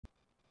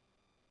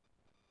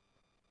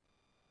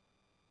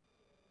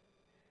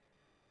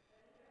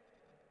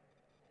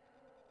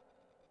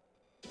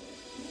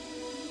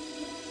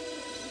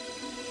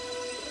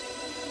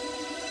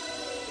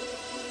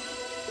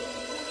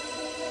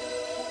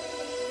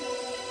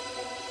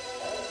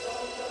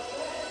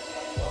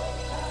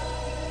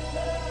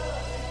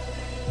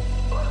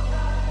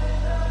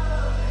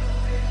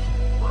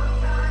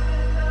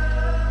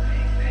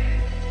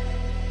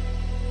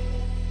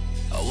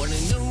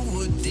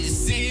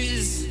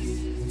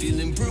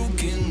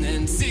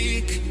feeling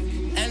sick,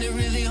 and it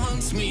really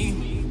haunts me.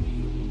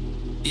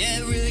 Yeah,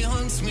 it really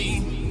haunts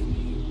me.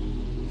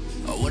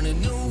 I wanna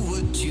know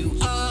what you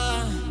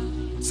are,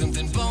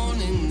 something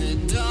born in the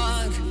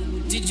dark.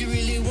 Did you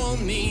really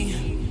want me?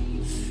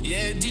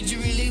 Yeah, did you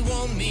really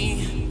want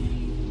me?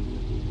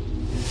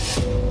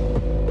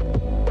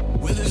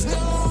 Well, there's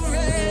no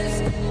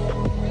rest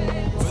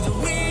for the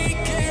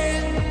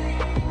weekend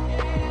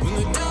when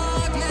the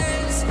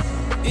darkness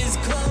is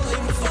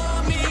calling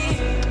for me.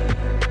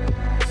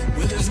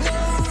 Well, there's no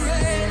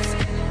rest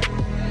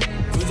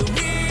for the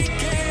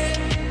weekend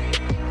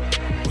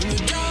when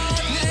the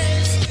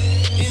darkness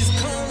is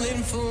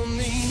calling for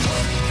me.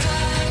 What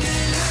kind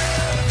of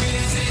love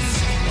is this?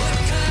 What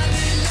kind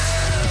of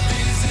love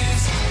is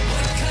this?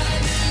 What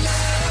kind of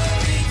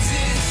love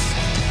exists?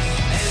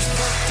 As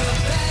fucked up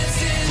as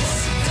this.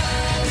 What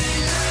kind of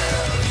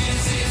love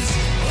is this?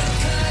 What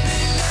kind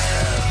of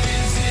love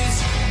is this?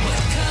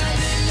 What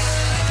kind of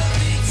love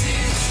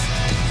exists?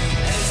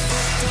 As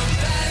fucked up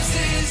as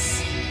this.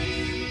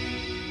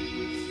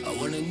 I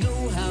wanna know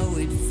how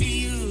it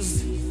feels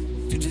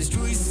to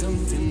destroy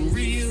something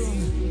real.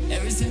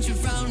 Ever since you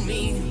found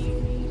me,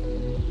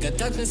 got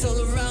darkness all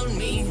around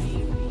me.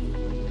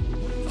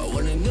 I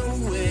wanna know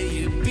where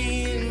you've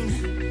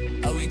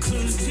been. Are we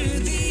close to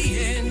the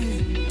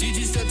end? Did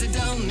you start to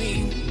doubt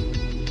me?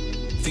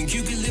 Think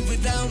you could live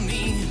without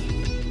me?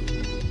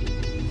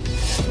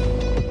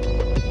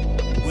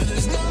 Well,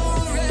 there's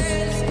no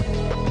rest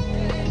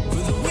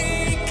for the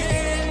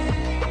weekend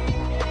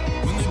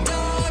when the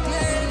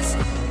darkness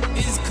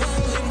is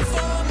calling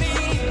for me.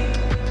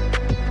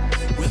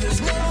 Well,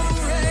 there's no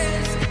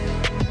rest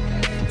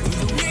for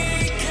the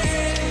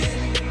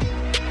weekend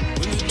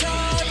when the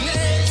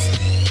darkness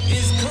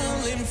is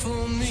calling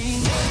for me.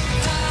 What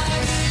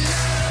kind of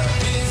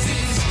love is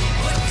this?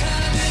 What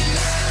kind of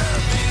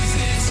love is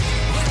this?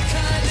 What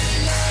kind of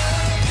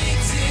love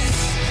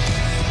exists?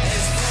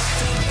 As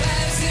fucked up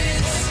as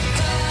this. What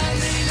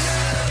kind of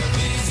love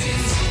is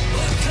this?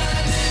 What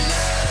kind of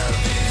love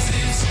is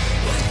this?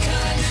 What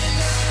kind of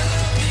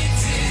love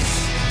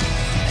exists?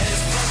 As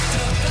fucked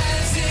up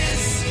as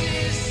this.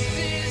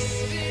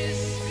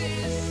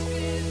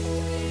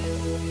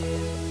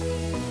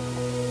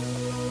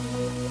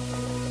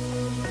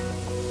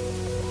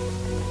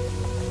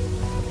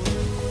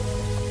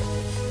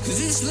 Cause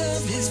this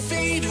love is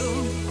fatal,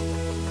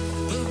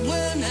 but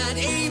we're not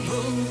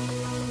able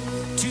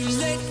to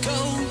let go.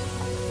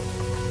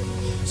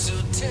 So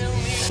tell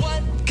me,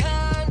 what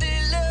kind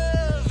of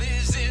love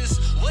is this?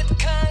 What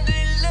kind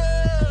of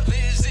love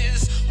is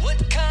this? What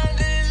kind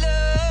of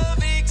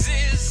love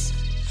exists?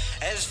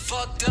 As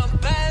fucked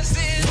up as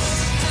this.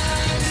 What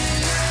kind of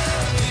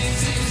love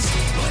is this?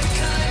 What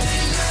kind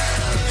of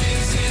love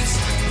is this?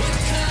 What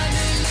kind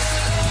of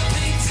love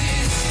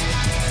exists?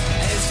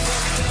 As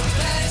fucked up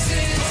as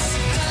this. What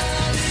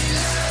kind of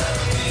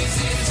love is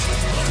this?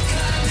 What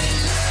kind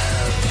of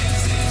love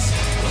is this?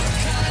 What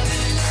kind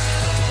of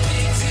love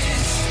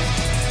exists?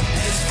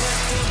 As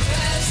fucked up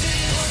as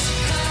this. What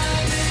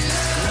kind of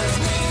love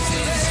is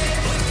this?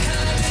 What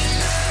kind of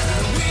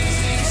love is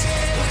this?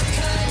 What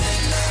kind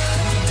of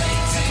love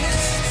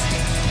exists?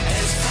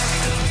 As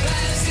fucked up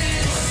as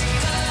this. What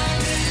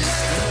kind of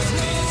love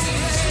is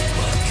this?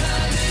 What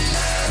kind of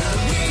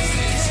love is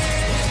this?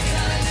 What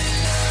kind of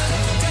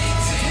love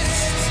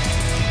exists?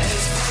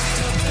 As fucked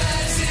up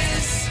as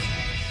this.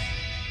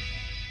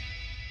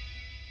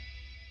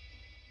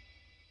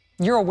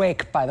 You're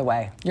awake, by the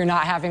way. You're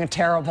not having a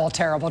terrible,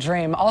 terrible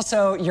dream.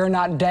 Also, you're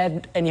not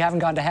dead and you haven't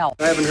gone to hell.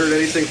 I haven't heard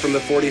anything from the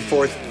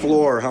 44th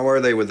floor. How are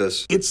they with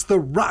this? It's the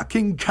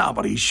Rockin'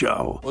 Comedy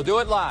Show. We'll do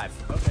it live.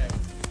 Okay.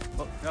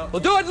 We'll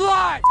do it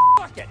live.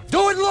 Fuck it.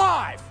 Do it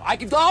live.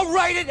 I'll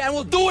write it and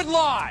we'll do it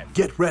live.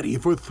 Get ready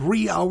for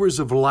 3 hours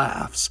of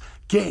laughs,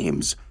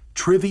 games,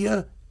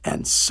 trivia,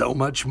 and so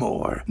much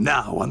more.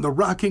 Now on the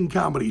Rockin'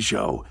 Comedy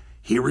Show,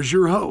 here is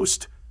your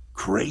host,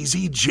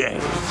 Crazy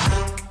Jay.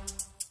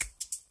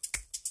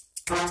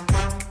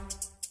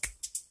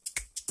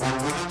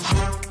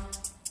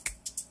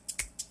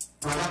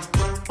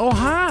 Oh,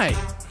 hi.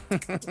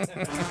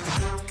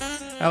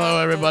 Hello,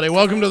 everybody.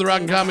 Welcome to the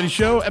Rockin' Comedy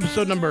Show,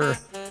 episode number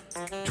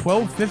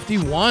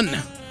 1251.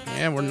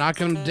 Yeah, we're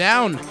knocking them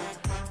down.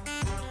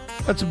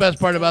 That's the best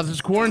part about this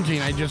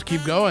quarantine. I just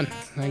keep going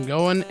and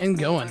going and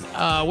going.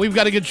 We've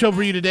got a good show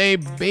for you today.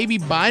 Baby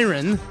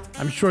Byron.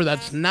 I'm sure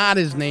that's not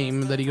his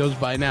name that he goes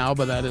by now,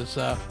 but that is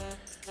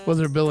what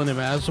they're billing him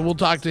as. So we'll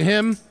talk to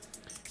him.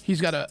 He's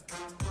got an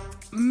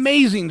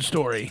amazing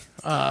story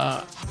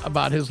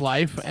about his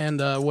life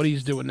and what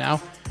he's doing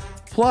now.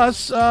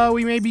 Plus,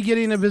 we may be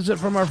getting a visit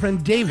from our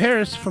friend Dave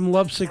Harris from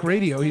Lovesick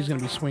Radio. He's going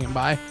to be swinging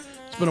by.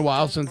 It's been a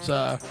while since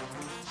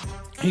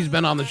he's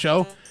been on the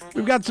show.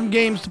 We've got some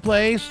games to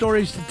play,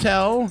 stories to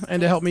tell, and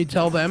to help me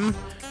tell them,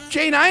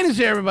 J9 is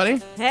here,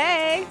 everybody.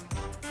 Hey.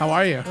 How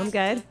are you? I'm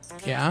good.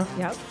 Yeah?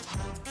 Yep.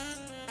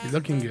 You're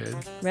looking good.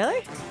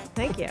 Really?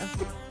 Thank you.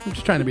 I'm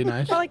just trying to be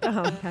nice. I like the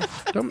home.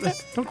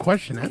 Don't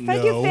question it. I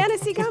fed you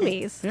fantasy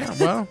gummies. Yeah,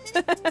 well.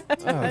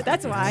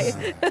 That's why.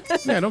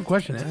 Yeah, don't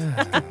question it.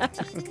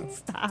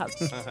 Stop.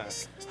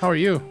 How are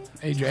you,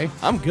 AJ?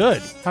 I'm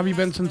good. How have you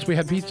been since we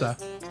had pizza?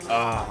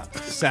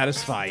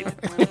 Satisfied.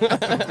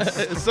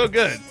 It's so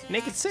good.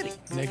 Naked City.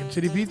 Naked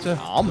City Pizza.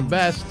 The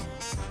best.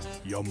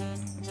 Yum.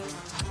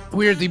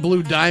 We're at the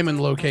Blue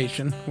Diamond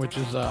location, which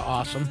is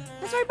awesome.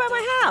 That's right by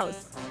my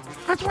house.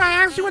 That's why I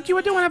asked you what you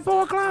were doing at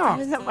 4 o'clock.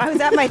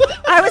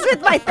 I was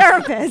with my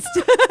therapist.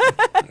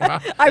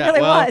 I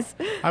really was.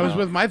 I was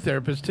with my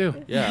therapist, too.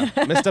 Yeah.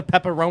 Mr.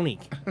 Pepperoni.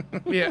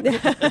 Yeah.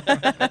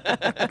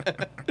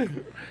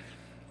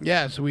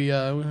 Yeah, so we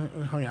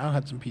hung out,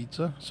 had some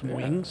pizza, some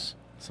wings.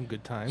 Some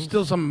good times.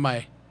 Still some of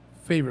my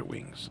favorite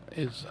wings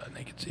is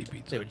Naked City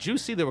Pizza. They were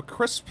juicy. They were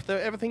crisp. They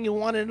were everything you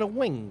wanted in a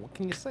wing. What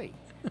can you say?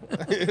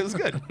 It was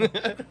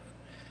good.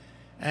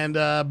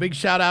 And big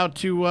shout out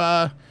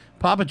to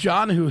Papa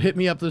John, who hit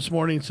me up this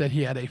morning and said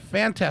he had a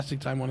fantastic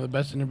time, one of the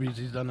best interviews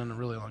he's done in a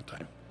really long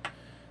time.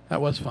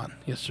 That was fun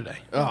yesterday.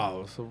 Oh,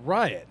 it was a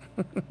riot.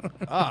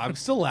 I'm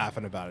still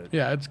laughing about it.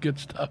 Yeah, it's good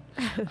stuff.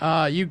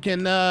 You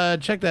can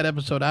check that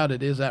episode out.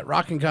 It is at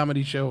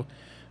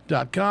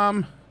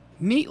rockandcomedyshow.com.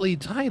 Neatly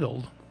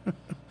titled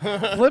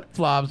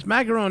Flip-Flops,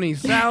 Macaroni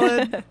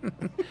Salad,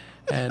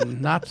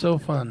 and Not So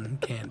Fun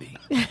Candy.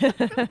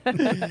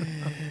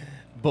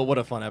 But what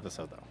a fun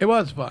episode, though. It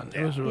was fun.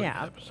 It was a really good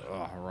episode.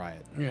 Oh,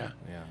 riot. Yeah.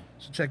 Yeah.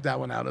 So check that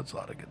one out. It's a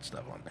lot of good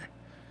stuff on there.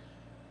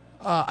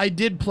 I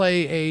did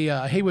play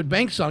a Haywood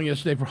Banks song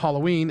yesterday for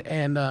Halloween,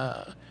 and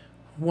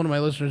one of my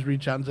listeners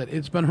reached out and said,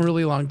 it's been a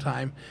really long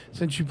time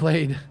since you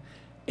played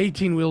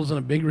 18 Wheels on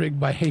a Big Rig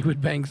by Haywood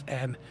Banks,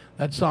 and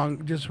that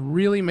song just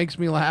really makes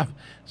me laugh.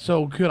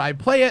 So could I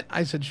play it?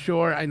 I said,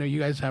 sure. I know you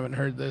guys haven't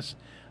heard this.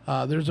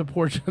 There's a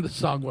portion of the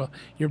song, well,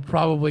 you're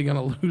probably going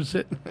to lose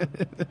it.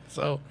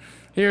 So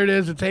here it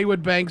is. It's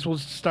Haywood Banks. We'll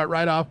start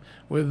right off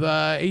with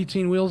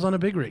 18 Wheels on a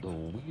Big Rig. So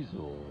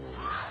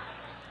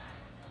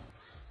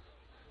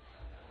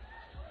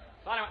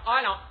anyway,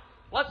 I know.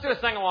 Let's do a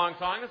sing-along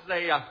song. This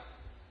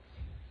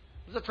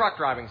is a truck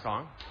driving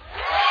song.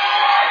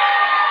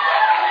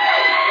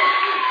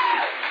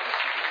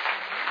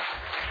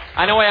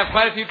 I know we have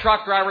quite a few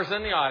truck drivers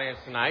in the audience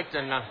tonight,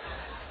 and a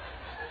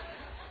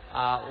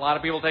lot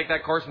of people take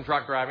that course in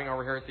truck driving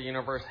over here at the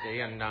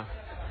university, and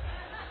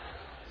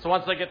so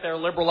once they get their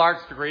liberal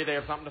arts degree, they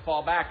have something to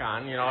fall back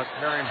on. You know, it's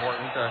very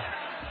important to...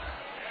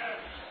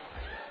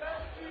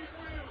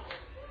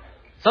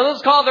 So this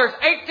is called There's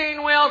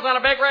 18 Wheels on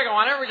a Big Rig. I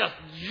want everybody just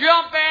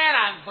jump in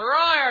and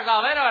throw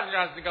yourself into it and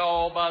just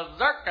go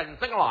berserk and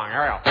sing along.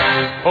 Here we go.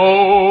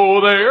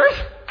 Oh, there's...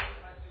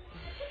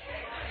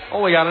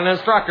 Oh, we got an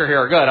instructor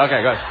here. Good.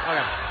 Okay, good.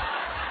 Okay.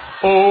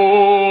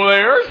 Oh,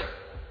 there's...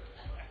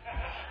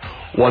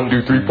 1,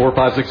 2, 3, 4,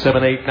 5, 6,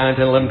 7, 8, 9,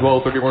 10, 11,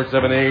 12, 13, 14,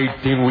 17,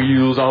 18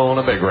 wheels on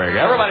a big rig.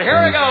 Everybody,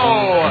 here we go.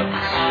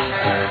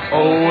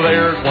 Oh,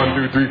 there's 1,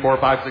 2, 3, 4,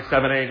 5, 6,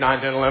 7, 8,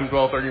 9, 10, 11,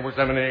 12, 13,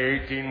 14,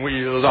 17, 18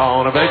 wheels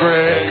on a big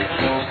rig.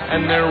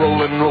 And they're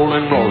rolling,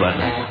 rolling, rolling,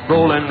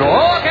 rolling, rolling.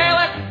 Okay,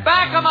 let's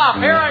back them up.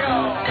 Here we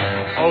go.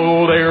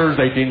 Oh, there's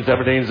 18,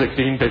 17,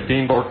 16,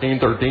 15,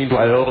 14, 13,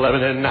 12,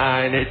 11, and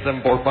 9, 8,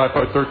 7, 4, 5,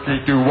 4,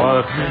 3, 2,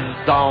 1.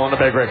 It's on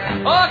a big rig.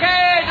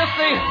 Okay,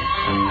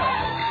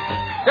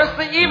 just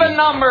the even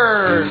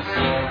numbers.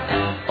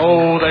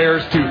 Oh,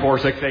 there's 2, 4,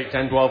 6, 8,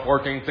 10, 12,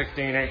 14,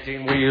 16,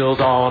 18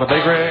 wheels on a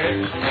big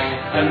rig.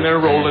 And they're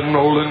rolling,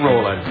 rolling,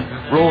 rolling,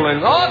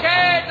 rolling.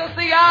 Okay, just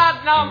the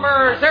odd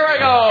numbers. Here we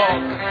go.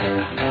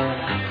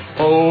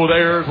 Oh,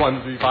 there's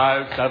 1, 3,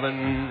 5,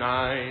 7,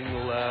 9,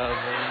 11,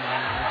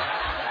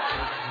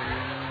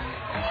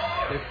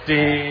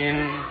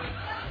 15,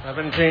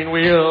 17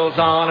 wheels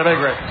on a big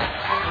rig.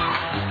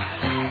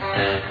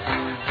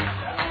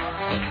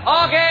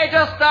 Okay,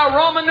 just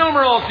Roman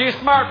numerals, you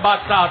smart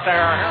butts out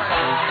there.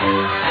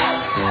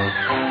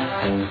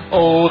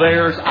 Oh,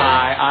 there's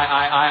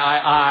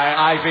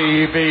I,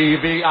 V, V,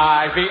 V,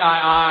 I, V,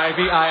 I,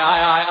 V,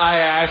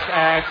 I, X,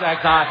 X,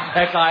 X, I,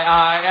 X,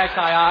 I, X,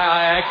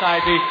 I, X, I,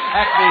 V,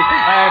 X, V,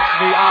 X,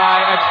 V,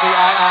 I, X, V,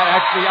 I,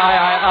 X, V,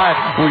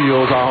 I.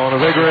 Wheels on a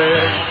big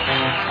rig,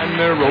 and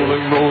they're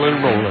rolling,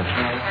 rolling, rolling,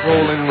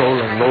 rolling,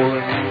 rolling,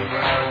 rolling.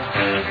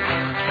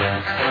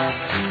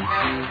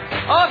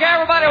 Okay,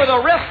 everybody, with a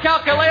risk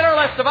calculator,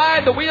 let's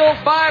divide the wheels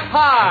by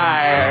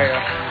pi.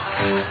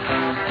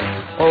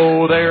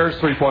 Oh, there's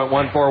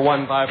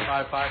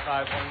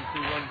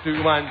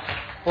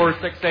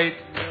 3.141555512121468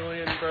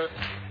 million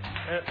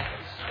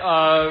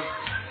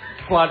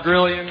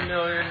quadrillion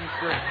million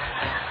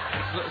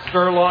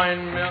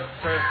sterling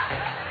per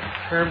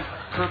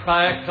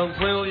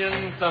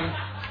quillion some,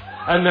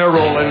 and they're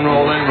rolling,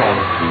 rolling,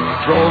 rolling,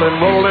 rolling,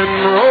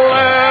 rolling,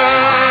 rolling.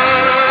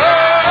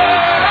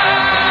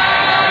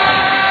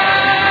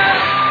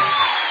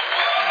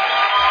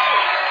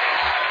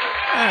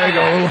 There you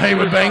go, little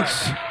Haywood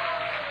Banks.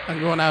 I'm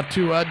going out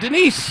to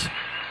Denise,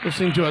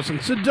 listening to us in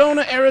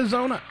Sedona,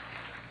 Arizona.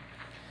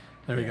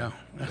 There we go.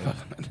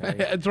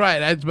 It's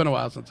right. It's been a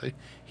while since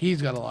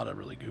he's got a lot of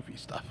really goofy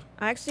stuff.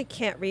 I actually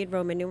can't read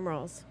Roman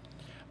numerals.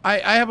 I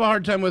have a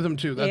hard time with them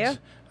too. Yeah?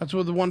 That's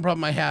what the one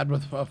problem I had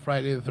with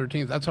Friday the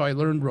 13th. That's how I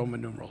learned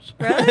Roman numerals.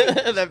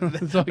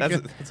 Really?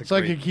 so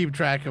I could keep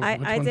track of which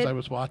ones did I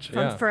was watching.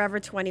 From Forever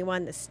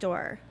 21, the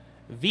store.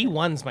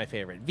 V1's my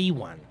favorite.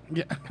 V1.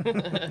 Yeah.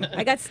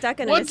 I got stuck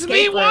in an What's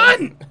escape V1?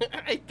 room.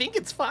 I think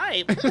it's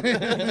 5.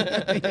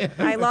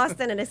 I lost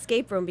in an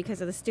escape room because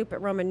of the stupid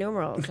Roman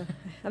numerals.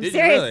 I'm Did you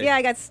serious. really? Yeah,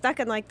 I got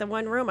stuck in like the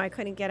one room. I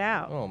couldn't get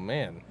out. Oh,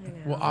 man.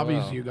 Well,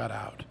 obviously you got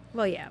out.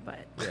 Well, yeah, but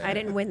I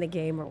didn't win the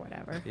game or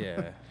whatever.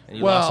 Yeah. And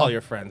you Well- lost all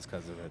your friends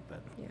because of it.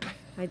 But. Yeah,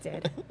 I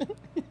did.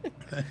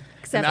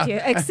 Except you.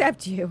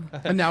 Except you.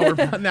 And now her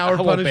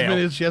punishment bail.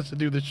 is she has to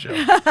do this show.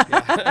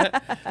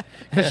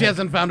 Because she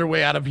hasn't found her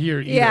way out of here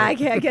either. Yeah, I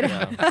can't get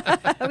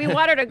out. We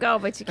want her to go,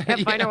 but she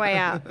can't find her way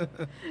out.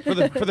 For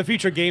the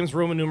future games,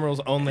 Roman numerals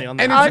only on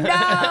the And Oh, it's, no.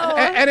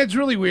 and it's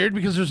really weird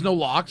because there's no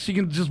locks. She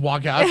can just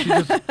walk out. She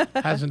just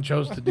hasn't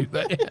chose to do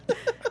that yet.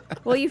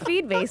 Well, you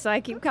feed me, so I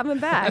keep coming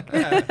back.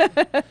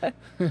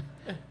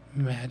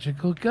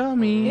 Magical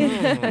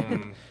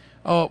gummies.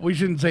 Oh, we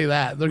shouldn't say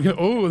that. They're going,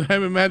 oh, they're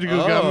having magical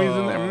gummies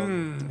in there.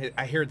 Mm.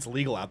 I hear it's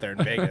legal out there in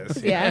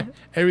Vegas. Yeah.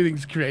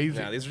 Everything's crazy.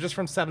 Yeah, these are just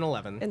from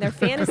 7-Eleven. And they're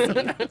fantasy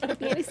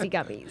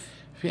gummies.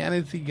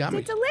 Fantasy They're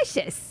gummies.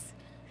 delicious.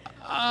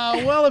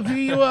 Well,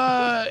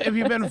 if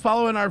you've been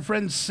following our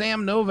friend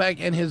Sam Novak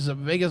and his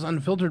Vegas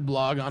Unfiltered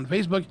blog on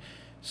Facebook,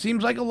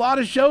 seems like a lot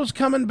of shows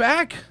coming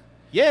back.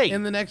 Yay!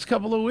 In the next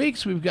couple of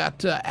weeks, we've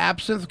got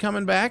Absinthe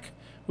coming back,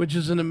 which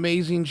is an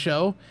amazing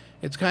show.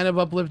 It's kind of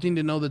uplifting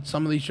to know that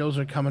some of these shows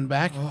are coming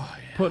back,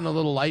 putting a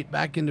little light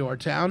back into our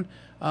town.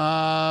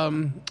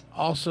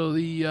 Also,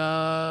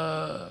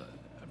 I'm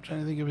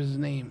trying to think of his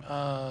name.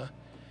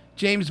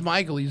 James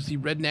Michael. He's the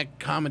redneck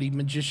comedy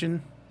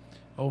magician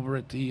over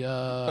at the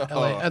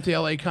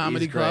LA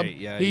Comedy He's Club. great.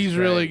 Yeah, he's he's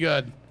really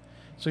great. good.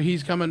 So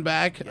he's coming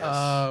back.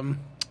 Yes.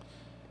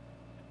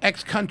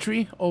 X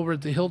Country over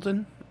at the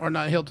Hilton, or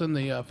not Hilton,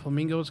 the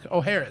Flamingos.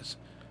 Oh, Harris.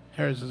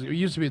 Harris it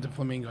used to be at the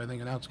Flamingo, I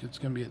think, and now it's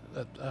going to be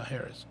at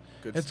Harris.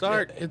 Good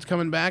start. It's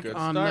coming back Good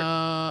on,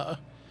 start.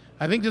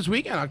 I think this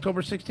weekend,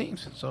 October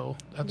 16th. So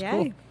that's Yay.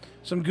 cool.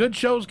 Some good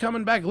shows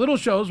coming back. Little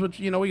shows, which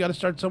we got to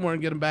start somewhere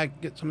and get them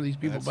back. Get some of these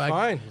people That's back.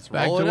 fine. Let's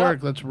back roll to it work.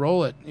 up. Let's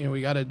roll it. We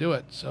got to do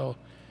it. So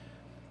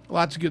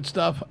lots of good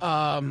stuff.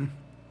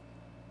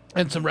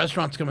 And some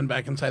restaurants coming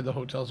back inside the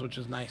hotels, which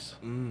is nice.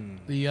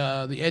 The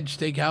Edge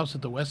Steakhouse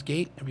at the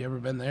Westgate. Have you ever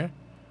been there?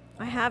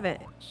 I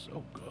haven't.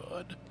 So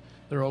good.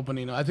 They're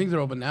opening. I think they're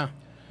open now.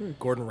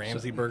 Gordon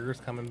Ramsay burgers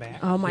coming back.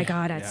 Oh my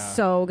God, that's Yeah.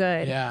 so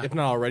good. Yeah. If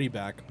not already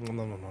back.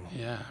 No.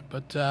 Yeah.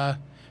 But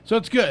so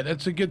it's good.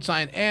 It's a good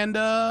sign. And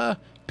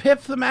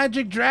Piff the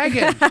Magic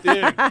Dragon.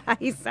 Dude,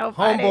 He's so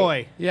funny.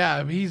 homeboy.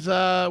 Yeah, he's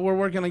we're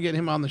working on getting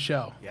him on the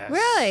show. Yes.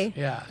 Really?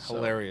 Yeah. so-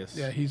 Hilarious.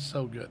 Yeah, he's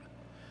so good.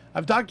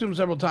 I've talked to him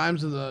several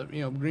times in the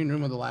green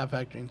room of the Laugh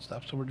Factory and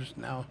stuff. So we're just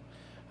now,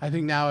 I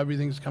think now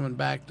everything's coming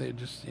back. They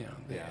just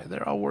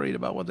they're all worried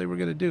about what they were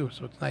gonna do.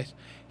 So it's nice.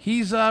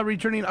 He's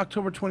returning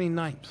October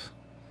 29th.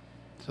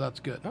 So that's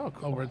good. Oh,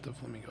 cool. Over at the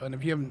Flamingo. And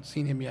if you haven't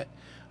seen him yet,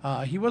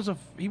 he was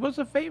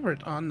a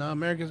favorite on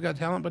America's Got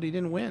Talent, but he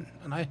didn't win.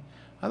 And I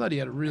thought he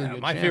had a really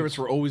good My chance. favorites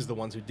were always the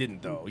ones who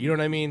didn't, though. You know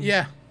what I mean?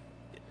 Yeah.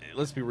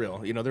 Let's be real.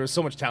 There was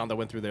so much talent that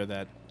went through there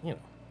that,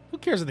 who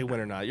cares if they win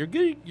or not? You're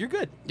good. You're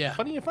good. Yeah.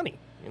 Funny.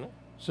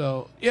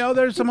 So,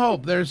 there's some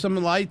hope. There's some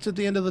lights at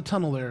the end of the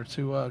tunnel there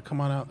to come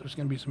on out. There's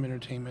going to be some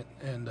entertainment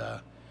and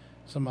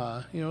some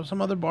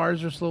other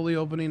bars are slowly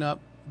opening up,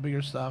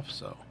 bigger stuff.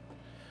 So,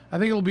 I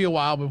think it'll be a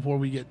while before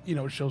we get,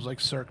 shows like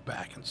Cirque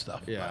back and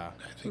stuff. Yeah.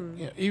 But I think,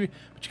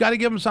 but you got to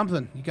give them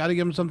something. You got to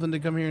give them something to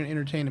come here and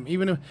entertain them.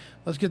 Even if,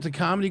 let's get the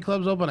comedy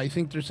clubs open. I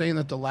think they're saying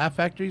that the Laugh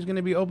Factory is going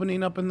to be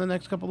opening up in the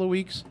next couple of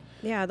weeks.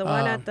 Yeah, the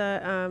one at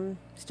the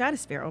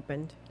Stratosphere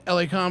opened.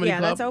 LA Comedy Yeah,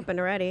 Club. that's open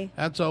already.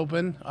 That's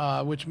open,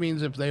 which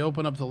means if they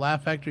open up the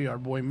Laugh Factory, our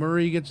boy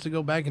Murray gets to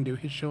go back and do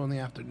his show in the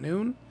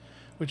afternoon,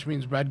 which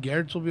means Brad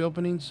Garrett's will be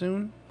opening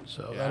soon.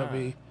 So that'll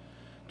be,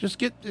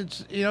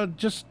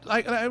 just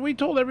like we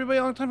told everybody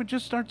a long time,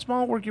 just start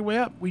small, work your way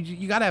up.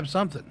 You got to have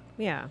something.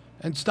 Yeah.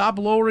 And stop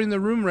lowering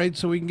the room rate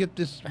so we can get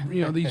this,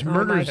 these Oh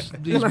murders,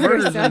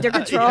 Murders under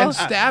control. and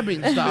stabbing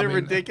stopping. They're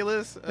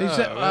ridiculous. They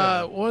said,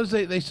 man. what was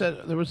they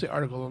said, there was the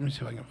article, let me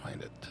see if I can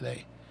find it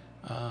today.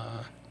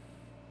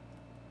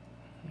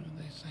 What did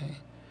they say?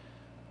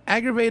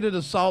 Aggravated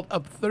assault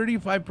up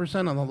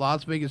 35% on the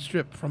Las Vegas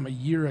Strip from a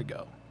year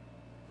ago.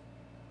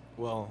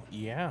 Well,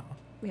 yeah.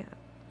 Yeah.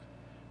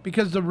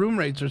 Because the room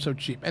rates are so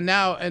cheap. And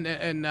now,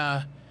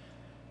 and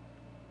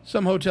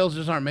some hotels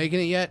just aren't making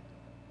it yet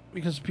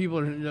because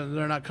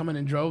they're not coming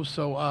in droves.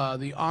 So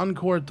the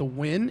Encore at the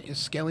Wynn is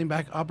scaling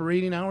back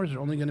operating hours. They're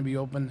only going to be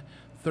open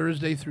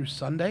Thursday through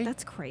Sunday.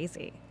 That's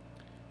crazy.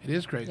 It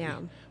is crazy. Yeah.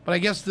 But I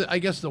guess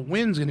the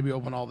Wynn's going to be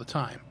open all the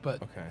time.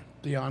 But Okay.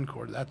 the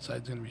Encore, that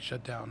side's going to be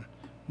shut down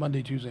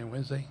Monday, Tuesday, and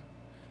Wednesday.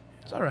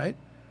 It's all right.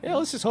 Yeah,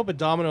 let's just hope a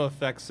domino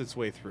affects its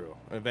way through.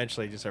 And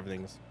eventually, just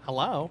everything's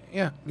hello.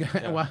 Yeah.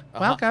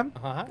 Welcome.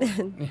 Uh-huh.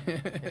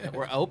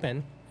 We're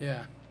open.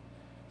 Yeah.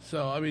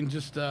 So, I mean,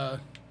 just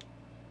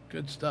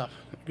good stuff.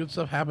 Good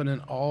stuff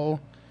happening all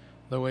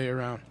the way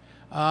around.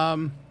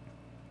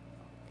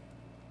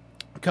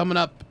 Coming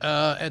up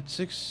at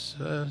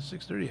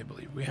 6:30, I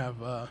believe, we have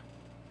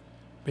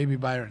Baby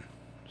Byron.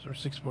 Or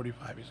 6:45, he's going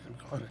to be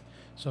calling it.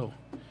 So,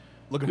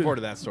 Looking forward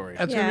to that story.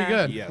 That's going to be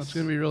good. Yes. That's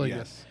going to be really Yes.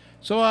 good.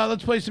 So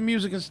let's play some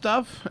music and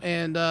stuff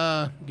and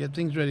get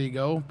things ready to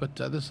go. But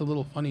this is a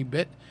little funny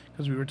bit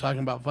because we were talking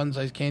about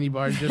fun-sized candy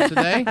bars just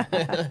today.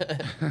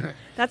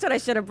 That's what I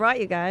should have brought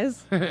you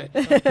guys.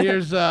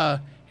 Here's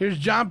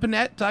John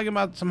Panette talking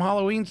about some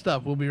Halloween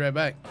stuff. We'll be right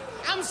back.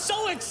 I'm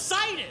so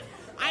excited.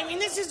 I mean,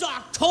 this is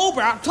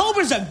October.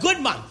 October's a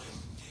good month.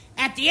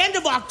 At the end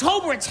of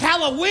October, it's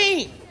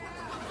Halloween.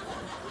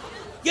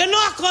 You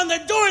knock on the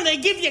door and they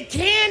give you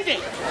candy.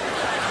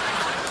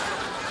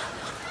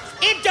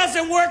 It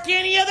doesn't work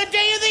any other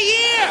day of the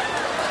year.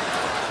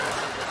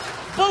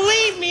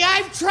 Believe me,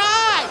 I've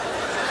tried.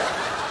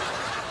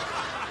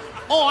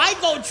 Oh, I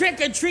go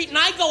trick-or-treating.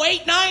 I go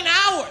 8-9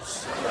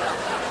 hours.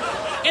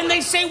 And they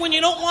say when you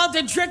don't want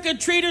the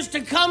trick-or-treaters to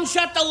come,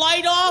 shut the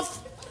light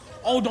off.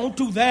 Oh, don't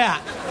do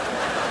that.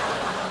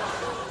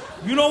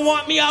 You don't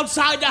want me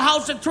outside the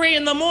house at 3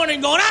 in the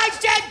morning going, I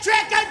said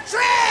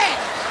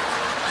trick-or-treat!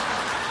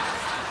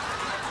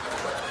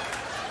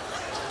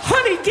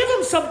 Honey, give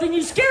him something.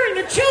 He's scaring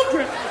the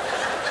children.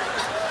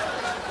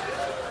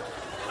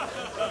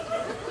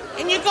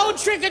 And you go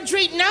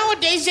trick-or-treat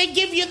nowadays, they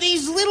give you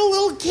these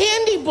little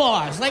candy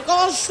bars, like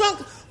all shrunk.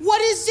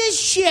 What is this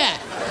shit?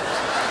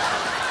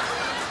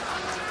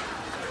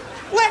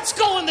 Let's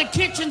go in the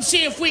kitchen,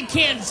 see if we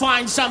can't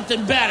find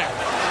something better.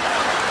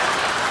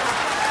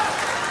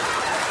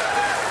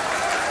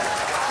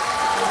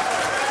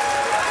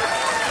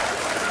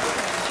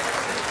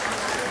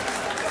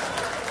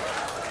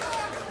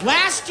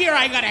 Last year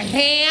I got a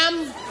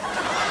ham,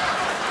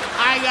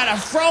 I got a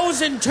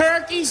frozen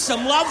turkey,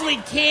 some lovely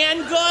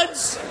canned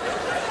goods.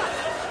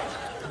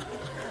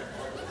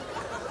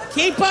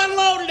 Keep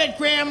unloading it,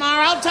 Grandma.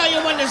 I'll tell you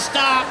when to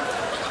stop.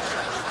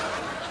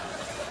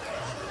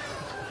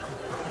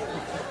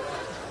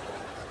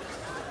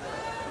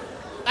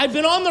 I've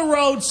been on the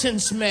road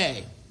since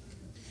May.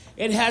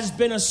 It has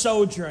been a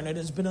sojourn. It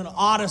has been an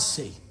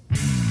odyssey. There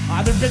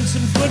have been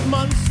some good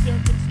months. There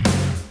have been some...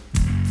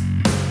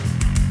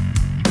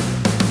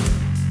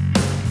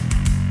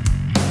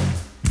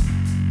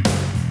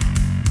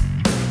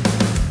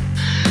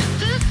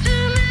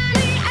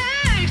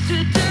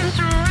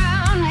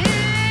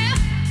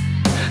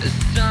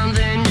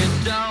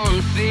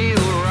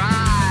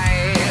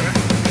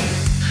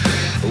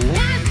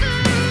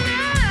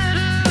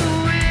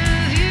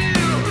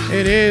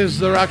 It is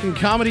the Rockin'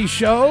 Comedy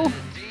Show.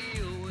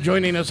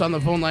 Joining us on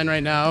the phone line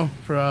right now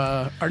for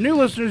our new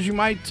listeners, you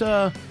might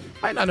not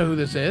know who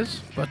this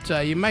is, but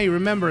you may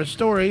remember a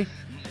story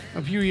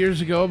a few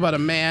years ago about a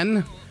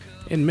man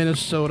in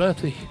Minnesota at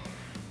the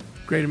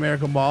Great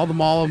American Mall, the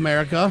Mall of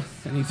America,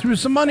 and he threw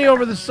some money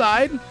over the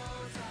side,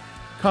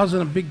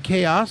 causing a big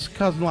chaos,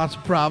 causing lots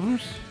of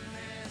problems.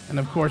 And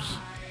of course,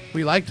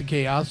 we like the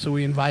chaos, so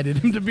we invited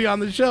him to be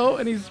on the show,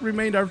 and he's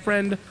remained our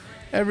friend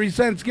ever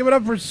since. Give it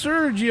up for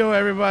Sergio,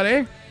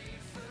 everybody.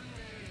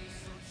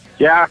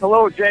 Yeah,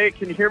 hello, Jay.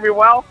 Can you hear me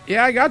well?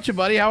 Yeah, I got you,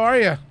 buddy. How are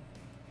you?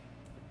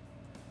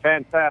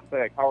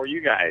 Fantastic. How are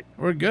you guys?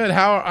 We're good.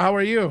 How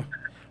are you?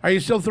 Are you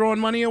still throwing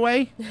money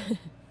away?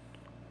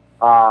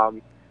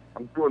 I'm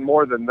doing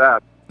more than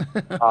that.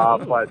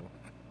 But,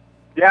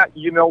 yeah,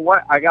 you know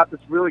what? I got this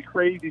really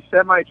crazy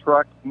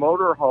semi-truck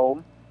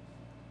motorhome,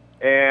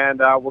 and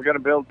we're going to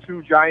build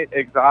 2 giant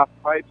exhaust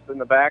pipes in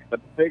the back,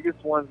 the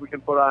biggest ones we can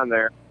put on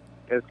there,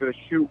 and it's going to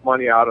shoot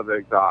money out of the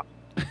exhaust.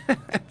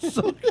 It's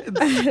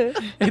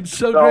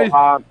so great.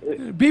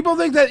 People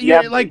think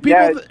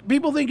that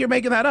people think you're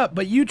making that up,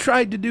 but you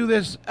tried to do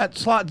this at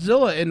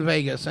Slotzilla in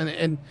Vegas,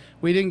 and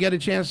we didn't get a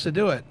chance to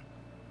do it.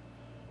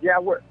 Yeah,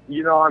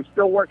 I'm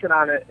still working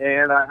on it,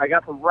 and I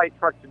got the right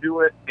truck to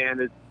do it, and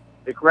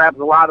it grabs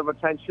a lot of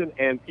attention,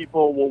 and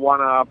people will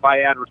want to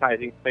buy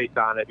advertising space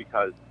on it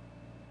because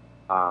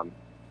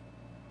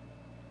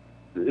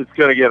it's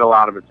going to get a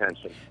lot of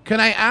attention. Can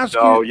I ask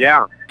you?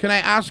 Yeah. Can I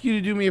ask you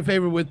to do me a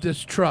favor with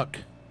this truck?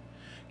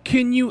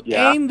 Can you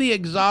aim the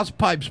exhaust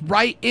pipes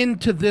right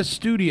into this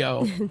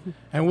studio,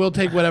 and we'll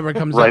take whatever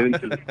comes out.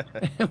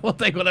 We'll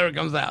take whatever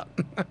comes out.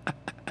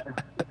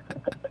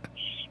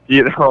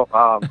 Get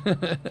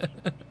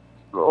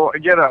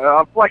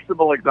a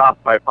flexible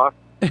exhaust pipe, huh?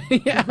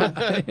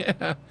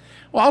 Yeah.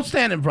 Well, I'll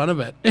stand in front of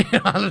it.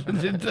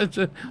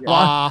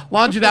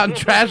 Launch it out in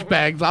trash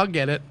bags. I'll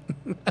get it.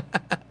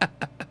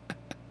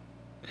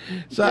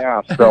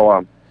 So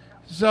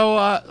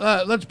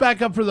let's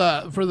back up for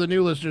the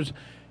new listeners.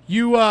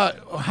 You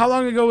how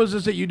long ago was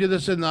this that you did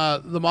this in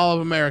the Mall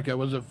of America?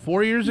 Was it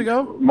 4 years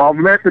ago? Mall of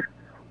America,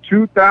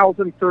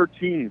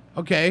 2013.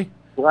 Okay.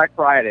 Black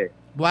Friday,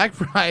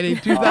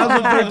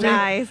 2013.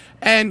 Nice.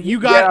 And you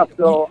got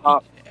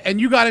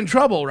and you got in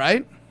trouble,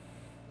 right?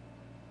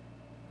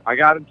 I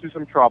got into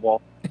some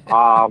trouble.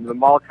 The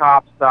mall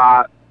cops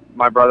thought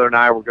my brother and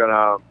I were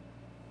gonna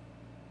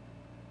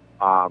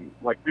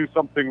like do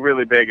something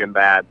really big and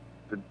bad.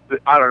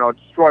 I don't know,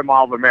 destroy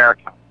Mall of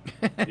America.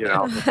 You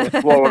know,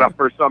 blow it up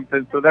or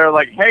something. So they're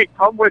like, "Hey,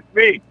 come with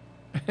me."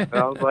 And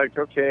I was like,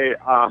 "Okay,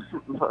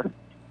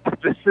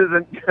 this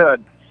isn't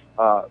good."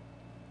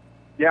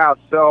 Yeah,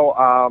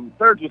 so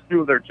they're just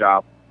doing their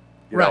job,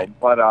 you know.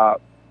 But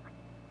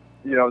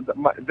you know,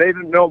 they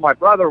didn't know my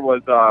brother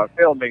was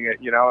filming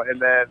it, you know. And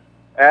then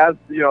as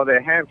you know,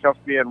 they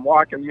handcuffed me and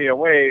walking me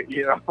away,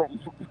 you know,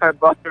 my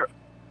brother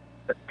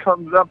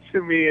comes up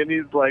to me and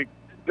he's like,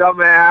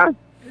 "Dumbass."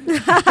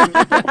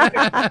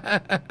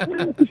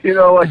 You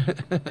know,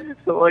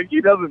 like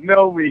he doesn't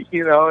know me,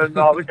 you know, and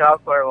all the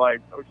cops are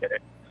like, okay.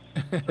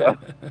 So,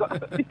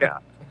 yeah.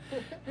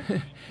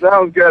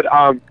 That was good.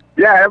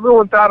 Yeah,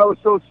 everyone thought I was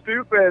so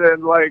stupid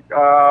and like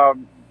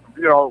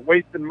you know,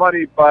 wasting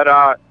money, but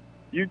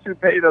YouTube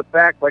paid us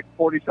back like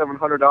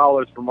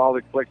 $4,700 from all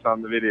the clicks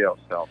on the video.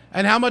 So.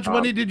 And how much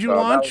money did you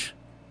launch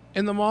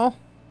in the mall?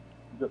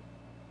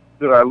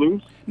 Did I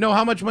lose? No,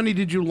 how much money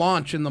did you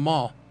launch in the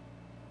mall?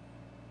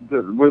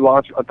 We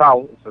launched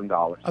 $1,000.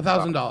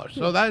 $1,000.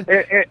 So that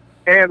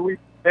and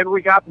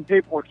we got the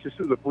paperwork to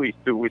sue the police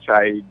too, which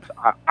I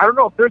don't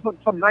know if there's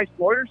some nice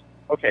lawyers.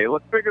 Okay,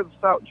 let's figure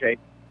this out, Jay.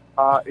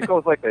 It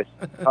goes like this.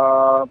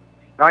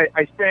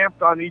 I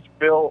stamped on each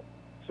bill,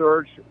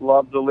 Serge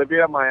loves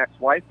Olivia, my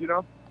ex-wife. You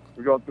know,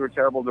 we're going through a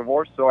terrible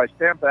divorce, so I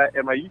stamped that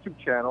in my YouTube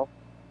channel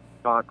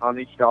on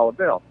each dollar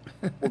bill.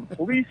 Well, the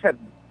police had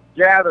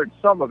gathered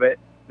some of it.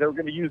 They were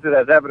going to use it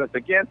as evidence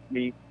against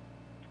me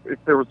if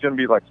there was going to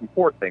be like some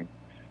court thing.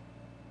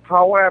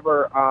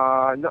 However,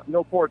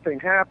 no court thing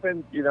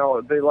happened. You know,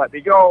 they let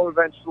me go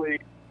eventually,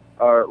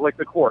 like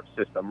the court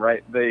system,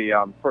 right? They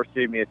first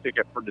gave me a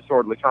ticket for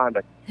disorderly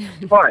conduct.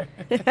 But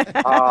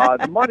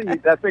the money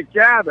that they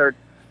gathered,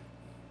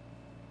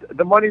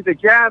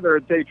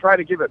 they try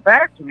to give it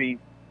back to me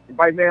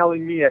by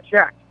mailing me a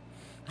check.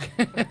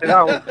 And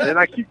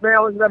I keep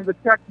mailing them the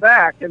check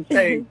back and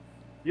saying,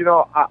 you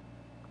know,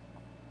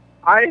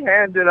 I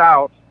handed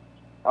out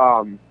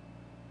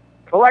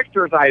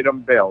collector's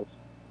item bills,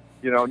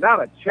 you know,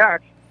 not a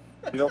check,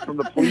 you know, from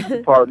the police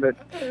department.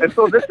 And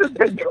so this has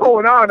been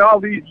going on all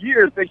these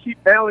years. They keep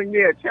mailing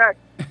me a check,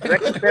 and I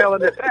keep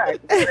mailing it back.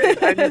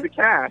 I need the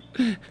cash,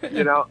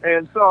 you know.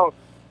 And so,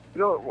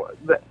 you know,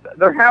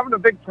 they're having a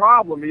big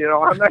problem, you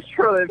know. I'm not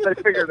sure if they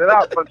figured it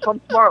out, but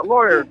some smart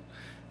lawyer,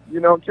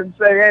 you know, can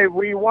say, hey,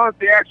 we want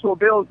the actual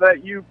bills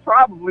that you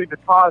probably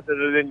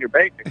deposited in your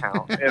bank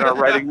account and are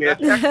writing me a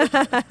check.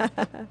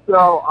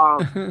 So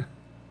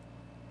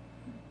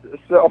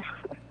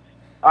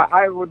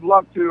I would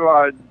love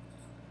to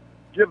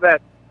give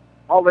that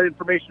all the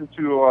information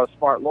to a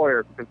smart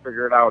lawyer who can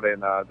figure it out,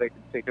 and they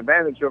can take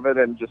advantage of it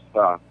and just,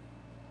 you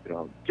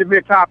know, give me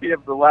a copy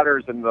of the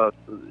letters and the,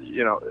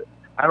 you know,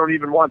 I don't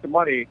even want the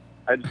money.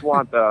 I just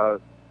want the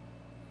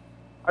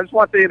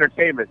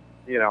entertainment,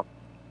 you know.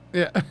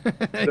 Yeah,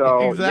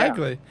 so,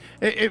 exactly.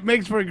 Yeah. It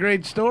makes for a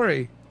great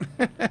story.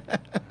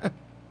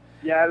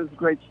 Yeah, it is a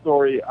great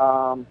story.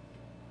 Yeah,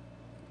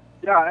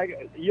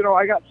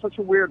 I got such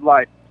a weird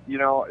life. You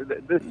know,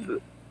 this,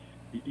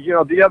 you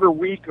know, the other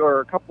week or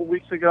a couple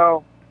weeks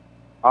ago,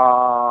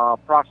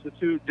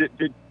 prostitute.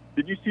 Did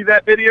you see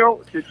that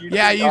video?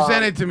 You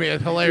sent it to me.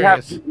 It's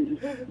hilarious.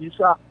 You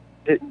saw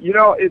it. You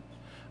know, it's.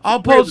 I'll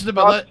post it,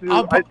 but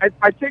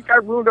I think I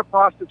ruined a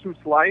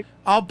prostitute's life.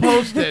 I'll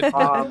post it,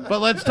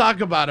 but let's talk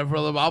about it for a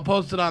little bit. I'll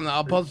post it on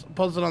the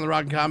post it on the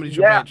Rock and Comedy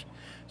Show page.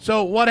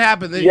 So what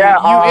happened? You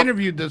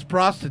interviewed this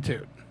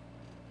prostitute.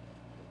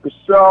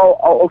 So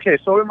okay.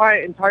 So in my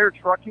entire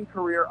trucking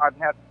career, I've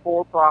had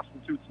 4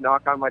 prostitutes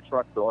knock on my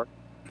truck door.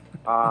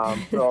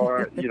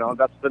 So you know,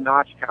 that's the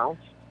notch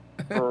counts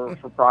for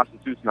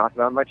prostitutes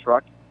knocking on my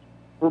truck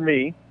for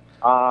me.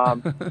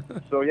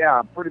 So yeah,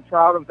 I'm pretty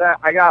proud of that.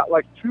 I got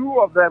like 2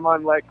 of them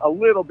on like a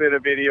little bit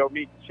of video,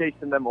 me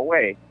chasing them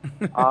away.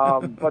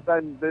 But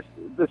then this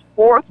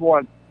 4th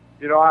one,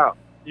 you know,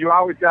 you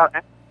always got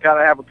to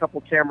have a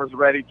couple cameras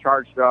ready,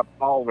 charged up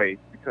always,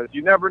 because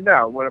you never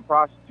know when a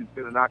prostitute's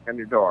going to knock on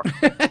your door.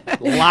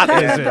 Lot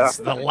lizards,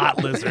 the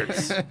lot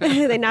lizards.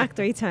 They knock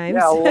 3 times.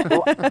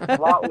 Yeah,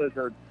 lot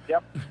lizards.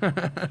 Yep.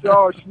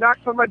 So she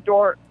knocks on my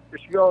door.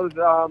 She goes,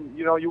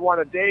 you know, you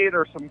want a date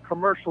or some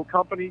commercial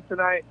company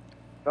tonight?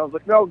 And I was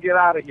like, no, get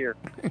out of here.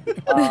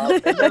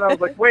 And then I was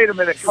like, wait a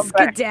minute, come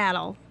back.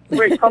 Skedaddle.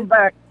 Wait, come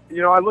back.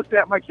 You know, I looked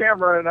at my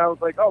camera and I was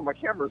like, oh, my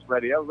camera's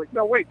ready. I was like,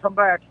 no, wait, come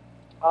back.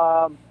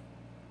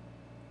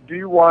 Do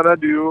you want to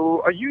do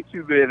a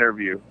YouTube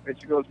interview? And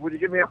she goes, would you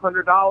give me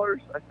 $100?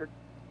 I said,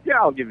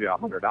 yeah, I'll give you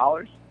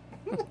 $100.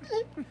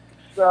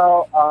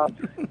 So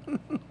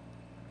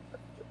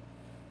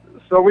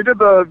we did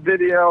the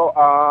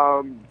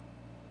video.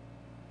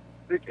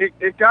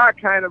 It got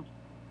kind of,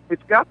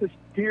 it's got this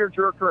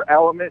tearjerker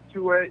element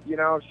to it. You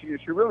know, she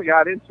really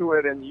got into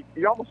it, and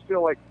you almost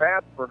feel like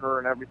bad for her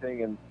and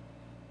everything. And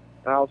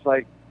I was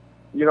like,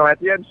 you know, at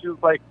the end she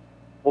was like,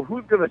 well,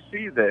 who's going to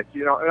see this?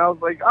 You know, and I was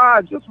like,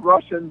 just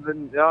Russians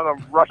and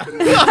Russian.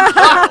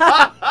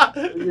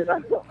 You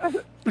know?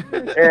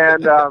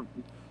 And,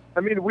 I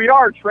mean, we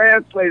are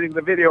translating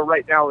the video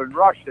right now in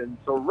Russian,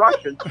 so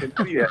Russians can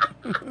see it.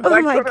 But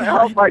I couldn't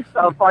help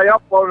myself. I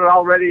uploaded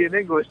already in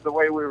English the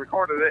way we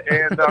recorded it,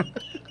 and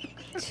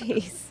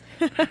jeez.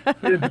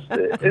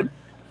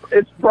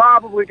 It's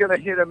probably going to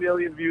hit 1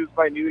 million views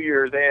by New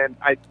Year's, and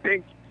I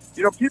think,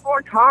 you know, people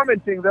are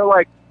commenting. They're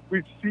like,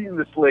 we've seen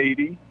this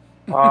lady.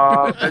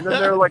 And then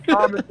they're like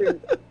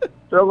commenting.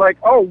 They're like,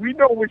 oh, we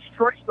know which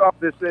truck stop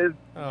this is,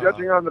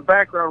 judging on the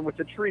background with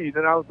the trees.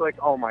 And I was like,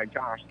 oh, my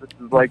gosh, this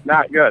is, like,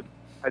 not good.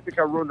 I think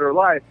I ruined her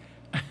life.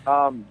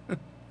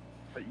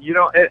 You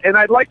know, and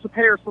I'd like to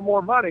pay her some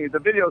more money. The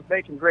video's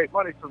making great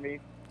money for me.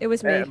 It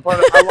was me.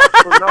 But I lost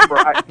her number.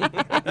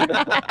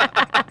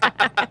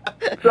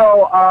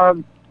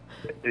 So,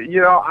 you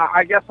know,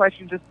 I guess I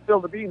should just spill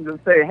the beans and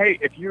say, hey,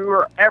 if you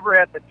are ever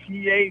at the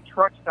TA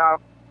truck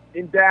stop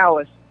in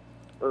Dallas,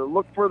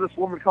 look for this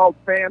woman called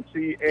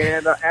Fancy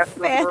and ask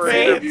her for an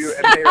interview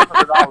and pay her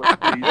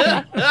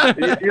 $100,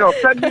 please. You know,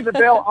 send me the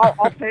bill.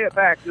 I'll pay it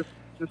back.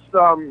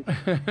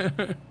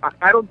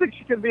 I don't think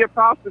she can be a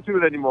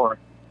prostitute anymore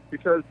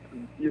because,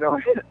 you know,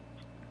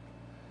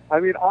 I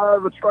mean, all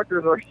the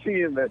truckers are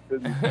seeing this.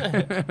 And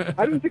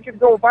I didn't think it'd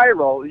go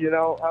viral, you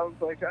know. I was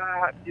like,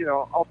 you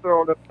know, I'll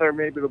throw it up there.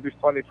 Maybe it'll be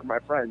funny for my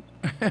friends.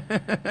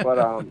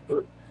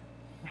 But,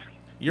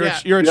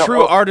 You're a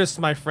true artist,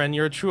 my friend.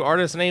 You're a true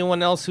artist, and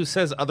anyone else who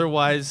says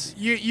otherwise.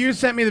 You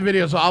sent me the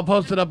video, so I'll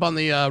post it up on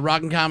the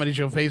Rock and Comedy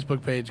Show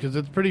Facebook page because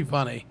it's pretty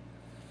funny.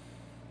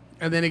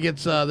 And then it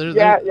gets I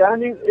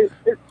mean,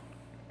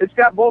 it's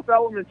got both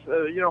elements,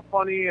 you know,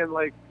 funny and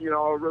like, you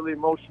know, a really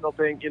emotional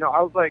thing. You know,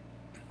 I was like,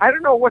 I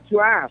don't know what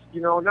to ask.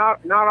 You know, not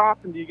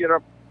often do you get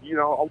a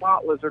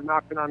lot lizard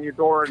knocking on your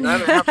door, and I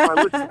don't have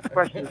my list of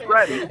questions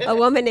ready. A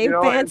woman named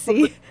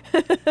Fancy.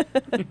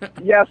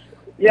 Yes.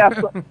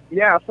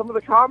 Yeah, some of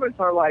the comments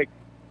are like,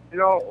 you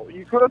know,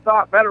 you could have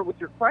thought better with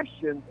your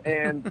questions,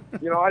 and,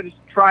 you know, I just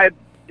tried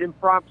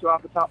impromptu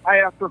off the top. I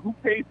asked her who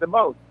pays the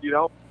most, you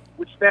know,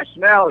 which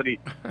nationality.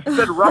 She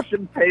said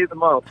Russians pay the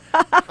most.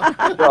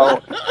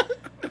 So,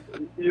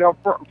 you know,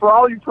 for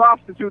all you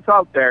prostitutes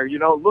out there, you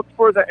know, look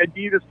for the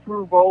Adidas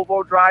Crew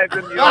Volvo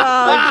driving, you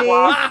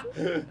know,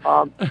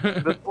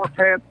 the sport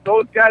pants.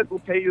 Those guys will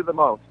pay you the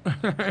most. Oh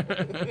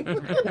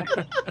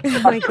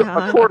my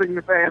God. According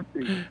to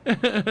Fancy.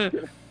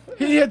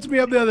 He hits me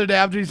up the other day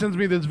after he sends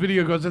me this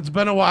video. Goes, it's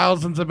been a while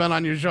since I've been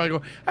on your show. I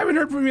go, I haven't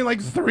heard from you in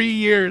like 3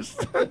 years.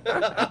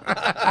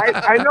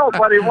 I know,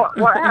 buddy.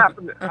 What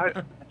happened?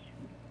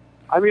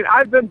 I mean,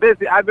 I've been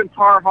busy. I've been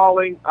car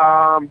hauling,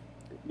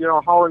 you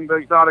know, hauling the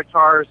exotic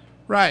cars.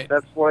 Right.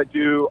 That's what I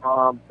do.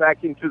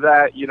 Back into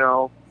that, you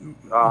know.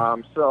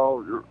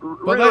 So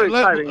really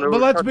exciting.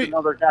 But let's be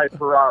another guy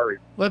Ferrari.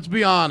 Let's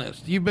be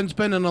honest. You've been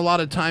spending a lot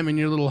of time in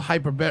your little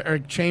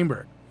hyperbaric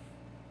chamber.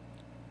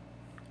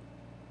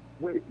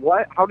 Wait,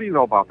 what? How do you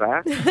know about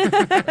that?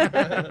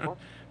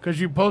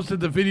 Because you posted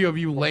the video of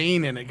you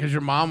laying in it because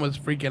your mom was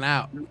freaking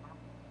out.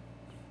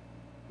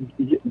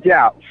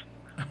 Yeah.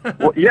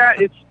 Well, yeah,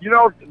 it's, you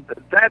know,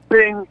 that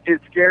thing, it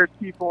scares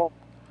people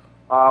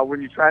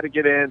when you try to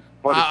get in.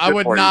 But I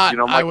would not. You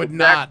know, I would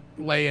not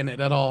lay in it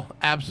at all.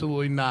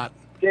 Absolutely not.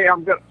 Okay,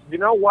 you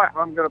know what?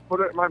 I'm gonna put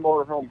it in my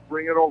motorhome.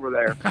 Bring it over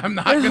there. I'm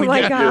not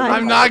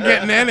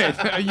getting in it.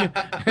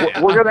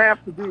 We're gonna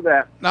have to do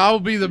that.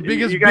 I'll be the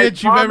biggest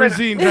bitch you've ever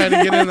seen trying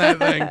to get in that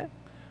thing.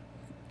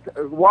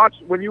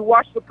 When you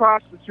watch the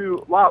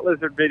prostitute lot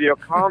lizard video,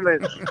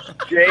 comment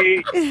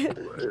J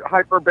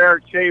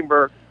hyperbaric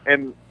chamber,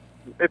 and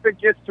if it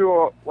gets to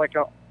a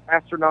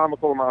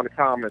astronomical amount of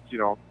comments, you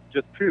know,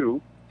 just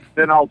 2,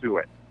 then I'll do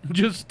it.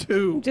 Just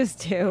 2.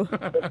 Just 2.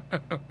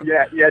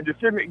 Yeah. Just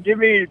give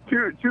me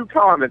two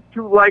comments,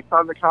 2 likes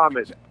on the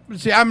comments.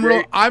 See, I'm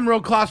real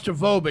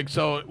claustrophobic,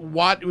 so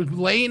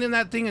laying in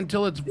that thing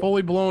until it's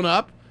fully blown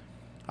up,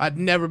 I'd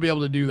never be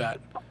able to do that.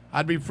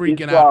 I'd be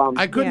freaking out.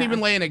 I couldn't even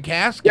lay in a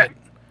casket.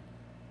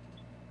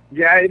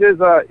 Yeah, it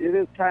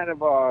is kind of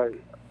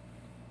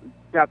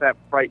got that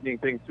frightening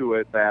thing to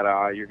it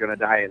that you're gonna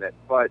die in it.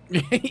 But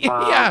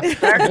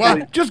actually,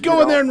 well, just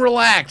go in there and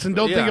relax and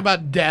don't think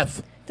about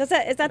death. Is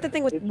that the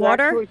thing with it's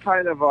water? Actually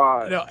kind of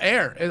no,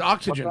 air and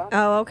oxygen.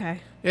 Oh,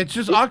 okay. It's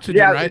just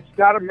oxygen, right? It's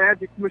got a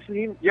magic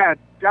machine. Yeah,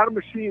 it's got a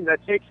machine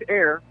that takes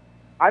air.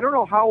 I don't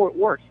know how it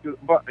works,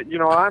 but you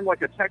know, I'm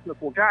like a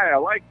technical guy. I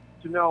like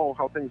to know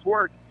how things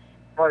work.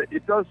 But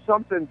it does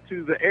something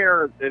to the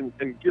air and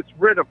gets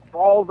rid of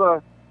all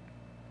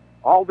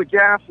the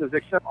gases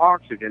except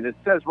oxygen. It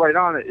says right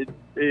on it,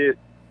 the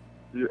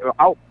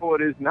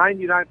output is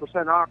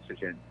 99%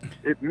 oxygen.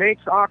 It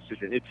makes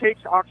oxygen. It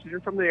takes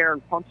oxygen from the air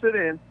and pumps it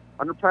in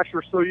under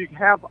pressure, so you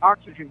have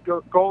oxygen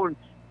going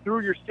through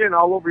your skin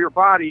all over your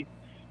body,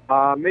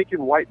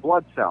 making white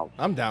blood cells.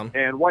 I'm down.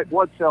 And white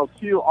blood cells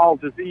heal all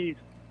disease.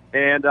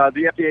 And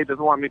the FDA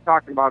doesn't want me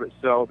talking about it,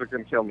 so they're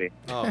going to kill me.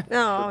 Oh.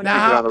 No.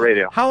 Now, on the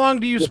radio. How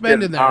long do you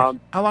spend in there?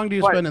 How long do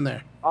you spend in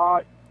there?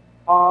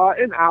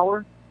 An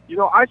hour.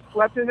 I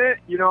slept in it.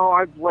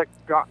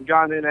 I've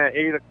gone in at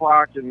 8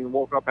 o'clock and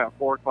woke up at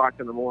 4 o'clock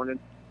in the morning,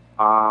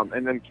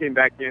 and then came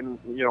back in.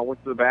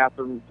 Went to the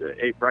bathroom,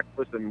 ate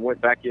breakfast, and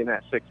went back in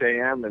at 6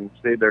 a.m. and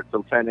stayed there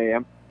till 10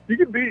 a.m.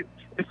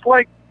 It's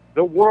like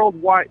the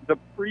worldwide, if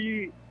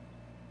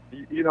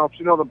you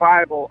know the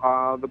Bible,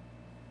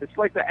 it's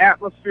like the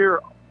atmosphere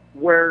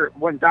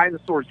when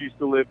dinosaurs used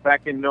to live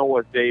back in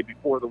Noah's day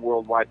before the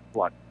worldwide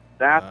flood.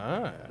 That's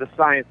the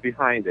science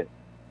behind it.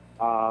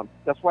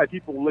 That's why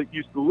people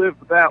used to live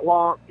that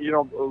long,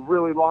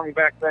 really long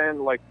back then,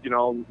 like,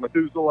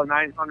 Methuselah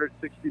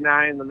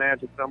 969, the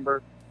magic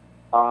number.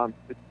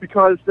 It's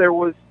because there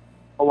was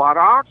a lot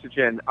of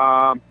oxygen.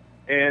 And,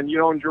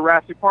 in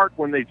Jurassic Park,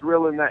 when they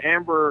drill in the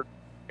amber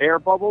air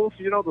bubbles,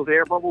 those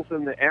air bubbles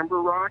in the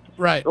amber rocks?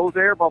 Right. Those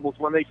air bubbles,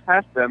 when they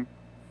test them,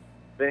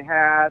 they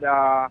had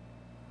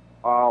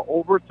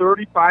over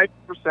 35%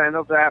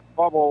 of that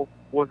bubble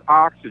was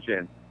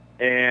oxygen.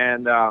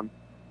 And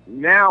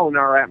now in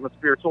our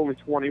atmosphere, it's only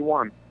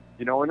 21.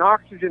 And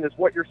oxygen is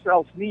what your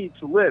cells need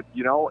to live,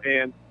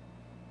 and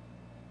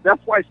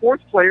that's why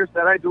sports players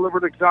that I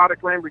delivered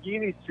exotic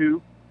Lamborghinis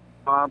to,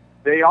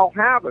 they all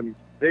have them.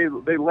 They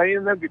lay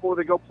in them before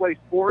they go play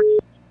sports,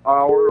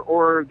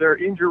 or their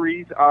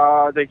injuries,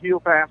 they heal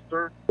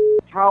faster.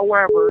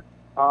 However,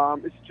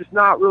 it's just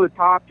not really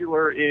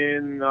popular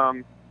in,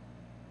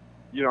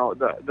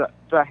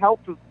 the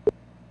health of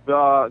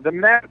the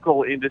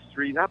medical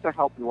industry, not the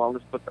health and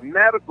wellness, but the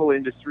medical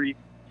industry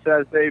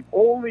says they've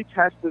only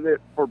tested it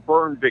for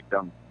burn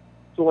victims.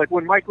 So like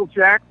when Michael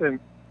Jackson,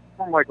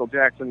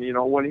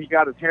 when he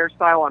got his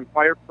hairstyle on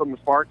fire from the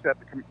sparks at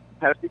the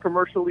Pepsi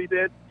commercial he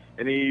did,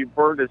 and he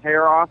burned his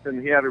hair off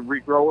and he had to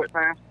regrow it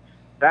fast,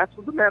 that's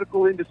what the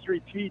medical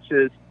industry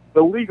teaches,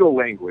 the legal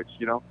language,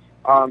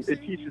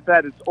 it teaches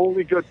that it's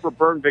only good for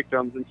burn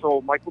victims. And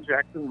so Michael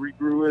Jackson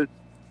regrew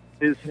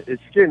his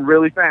skin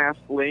really fast,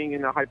 laying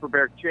in a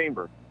hyperbaric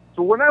chamber.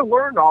 So when I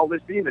learned all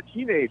this being a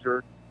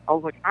teenager, I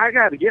was like, I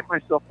got to get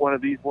myself one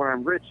of these when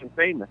I'm rich and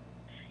famous.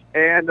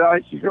 And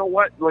you know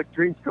what? Like,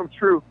 dreams come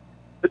true.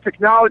 The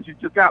technology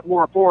just got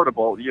more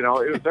affordable.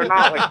 They're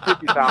not like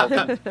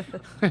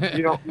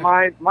 $50,000.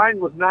 Mine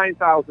was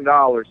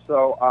 $9,000.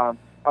 So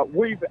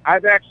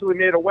I've actually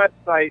made a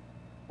website.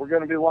 We're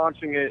going to be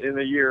launching it in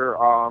a year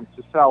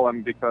to sell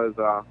them because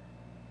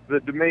the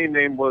domain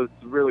name was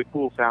really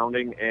cool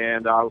sounding,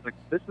 and I was like,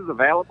 this is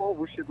available.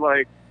 We should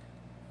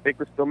take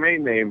this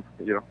domain name.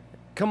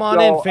 Come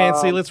on in,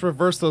 Fancy. Let's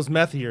reverse those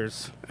meth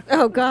years.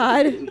 Oh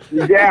God.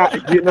 Yeah,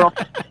 You're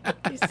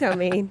so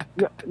mean.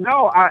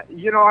 No, I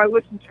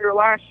listened to your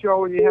last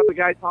show, and you had the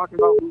guy talking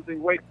about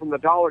losing weight from the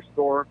dollar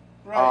store.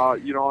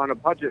 Right. On a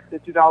budget,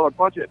 $50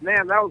 budget.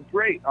 Man, that was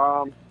great.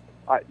 I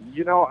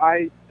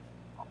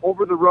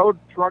over the road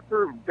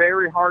trucker,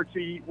 very hard to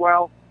eat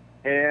well,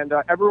 and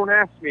everyone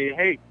asked me,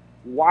 hey,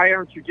 why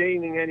aren't you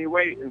gaining any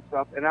weight and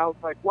stuff? And I was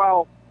like,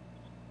 well,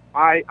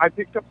 I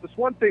picked up this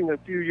one thing a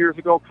few years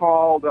ago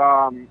called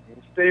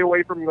stay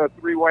away from the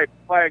 3 white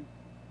flags,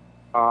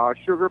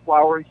 sugar,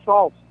 flour, and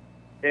salt.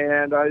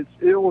 And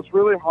it was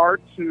really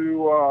hard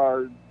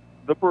to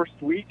the first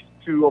week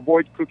to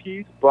avoid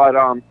cookies, but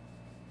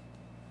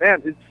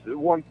man, it's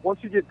once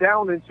you get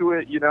down into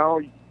it,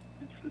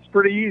 it's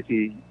pretty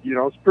easy.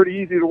 It's pretty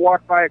easy to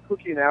walk by a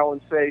cookie now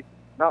and say,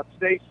 "Not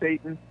today,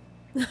 Satan."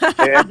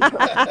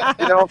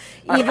 And,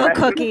 evil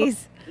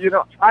cookies.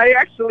 I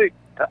actually,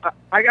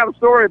 I got a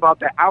story about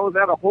that. I was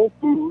at a Whole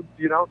Foods,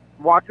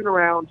 walking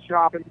around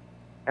shopping,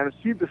 and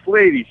I see this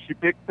lady. She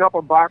picked up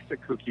a box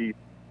of cookies,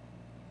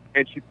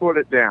 and she put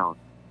it down.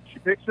 She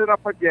picks it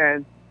up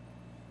again,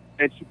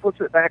 and she puts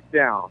it back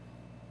down.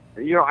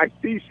 And, I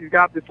see she's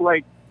got this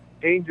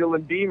angel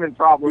and demon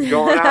problem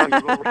going on,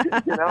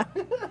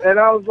 And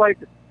I was like,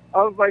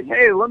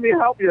 hey, let me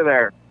help you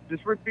there.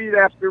 Just repeat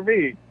after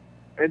me.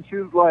 And she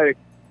was like,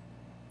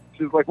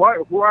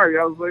 what? Who are you?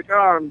 I was like,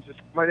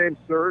 my name's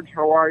Serge.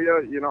 How are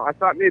you? I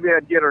thought maybe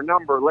I'd get her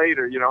number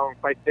later,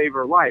 if I save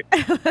her life.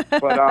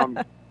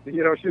 But,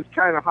 she was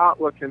kind of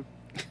hot looking.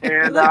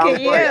 And Look I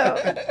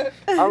at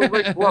was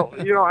like, well,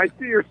 I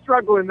see you're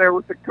struggling there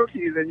with the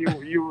cookies, and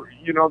you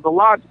the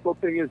logical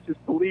thing is just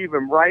to leave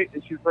them, right?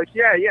 And she's like,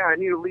 yeah, I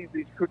need to leave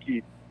these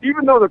cookies,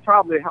 even though they're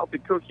probably healthy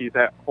cookies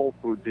at Whole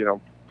Foods.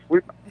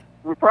 We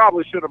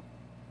probably should have.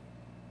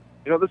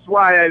 This is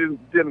why I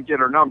didn't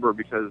get her number,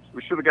 because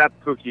we should have got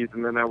the cookies,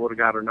 and then I would have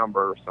got her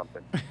number or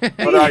something.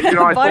 But I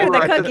told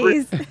her,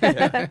 cookies.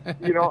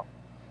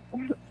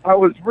 I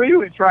was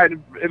really trying to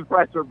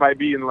impress her by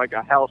being like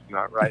a health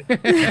nut, right?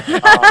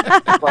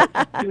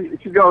 But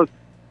she goes,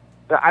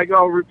 I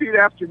go, repeat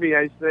after me.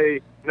 I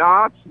say,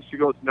 not. She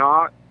goes,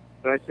 not.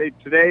 And I say,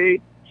 today.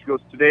 She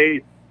goes,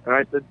 today. And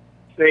I said,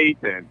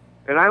 Satan.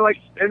 And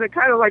and it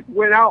kind of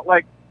went out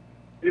a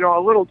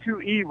little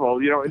too evil,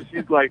 and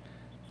she's like,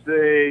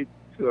 Satan.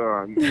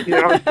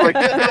 It's like,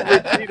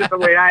 repeat it the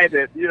way I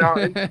did,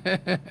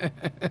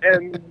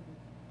 and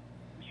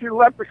she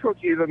left the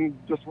cookies and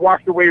just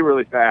walked away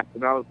really fast,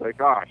 and I was like,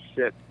 "Oh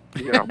shit,"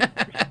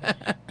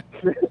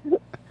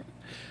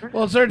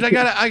 Well, Serge, I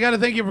gotta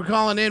thank you for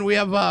calling in. We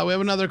have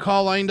another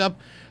call lined up.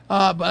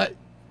 But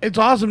it's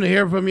awesome to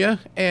hear from you.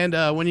 And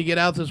when you get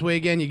out this way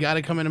again, you got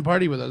to come in and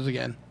party with us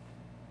again.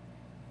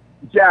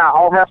 Yeah,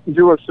 I'll have to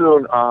do it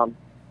soon.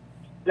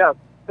 Yeah,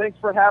 thanks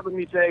for having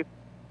me, Jay.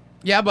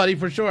 Yeah, buddy,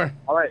 for sure.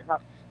 All right. All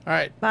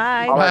right.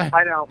 Bye. All right,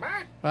 bye now.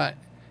 Bye.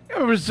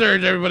 Remember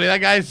Serge, everybody. That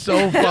guy's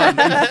so fun.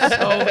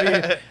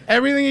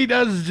 Everything he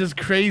does is just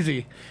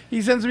crazy.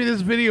 He sends me this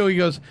video. He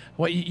goes,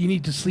 "What? You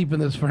need to sleep in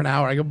this for an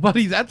hour." I go,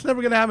 "Buddy, that's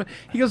never gonna happen."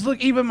 He goes, "Look,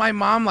 even my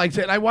mom likes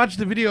it." And I watched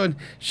the video, and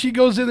she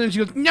goes in there, and she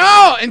goes,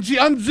 "No!" And she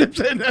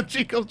unzips it, and then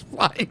she goes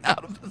flying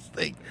out of this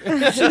thing. She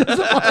doesn't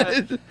want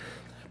it.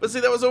 But see,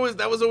 that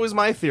was always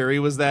my theory,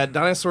 was that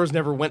dinosaurs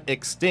never went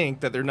extinct,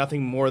 that they're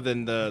nothing more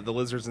than the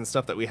lizards and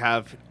stuff that we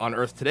have on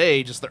Earth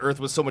today. Just the Earth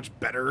was so much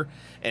better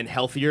and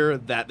healthier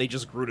that they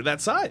just grew to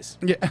that size.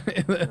 Yeah.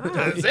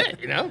 That's it,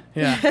 you know?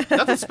 Yeah.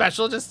 Nothing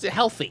special, just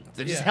healthy.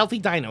 They're just healthy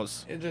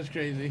dinos. It's just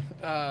crazy.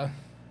 That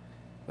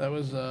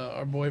was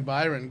our boy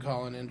Byron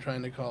calling in,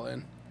 trying to call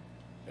in.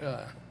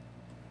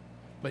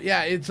 But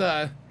yeah, it's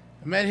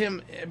met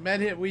him.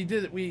 We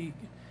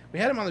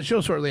had him on the show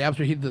shortly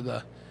after he did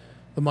the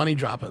money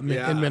drop in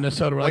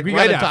Minnesota. We're like, we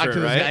got to talk to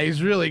this guy.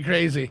 He's really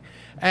crazy.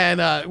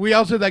 And we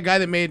also had that guy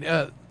that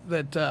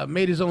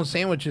made his own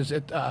sandwiches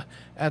at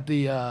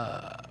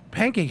the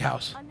Pancake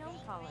House.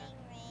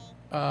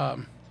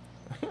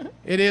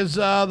 It is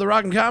the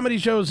Rock and Comedy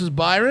Show. This is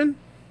Byron.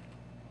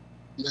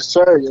 Yes,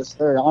 sir. Yes,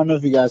 sir. I don't know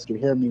if you guys can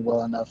hear me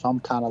well enough. I'm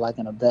kind of like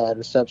in a bad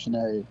reception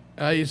area.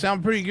 You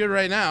sound pretty good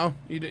right now.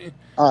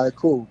 All right,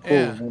 cool.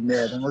 Yeah.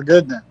 Then we're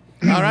good then.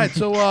 All right,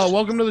 so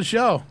welcome to the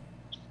show.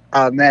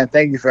 Man,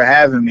 thank you for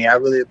having me. I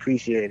really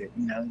appreciate it.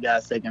 You know, you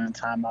guys taking the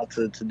time out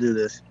to do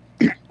this.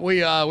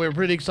 We were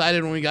pretty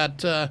excited when we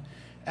got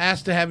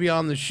asked to have you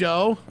on the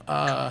show.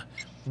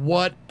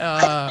 What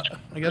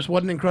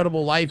an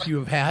incredible life you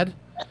have had.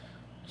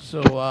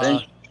 So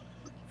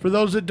for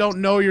those that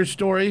don't know your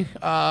story,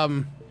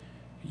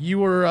 you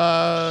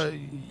were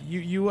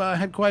you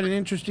had quite an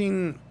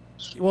interesting.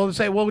 We'll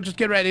just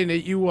get right into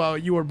it.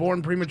 You were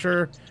born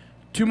premature,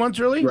 2 months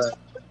early. Right.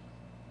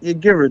 Yeah,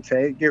 give or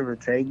take.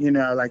 You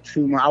know, like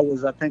 2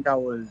 months. I think I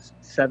was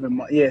 7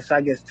 months. Yes,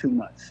 I guess 2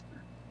 months.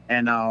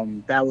 And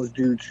that was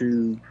due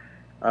to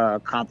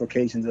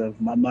complications of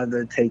my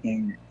mother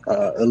taking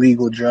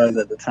illegal drugs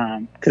at the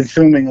time,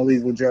 consuming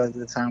illegal drugs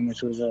at the time,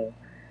 which was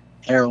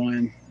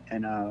heroin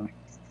and,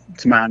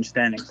 to my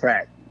understanding,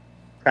 crack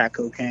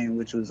cocaine,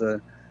 which was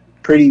a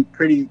pretty,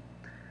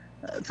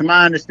 to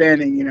my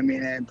understanding, you know what I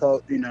mean? And,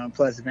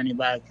 plus if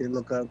anybody could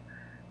look up,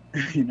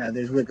 you know,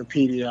 there's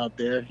Wikipedia out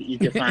there. You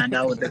can find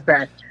out what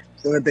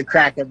the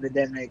crack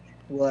epidemic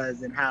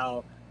was and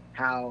how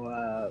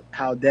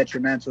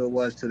detrimental it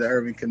was to the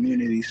urban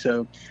community.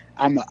 So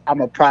I'm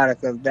a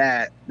product of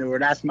that.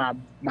 That's my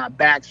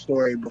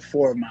backstory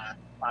before my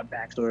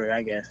backstory,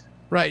 I guess.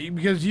 Right,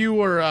 because you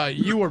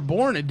were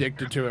born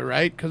addicted to it,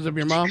 right? Because of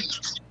your mom.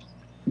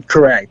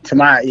 Correct.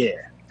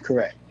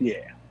 Correct.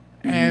 Yeah.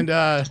 And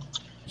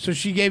so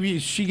she gave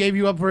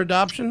you up for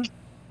adoption.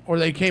 Or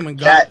they came and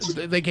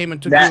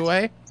took you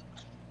away?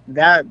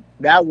 That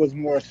was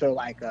more so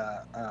like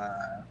that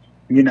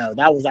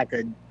was like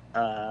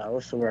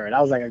what's the word?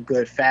 That was like a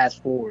good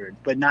fast forward,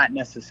 but not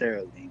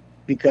necessarily,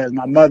 because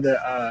my mother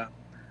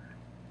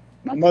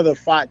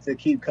fought to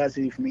keep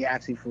custody for me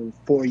actually for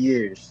 4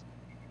 years,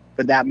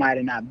 but that might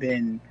have not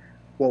been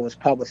what was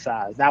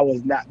publicized. That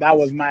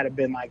might have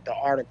been like the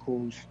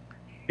articles,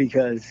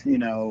 because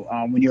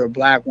when you're a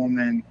black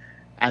woman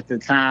at the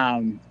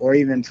time, or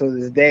even to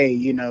this day,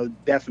 you know,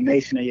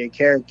 defamation of your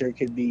character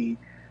could be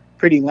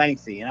pretty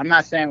lengthy. And I'm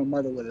not saying my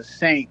mother was a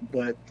saint,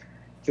 but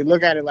to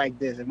look at it like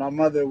this, if my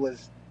mother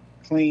was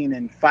clean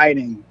and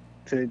fighting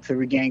to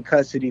regain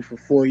custody for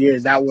 4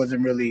 years, that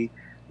wasn't really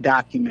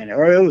documented.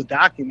 Or it was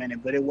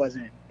documented, but it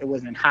wasn't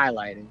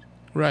highlighted.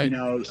 Right. You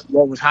know,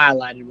 what was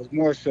highlighted was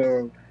more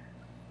so,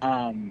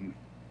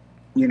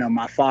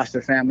 my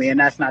foster family. And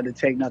that's not to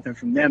take nothing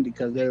from them,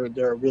 because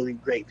they're really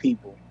great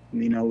people.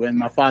 You know, and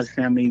my foster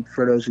family,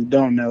 for those who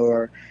don't know,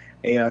 are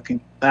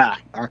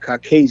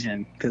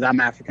Caucasian, because I'm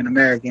African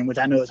American, which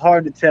I know is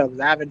hard to tell because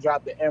I haven't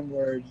dropped the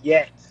N-word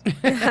yet.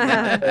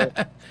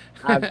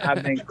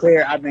 I've been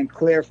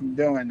clear from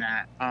doing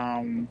that.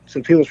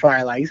 So people's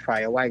probably like, he's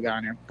probably a white guy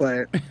on there.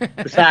 But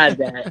besides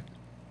that,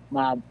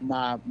 my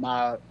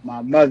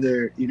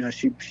mother, you know,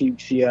 she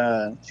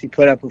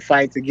put up a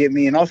fight to get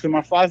me, and also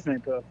my foster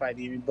family put up a fight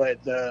to get me.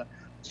 But the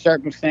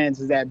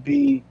circumstances that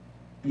be,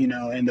 you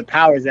know, and the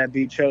powers that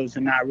be chose to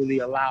not really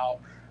allow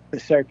the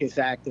Circus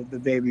Act of the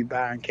Baby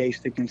Byron case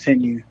to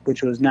continue,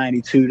 which was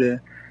 92 to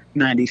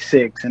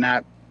 96. And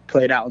that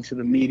played out into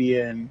the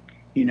media, and,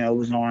 you know, it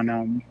was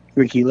on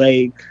Ricky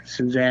Lake,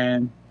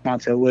 Suzanne,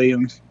 Montel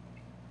Williams.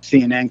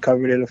 CNN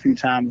covered it a few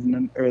times in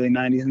the early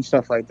 90s and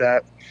stuff like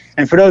that.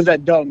 And for those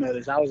that don't know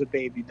this, I was a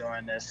baby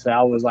during this. So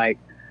I was like,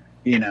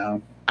 you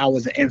know, I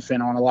was an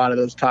infant on a lot of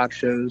those talk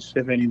shows.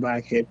 If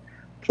anybody could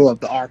pull up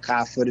the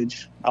archive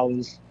footage, I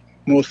was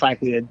most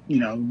likely at, you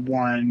know,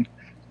 1,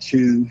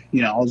 2,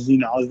 I was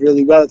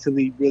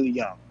relatively really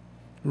young.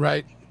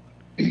 Right.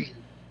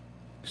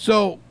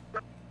 So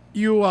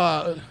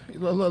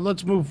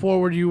let's move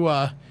forward.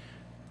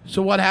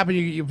 So what happened?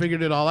 You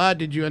figured it all out.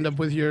 Did you end up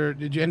with your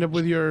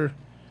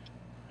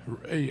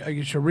I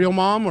guess your real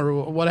mom,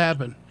 or what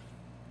happened?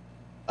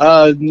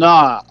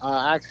 No.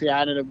 Actually,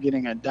 I ended up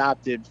getting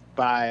adopted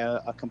by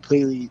a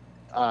completely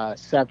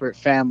separate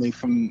family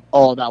from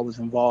all that was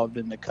involved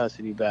in the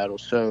custody battle.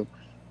 So,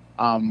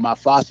 my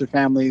foster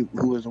family,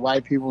 who was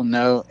white people,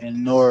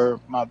 nor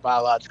my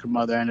biological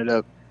mother ended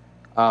up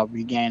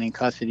regaining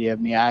custody of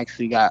me. I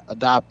actually got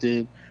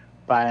adopted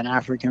by an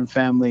African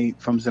family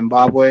from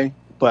Zimbabwe,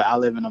 but I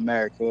live in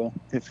America.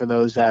 And for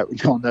those that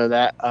don't know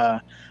that,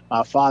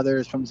 my father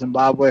is from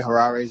Zimbabwe,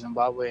 Harare,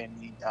 Zimbabwe, and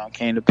he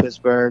came to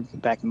Pittsburgh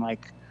back in I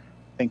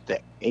think the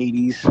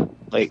 80s,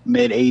 like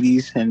mid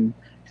 80s, and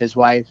his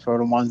wife are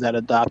the ones that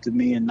adopted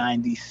me in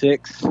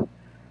 96.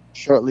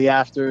 Shortly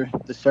after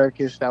the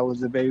circus, that was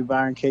the Baby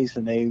Byron case,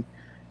 and they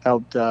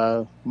helped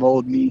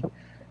mold me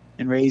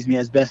and raise me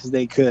as best as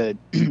they could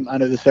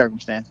under the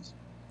circumstances.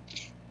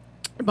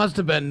 It must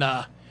have been.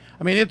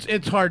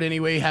 It's hard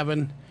anyway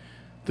having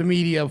the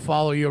media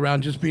follow you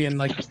around, just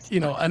being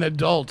an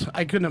adult.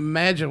 I couldn't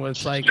imagine what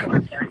it's like.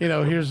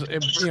 Here's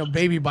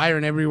Baby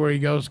Byron everywhere he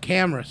goes,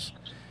 cameras,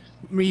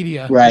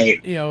 media,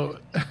 right?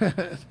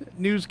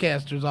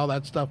 Newscasters, all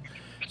that stuff.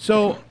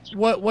 So,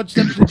 what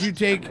steps did you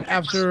take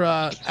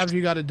after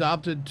you got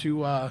adopted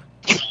to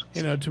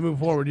move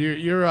forward?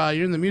 You're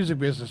in the music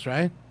business,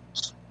 right?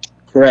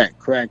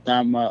 Correct.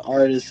 I'm an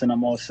artist and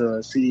I'm also a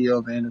CEO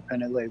of an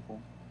independent label.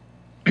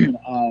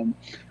 I'm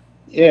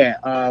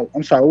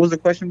sorry. What was the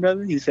question,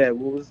 brother? You said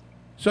what was?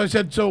 So I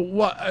said,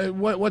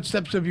 what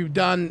steps have you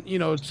done?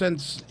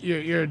 Since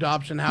your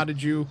adoption, how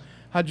did you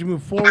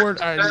move forward?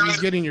 Are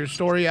you getting your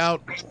story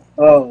out?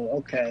 Oh,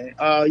 okay.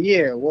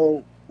 Yeah.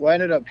 Well, what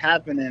ended up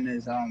happening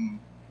is,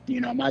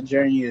 my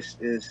journey is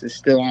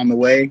still on the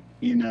way.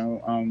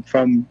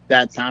 From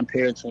that time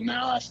period till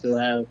now, I still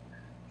have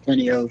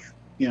plenty of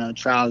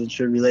trials and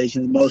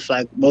tribulations. Most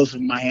of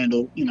them I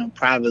handle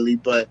privately,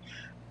 but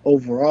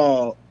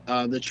overall,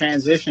 the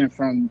transition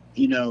from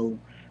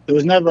there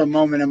was never a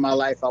moment in my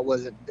life I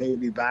wasn't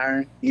Baby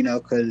Byron.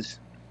 Because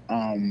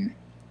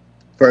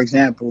for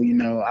example,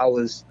 I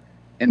was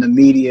in the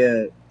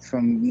media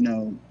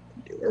from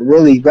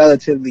really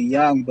relatively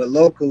young, but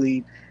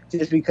locally,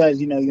 just because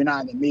you're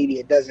not in the media,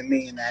 it doesn't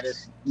mean that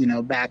it's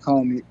back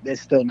home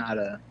it's still not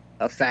a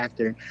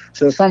factor.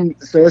 So it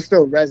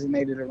still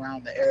resonated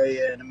around the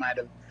area, and it might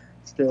have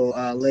still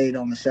laid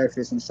on the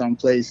surface in some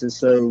places.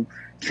 So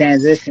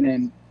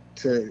transitioning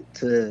to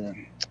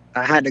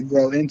I had to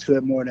grow into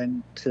it more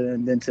than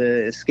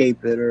to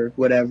escape it or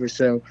whatever.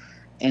 So,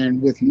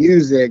 and with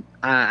music,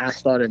 I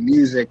started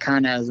music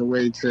kind of as a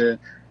way to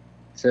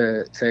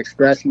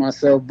express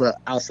myself, but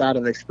outside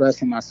of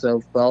expressing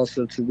myself, but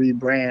also to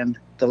rebrand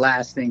the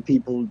last thing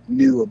people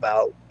knew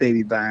about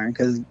Baby Byron.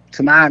 Because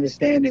to my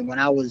understanding, when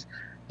I was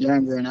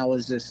younger and I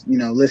was just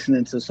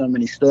listening to so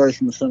many stories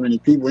from so many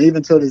people,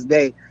 even till this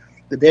day,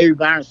 the Baby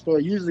Byron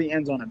story usually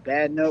ends on a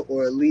bad note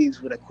or it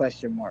leaves with a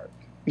question mark.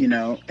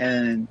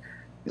 And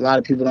a lot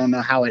of people don't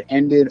know how it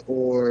ended,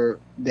 or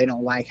they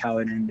don't like how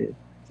it ended.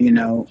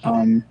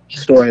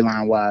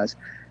 Storyline wise,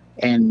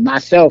 and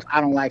myself, I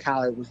don't like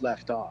how it was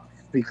left off.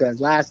 Because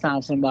last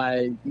time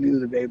somebody knew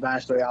the Baby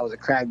Byron story, I was a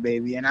crack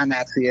baby, and I'm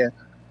actually a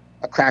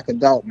crack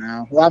adult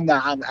now. Well, I'm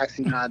not. I'm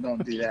actually not. I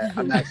don't do that.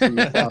 I'm actually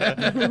adult.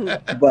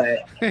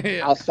 But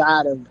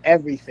outside of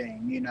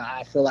everything,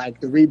 I feel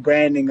like the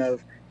rebranding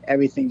of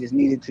everything just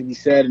needed to be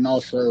said, and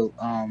also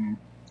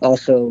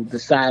the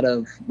side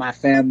of my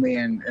family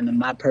and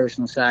my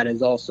personal side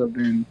has also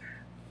been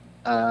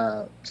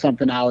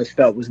something I always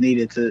felt was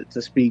needed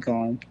to speak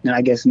on. And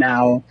I guess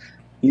now,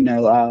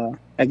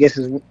 I guess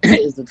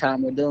is the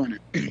time we're doing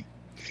it.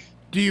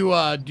 Do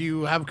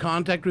you have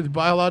contact with your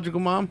biological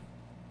mom?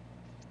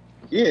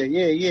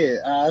 Yeah.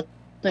 I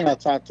think I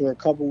talked to her a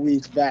couple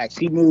weeks back.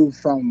 She moved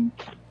from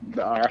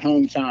our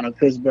hometown of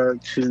Pittsburgh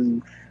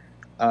to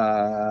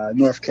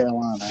North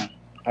Carolina.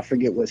 I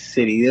forget what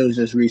city. It was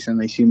just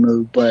recently she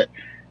moved, but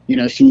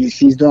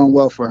she's doing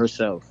well for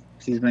herself.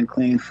 She's been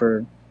clean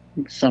for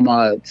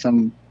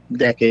some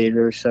decade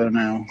or so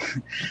now.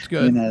 That's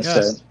good.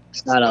 So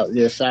shout out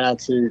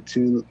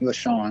to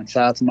LaShawn.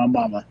 Shout out to my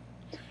mama.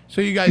 So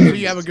you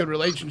have a good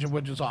relationship,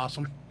 which is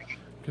awesome.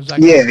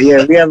 Yeah,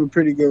 we have a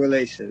pretty good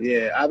relationship.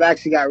 Yeah, I've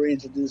actually got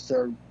reintroduced to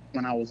her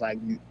when I was like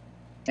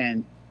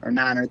 10 or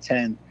 9 or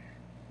 10,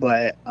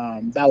 but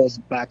that was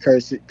by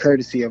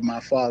courtesy of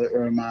my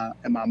father and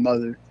my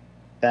mother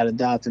that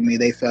adopted me.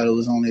 They felt it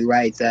was only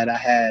right that I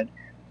had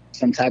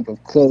some type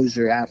of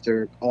closure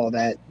after all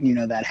that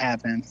that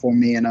happened for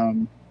me,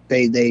 and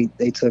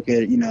they took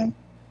it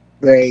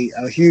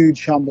a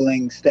huge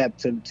humbling step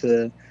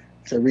to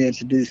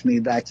reintroduce me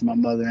back to my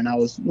mother, and I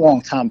was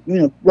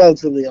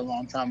relatively a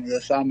long time ago.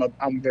 So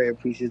I'm very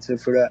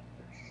appreciative for that.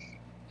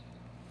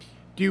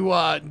 Do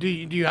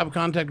you have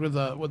contact with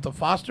the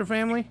foster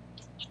family?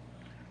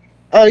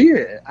 Oh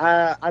yeah,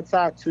 I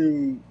talk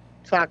to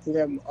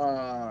them.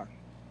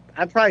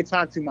 I probably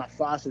talk to my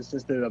foster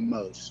sister the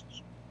most.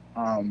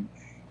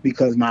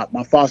 because my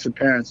foster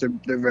parents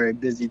they're very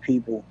busy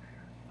people.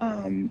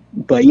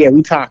 But yeah,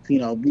 we talk.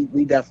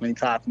 We definitely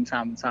talk from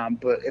time to time.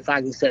 But if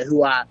I can say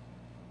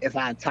if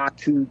I talk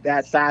to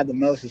that side the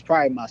most, it's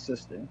probably my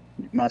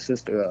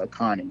sister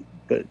Connie.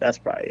 But that's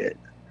probably it.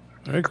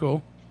 Very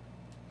cool.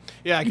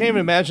 Yeah, I can't even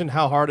imagine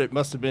how hard it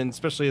must have been,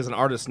 especially as an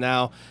artist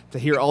now, to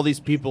hear all these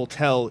people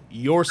tell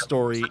your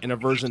story in a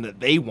version that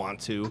they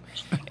want to.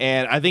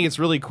 And I think it's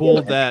really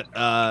cool that,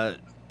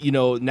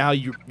 now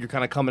you're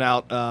kind of coming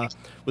out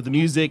with the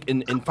music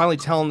and finally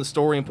telling the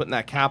story and putting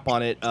that cap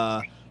on it.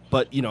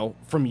 But,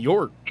 from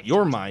your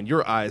mind,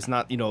 your eyes,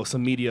 not,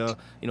 some media,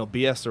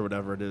 BS or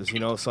whatever it is,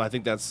 So I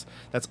think that's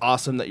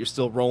awesome that you're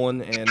still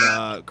rolling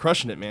and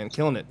crushing it, man,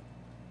 killing it.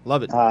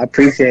 Love it. I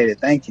appreciate it.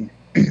 Thank you.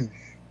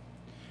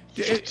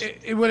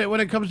 When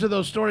it comes to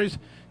those stories,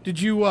 did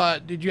you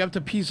have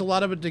to piece a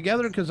lot of it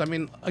together? Because I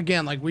mean,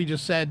 again, like we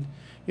just said,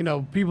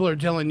 people are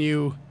telling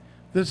you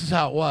this is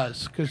how it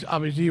was because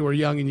obviously you were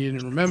young and you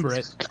didn't remember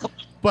it.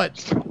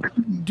 But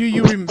do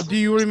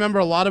you remember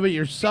a lot of it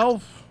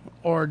yourself,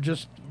 or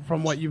just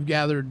from what you've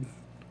gathered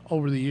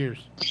over the years?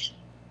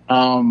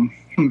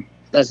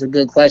 That's a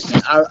good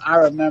question. I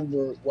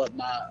remember what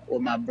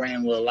my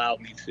brain will allow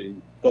me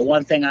to. But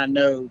one thing I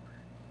know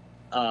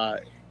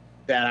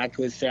that I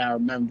could say I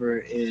remember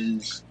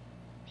is,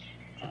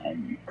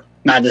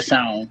 not to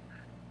sound,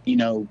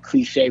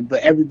 cliche,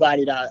 but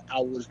everybody that I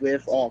was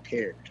with all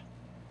cared.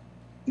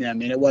 I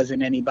mean, it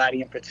wasn't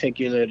anybody in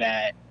particular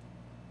that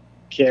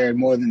cared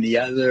more than the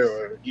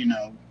other,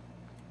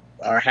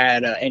 or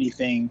had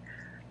anything.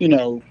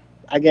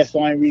 I guess the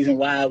only reason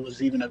why it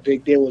was even a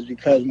big deal was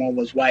because one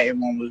was white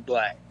and one was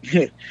black.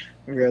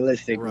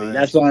 Realistically, right.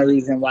 That's the only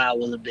reason why it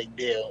was a big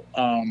deal.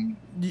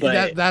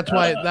 But that's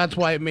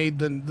why it made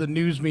the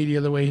news media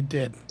the way it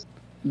did.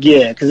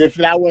 Yeah, because if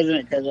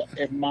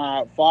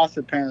my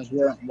foster parents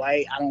weren't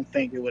white, I don't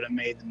think it would have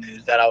made the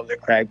news that I was a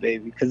crack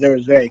baby, because it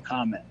was very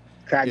common.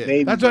 Crack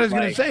baby. That's what I was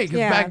going to say.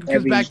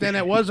 Because back then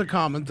it was a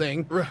common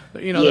thing.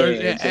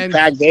 And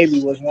crack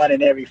baby was one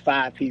in every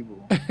 5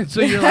 people.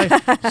 So you're like,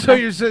 so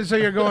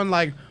you're going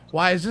like,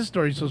 why is this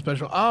story so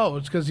special? Oh,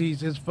 it's because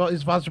his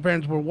foster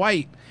parents were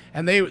white,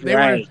 and they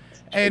right. were.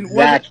 And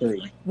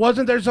exactly.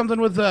 Wasn't there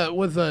something with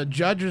a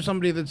judge or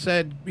somebody that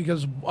said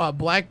because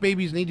black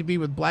babies need to be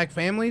with black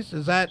families?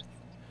 Is that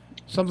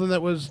something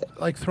that was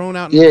like thrown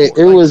out? It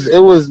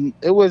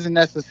wasn't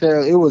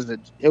necessarily. It wasn't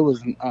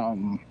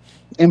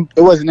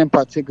in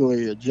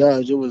particularly a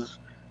judge. It was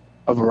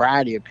a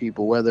variety of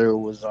people, whether it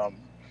was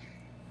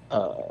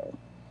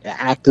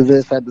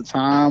activists at the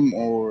time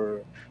or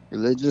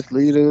religious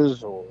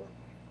leaders or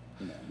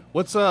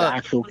what's the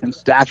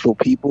actual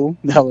people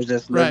that was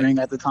just living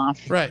at the time.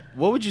 Right.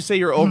 What would you say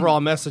your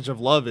overall message of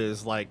love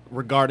is, like,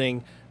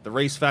 regarding the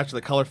race factor,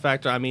 the color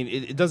factor? I mean,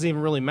 it doesn't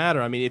even really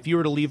matter. I mean, if you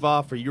were to leave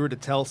off or you were to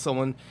tell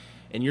someone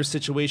in your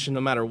situation,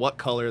 no matter what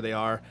color they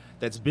are,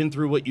 that's been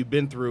through what you've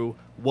been through,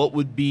 what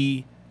would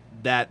be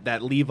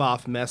that leave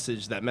off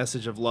message, that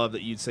message of love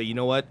that you'd say, you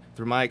know what,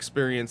 through my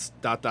experience, ...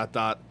 what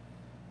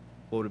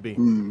would it be?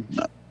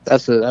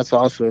 That's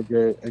also a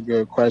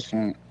good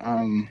question.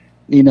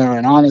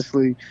 And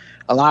honestly,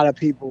 a lot of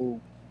people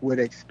would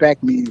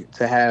expect me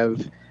to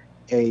have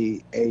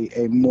a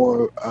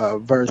more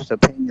versed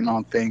opinion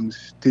on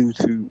things due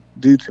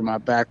to my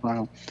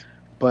background,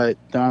 but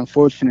the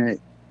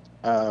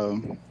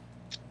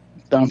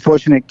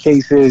unfortunate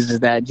case is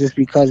that just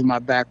because of my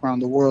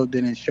background, the world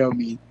didn't show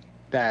me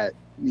that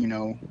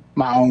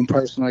my own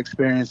personal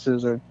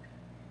experiences or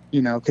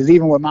because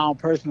even with my own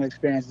personal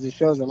experiences, it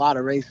shows a lot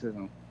of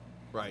racism.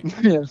 Right. You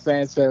know what I'm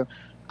saying? So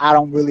I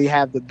don't really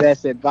have the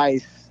best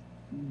advice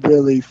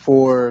really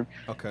for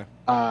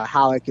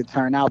how it could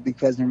turn out,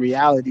 because in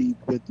reality,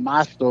 with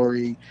my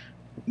story,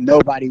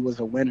 nobody was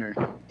a winner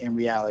in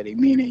reality,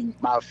 meaning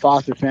my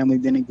foster family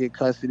didn't get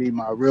custody,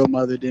 my real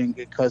mother didn't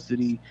get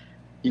custody,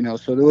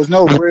 so there was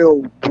no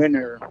real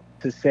winner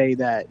to say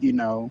that,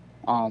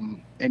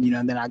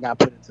 and then I got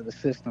put into the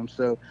system.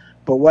 So,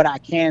 but what I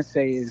can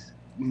say is,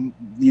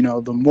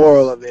 the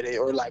moral of it,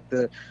 or like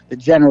the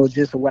general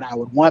gist of what I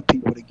would want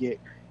people to get,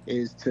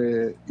 is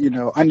to,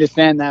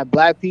 understand that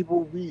black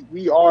people,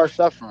 we are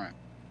suffering.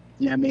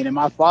 You know what I mean? And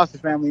my foster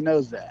family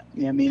knows that.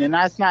 You know what I mean? And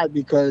that's not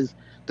because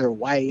they're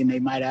white and they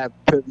might have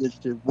privilege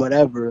to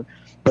whatever,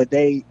 but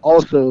they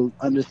also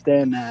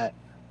understand that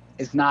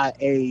it's not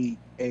a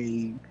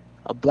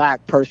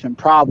black person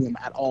problem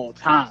at all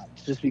times,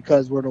 just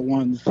because we're the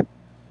ones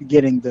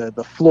getting the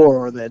floor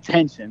or the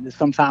attention.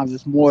 Sometimes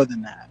it's more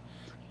than that.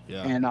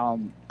 Yeah. And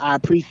I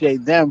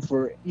appreciate them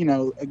for,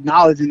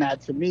 acknowledging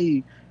that to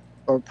me,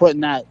 or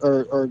putting that,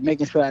 or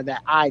making sure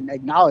that I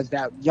acknowledge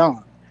that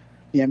young.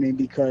 You know what I mean?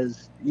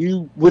 Because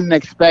you wouldn't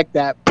expect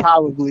that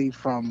probably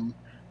from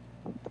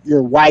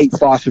your white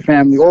foster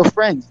family or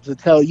friends to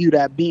tell you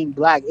that being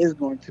black is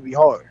going to be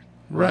hard.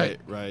 Right.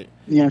 You know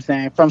what I'm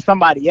saying? From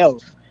somebody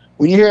else.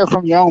 When you hear it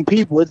from your own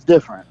people, it's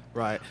different.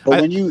 Right. But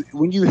when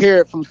you hear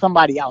it from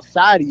somebody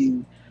outside of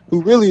you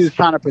who really is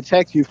trying to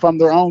protect you from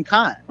their own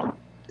kind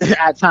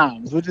at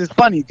times, which is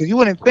funny because you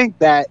wouldn't think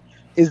that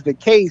is the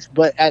case,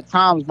 but at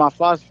times my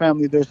foster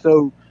family, they're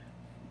so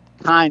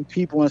kind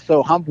people and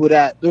so humble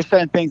that there's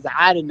certain things that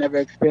I didn't never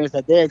experience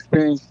that they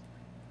experienced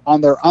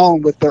on their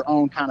own with their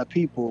own kind of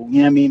people. You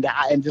know what I mean?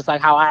 And just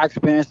like how I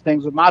experienced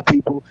things with my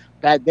people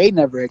that they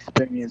never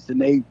experienced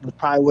and they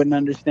probably wouldn't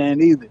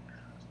understand either.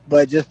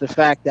 But just the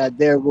fact that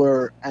they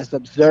were as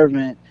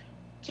observant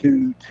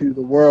to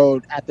the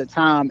world at the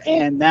time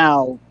and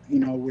now, you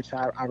know, which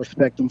I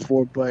respect them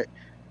for. But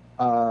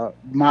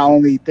my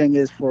only thing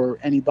is for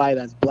anybody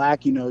that's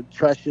black, you know,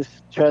 trust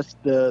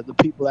the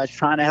people that's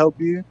trying to help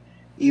you,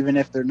 even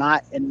if they're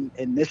not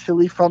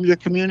initially from your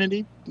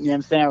community, you know what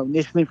I'm saying, or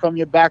initially from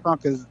your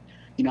background. Because,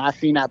 you know, I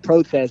seen that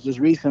protest just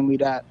recently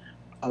that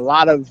a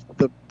lot of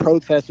the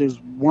protesters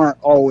weren't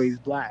always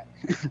black.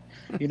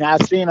 You know,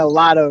 I've seen a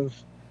lot of,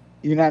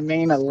 you know what I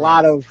mean, a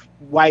lot of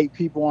white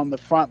people on the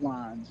front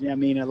lines, you know what I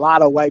mean, a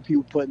lot of white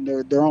people putting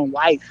their own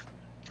life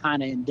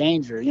kind of in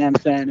danger, you know what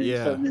I'm saying, in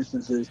certain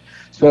instances.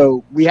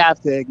 So we have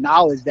to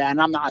acknowledge that.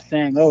 And I'm not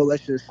saying, oh,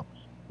 let's just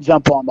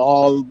jump on the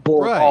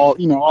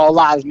all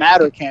lives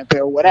matter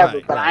campaign or whatever,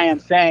 but I am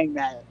saying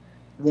that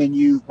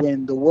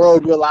when the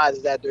world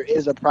realizes that there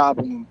is a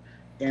problem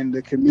in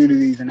the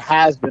communities and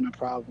has been a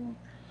problem,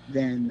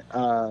 then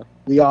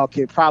we all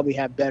could probably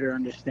have better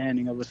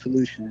understanding of a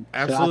solution.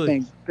 Absolutely. So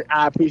I think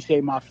I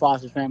appreciate my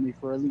foster family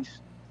for at least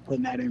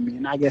putting that in me,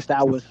 and I guess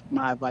that was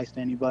my advice to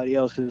anybody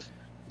else, is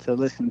to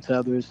listen to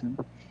others. And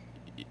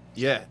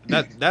yeah,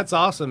 that's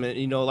awesome. And,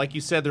 you know, like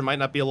you said, there might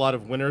not be a lot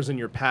of winners in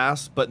your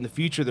past, but in the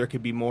future there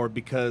could be more,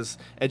 because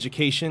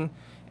education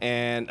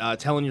and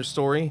telling your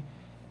story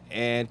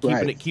and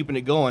keeping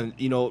it going,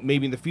 you know,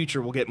 maybe in the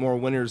future we'll get more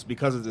winners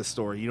because of this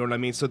story. You know what I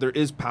mean? So there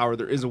is power,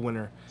 there is a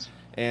winner.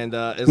 And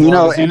as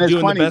long as you're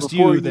doing the best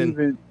you,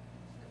 then...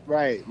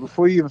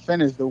 before you even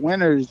finish, the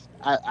winners,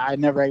 I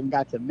never even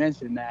got to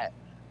mention that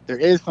there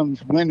is some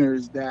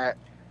winners that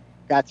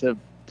got to,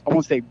 I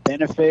won't say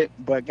benefit,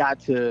 but got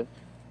to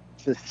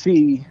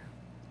see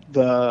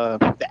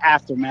the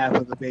aftermath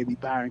of the Baby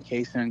Byron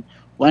case. And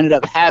what ended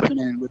up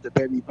happening with the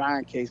Baby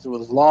Byron case, there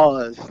was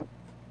laws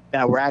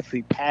that were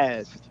actually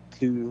passed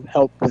to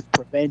help with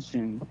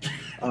prevention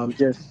of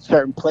just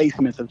certain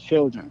placements of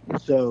children.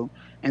 So,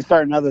 and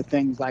certain other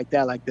things like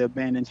that, like the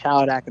Abandoned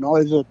Child Act and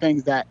all these other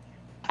things that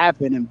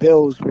happened and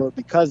bills were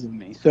because of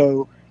me.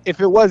 So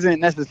if it wasn't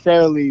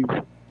necessarily,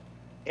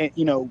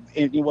 you know,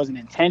 it wasn't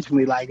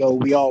intentionally like, oh,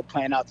 we all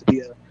plan out to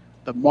be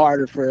the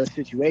martyr for a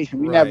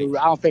situation. I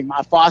don't think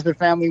my foster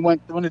family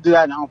wanted to do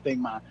that, and I don't think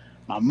my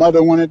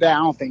mother wanted that. I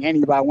don't think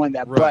anybody wanted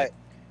that. But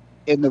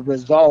in the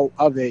result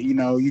of it, you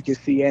know, you can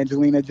see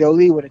Angelina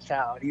Jolie with a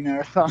child, you know,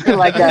 or something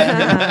like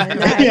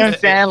that. You know what I'm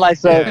saying? Like,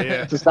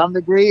 so to some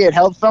degree, it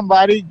helps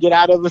somebody get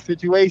out of a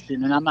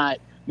situation. And I'm not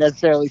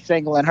necessarily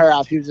singling her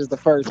out. She was just the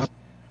first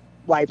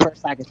white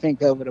person I could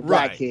think of with a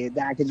black kid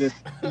that I could just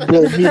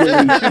really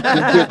immediately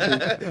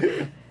get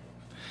to.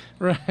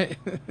 Right.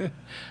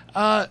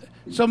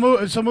 So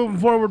moving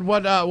forward,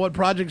 what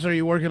projects are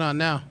you working on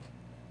now?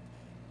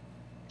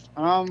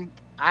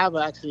 I have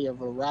actually a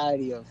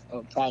variety of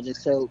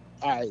projects. So,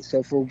 all right.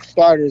 So for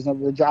starters,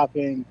 we're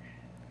dropping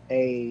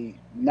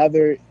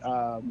another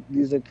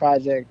music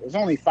project. There's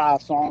only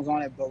 5 songs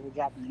on it, but we're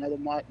dropping another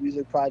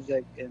music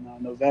project in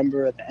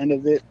November at the end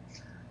of it.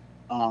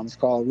 It's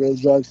called Real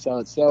Drugs Sell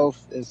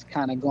Itself. It's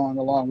kind of going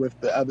along with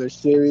the other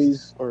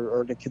series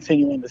or the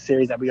continuing the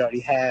series that we already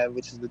have,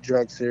 which is the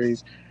drug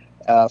series.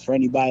 For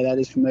anybody that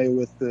is familiar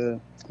with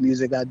the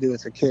music I do,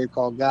 it's A Kid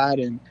Called God,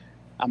 and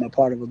I'm a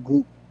part of a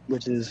group,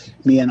 which is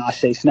me and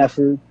Ashe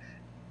Snefru.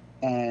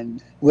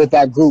 And with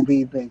that group,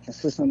 we've been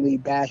consistently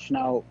bashing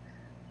out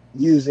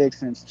music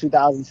since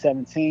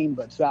 2017,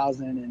 but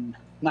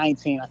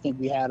 2019, I think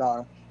we had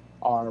our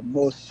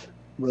most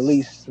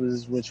release,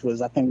 which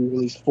was I think we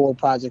released 4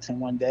 projects in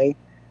one day,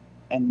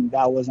 and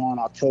that was on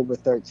October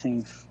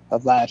 13th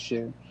of last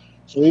year.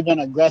 So we've been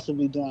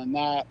aggressively doing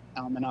that,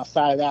 and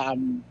outside of that,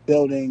 I'm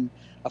building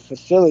a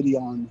facility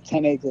on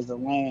 10 acres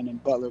of land in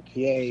Butler,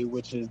 PA,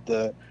 which is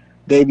the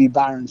Baby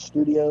Byron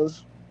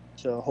Studios.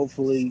 So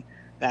hopefully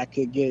that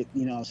could get,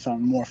 you know,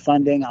 some more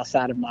funding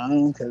outside of my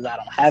own, because I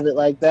don't have it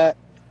like that.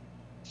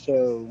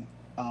 So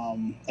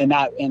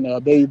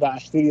the Baby Byron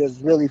Studios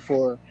is really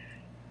for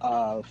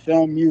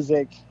film,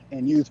 music,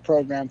 and youth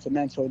program to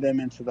mentor them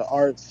into the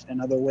arts and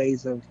other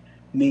ways of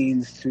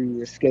means to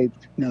escape,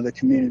 you know, the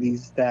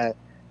communities that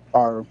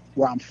are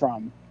where I'm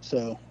from.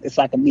 So it's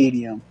like a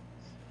medium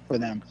for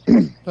them.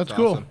 That's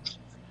cool.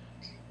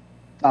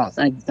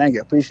 Awesome. Oh, thank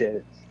you. Appreciate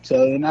it.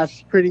 So, and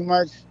that's pretty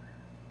much,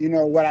 you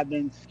know, what I've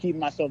been keeping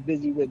myself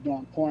busy with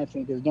during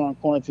quarantine, because during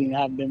quarantine,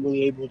 I haven't been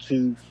really able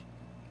to,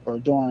 or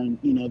during,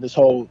 you know, this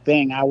whole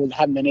thing, I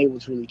haven't been able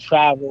to really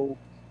travel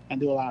and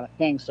do a lot of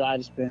things. So I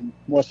just been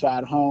more so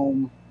at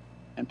home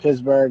in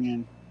Pittsburgh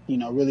and, you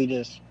know, really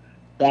just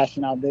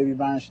bashing out Baby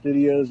Byron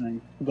Studios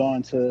and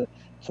going to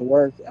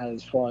work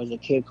as far as A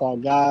Kid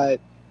Called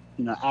God,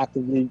 you know,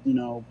 actively, you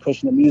know,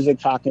 pushing the music,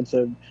 talking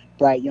to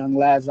bright young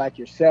lads like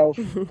yourself,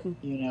 you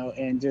know,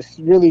 and just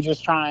really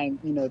just trying,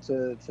 you know,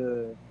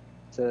 to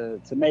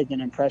make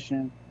an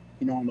impression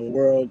on the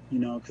world,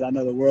 because I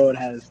know the world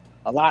has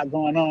a lot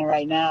going on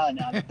right now, and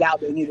I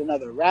doubt they need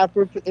another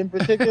rapper in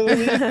particular.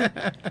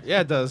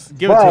 Yeah, it does.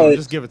 Give it to him.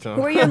 Just give it to him.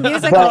 Who are your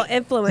musical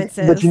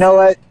influences? But you know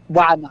what?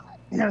 Why not?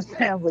 You know what I'm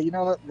saying? But you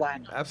know what? Why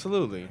not?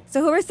 Absolutely.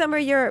 So who are some of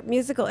your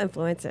musical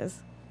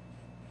influences?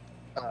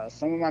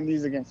 Some of my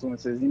music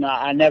influences,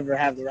 I never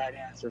have the right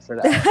answer for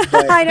that.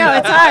 But, I know,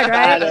 it's hard,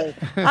 right?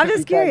 I'm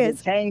just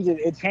curious.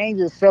 It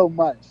changes so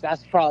much.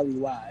 That's probably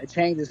why. It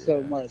changes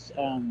so much.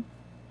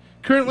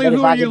 Currently,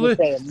 who are you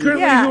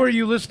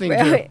listening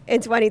to?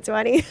 In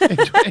 2020. In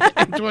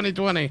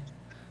 2020.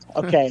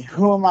 Okay,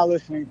 who am I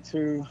listening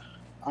to?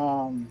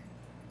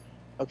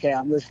 Okay,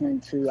 I'm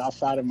listening to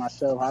outside of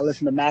myself. I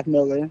listen to Mac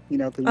Miller,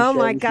 because oh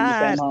my we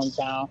God, from the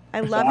same hometown. I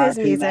love his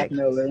music. Mac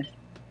Miller.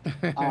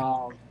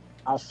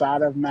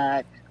 Outside of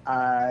Mac,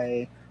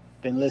 I've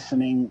been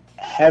listening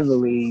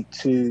heavily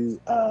to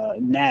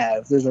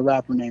Nav. There's a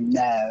rapper named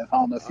Nav. I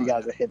don't know if you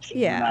guys are hip to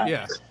him or not.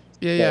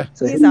 Yeah.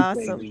 So he's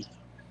awesome. Baby.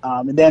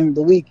 And then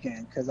The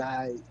Weeknd, because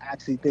I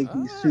actually think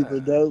he's super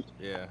dope.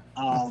 Yeah.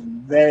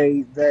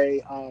 Very,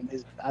 very.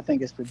 I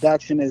think his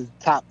production is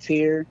top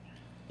tier.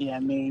 You know what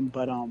I mean?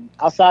 But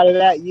outside of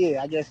that,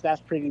 I guess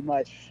that's pretty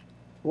much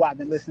who I've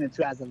been listening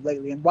to as of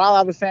lately. And while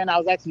I was saying, I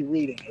was actually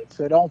reading it,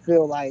 so don't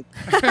feel like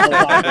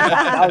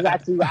I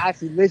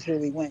actually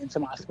literally went into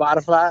my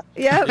Spotify.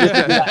 Yep.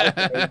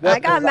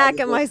 Like, I got Mac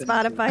in my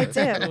Spotify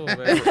too.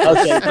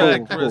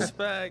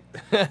 Respect.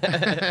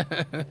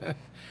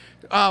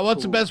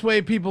 What's the best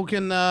way people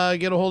can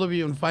get a hold of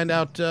you and find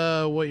out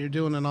what you're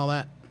doing and all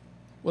that?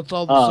 What's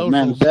all the socials?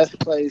 Man, the best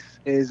place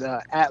is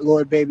at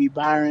Lord Baby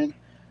Byron,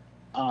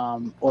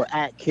 or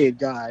at Kid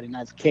God, and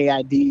that's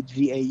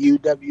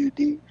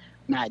KIDGAUWD,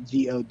 not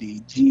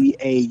GOD,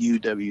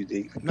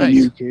 GAUWD. Nice.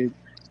 You could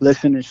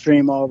listen and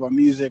stream all of our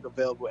music,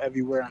 available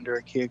everywhere under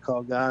A Kid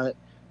Called God,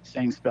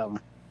 same spelling.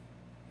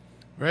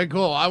 Very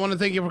cool. I want to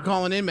thank you for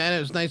calling in, man. It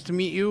was nice to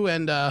meet you,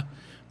 and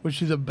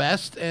wish you the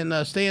best, and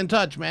stay in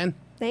touch, man.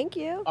 Thank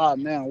you. Oh,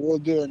 man, we'll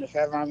do it. If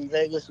ever I'm in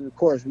Vegas, of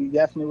course, we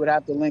definitely would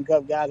have to link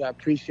up, guys. I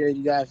appreciate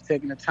you guys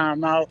taking the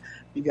time out.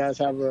 You guys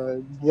have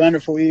a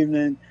wonderful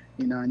evening,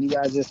 and you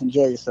guys just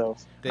enjoy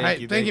yourselves. Thank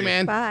you,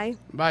 man. Bye.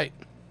 Bye.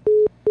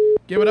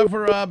 Give it up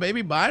for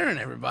Baby Byron,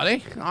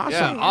 everybody. Awesome.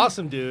 Yeah,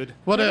 awesome, dude.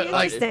 What Very a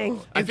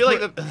interesting. I feel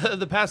like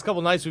the past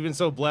couple nights we've been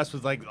so blessed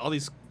with all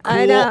these I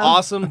cool, know.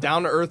 awesome,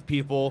 down to earth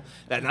people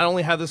that not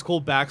only have this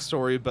cool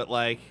backstory but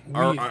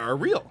are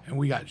real. And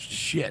we got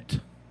shit.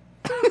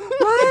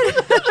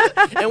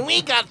 And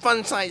we got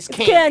fun size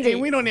Candy.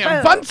 We don't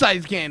have fun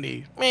size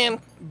candy. Man,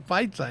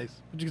 bite size,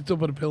 but you can still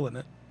put a pill in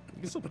it.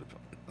 you can still put a pill.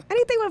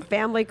 Anything with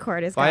family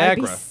court is gotta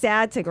be Viagra.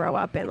 sad to grow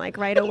up in,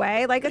 right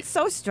away. It's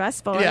so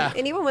stressful. Yeah.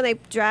 And even when they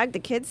drag the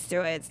kids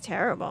through it, it's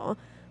terrible.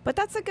 But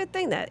that's a good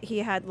thing that he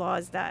had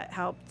laws that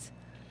helped,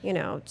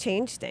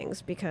 change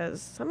things,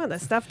 because some of the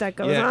stuff that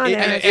goes on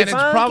and is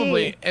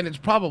funky. it's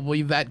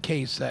probably that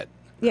case that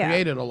Yeah.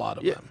 created a lot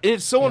of them.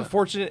 It's so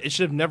unfortunate. It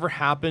should have never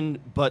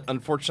happened, but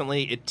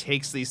unfortunately, it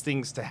takes these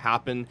things to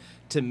happen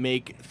to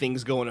make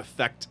things go in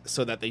effect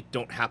so that they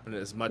don't happen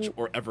as much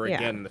or ever Yeah.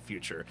 again in the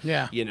future.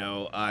 Yeah.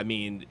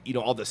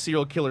 All the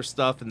serial killer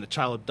stuff and the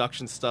child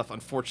abduction stuff,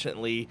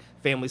 unfortunately,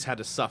 families had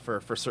to suffer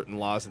for certain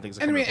laws and things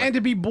like that. And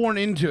to be born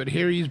into it.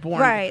 Here he's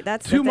born Right,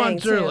 that's the 2 thing,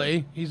 months too.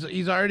 early.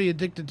 He's already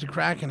addicted to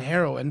crack and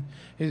heroin.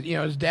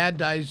 His dad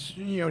dies,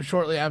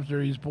 shortly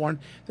after he's born.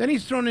 Then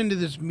he's thrown into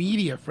this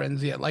media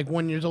frenzy at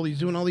 1 year old. He's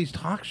doing all these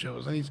talk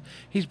shows, and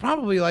he's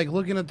probably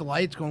looking at the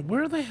lights, going,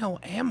 "Where the hell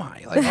am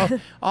I?"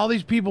 All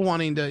these people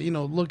wanting to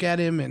look at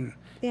him and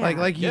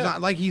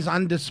he's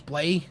on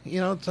display.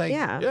 It's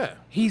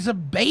he's a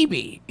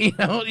baby. He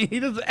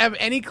doesn't have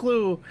any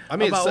clue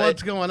about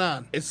what's going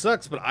on. It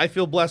sucks, but I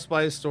feel blessed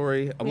by his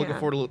story. I'm looking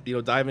forward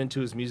to diving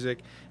into his music,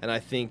 and I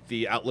think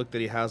the outlook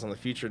that he has on the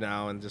future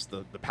now, and just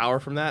the power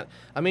from that.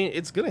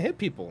 It's gonna hit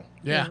people.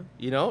 Yeah.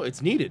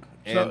 It's needed,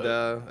 and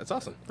it's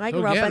awesome. I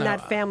grew up in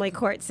that family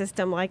court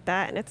system like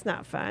that, and it's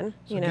not fun.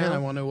 Again, I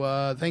want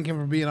to thank him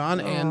for being on,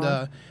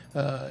 and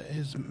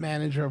his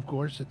manager, of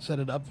course, that set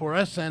it up for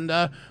us. And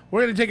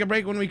we're going to take a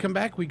break. When we come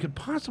back, we could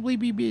possibly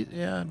be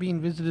being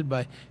visited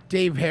by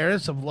Dave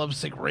Harris of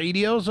Lovesick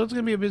Radio. So it's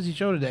going to be a busy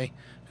show today.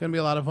 It's going to be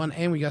a lot of fun,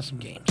 and we got some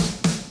games.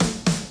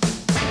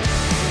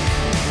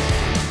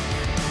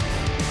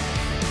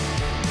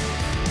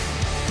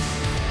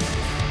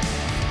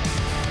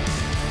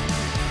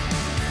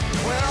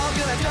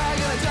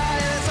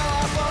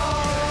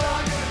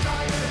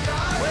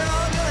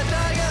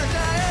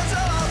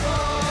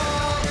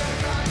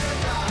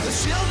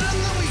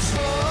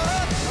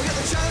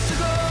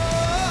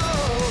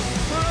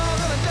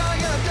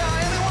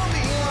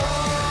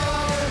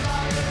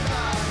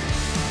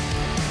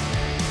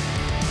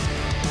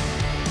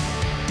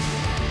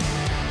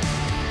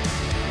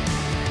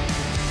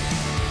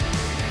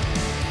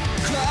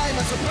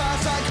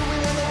 Surprise, I can win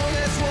when the one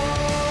is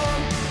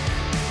won.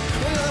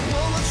 We're gonna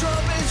pull the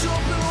trumpets,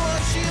 open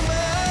what she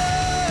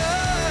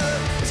meant.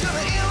 It's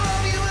gonna heal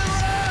on you and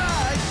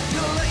right.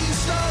 Gonna let you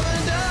starve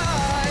and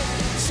die.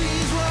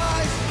 Seas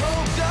rise,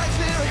 hope dies,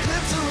 fear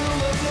eclipse the rule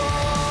of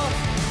law.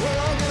 We're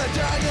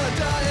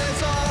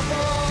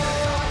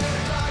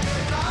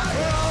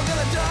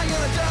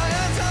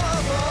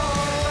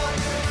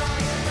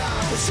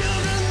The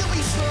children that we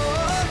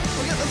spawn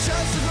will get the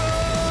chance to grow.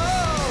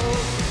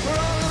 We're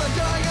all gonna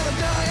die,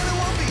 and it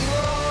won't be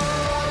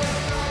long.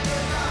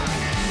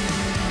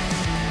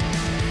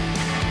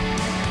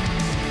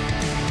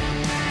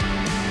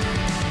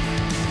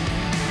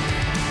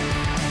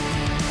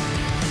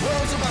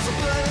 World's about to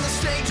burn and the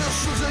state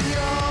just shrugs and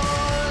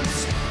yawns.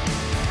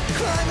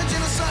 Climate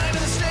genocide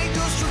and the state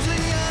just shrugs and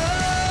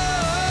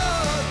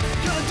yawns.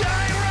 Gonna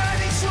die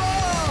riding slow.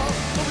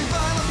 Will be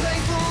violent,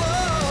 painful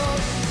love.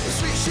 The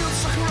sweet shield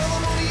sucker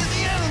all only at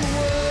the end of the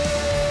world.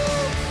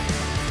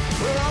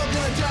 We're all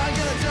gonna die,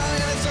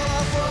 and it's all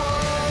our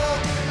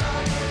fault.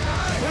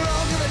 We're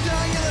all gonna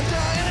die,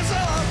 and it's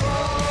all our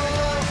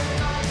fault.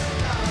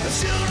 The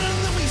children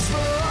that we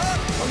spawn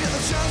will get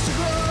the chance to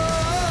grow.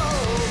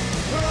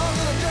 We're all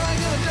gonna die,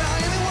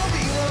 and it won't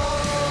be long.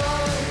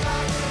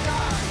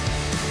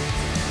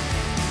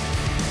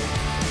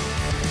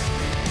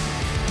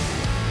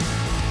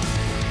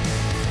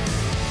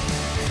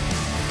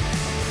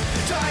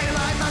 Dying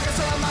like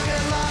Makasala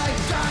Magalai.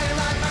 Dying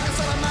like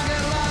Makasala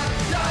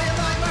Magalai. Dying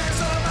like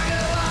Makasala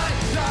Magalai.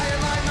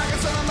 Dying like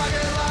Makasala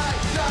Magalai.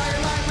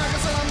 Dying like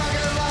Makasala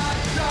Magalai.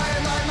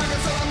 Dying like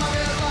Makasala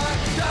Magalai.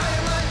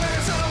 Dying like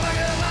Makasala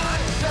Magalai.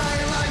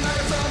 Dying like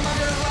Makasala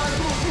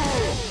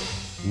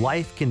Magalai.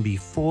 Life can be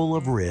full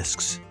of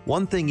risks.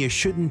 One thing you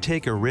shouldn't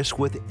take a risk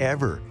with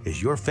ever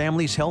is your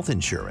family's health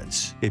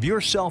insurance. If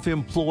you're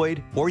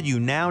self-employed or you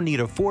now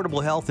need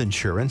affordable health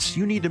insurance,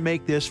 you need to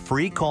make this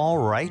free call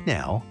right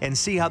now and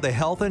see how the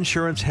Health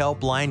Insurance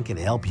Helpline can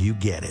help you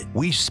get it.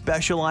 We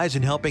specialize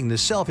in helping the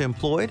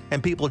self-employed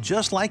and people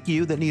just like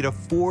you that need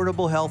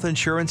affordable health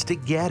insurance to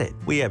get it.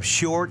 We have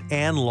short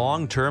and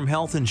long-term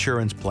health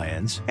insurance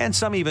plans, and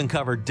some even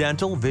cover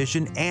dental,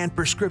 vision, and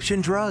prescription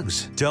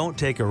drugs. Don't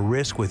take a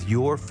risk with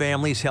your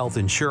family's health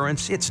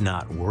insurance. It's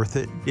not worth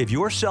it. If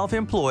you're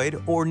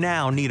self-employed or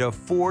now need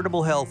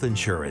affordable health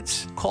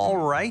insurance, call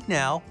right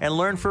now and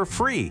learn for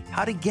free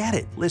how to get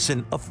it.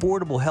 Listen,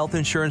 affordable health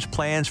insurance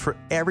plans for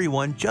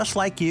everyone just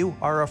like you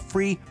are a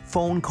free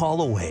phone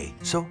call away.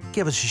 So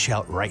give us a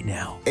shout right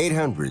now.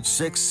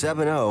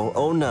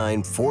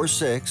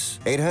 800-670-0946.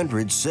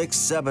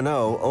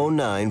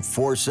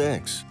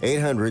 800-670-0946.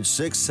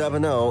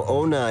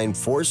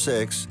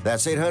 800-670-0946.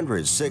 That's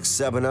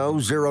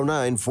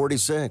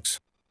 800-670-0946.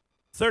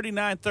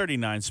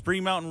 3939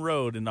 Spring Mountain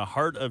Road in the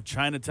heart of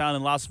Chinatown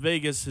in Las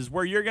Vegas is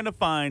where you're going to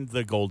find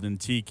the Golden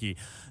Tiki,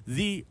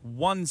 the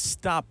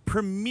one-stop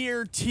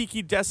premier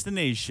tiki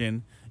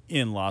destination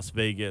in Las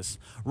Vegas.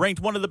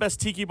 Ranked one of the best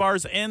tiki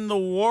bars in the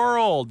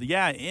world.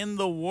 Yeah, in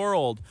the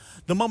world.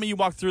 The moment you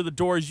walk through the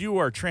doors, you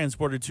are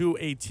transported to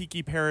a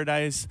tiki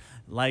paradise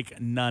like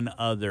none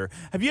other.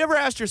 Have you ever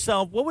asked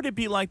yourself, what would it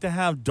be like to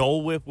have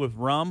Dole Whip with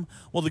rum?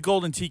 Well, the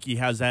Golden Tiki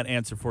has that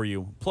answer for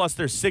you. Plus,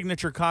 their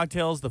signature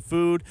cocktails, the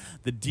food,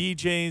 the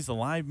DJs, the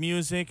live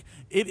music.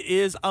 It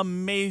is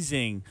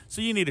amazing.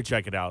 So you need to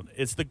check it out.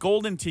 It's the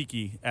Golden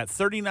Tiki at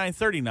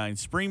 3939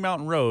 Spring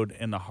Mountain Road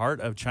in the heart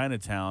of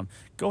Chinatown.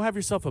 Go have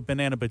yourself a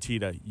banana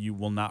batida. You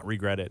will not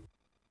regret it.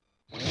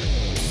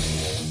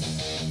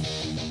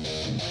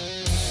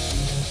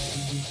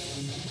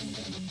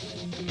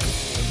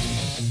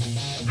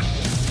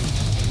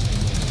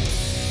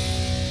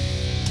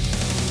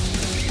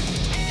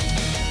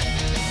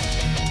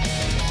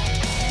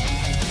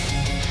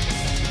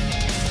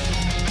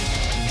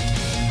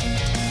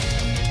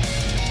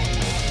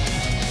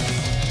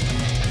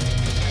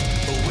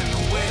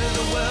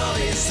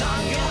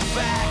 On your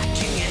back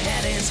and your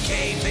head is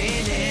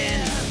caving in.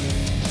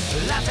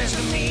 Life has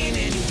no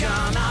meaning,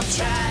 gone off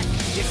track.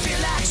 You feel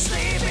like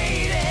slave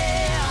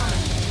eating.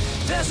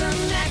 There's a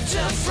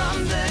nectar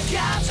from the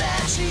gods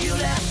that you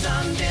left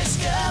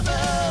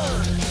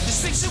undiscovered.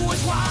 Just mix it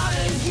with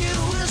water and you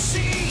will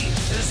see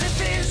as if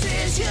this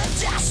is your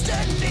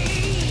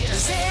destiny.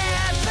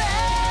 Zephyrs,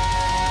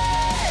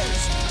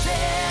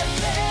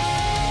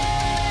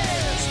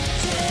 Zephyrs,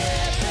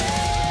 Zephyrs.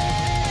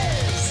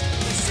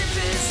 As if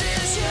this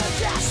is your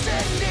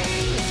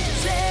destiny.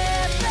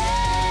 Zephyrs,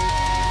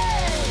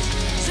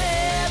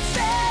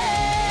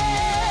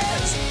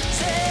 Zephyrs,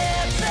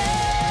 Zephyrs.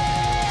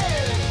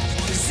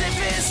 As if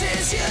this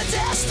is your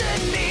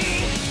destiny.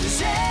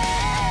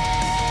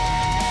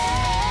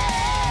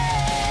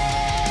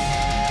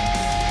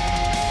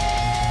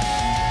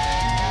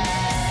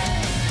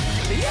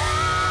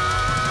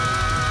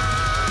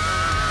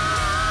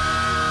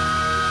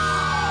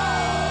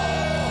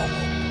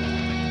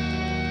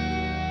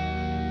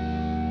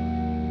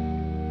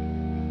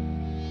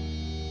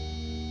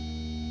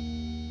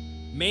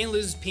 Man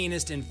loses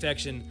penis to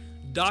infection.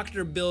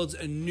 Doctor builds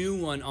a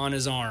new one on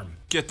his arm.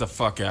 Get the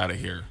fuck out of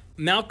here.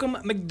 Malcolm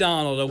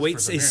McDonald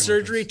awaits a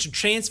surgery to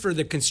transfer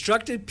the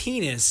constructed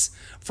penis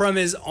from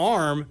his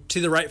arm to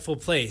the rightful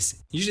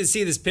place. You should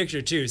see this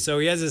picture too. So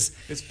he has this.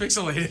 It's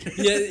pixelated.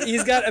 Yeah,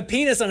 he's got a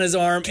penis on his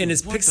arm and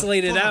it's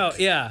pixelated out.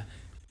 Yeah.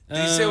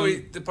 Did you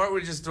say the part where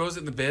he just throws it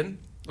in the bin?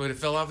 When it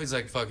fell off, he's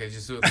like, fuck it,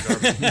 just do it in the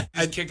garbage.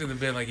 I kicked it in the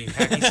bin like he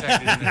hacky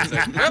sacked it in there. He's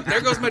like, yep,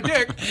 there goes my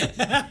dick.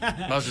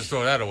 I'll just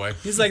throw that away.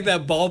 He's like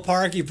that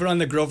ballpark you put on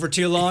the grill for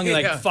too long. You're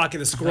like, fuck it,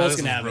 the squirrel's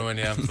going to have ruin,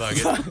 it. Yeah, fuck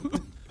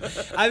it.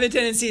 I have a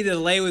tendency to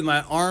lay with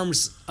my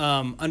arms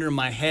under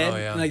my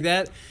head like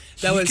that.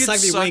 That would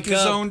suck me wake up. He could suck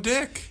his own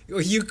dick.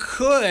 Well, you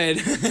could.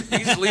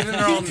 He's leaving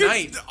there all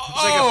night.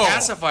 It's like a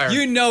pacifier.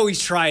 You know he's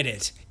tried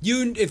it.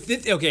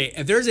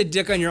 If there's a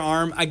dick on your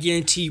arm, I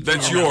guarantee you.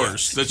 That's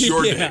yours. That's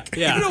your dick.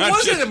 Yeah. But it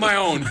wasn't my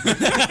own.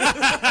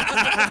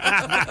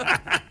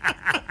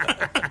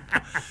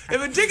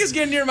 If a dick is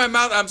getting near my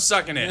mouth, I'm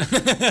sucking it.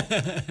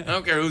 I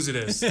don't care whose it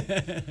is.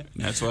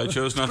 That's why I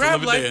chose not to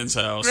live at Dan's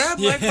house. Grab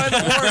life by the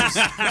horns.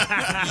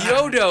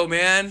 Yodo,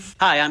 man.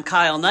 Hi, I'm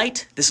Kyle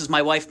Knight. This is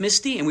my wife,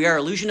 Misty, and we are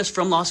illusionists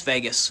from Las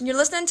Vegas. You're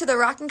listening to the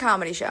Rockin'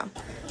 Comedy Show.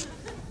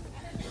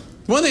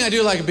 One thing I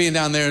do like being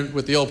down there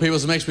with the old people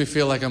is it makes me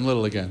feel like I'm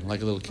little again,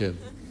 like a little kid.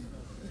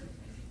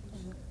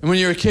 And when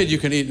you're a kid, you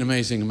can eat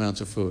amazing amounts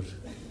of food.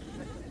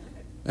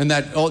 And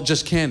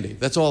just candy.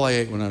 That's all I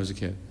ate when I was a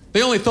kid.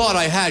 The only thought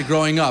I had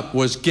growing up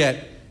was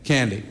get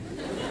candy.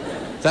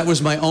 That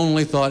was my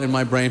only thought in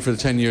my brain for the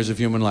 10 years of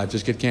human life.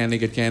 Just get candy,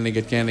 get candy,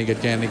 get candy,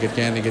 get candy, get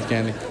candy, get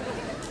candy.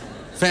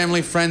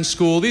 Family, friends,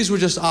 school, these were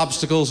just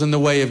obstacles in the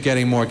way of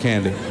getting more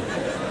candy.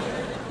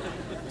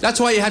 That's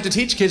why you have to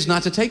teach kids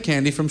not to take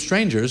candy from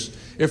strangers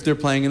if they're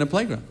playing in a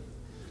playground.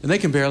 And they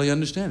can barely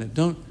understand it.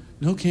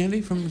 No candy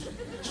from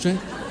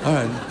strangers? All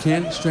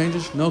right,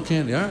 strangers, no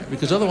candy. All right,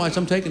 because otherwise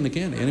I'm taking the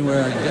candy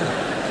anywhere I can get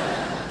it.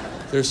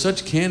 There's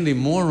such candy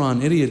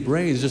moron, idiot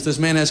brains. Just this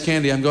man has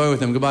candy, I'm going with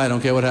him. Goodbye, I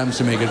don't care what happens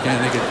to me. Get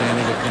candy, get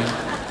candy, get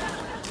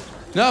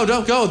candy. No,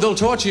 don't go. They'll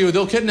torture you.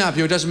 They'll kidnap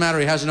you. It doesn't matter.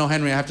 He has no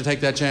Henry. I have to take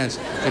that chance.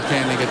 Get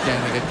candy, get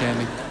candy, get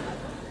candy.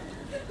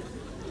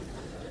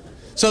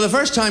 So the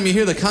first time you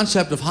hear the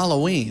concept of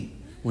Halloween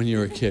when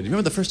you're a kid, you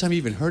remember the first time you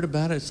even heard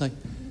about it? It's like,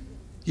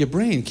 your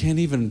brain can't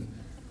even...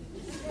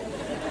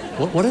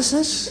 What is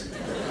this?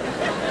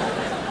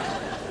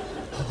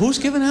 Who's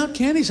giving out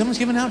candy? Someone's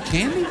giving out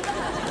candy?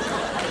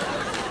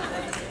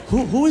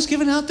 Who is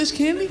giving out this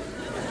candy?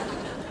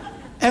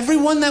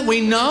 Everyone that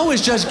we know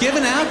is just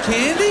giving out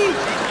candy?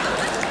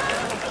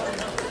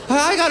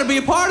 I gotta be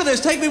a part of this.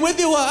 Take me with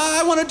you.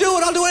 I want to do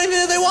it. I'll do anything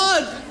that they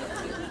want.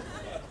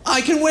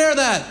 I can wear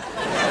that.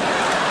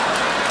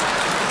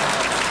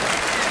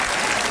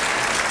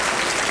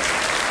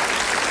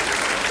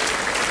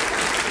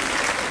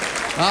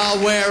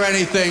 I'll wear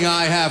anything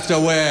I have to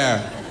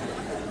wear.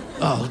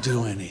 I'll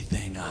do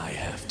anything I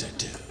have to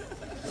do.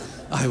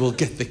 I will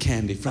get the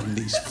candy from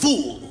these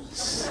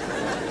fools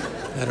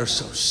that are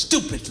so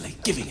stupidly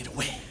giving it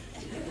away.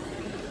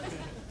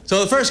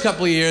 So the first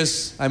couple of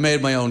years, I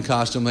made my own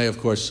costume. They, of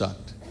course,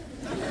 sucked.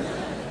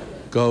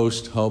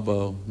 Ghost,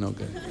 hobo, no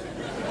good.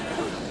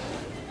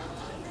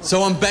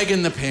 So I'm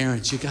begging the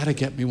parents, you gotta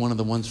get me one of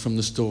the ones from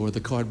the store, the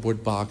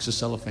cardboard box, the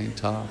cellophane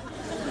top.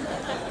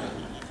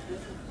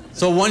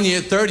 So one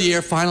year, third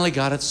year, finally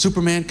got it.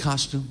 Superman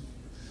costume,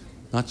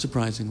 not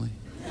surprisingly.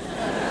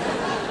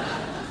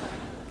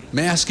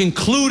 Mask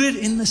included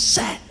in the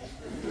set.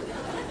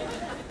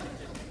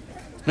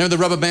 Remember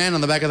the rubber band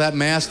on the back of that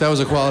mask? That was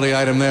a quality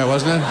item there,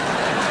 wasn't it?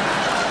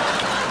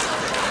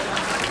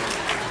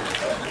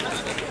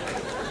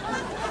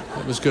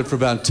 It was good for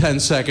about 10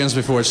 seconds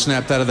before it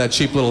snapped out of that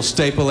cheap little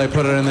staple they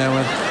put it in there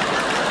with.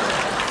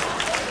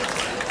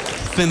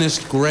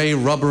 Thinnest gray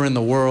rubber in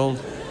the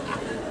world.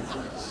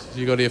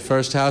 You go to your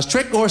first house,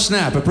 trick or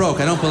snap, it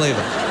broke, I don't believe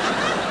it.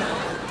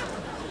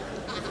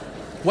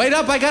 Wait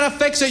up, I gotta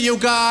fix it, you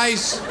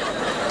guys.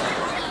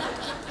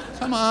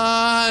 Come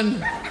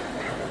on.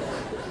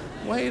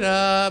 Wait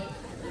up.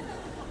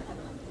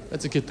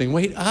 That's a kid thing.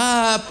 Wait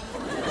up.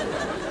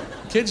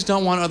 Kids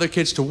don't want other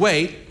kids to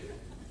wait.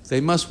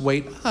 They must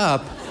wait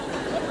up.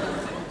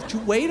 But you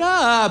wait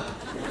up.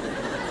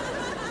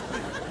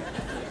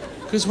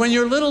 Because when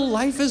you're little,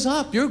 life is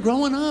up. You're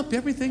growing up.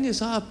 Everything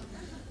is up.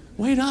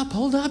 Wait up.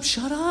 Hold up.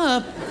 Shut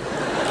up.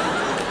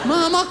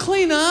 Mom, I'll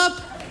clean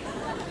up.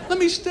 Let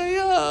me stay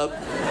up.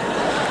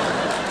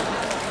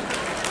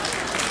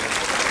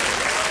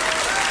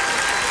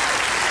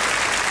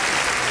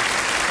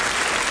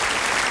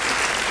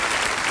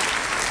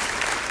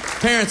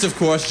 Parents, of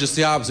course, just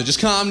the opposite.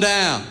 Just calm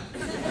down.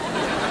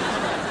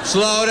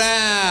 Slow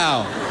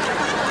down.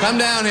 Come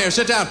down here.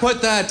 Sit down.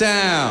 Put that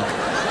down.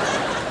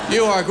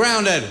 You are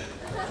grounded.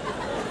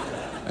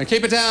 And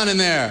keep it down in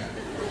there.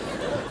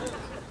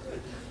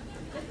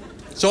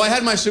 So I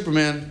had my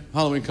Superman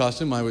Halloween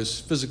costume. I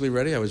was physically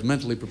ready. I was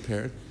mentally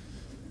prepared.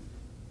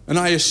 And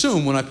I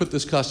assumed when I put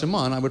this costume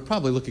on, I would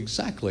probably look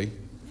exactly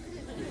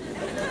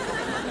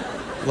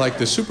like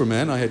the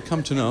Superman I had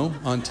come to know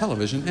on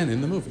television and in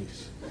the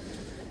movies.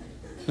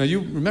 Now,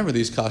 you remember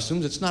these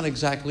costumes. It's not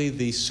exactly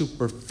the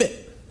super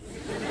fit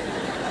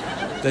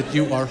that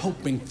you are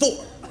hoping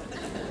for.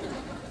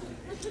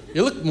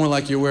 You look more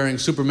like you're wearing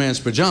Superman's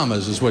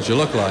pajamas is what you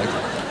look like.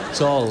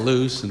 It's all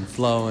loose and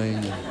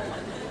flowing.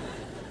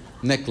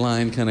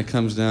 Neckline kind of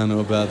comes down to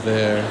about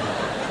there.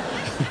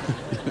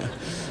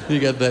 You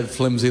got that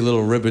flimsy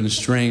little ribbon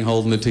string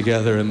holding it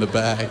together in the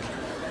bag.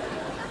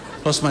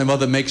 Plus, my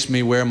mother makes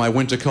me wear my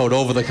winter coat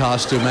over the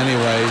costume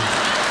anyway.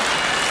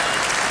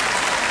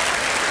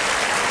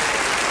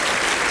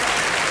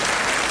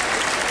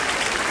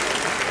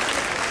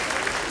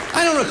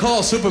 I don't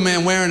recall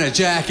Superman wearing a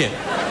jacket.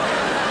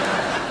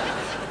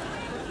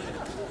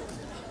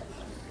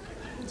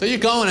 So you're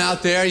going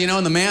out there, you know,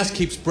 and the mask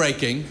keeps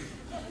breaking.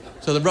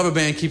 So the rubber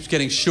band keeps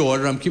getting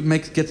shorter.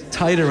 Gets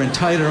tighter and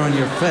tighter on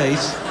your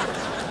face.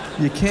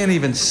 You can't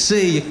even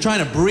see. You're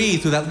trying to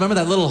breathe through that. Remember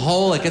that little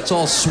hole? It gets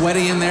all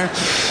sweaty in there.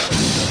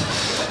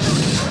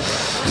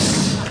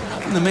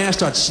 And the mask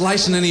starts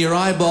slicing into your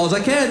eyeballs.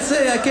 I can't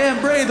see. I can't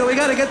breathe. But we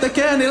got to get the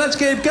candy. Let's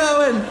keep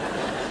going.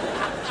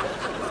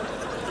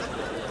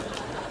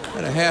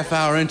 About a half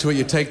hour into it,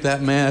 you take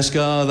that mask.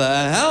 Oh, the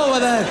hell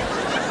with it.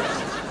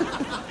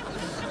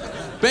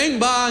 Bing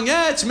bong,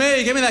 yeah, it's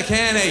me. Give me that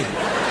candy.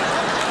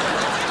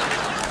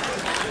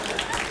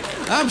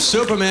 I'm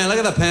Superman. Look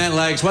at the pant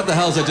legs. What the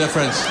hell's the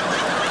difference?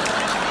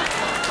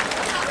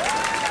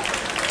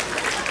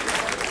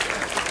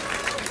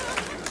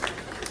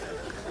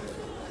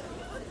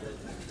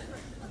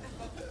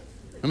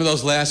 Remember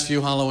those last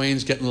few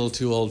Halloweens? Getting a little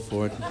too old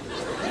for it.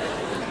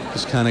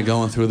 Just kind of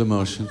going through the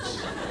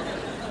motions.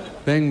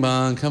 Bing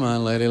bong, come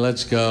on, lady,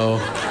 let's go.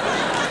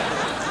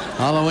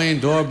 Halloween,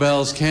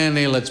 doorbells,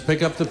 candy, let's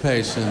pick up the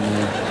pace. And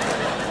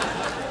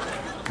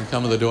you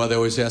come to the door, they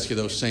always ask you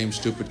those same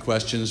stupid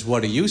questions.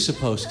 What are you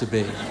supposed to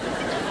be?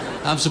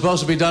 I'm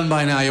supposed to be done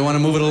by now. You want to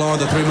move it along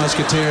with the Three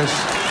Musketeers?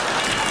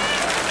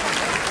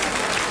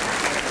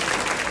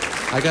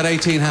 I got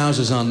 18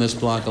 houses on this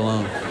block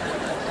alone.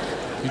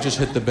 You just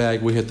hit the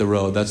bag, we hit the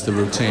road. That's the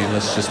routine.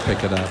 Let's just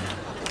pick it up.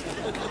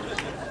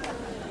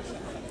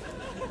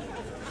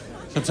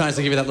 Sometimes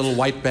they give you that little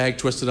white bag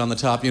twisted on the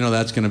top. You know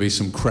that's going to be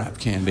some crap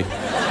candy.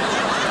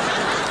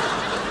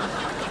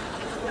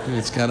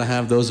 It's got to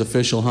have those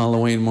official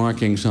Halloween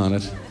markings on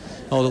it.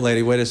 Hold it,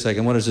 lady. Wait a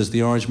second. What is this?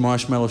 The orange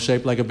marshmallow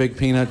shaped like a big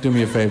peanut? Do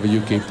me a favor.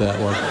 You keep that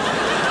one.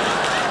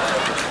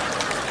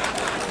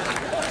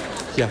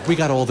 Yeah, we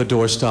got all the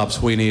door stops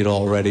we need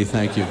already.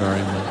 Thank you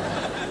very much.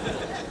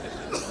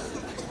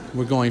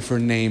 We're going for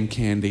name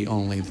candy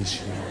only this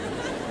year.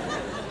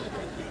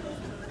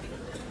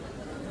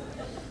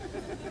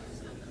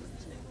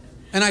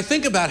 And I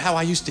think about how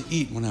I used to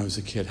eat when I was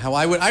a kid.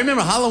 I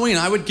remember Halloween,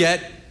 I would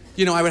get,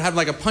 I would have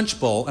like a punch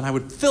bowl and I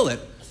would fill it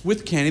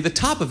with candy. The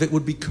top of it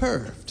would be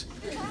curved.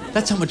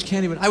 That's how much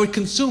candy I would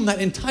consume that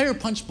entire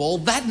punch bowl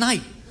that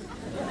night.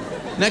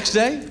 Next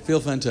day, feel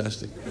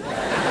fantastic.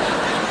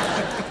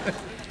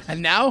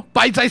 And now,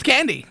 bite-sized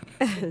candy.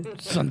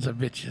 Sons of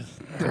bitches.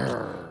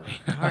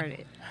 Darn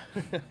it.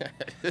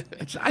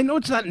 I know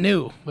it's not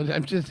new, but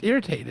I'm just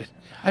irritated.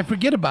 I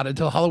forget about it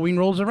until Halloween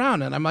rolls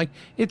around, and I'm like,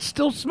 it's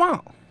still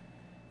small.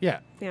 Yeah.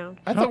 Yeah.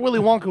 I thought Willy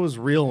Wonka was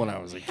real when I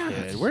was a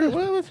kid.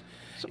 What?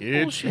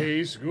 It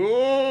tastes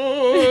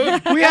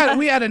good.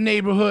 we had a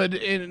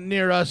neighborhood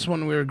near us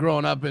when we were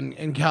growing up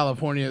in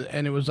California,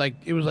 and it was like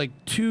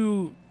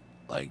two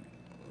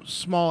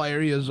small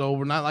areas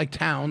over, not like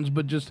towns,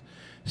 but just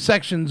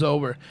sections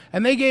over,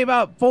 and they gave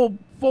out full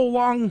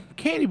long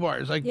candy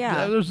bars.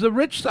 That was the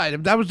rich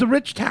side. That was the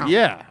rich town.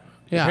 Yeah.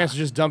 Your Yeah. parents would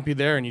just dump you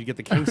there and you'd get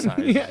the king size.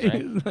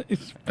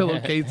 His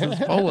pillowcases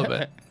full of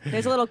it.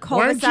 There's a little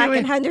cul-de-sac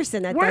in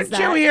Henderson that does that.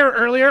 Weren't you here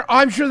earlier?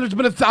 I'm sure there's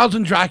been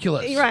 1,000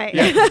 Draculas. Right.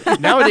 Yeah.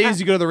 Nowadays,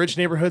 you go to the rich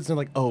neighborhoods and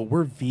they're like, oh,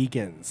 we're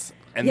vegans.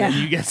 And then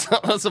you get some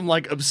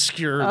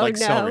obscure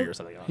celery or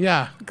something.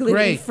 Yeah.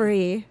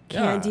 Gluten-free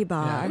candy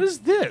bar. What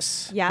is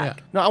this? Yeah.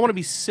 No, I want to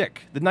be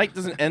sick. The night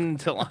doesn't end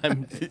until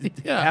I'm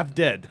half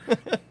dead.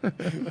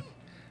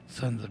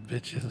 Sons of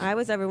bitches. I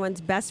was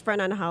everyone's best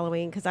friend on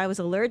Halloween because I was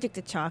allergic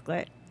to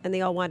chocolate, and they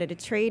all wanted to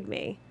trade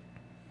me.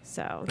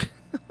 So,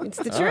 it's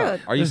the truth.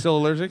 Are you still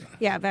allergic?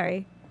 Yeah,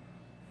 very.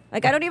 I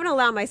don't even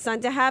allow my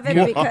son to have it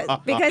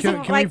because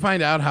Can we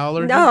find out how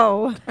allergic?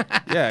 No.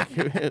 Yeah,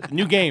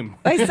 new game.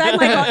 My son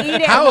I'll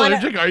eat it. How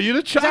allergic are you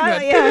to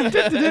chocolate?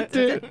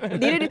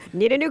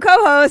 Need a new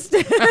co-host.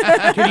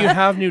 Can you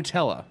have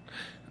Nutella?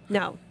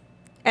 No.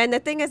 And the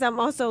thing is, I'm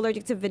also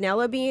allergic to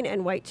vanilla bean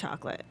and white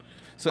chocolate.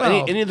 So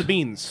any of the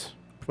beans.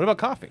 What about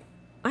coffee?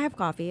 I have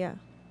coffee, yeah.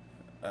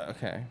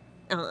 Okay.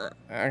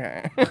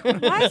 Okay.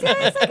 Why is it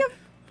always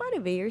fun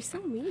of me? You're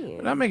so mean.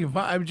 I'm not making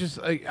fun. I'm just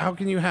how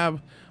can you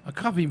have a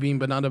coffee bean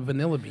but not a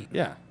vanilla bean?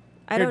 Yeah.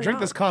 I don't drink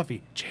know. this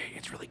coffee. Jay,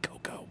 it's really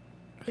cocoa.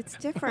 It's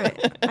different.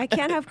 I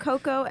can't have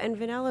cocoa and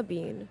vanilla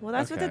bean. Well,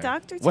 that's what the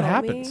doctor told What me.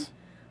 happens?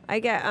 I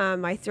get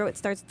my throat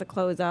starts to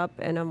close up,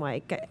 and I'm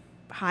get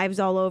hives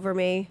all over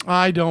me.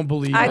 I don't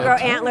believe I it. grow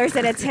antlers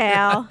and a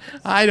tail.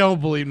 I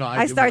don't believe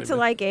I start to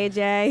like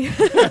AJ.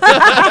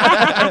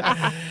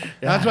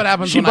 That's what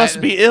happens. She when must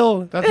be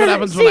ill. That's what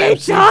happens She when I have ate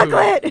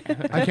chocolate.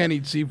 seafood. I can't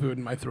eat seafood,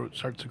 and my throat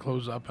starts to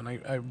close up, and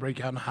I break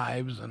out in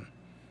hives, and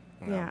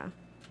Yeah.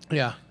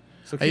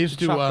 So I keep used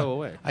the to. choco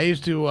away. I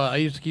used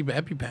to keep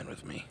an EpiPen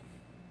with me.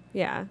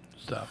 Yeah.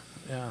 Stuff.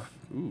 Yeah.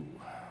 Ooh.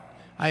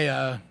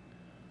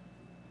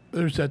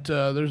 There's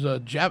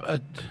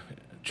a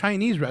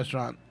Chinese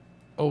restaurant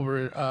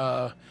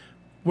over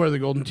where the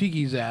Golden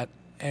Tiki's at,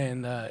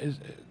 and I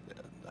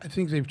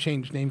think they've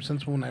changed names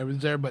since when I was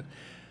there, but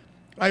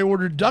I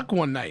ordered duck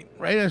one night,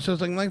 right? And so I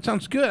was like, that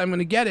sounds good. I'm going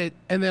to get it.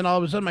 And then all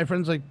of a sudden my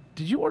friend's like,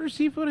 did you order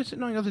seafood? I said,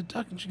 no, I got the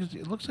duck. And she goes,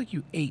 it looks like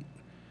you ate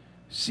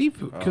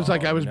seafood. Because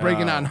I was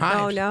breaking out in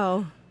hives. Oh,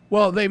 no.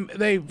 Well, they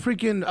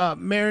freaking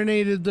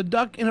marinated the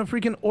duck in a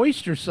freaking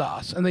oyster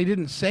sauce, and they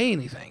didn't say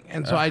anything.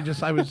 And so I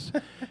was,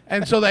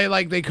 and so they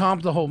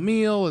comped the whole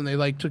meal, and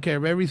they took care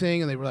of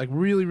everything, and they were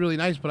really, really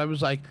nice. But I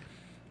was like,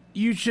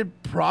 you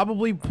should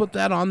probably put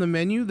that on the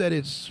menu that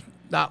it's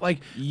not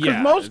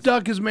because most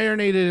duck is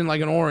marinated in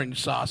an orange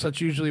sauce.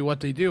 That's usually what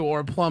they do, or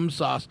a plum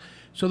sauce.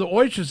 So the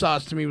oyster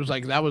sauce to me was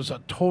that was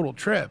a total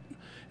trip.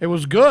 It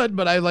was good,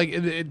 but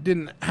it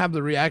didn't have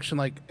the reaction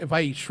if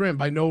I eat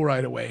shrimp, I know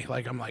right away.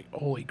 I'm like,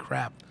 holy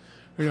crap,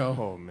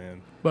 Oh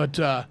man. But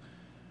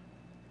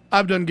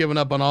I've done giving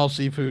up on all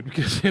seafood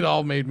because it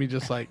all made me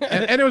just and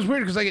it was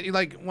weird because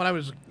when I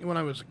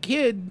was a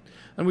kid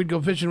and we'd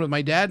go fishing with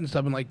my dad and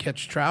stuff and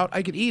catch trout,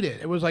 I could eat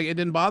it. It was it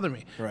didn't bother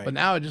me. Right. But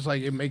now it just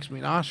it makes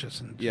me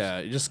nauseous and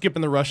you're just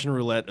skipping the Russian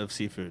roulette of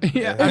seafood.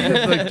 Yeah,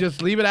 I'm just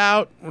just leave it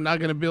out. We're not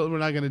gonna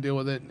deal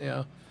with it.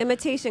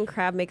 Imitation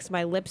crab makes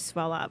my lips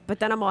swell up, but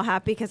then I'm all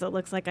happy because it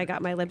looks like I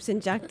got my lips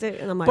injected,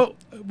 and I'm like, but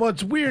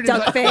what's weird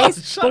duck is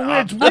face. But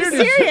what's weird I'm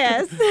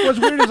serious. What's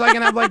weird is I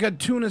can have a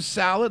tuna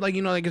salad,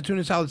 a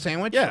tuna salad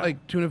sandwich,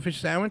 tuna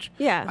fish sandwich.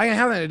 Yeah. I can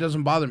have that. It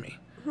doesn't bother me.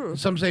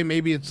 Some say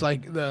maybe it's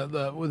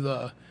the with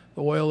the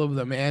oil of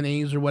the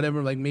mayonnaise or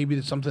whatever. Maybe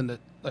it's something that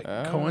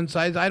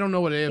coincides. I don't know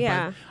what it is.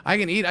 Yeah. But I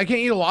can't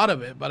eat a lot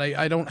of it, but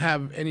I don't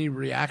have any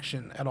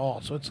reaction at all.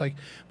 So it's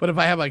but if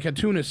I have a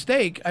tuna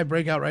steak, I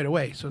break out right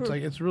away. So it's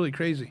it's really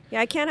crazy.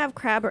 Yeah, I can't have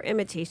crab or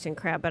imitation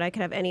crab, but I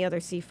could have any other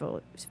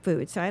seafood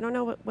food. So I don't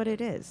know what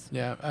it is.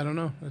 Yeah, I don't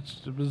know. It's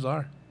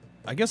bizarre.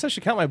 I guess I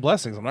should count my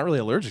blessings. I'm not really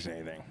allergic to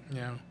anything.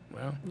 Yeah.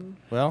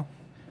 Well,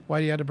 why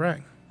do you have to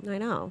brag? I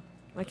know.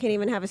 I can't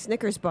even have a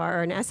Snickers bar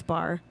or an S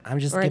bar. I'm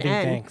just or giving an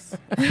N. thanks.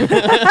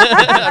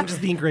 I'm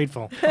just being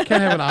grateful. Can't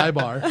have an I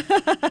bar.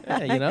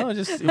 Yeah,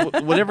 just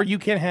whatever you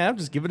can have,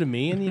 just give it to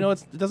me, and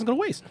it doesn't go to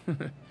waste.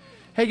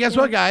 Hey, guess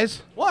what,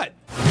 guys? What?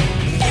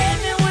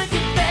 Hit me with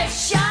your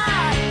best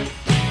shot.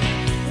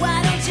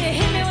 Why don't you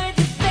hit me with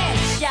your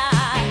best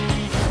shot?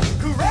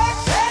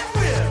 Correct and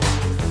whip.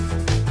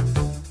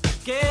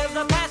 Give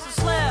the pass a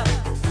slip.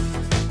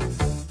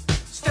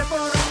 Step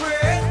on the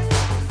grid.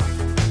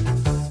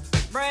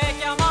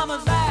 Break your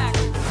mama's back.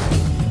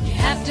 You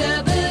have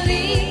to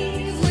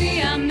believe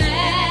we are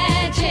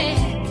magic.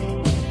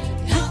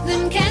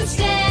 Nothing can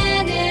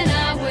stand in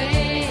our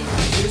way.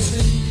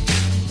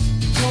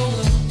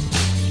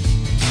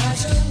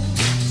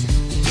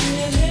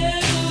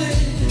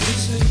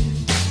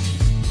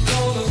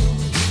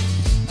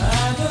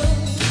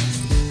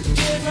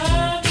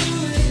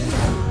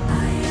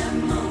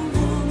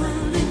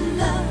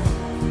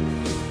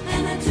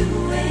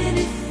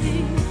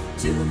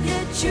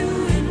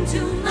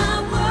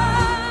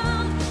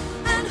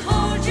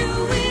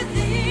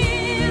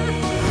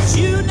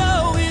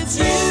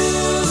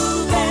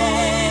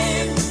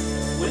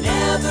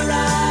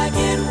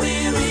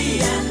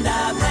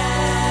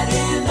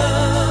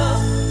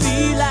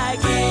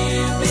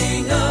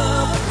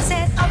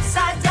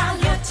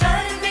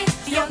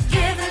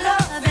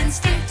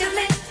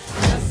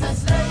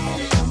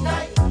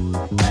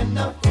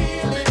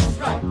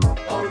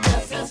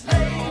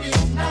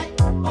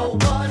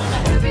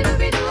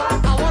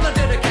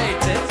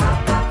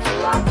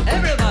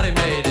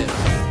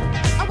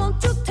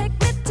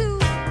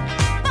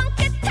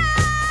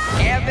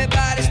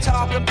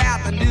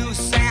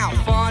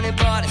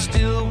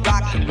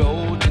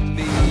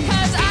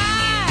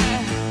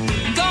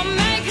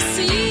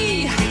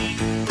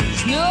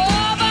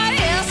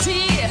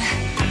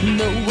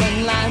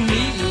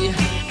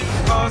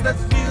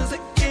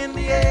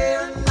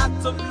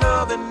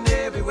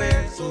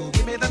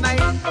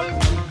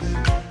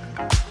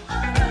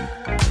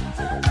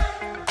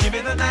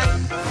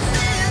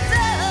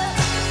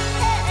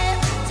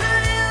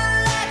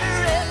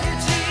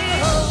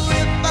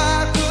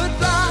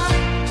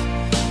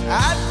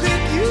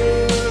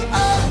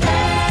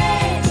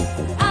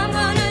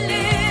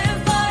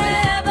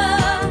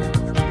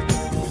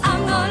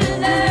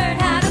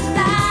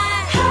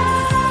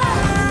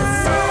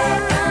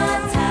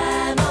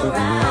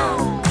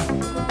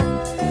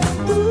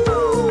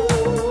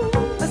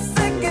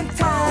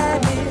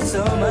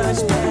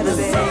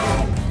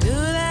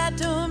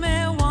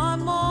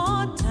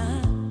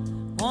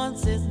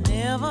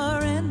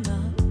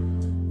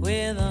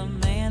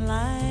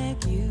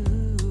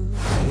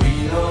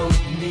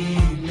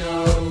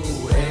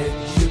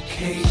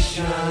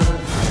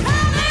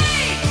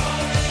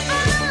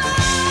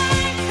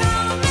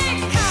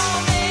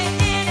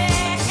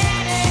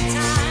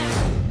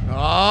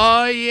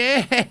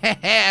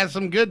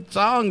 Some good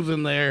songs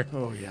in there.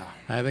 Oh, yeah.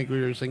 I think we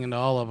were singing to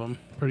all of them.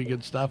 Pretty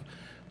good stuff.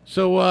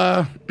 So,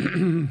 let's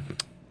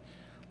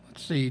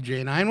see,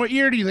 J9. What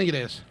year do you think it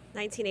is?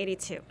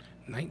 1982.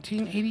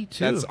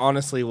 1982. That's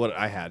honestly what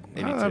I had.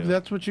 82. If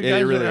that's what you It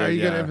guys really are, is,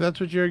 yeah. if that's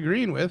what you're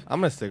agreeing with.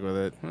 I'm gonna stick with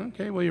it.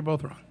 Okay, well you're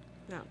both wrong.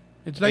 No.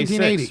 It's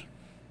 1980.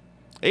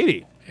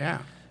 80. Yeah.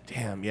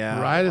 Damn. Yeah.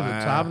 Right at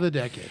the top of the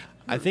decade.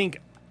 I think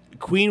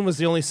Queen was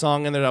the only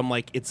song in there that I'm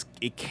like,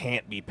 it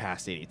can't be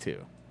past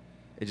 82.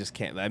 It just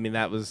can't. I mean,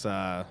 that was,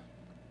 well,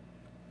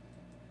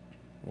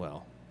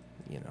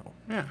 you know.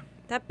 Yeah.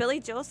 That Billy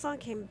Joel song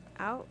came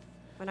out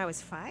when I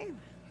was 5.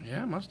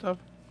 Yeah, must have.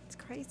 It's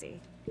crazy.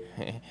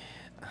 I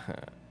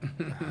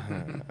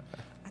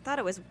thought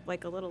it was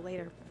like a little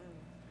later.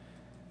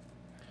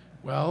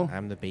 Well,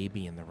 I'm the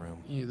baby in the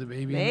room. You're the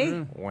baby Me? in the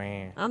room.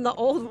 Wah. I'm the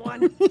old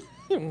one.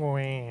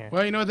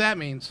 Well, you know what that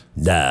means.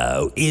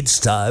 Now it's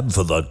time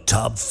for the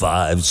top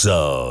 5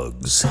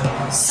 songs.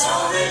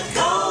 Solid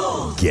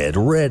gold. Get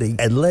ready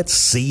and let's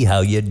see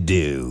how you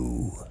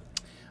do.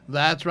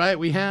 That's right.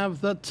 We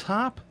have the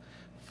top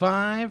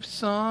 5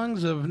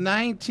 songs of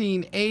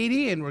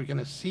 1980, and we're going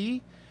to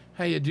see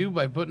how you do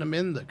by putting them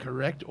in the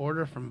correct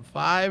order from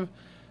 5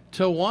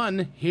 to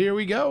 1. Here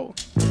we go.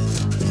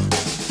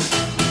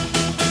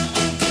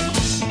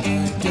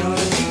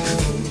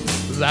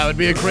 That would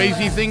be A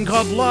Crazy Thing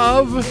Called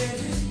Love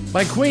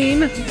by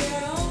Queen.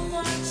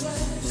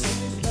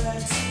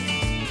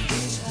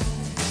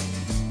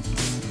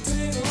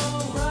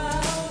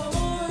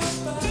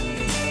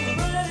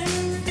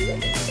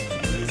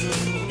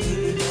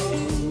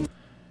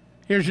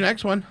 Here's your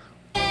next one.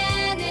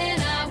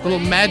 A little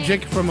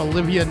Magic from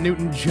Olivia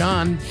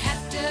Newton-John.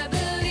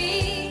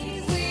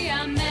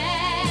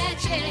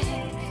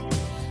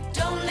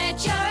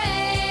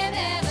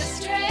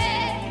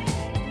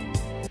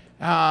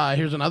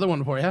 Here's another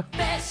one for you.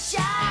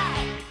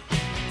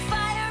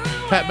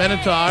 Pat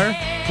Benatar,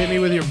 Hit Me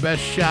With Your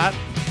Best Shot.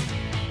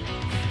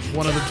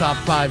 One of the top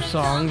 5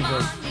 songs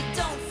of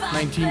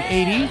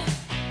 1980.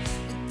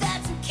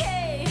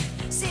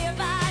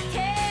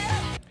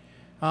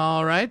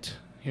 All right,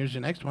 here's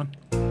your next one.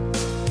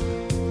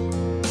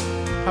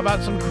 How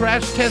about some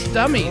Crash Test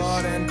Dummies?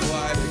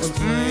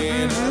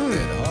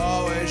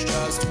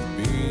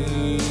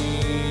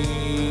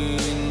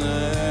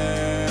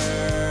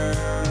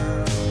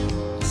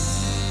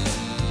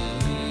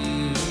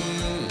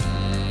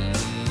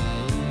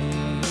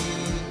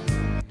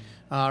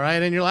 All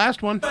right, and your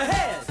last one.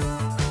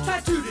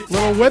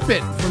 Little Whip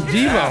It from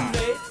Devo.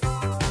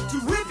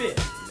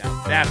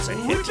 Now that's a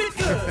hit.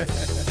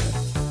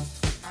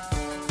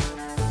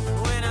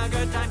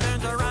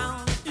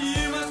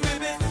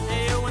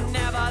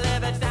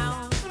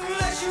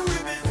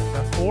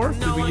 That 4?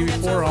 Did we give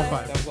you 4 or all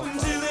 5?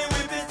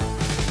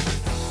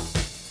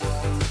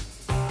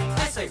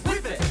 I say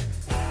whip it.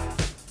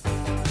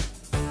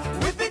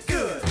 Whip it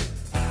good.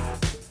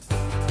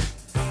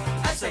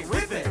 I say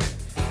whip it.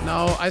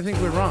 No, I think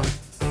we're wrong.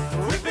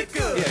 Whip it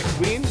good. Yeah,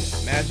 Queen,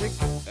 Magic,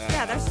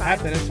 Yeah, that's Pat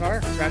fine.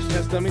 Benatar, Crash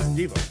Test Dummies, and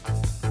Devo.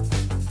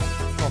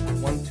 Oh,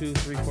 1, 2,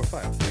 3, 4,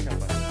 5. I got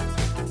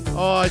 5.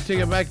 Oh, I take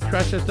it back.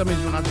 Crash Test Dummies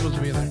were not supposed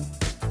to be in there.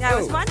 Yeah, I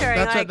was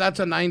wondering. That's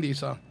a 90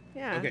 song.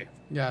 Yeah. Okay.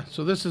 Yeah,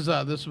 so this is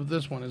this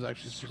one is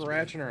actually supposed to be-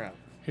 Scratching her out.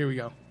 Here we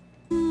go.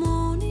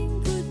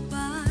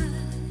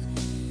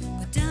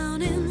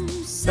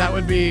 That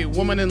would be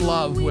Woman in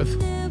Love with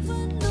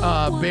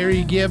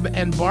Barry Gibb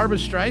and Barbra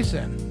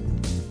Streisand.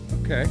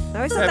 Okay. I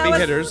always thought Heavy that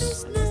hitters.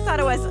 was, I just thought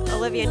it was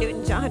Olivia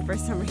Newton-John for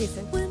some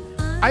reason.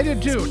 I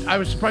did too. I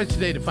was surprised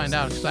today to find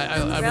out because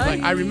I was Really?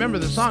 like, I remember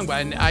the song,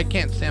 but I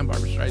can't stand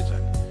Barbra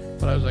Streisand.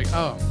 But I was like,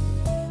 oh.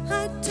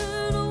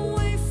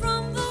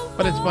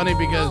 But it's funny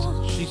because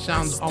she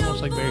sounds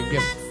almost like Barry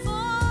Gibb.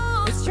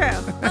 It's true.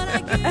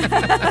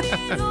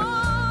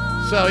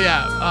 So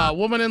yeah,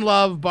 Woman in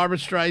Love, Barbra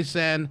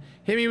Streisand,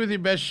 Hit Me With Your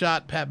Best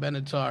Shot, Pat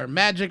Benatar,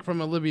 Magic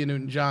from Olivia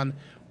Newton-John,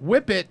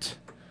 Whip It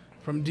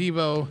from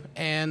Devo,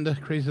 and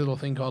Crazy Little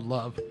Thing Called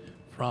Love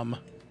from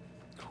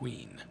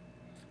Queen.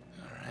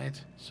 All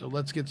right, so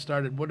let's get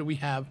started. What do we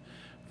have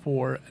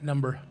for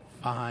number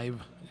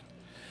 5?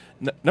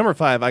 Number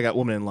 5, I got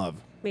Woman in Love.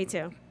 Me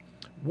too.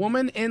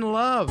 Woman in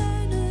Love.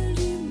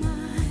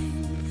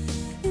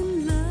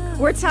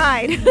 We're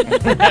tied.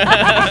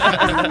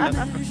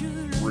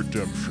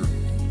 Redemption.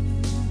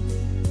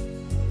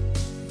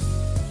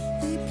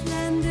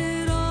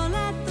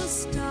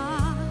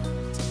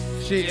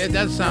 It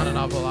does sound an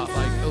awful lot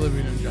like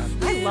Olivia Newton-John.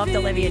 I loved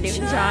Olivia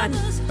Newton-John.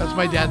 That's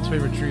my dad's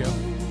favorite trio.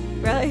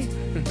 Really?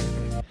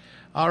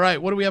 All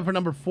right, what do we have for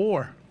number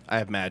 4? I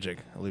have Magic,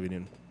 Olivia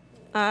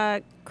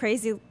Newton.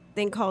 Crazy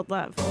Thing Called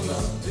Love. Okay.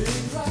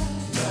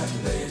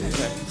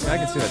 I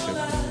can see that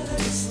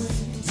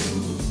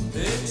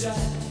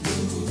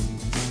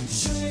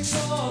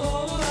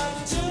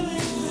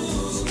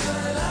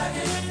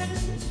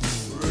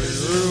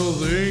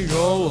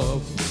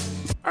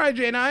All right,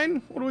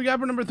 J9, what do we got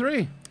for number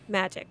 3?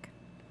 Magic.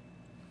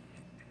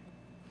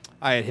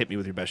 I had Hit Me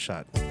With Your Best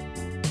Shot.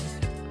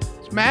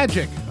 It's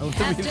Magic.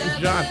 Olivia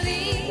Newton-John.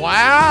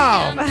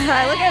 Wow. Look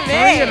at 3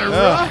 me. in a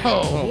row.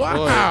 Oh,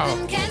 wow.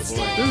 boy. This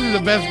is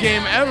the best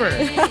game ever.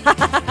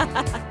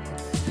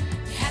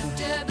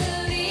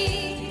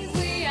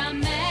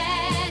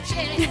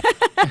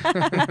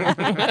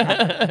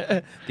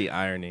 The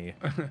irony.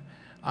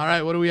 All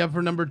right, what do we have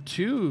for number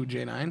 2,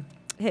 J9?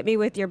 Hit me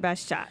with your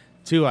best shot.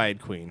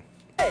 Two-eyed queen.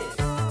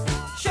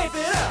 Shape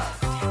it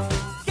up.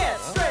 Get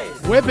straight.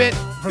 Whip It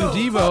from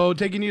Devo,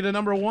 taking you to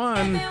number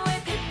 1.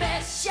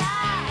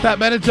 Pat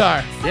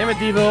Benatar. Damn it,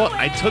 Devo.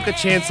 I took a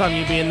chance on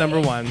you being number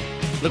 1.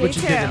 Look what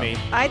you did to me.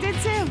 I did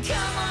too.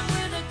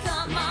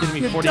 Did to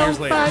me 40 years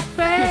later.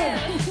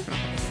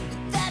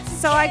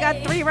 So I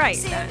got 3 right.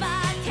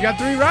 You got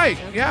 3 right.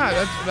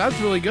 Yeah, that's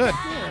really good.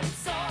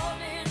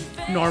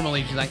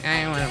 Normally she's like,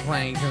 I don't want to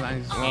play because I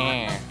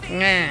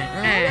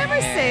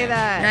never say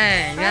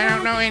that. I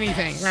don't know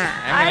anything.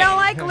 I don't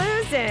like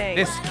losing.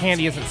 This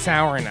candy isn't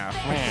sour enough.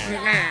 You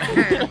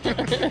know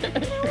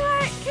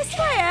what? Kiss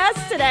my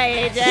ass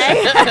today, AJ.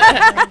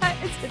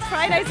 it's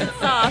probably nice and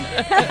soft.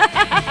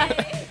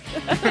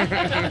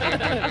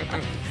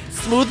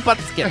 Smooth butt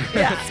skin.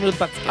 Yeah. Smooth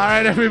butt skin. All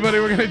right, everybody,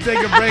 we're going to take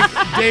a break.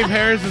 Dave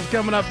Harris is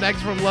coming up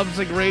next from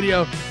Lovesick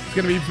Radio. It's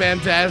going to be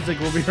fantastic.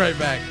 We'll be right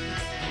back.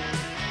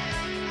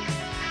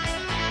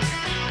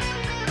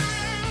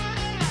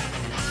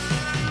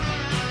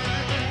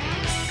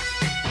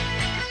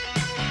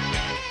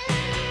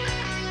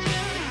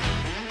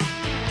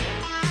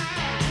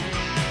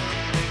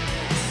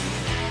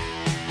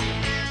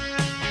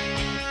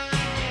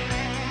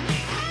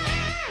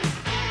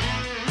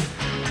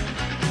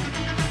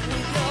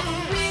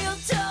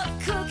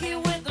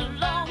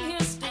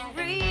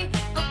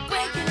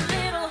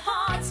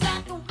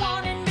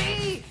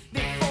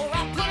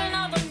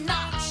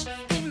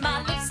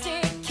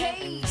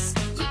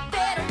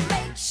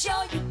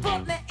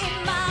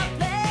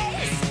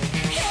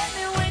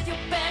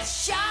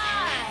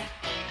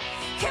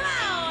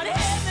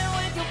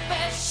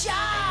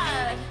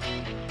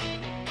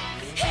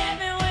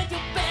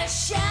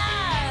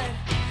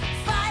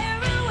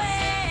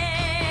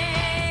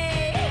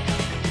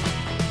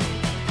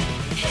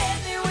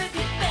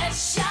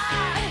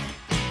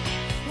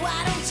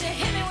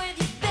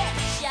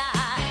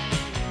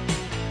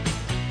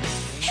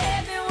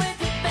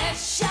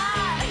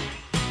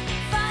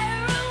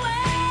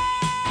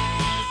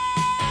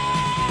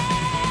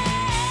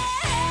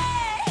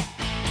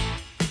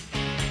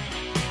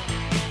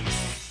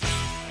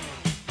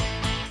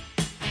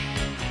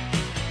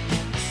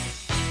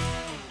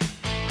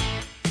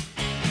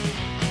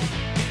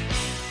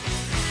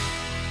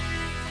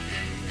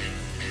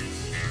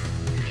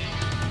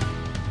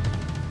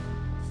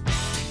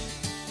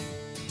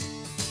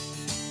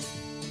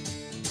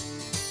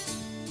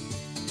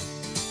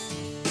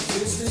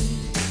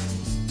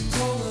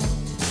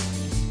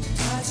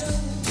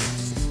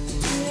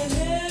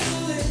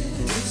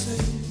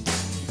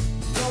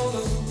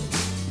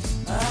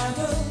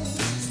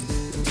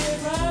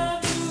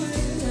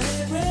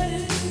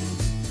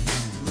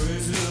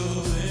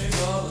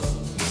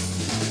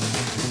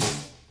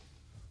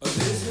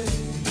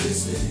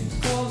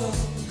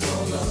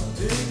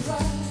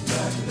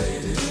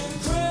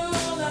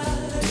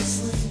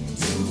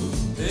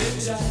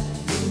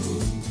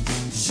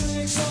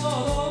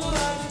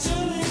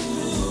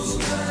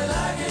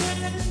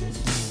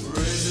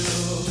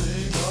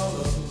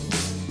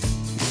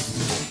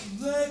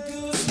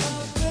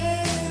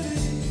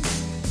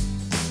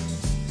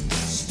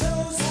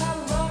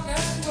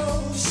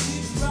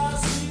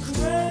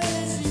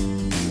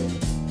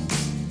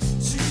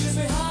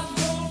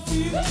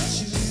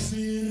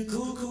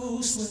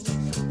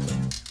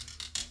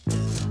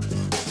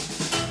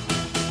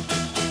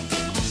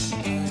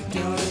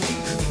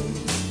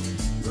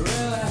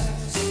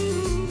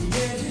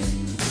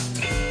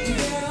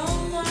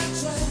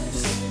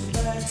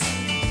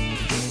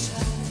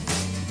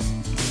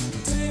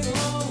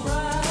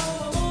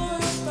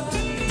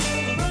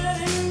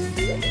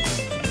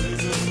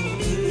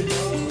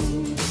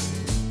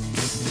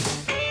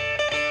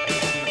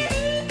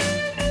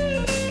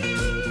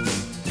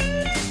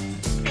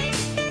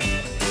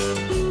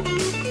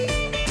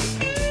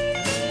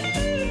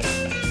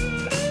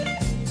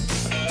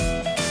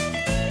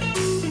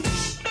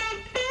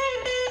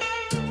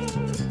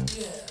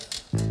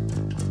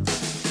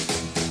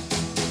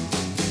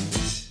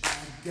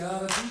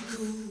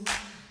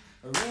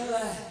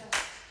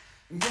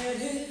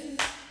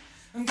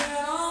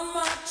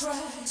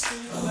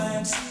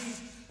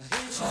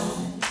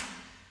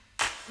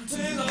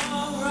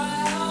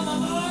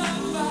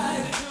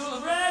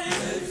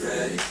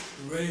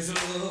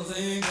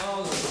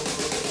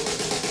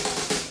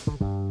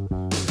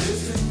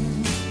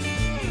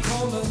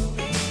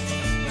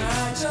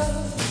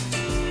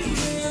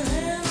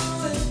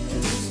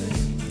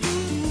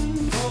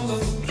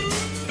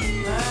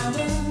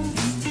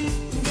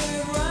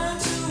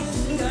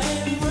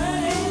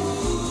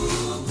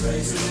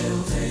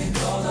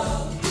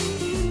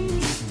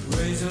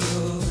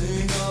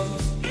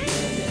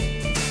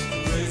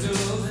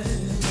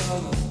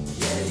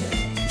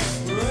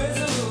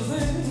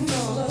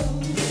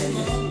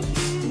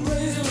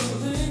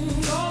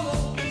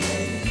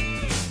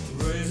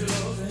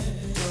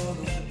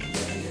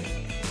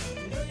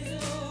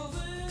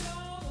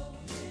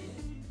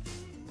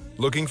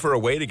 Looking for a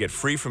way to get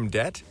free from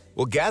debt?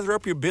 Well, gather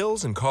up your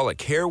bills and call a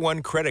Care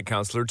One credit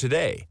counselor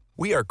today.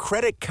 We are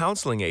credit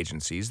counseling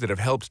agencies that have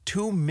helped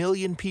 2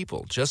 million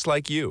people just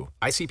like you.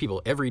 I see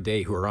people every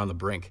day who are on the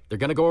brink. They're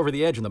going to go over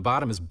the edge and the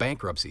bottom is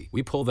bankruptcy.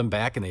 We pull them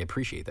back and they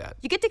appreciate that.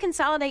 You get to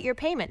consolidate your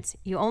payments.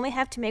 You only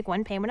have to make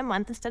one payment a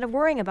month instead of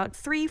worrying about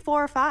 3,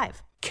 4, or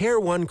 5. Care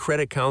One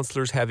credit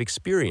counselors have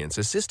experience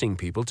assisting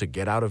people to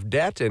get out of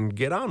debt and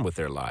get on with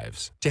their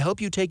lives. To help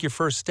you take your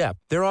first step,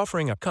 they're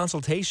offering a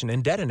consultation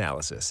and debt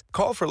analysis.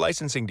 Call for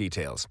licensing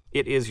details.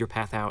 It is your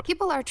path out.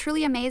 People are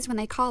truly amazed when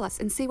they call us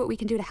and see what we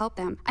can do to help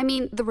them. I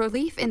mean, the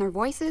relief in their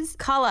voices.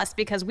 Call us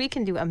because we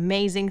can do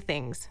amazing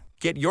things.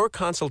 Get your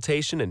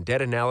consultation and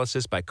debt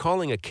analysis by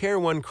calling a Care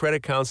One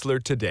credit counselor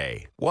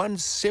today. One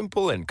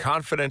simple and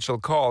confidential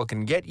call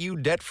can get you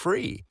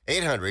debt-free.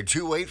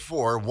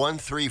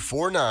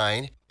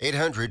 800-284-1349.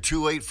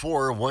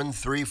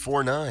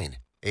 800-284-1349.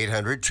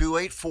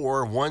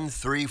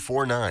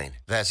 800-284-1349.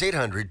 That's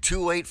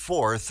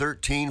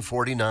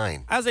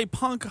 800-284-1349. As a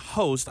punk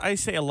host, I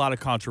say a lot of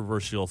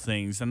controversial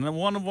things, and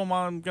one of them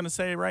I'm going to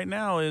say right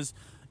now is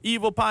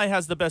Evil Pie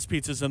has the best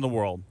pizzas in the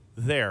world.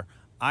 There.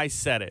 I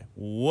said it.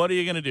 What are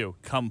you going to do?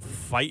 Come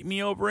fight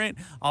me over it?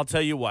 I'll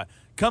tell you what.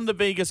 Come to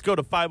Vegas, go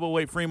to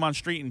 508 Fremont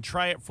Street, and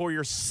try it for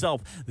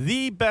yourself.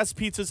 The best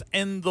pizzas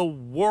in the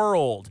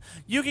world.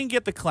 You can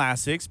get the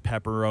classics,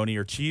 pepperoni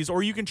or cheese,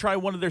 or you can try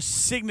one of their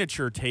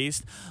signature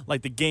tastes,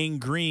 like the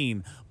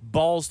gangrene,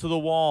 balls to the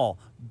wall,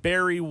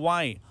 berry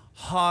white,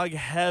 hog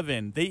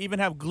heaven. They even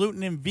have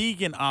gluten and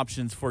vegan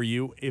options for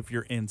you if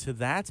you're into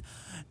that.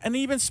 And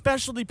even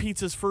specialty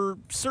pizzas for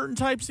certain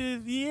types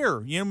of the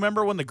year. You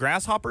remember when the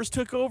Grasshoppers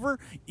took over?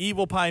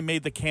 Evil Pie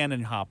made the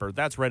Cannon Hopper.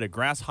 That's right, a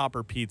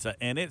Grasshopper pizza,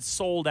 and it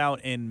sold out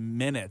in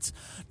minutes.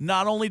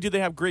 Not only do they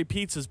have great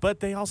pizzas, but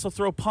they also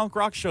throw punk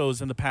rock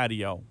shows in the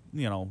patio,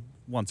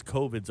 once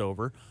COVID's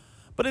over.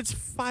 But it's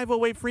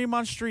 508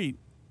 Fremont Street.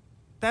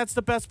 That's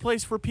the best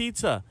place for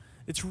pizza.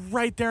 It's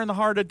right there in the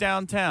heart of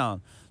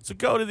downtown. So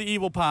go to the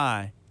Evil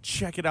Pie.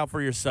 Check it out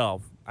for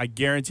yourself. I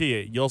guarantee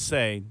it. You'll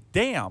say,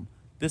 damn,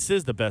 this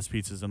is the best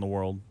pizzas in the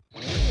world.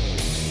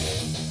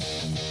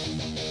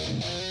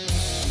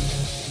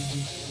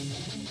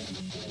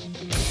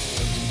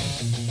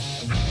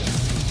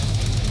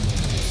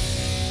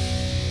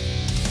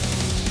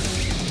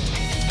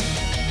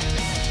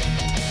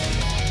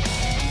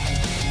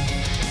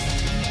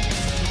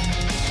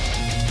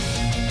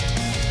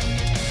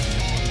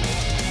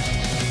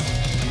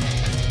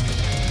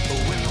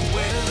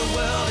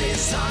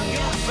 On your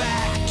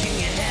back and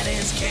your head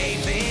is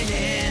caving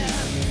in.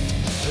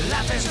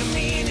 Life has no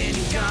meaning,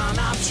 gone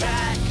off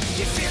track.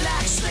 You feel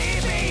like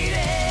sleeping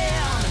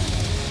in.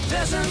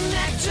 There's a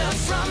nectar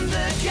from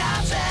the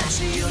gods that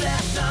you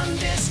left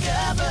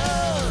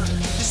undiscovered.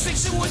 Just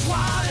mix it with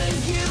water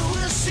and you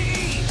will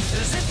see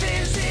as if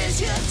this is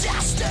your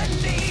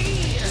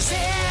destiny.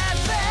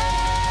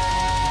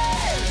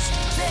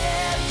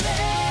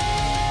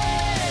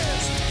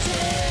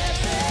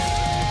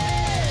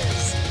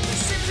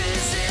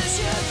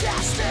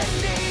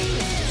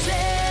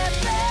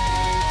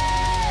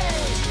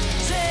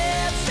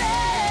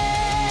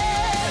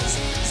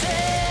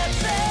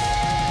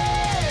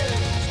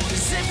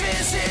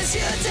 Is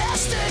your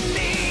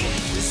destiny.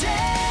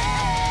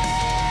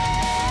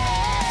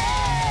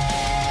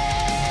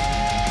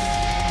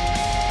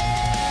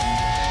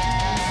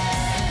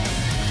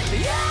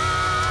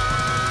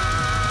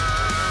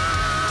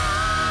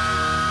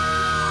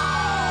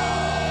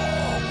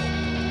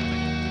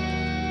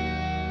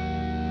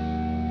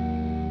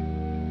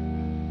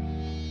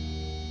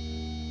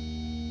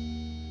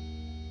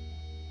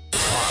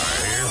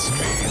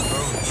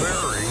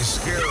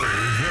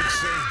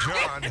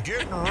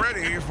 Getting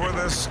ready for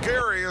the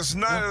scariest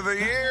night of the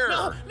year.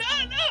 No.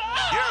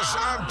 Yes,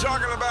 I'm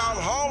talking about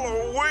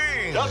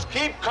Halloween. Just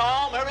keep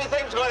calm.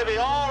 Everything's going to be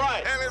all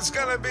right. And it's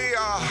going to be a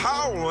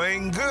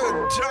howling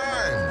good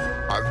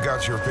time. I've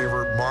got your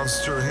favorite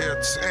monster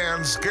hits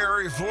and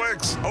scary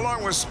flicks,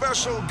 along with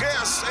special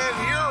guests,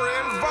 and you're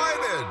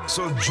invited.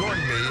 So join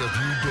me if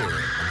you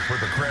dare for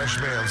the Crash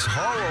Man's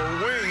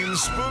Halloween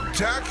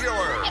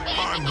Spooktacular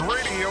on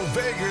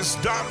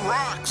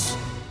RadioVegas.rocks.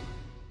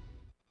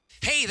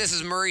 Hey, this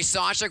is Murray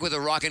Sawchuk with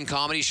the Rockin'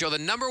 Comedy Show, the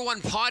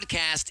 #1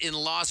 podcast in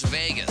Las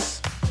Vegas.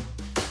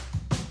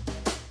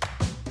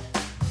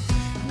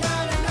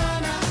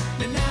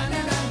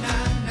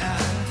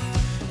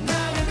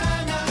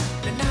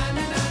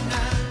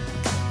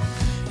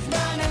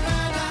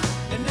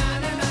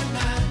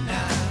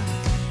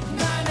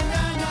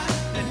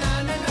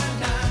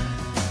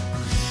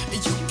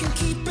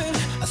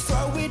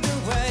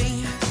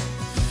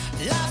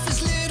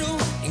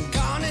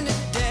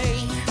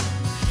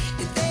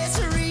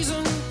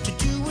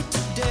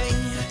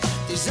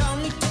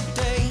 Only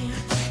today,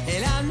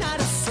 and I'm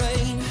not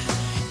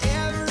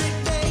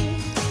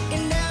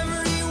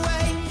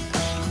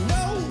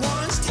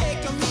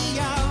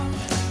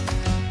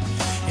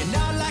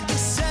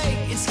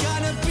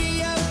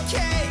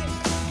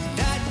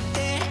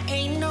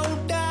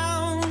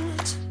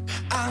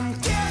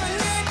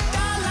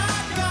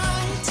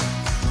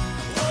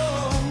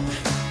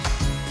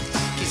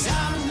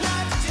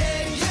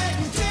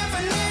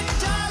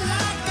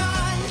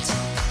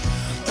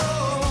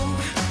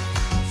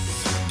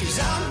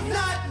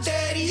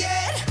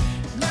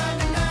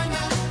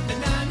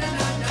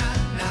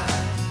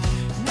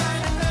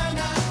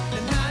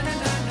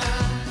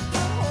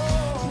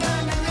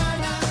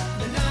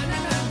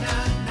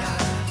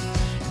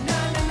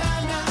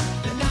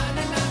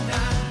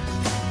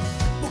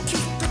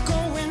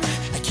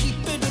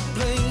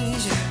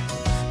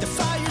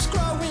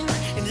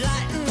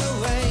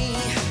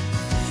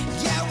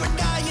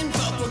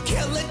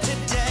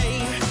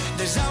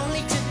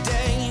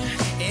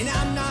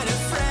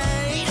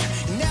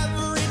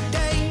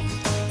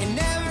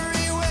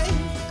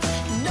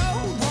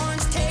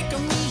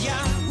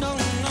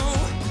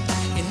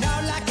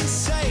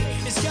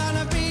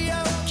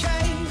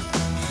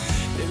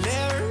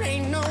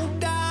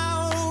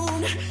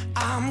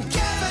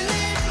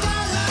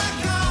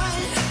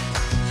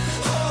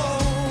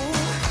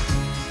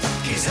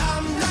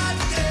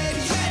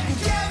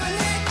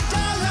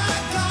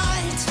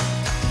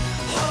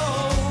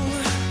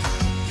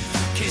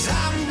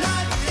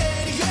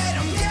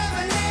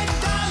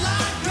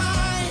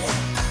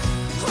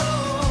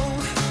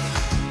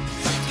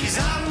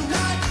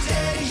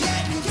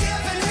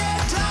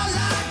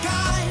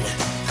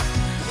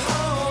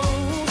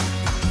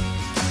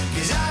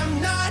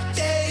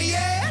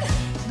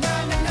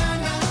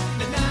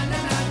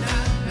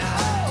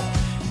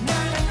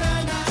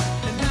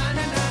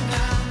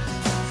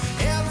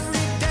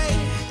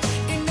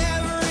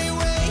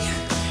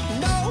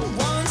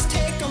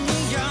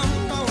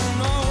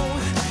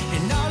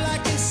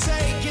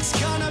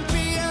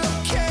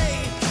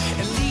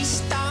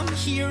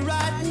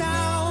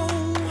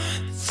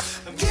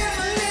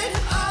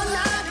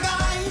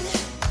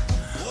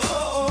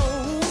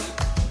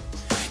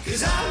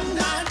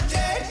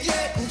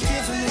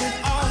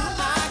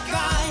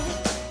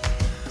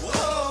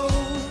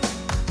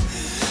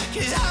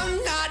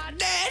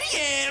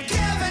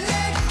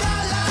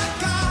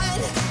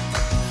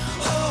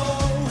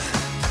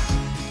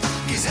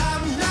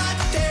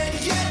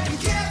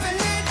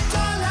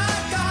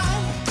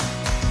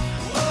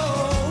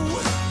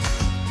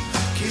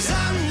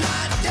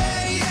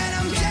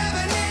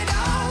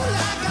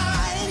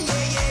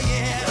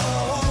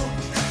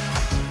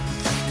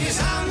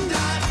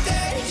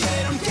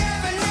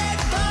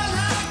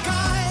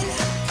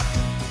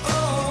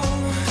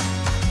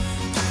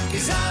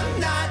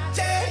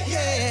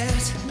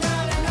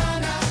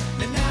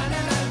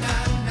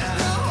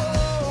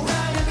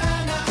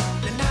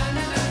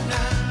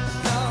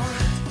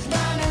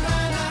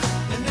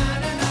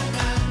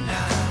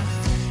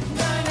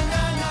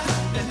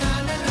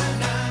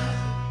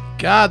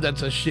God,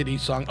 that's a shitty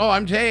song. Oh,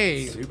 I'm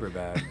Dave. Super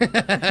bad.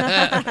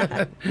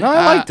 No,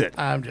 I liked it.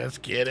 I'm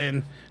just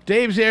kidding.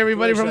 Dave's here,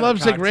 everybody There's from that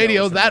Lovesick cocktails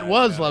Radio. in That there.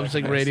 was Yeah,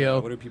 Lovesick that's,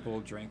 Radio. what do people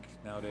drink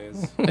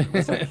nowadays?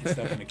 It's like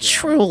stuff in a can.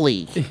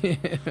 Truly.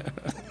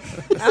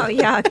 Oh,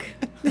 yuck.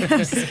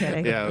 Just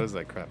kidding. Yeah, it was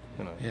like crap.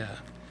 Yeah.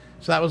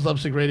 So that was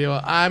Lovesick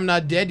Radio. I'm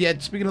not dead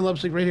yet. Speaking of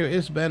Lovesick Radio,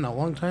 it's been a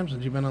long time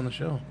since you've been on the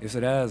show. Yes,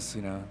 it has.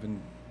 I've been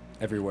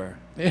everywhere.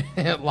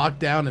 Locked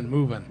down and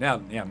moving.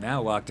 Now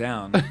locked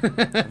down. So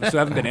I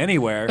haven't been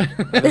anywhere.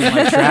 I've been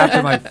like trapped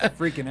in my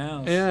freaking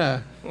house.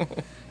 Yeah.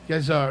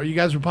 You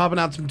guys were popping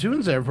out some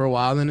tunes there for a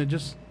while, and then it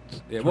just...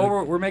 Yeah,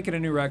 well, we're making a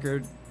new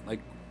record. Like,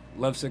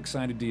 Lovesick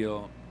signed a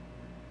deal,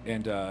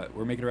 and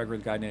we're making a record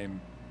with a guy named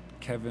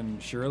Kevin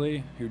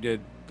Shirley, who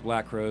did the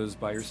Black Rose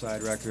By Your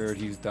Side record.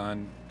 He's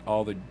done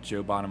all the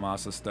Joe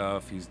Bonamassa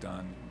stuff.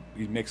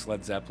 He mixed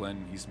Led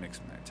Zeppelin. He's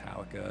mixed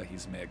Metallica.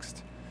 He's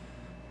mixed...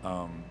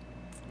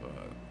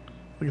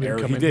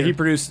 He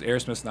produced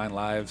Aerosmith's 9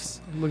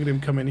 Lives. Look at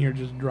him come in here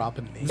just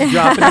dropping names.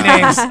 Dropping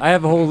names. I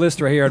have a whole list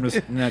right here. I'm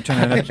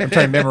trying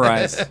to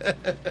memorize.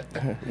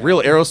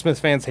 Real Aerosmith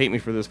fans hate me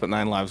for this, but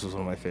 9 Lives was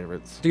one of my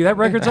favorites. Dude, that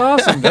record's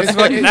awesome.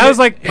 That was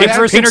like my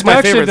first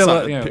introduction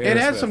to It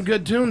has some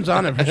good tunes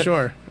on it for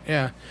sure.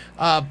 Yeah.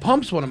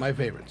 Pump's one of my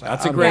favorites.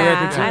 That's a great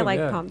record too. I like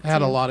Pump. It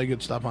had a lot of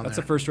good stuff on That's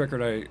there. the first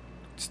record I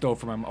stole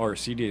from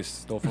CD I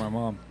stole from my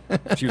mom.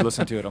 She would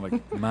listen to it. I'm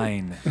like,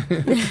 mine.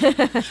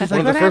 She's One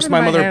of the first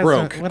my mother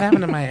broke. What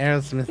happened to my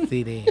Aerosmith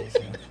CD?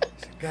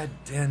 God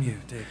damn you,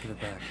 give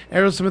it back.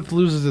 Aerosmith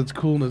loses its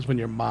coolness when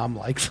your mom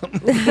likes them.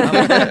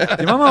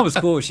 My mom was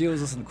cool. She was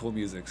listening to cool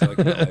music. So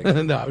No,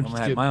 I'm just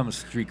kidding. my mom's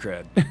street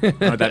cred. I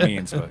don't know what that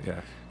means, but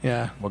yeah.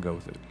 Yeah. We'll go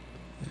with it.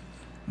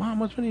 Mom,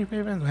 what's one of your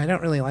favorites? I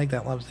don't really like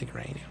that Lovesick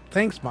Radio.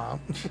 Thanks, Mom.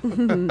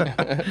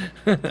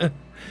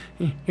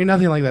 You're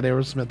nothing like that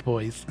Aerosmith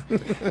boys.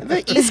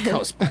 The East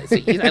Coast boys.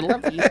 I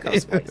love the East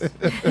Coast boys.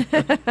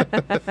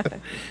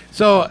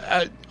 So,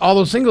 all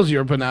those singles you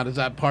were putting out, is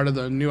that part of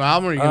the new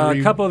album? Or are you gonna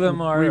A couple of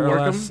them are.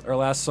 rework them? Our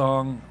last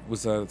song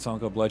was a song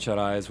called Bloodshot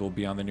Eyes. Will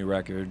be on the new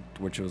record,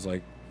 which was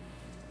like,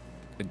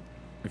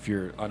 if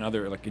you're on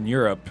other like in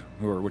Europe,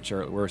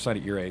 we're signed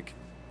at Earache,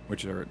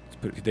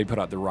 they put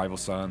out the Rival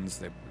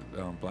Sons,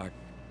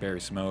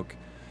 Blackberry Smoke,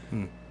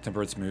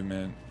 Temperance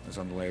Movement is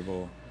on the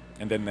label,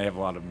 and then they have a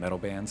lot of metal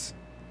bands,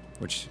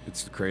 which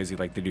it's crazy.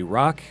 Like they do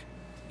rock,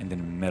 and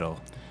then metal.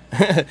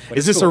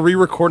 Is this a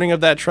re-recording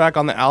of that track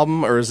on the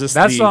album, or is this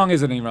that song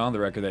isn't even on the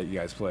record that you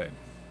guys played?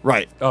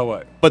 Right. Oh,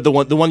 what? But the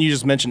one you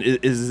just mentioned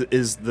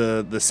is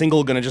the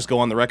single going to just go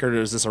on the record,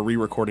 or is this a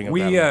re-recording of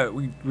that?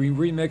 We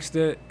remixed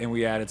it and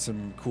we added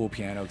some cool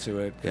piano to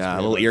it. Yeah,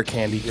 a little ear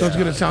candy. So it's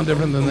gonna sound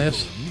different than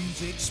this.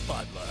 Music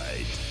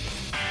Spotlight.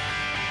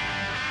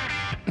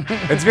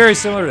 It's very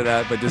similar to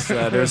that, but just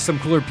there's some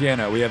cooler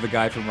piano. We have a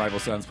guy from Rival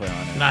Sons playing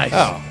on it. Nice.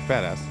 Oh,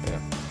 badass. Yeah.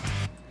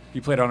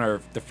 He played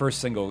on the first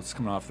single. It's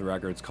coming off the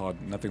record. It's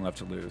called Nothing Left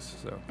to Lose.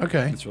 So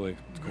Okay. it's really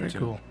cool. Very too.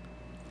 cool.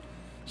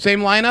 Same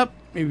lineup?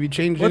 Maybe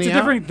change Well, it's any out?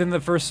 different than the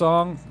first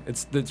song.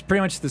 It's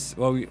pretty much this.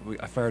 Well,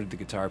 I fired the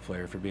guitar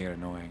player for being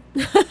annoying.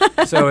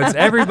 So it's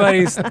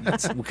everybody's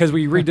because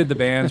we redid the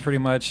bands pretty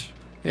much.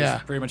 Yeah.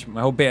 It's pretty much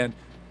my whole band.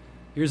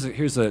 Here's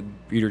a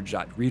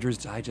Reader's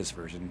Digest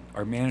version.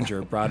 Our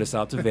manager brought us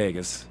out to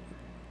Vegas,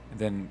 and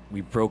then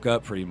we broke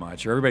up pretty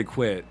much. Or everybody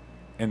quit,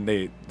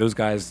 and those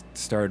guys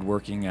started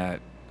working at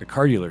the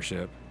car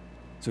dealership.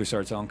 So we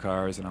started selling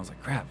cars, and I was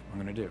like, crap,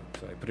 what am I gonna do?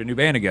 So I put a new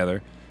band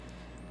together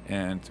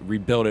and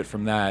rebuilt it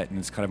from that, and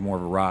it's kind of more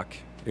of a rock.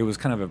 It was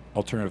kind of an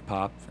alternative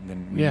pop, and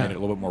then we made it a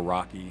little bit more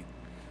rocky.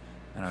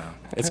 I don't know.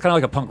 It's kind of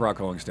like a punk rock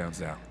Rolling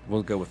Stones now.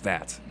 We'll go with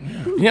that.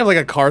 You have like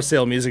a car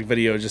sale music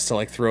video just to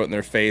like throw it in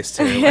their face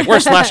too. Like, we're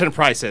slashing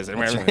prices and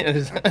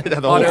the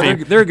whole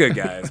thing. They're good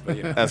guys, but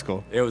you know, that's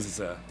cool. It was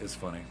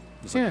funny.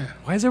 It was like, Yeah.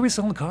 why is everybody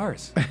selling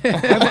cars?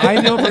 I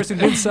know a person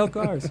who didn't sell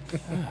cars.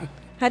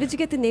 How did you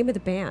get the name of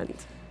the band?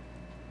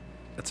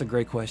 That's a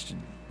great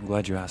question. I'm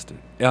glad you asked it.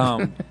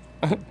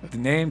 The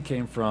name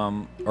came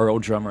from our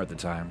old drummer at the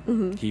time.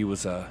 Mm-hmm. He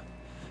was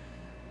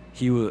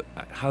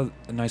how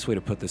a nice way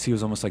to put this. He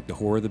was almost like the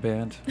whore of the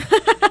band.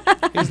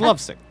 He was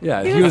lovesick.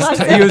 Yeah, he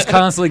was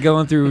constantly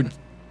going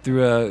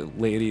through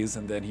ladies,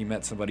 and then he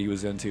met somebody he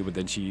was into, but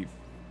then she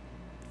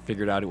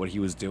figured out what he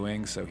was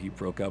doing, so he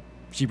broke up.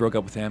 She broke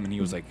up with him, and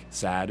he was like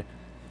sad.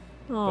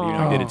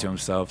 But he did it to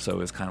himself, so it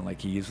was kind of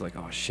like he was like,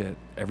 oh shit,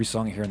 every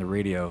song I hear on the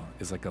radio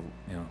is like a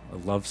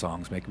love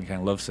songs make me kind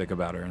of lovesick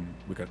about her, and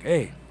we go,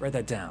 hey, write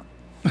that down.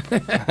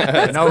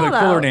 And all the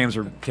cooler names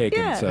were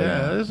taken. Yeah. So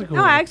that is a cool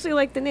No, I name. actually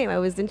liked the name. I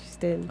was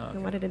interested. I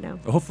wanted to know.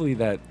 hopefully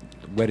that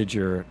whetted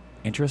your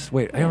interest.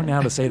 Wait, I don't know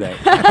how to say that.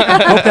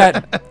 Hope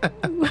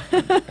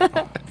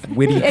that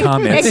witty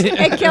comments.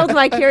 It killed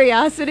my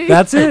curiosity.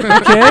 That's it.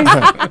 Okay.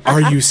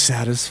 Are you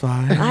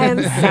satisfied? I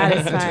am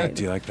satisfied.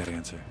 Do you like that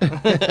answer?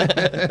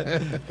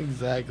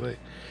 Exactly.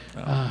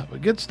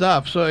 But good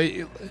stuff. So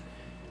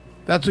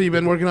that's what you've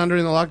been working on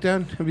during the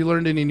lockdown? Have you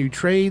learned any new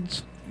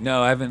trades?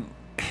 No, I haven't.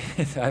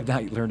 I've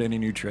not learned any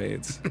new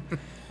trades.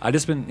 I've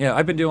been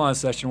doing a lot of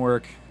session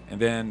work, And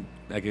then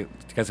I guess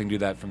I can do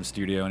that from the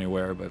studio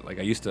anywhere. But like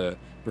I used to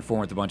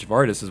perform with a bunch of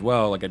artists as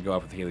well. Like I'd go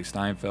out with Haley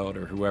Steinfeld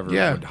or whoever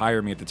would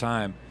hire me at the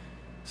time.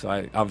 So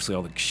obviously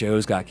all the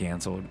shows got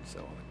canceled, so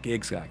all the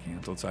gigs got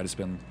canceled. So I just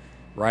been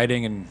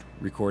writing and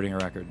recording a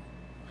record.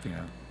 You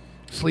know.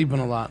 Sleeping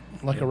a lot,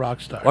 like a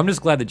rock star. Well, I'm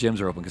just glad the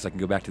gyms are open because I can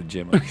go back to the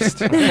gym at least.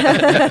 So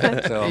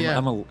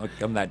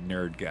I'm that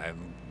nerd guy.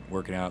 I'm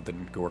working out,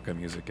 then go work on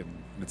music, and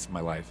it's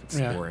my life. It's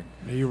boring.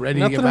 Are you ready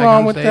Nothing to get back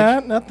wrong on with stage?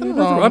 that. Nothing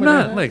wrong. I'm with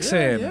not that. like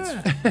saying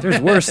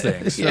there's worse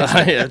things.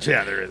 Yeah,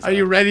 there is. Are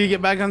you ready to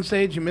get back on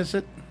stage? You miss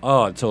it?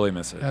 Oh, I totally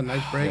miss it. Had a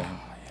nice break. Yeah.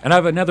 And I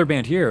have another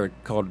band here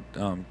called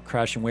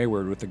Crashing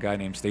Wayward with a guy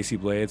named Stacey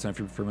Blades. I'm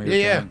familiar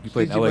with him. He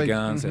played in LA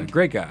Guns. And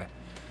great guy.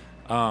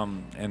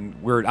 And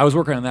I was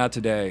working on that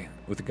today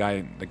with a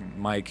guy like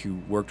Mike who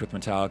worked with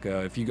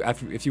Metallica. If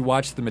you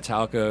watch the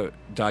Metallica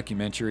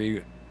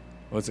documentary,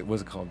 what's it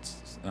called?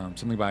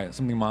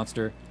 Something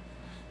Monster.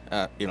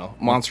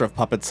 Monster of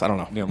Puppets. I don't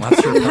know. Yeah,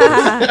 Monster of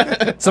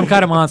Puppets. Some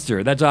kind of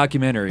monster. That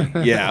documentary.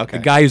 Yeah, okay.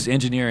 The guy who's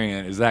engineering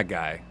it is that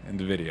guy in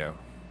the video.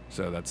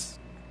 So that's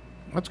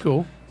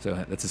cool.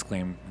 So that's his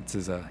claim. It's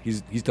his.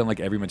 He's done like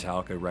every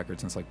Metallica record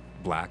since like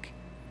Black.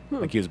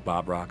 Like he was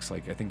Bob Rock's,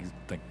 like I think he's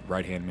like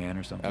right-hand man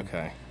or something.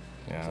 Okay.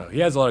 Yeah. So he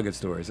has a lot of good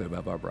stories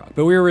about Bob Rock.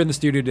 But we were in the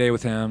studio today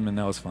with him, and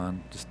that was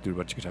fun. Just do a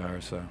bunch of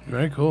guitars. So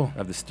very cool. I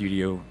have the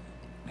studio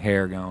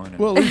hair going. And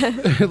Well, at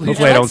least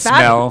hopefully I don't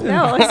smell.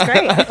 No, it's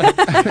great.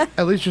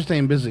 At least you're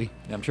staying busy.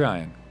 Yeah, I'm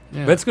trying.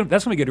 Yeah. But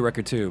that's when we get a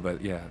record too.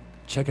 But yeah,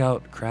 check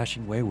out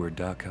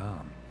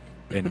crashingwayward.com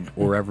and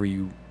wherever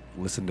you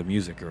listen to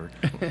music or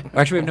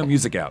actually we have no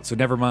music out, so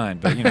never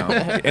mind. But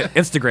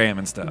Instagram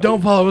and stuff.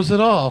 Don't follow us at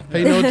all.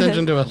 Pay no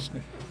attention to us.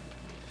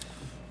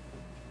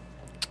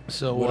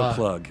 So what a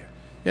plug.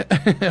 Yeah.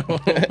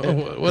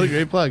 What a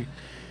great plug.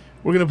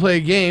 We're gonna play a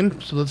game,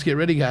 so let's get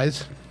ready,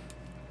 guys.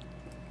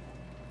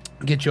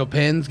 Get your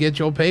pens, get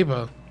your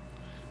paper,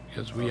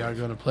 because we are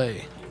gonna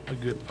play a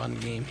good fun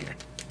game here.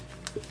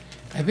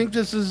 I think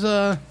this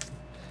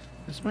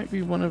might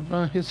be one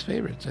of his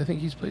favorites. I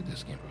think he's played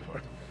this game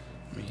before.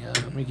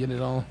 Let me get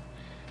it all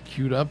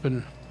queued up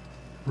and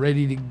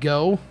ready to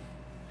go.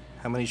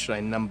 How many should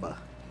I number?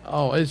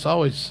 Oh, it's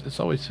always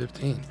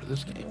 15 for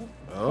this game.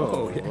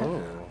 Oh,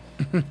 yeah.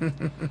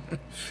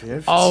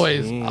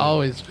 15.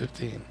 Always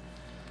 15.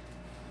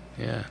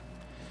 Yeah.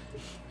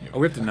 Oh,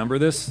 we have to number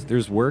this?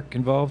 There's work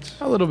involved?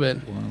 A little bit.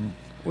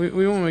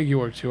 We won't make you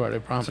work too hard, I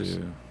promise.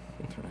 2.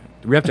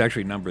 We have to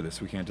actually number this.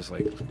 We can't just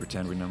like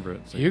pretend we number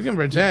it. So you can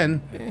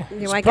pretend.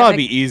 It's probably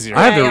be easier.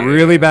 I have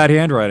really bad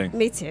handwriting.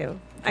 Me too.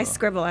 I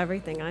scribble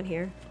everything on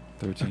here.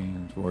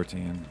 13,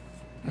 14.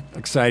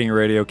 Exciting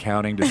radio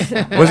counting.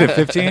 Was it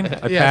 15?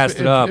 I passed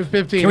it up.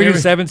 15. Can we do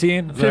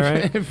 17? Is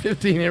that right?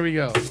 15, here we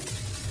go.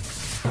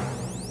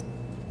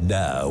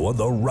 Now on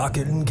the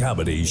Rockin'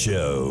 Comedy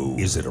Show.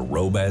 Is it a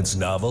romance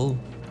novel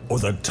or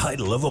the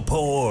title of a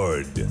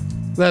porn?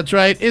 That's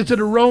right. Is it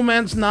a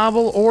romance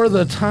novel or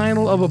the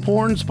title of a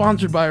porn?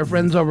 Sponsored by our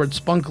friends over at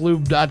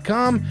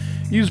spunklube.com.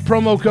 Use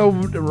promo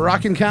code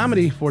Rockin'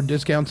 Comedy for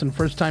discounts and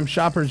first-time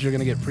shoppers. You're going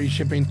to get free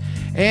shipping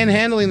and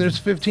handling. There's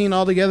 15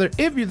 altogether.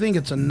 If you think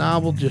it's a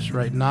novel, just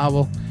write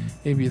novel.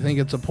 If you think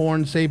it's a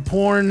porn, say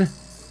porn.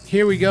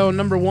 Here we go.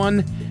 Number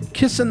 1,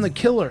 Kissin' the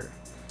Killer.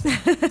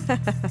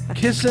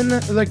 Kissin'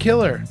 the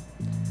Killer.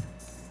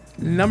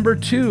 Number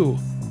 2,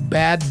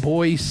 Bad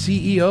Boy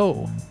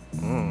CEO.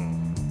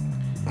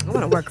 I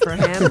want to work for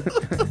him.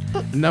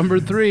 Number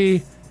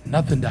 3,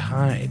 Nothing to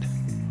Hide.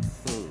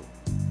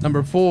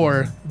 Number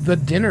 4, The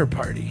Dinner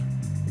Party.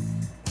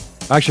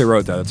 I actually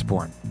wrote that. It's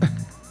porn.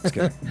 Just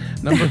kidding.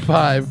 Number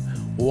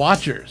 5,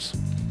 Watchers.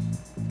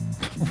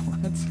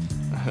 What?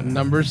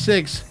 Number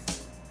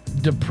 6,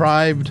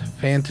 Deprived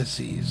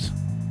Fantasies.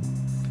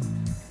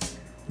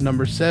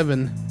 Number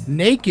 7,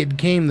 Naked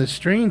Came the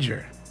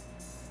Stranger.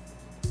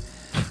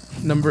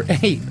 Number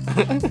 8,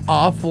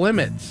 Off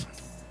Limits.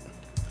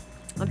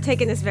 I'm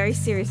taking this very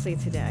seriously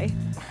today.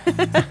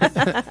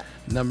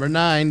 Number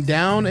 9,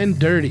 Down and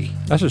Dirty.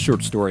 That's a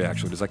short story,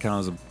 actually. Does that count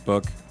as a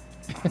book?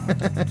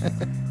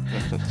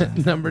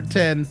 Number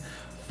 10,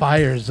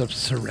 Fires of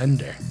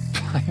Surrender.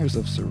 Fires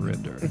of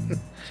Surrender.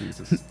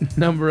 Jesus.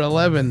 Number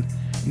 11,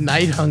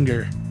 Night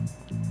Hunger.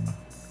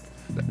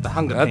 The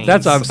Hunger Games.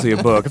 That's obviously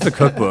a book. It's a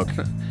cookbook.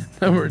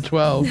 Number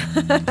 12,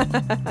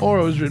 or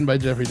it was written by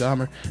Jeffrey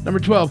Dahmer. Number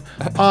 12,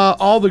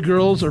 All the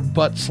Girls Are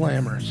Butt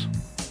Slammers.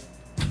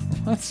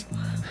 What?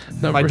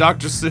 My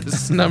Dr.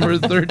 Seuss. Number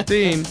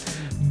 13,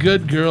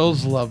 Good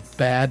Girls Love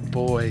Bad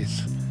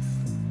Boys.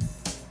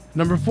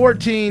 Number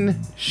 14,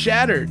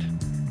 Shattered.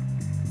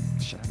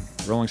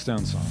 Rolling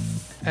Stones song.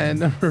 And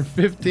number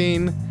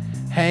 15,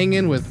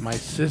 Hanging with My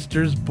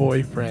Sister's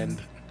Boyfriend.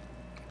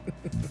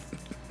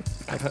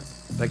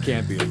 That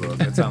can't be a book.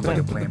 That sounds like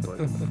a plain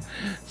book.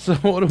 So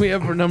what do we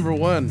have for number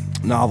 1?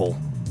 Novel.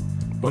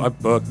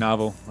 Book,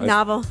 novel.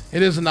 Novel.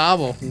 It is a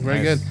novel.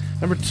 Very Nice. good.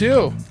 Number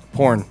 2,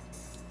 Porn.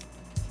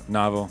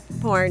 Novel.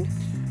 Porn.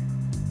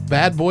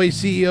 Bad Boy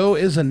CEO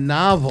is a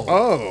novel.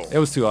 Oh. It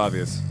was too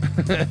obvious.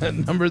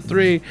 Number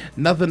 3,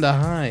 Nothing to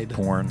Hide.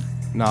 Porn.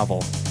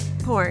 Novel.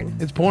 Porn.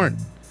 It's porn.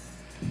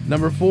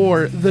 Number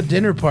 4, The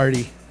Dinner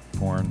Party.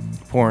 Porn.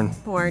 Porn.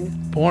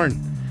 Porn. Porn.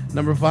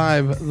 Number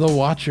 5, The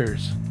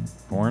Watchers.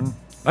 Porn.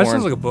 That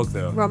sounds like a book,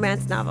 though.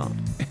 Romance novel.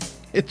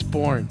 It's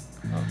porn.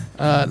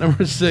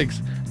 Number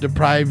 6,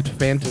 Deprived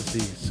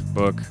Fantasies.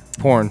 Book.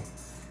 Porn.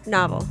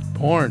 Novel.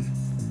 Porn.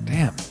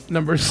 Damn.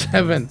 Number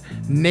 7,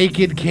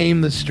 Naked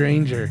Came the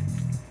Stranger.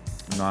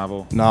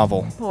 Novel.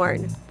 Novel.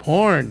 Porn.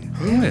 Porn.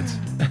 Damn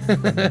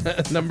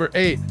it. Number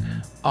 8,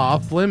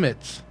 Off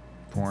Limits.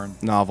 Porn.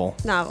 Novel.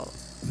 Novel.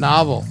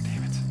 Novel.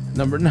 Damn it.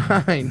 Number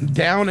 9,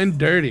 Down and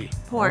Dirty.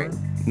 Porn.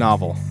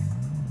 Novel.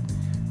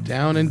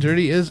 Down and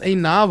Dirty is a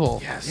novel.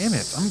 Yes. Damn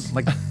it.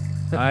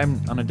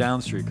 I'm on a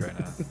down streak right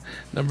now.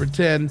 Number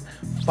 10,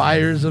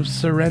 Fires of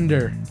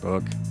Surrender.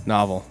 Book.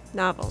 Novel.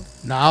 Novel.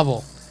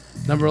 Novel.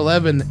 Number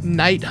 11,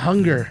 Night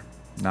Hunger.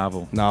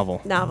 Novel.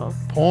 Novel. Novel.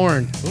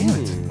 Porn.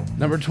 Ooh.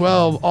 Number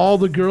 12, All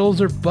the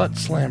Girls Are Butt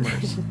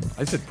Slammers.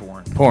 I said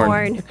porn.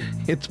 Porn.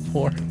 It's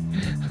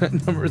porn.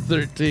 Number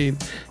 13,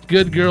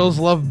 Good Girls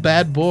Love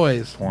Bad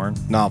Boys. Porn.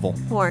 Novel.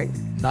 Porn.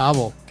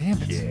 Novel.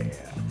 Damn it. Yeah.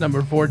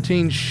 Number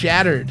 14,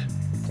 Shattered.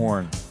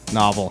 Porn.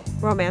 Novel.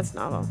 Romance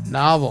novel.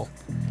 Novel.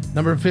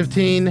 Number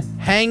 15,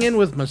 Hanging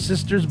with My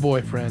Sister's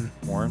Boyfriend.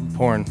 Porn.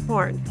 Porn.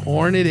 Porn.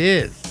 Porn it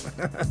is.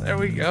 There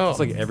we go. It's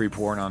like every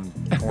porn on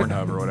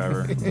Pornhub or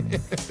whatever.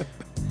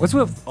 What's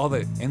with all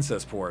the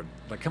incest porn?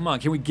 Like, come on,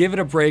 can we give it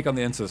a break on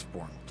the incest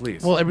porn,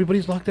 please? Well,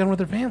 everybody's locked down with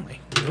their family.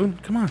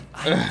 Dude, come on.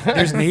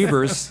 There's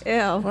neighbors. Ew.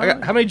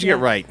 How many did you get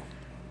right?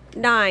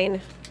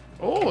 9.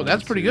 Oh,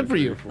 that's pretty good for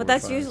you. But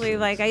that's usually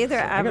like I either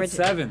average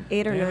 7.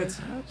 8 or 9.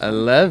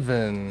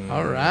 11.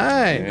 All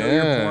right.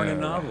 Your porn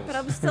and novels. But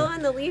I'm still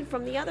in the lead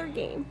from the other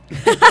game.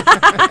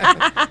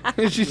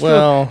 she's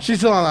Well- she's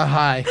still on a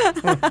high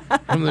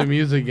from the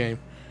music game.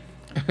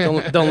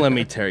 Don't let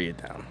me tear you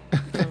down.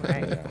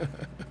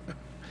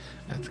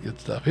 That's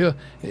good stuff.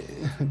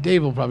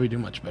 Dave will probably do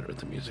much better at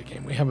the music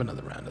game. We have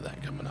another round of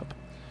that coming up.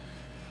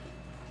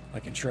 I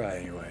can try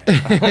anyway.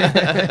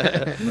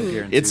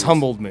 It's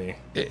humbled me.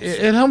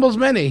 It humbles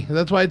many.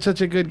 That's why it's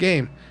such a good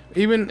game.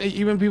 Even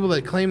people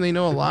that claim they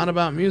know a lot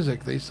about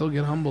music, they still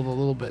get humbled a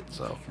little bit.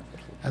 So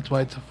that's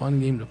why it's a fun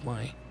game to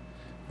play,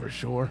 for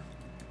sure.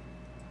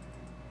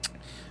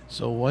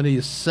 So what do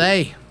you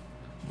say?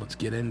 Let's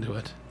get into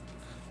it.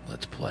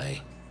 Let's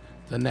play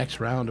the next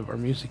round of our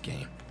music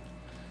game.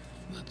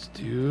 Let's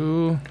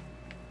do...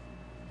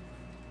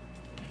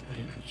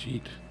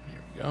 Cheat.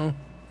 Here we go.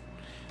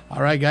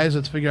 All right, guys,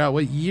 let's figure out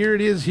what year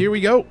it is. Here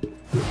we go. Too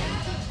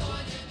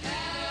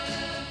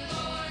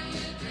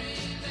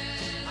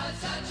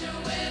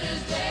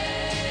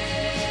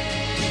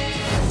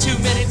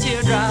many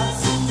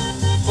teardrops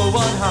for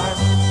one heart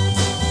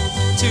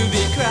to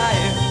be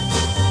crying.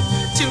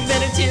 Too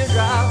many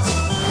teardrops.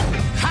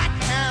 Hot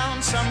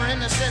town, summer in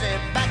the city.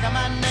 Back of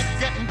my neck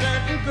getting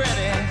dirt and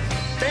gritty.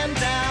 Bend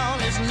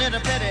down, isn't it a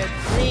pity?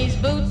 These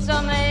boots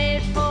are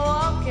made for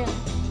walking,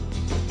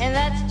 and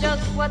that's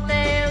just what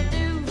they'll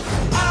do.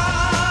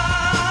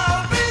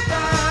 I'll be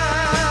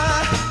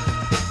there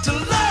to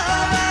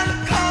love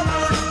and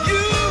comfort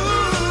you.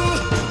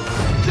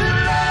 Good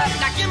love,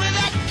 now give me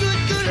that good,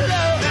 good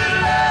love. Good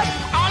love,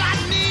 all I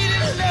need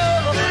is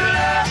love. Good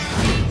love.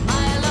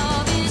 My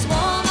love is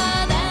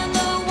warmer than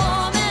the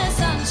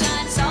warmest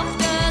sunshine,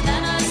 softer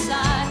than a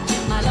sigh.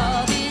 My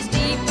love is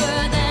deeper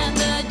than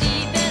the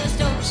deepest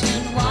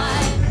ocean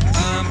wide.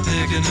 I'm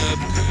picking up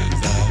good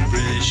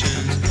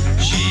vibrations.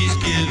 She's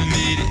giving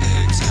me the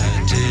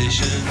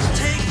excitation.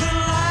 Take the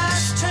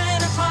last train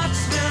to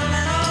Pottsville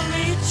and I'll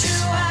meet you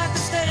at the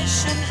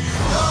station.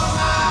 You're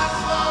my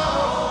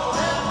soul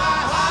and my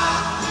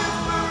heart's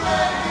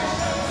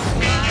inspiration.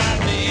 My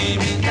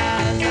baby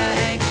does a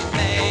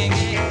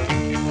hanky-panky.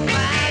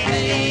 My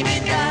baby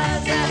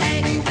does a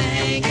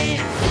hanky-panky.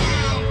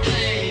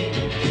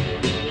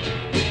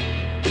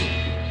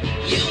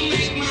 You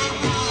make my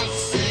heart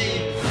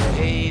sing.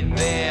 Hey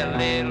there,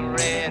 little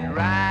Red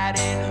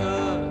Riding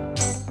Hood.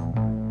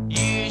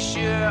 You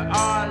sure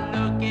are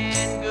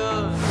looking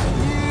good.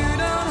 You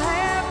don't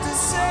have to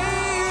say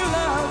you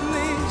love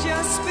me,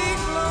 just be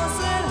close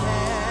at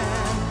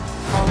hand.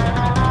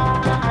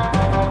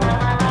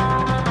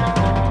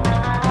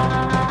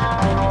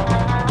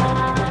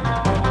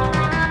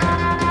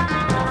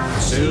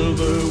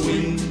 Silver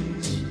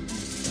wings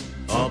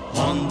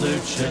upon their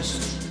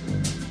chest.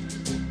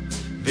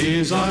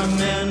 These are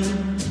men,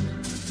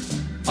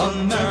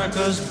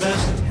 America's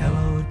best.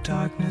 Hello,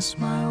 darkness,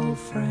 my old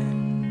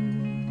friend.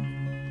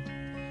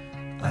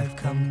 I've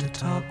come to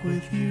talk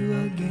with you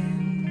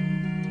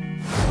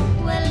again.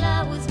 Well,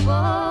 I was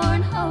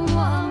born a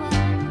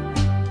woman.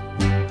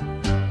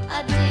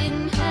 I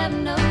didn't have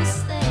no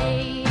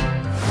say.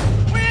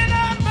 When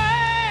a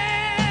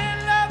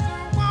man loves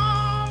a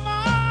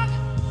woman,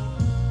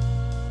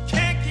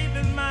 can't keep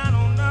his mind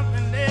on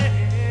nothing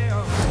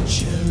else.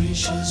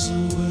 Cherish is the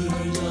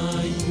word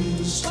I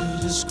use to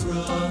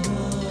describe.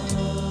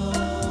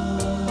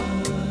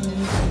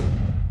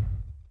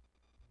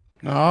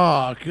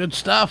 Oh, good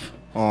stuff.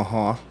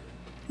 Uh-huh.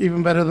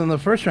 Even better than the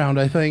first round,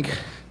 I think.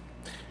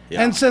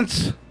 Yeah. And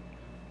since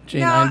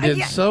J9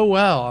 did so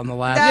well on the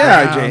last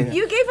Yeah, round. Jane.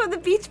 You gave him the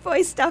Beach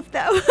Boys stuff,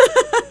 though.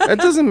 That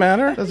doesn't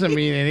matter. Doesn't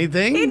mean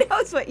anything. He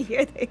knows what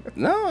year they were.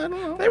 No, I don't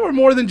know. They were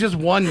more than just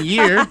 1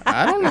 year.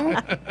 I don't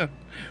know.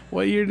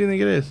 What year do you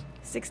think it is?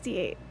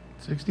 68.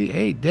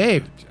 68.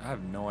 Dave. I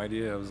have no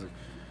idea. It was like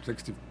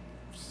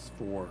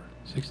 64.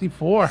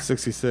 64.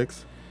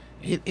 66.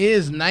 It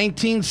is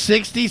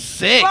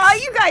 1966. Wow,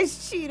 you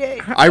guys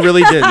cheated. I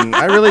really didn't.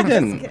 I really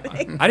didn't.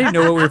 I didn't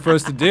know what we were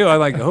supposed to do.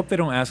 I hope they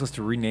don't ask us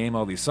to rename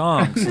all these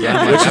songs.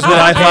 Yeah, which is what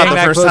I thought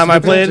the first time I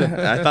played.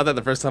 I thought that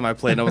the first time I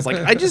played, and I was like,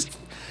 I just.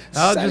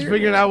 I'll just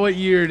figure out what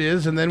year it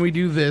is, and then we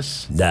do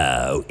this.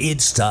 Now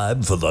it's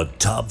time for the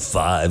top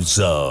 5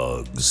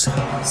 songs.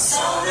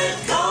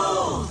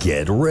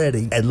 Get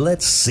ready and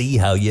let's see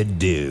how you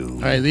do.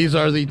 All right, these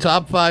are the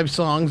top 5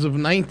 songs of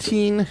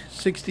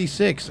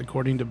 1966,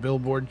 according to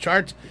Billboard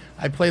charts.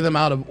 I play them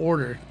out of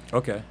order.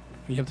 Okay.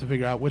 You have to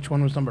figure out which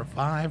one was number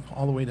 5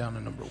 all the way down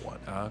to number 1.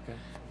 Okay.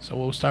 So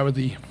we'll start with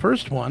the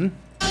first one.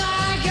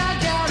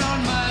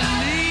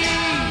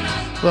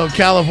 Little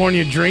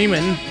California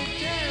Dreamin'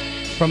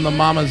 from the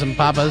Mamas and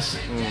Papas.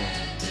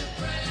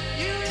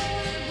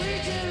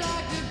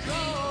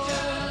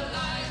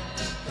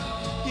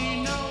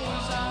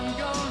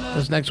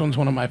 This next one's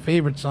one of my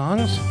favorite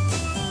songs.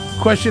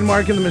 Question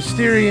Mark and the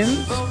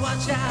Mysterians.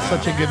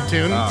 Such a good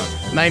tune.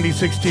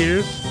 96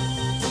 Tears.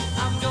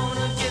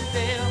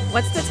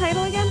 What's the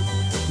title again?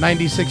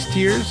 96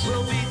 Tears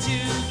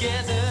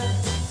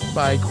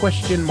by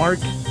Question Mark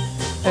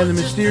and the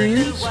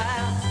Mysterians.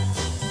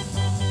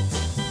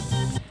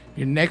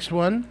 Your next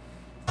one.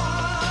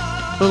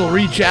 Little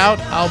Reach Out,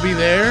 I'll Be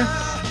There.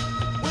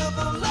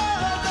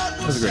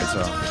 That was a great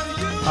song.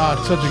 Oh,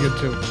 it's such a good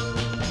tune.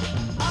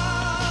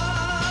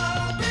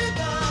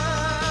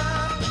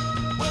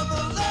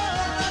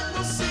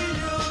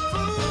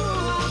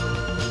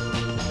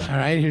 All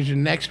right, here's your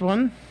next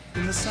one.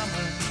 In the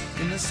summer,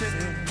 in the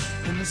city,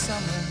 in the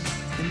summer,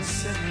 in the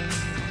city.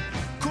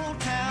 Cool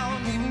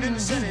town, even in the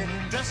city,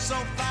 dressed so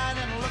fine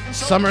and looking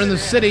so Summer in the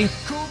pretty. City.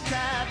 Cool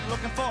cat,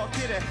 looking for a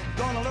kitty,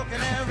 gonna look in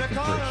every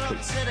corner of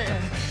the city.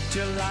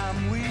 Till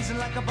I'm wheezing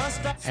like a bus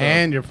stop.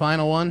 And your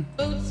final one.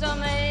 Boots are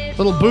made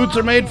Little Boots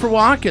Are Made for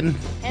Walking.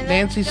 and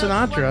Nancy that's just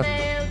what Sinatra.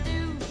 they'll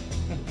do.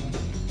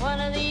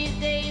 One of these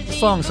days The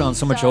song sounds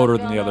so much older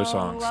than the other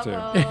songs, too.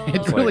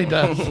 It really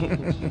does.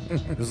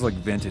 This is like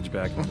vintage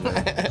back in the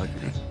day. Like,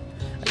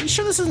 Are you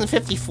sure this isn't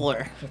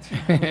 54?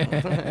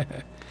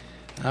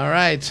 All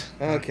right.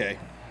 Okay.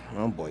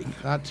 Oh boy.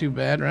 Not too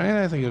bad,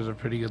 right? I think it was a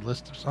pretty good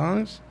list of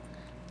songs.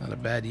 Not a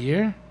bad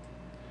year.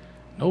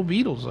 No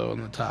Beatles though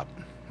on the top.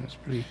 That's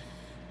pretty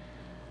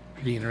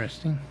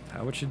interesting.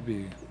 how it should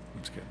be.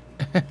 That's good.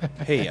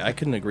 Hey, I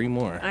couldn't agree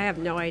more. I have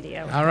no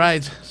idea. All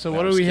right. So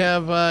what do was we kidding.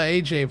 have,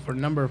 AJ, for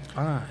number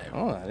 5?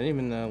 Oh, I didn't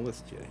even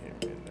list you here.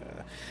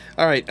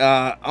 All right,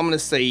 I'm gonna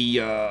say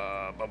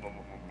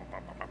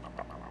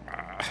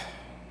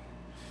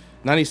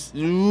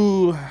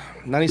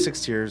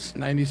 96 Tears.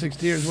 96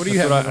 Tears. What do you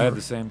That's have? what I have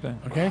the same thing.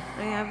 Okay.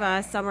 I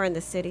have Summer in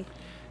the City.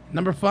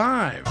 Number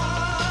 5.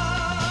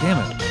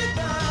 Damn it.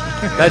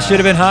 That should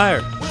have been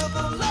higher.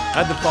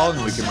 I had the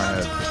following week in my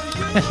head.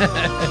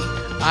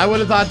 I would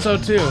have thought so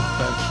too.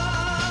 But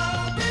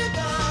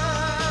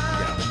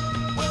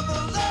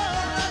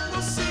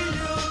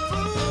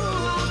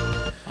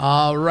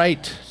all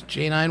right.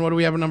 J9, what do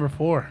we have at number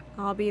 4?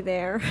 I'll Be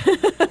There.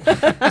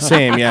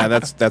 Same, yeah.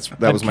 That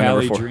was my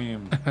number Cali 4.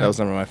 Dream. That was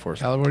number my 4.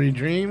 California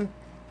Dream.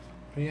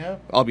 Yeah.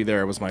 I'll Be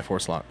There. It was my 4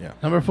 slot. Yeah.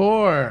 Number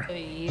 4.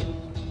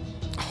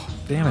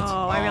 Damn it.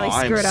 Oh, I really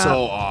I'm screwed up.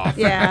 so off.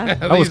 Yeah.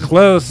 I was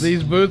close.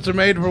 These boots are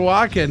made for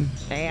walking.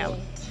 Damn.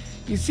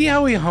 You see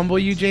how we humble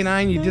you,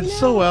 J9? You did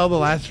so well the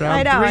last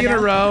round. I know, 3 in a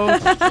row.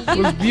 It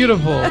was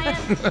beautiful.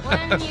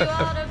 when you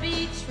ought to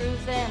be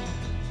truthin'.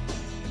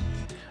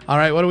 All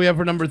right, what do we have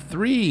for number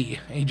 3,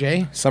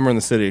 AJ? Summer in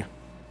the City.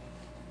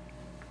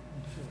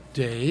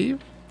 Dave,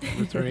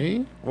 number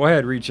 3. Well, I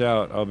had Reach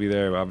Out. I'll be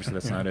there. But obviously,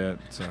 that's not it.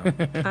 So.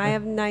 I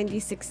have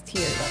 96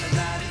 Tears.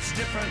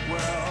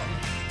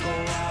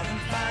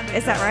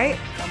 Is that right?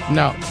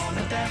 No.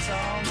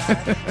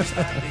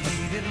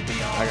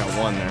 I got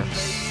 1 there.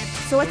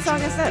 So what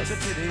song is this?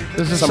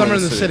 This is Summer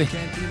in the City.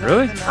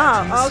 Really?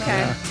 Oh,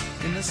 okay.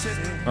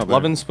 Oh,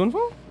 Lovin'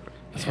 Spoonful?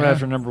 That's what I had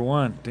for number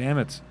 1. Damn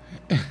it.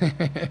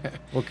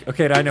 Well,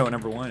 okay, I know what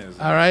number 1 is.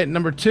 All right,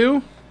 number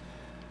 2.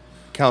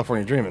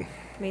 California Dreamin'.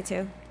 Me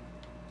too.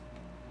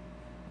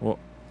 Well,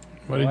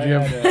 What did you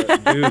have? I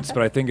had, Boots,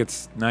 but I think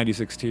it's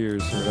 96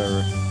 Tears or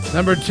whatever.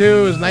 Number 2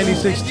 is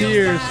 96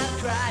 Tears,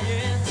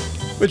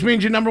 which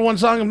means your number 1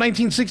 song of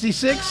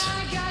 1966,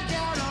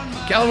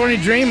 California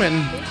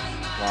Dreamin',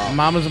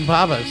 Mamas and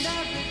Papas.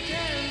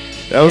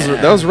 That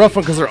was a rough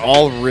one because they're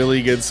all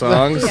really good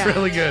songs. That's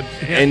really good.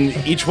 Yeah. And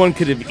each one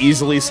could have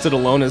easily stood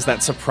alone as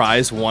that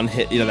surprise one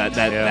hit,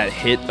 that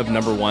hit of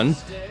number 1.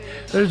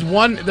 There's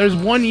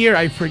one year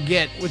I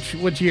forget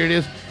which year it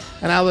is,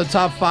 and out of the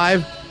top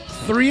 5,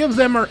 3 of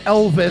them are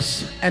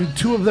Elvis, and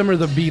 2 of them are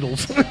the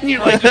Beatles. And you're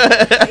like,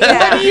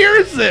 what year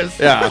is this?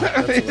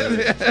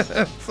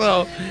 Yeah.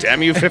 So,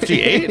 damn you,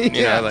 58.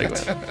 Yeah. Like.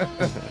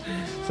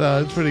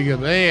 So it's pretty good.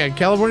 Hey,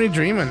 California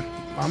Dreamin',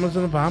 Mamas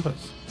and the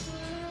Pampas.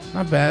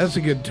 Not bad. That's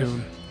a good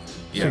tune.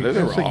 Yeah,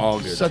 they were all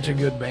good. Such a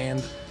good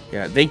band.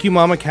 Yeah, thank you,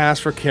 Mama Cass,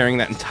 for carrying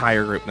that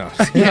entire group. No,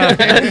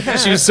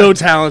 she was so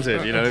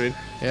talented. You know what I mean?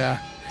 Yeah.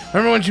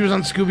 Remember when she was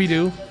on Scooby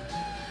Doo?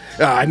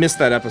 I missed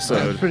that episode.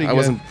 That's pretty I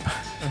good.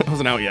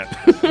 wasn't out yet.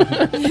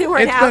 You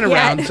weren't It's out been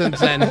around yet. since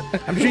then.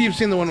 I'm sure you've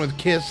seen the one with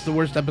Kiss, the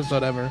worst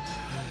episode ever.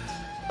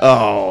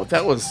 Oh,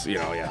 that was,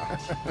 yeah.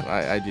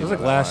 I do. It was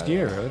like last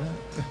year, wasn't it?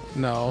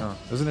 No.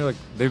 Isn't there like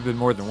they've been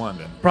more than one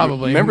then?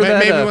 Probably. Remember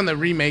that, Maybe when the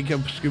remake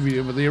of Scooby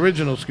Doo, but the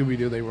original Scooby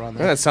Doo, they were on Remember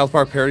there. that South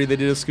Park parody they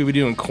did of Scooby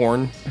Doo and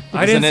Corn?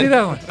 I didn't see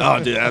that one.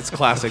 Oh, dude, that's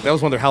classic. That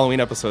was one of their Halloween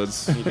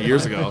episodes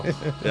years ago.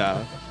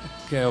 Yeah.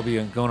 Okay, I'll be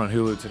going on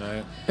Hulu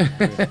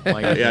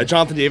tonight. Yeah,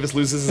 Jonathan Davis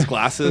loses his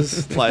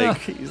glasses.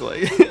 He's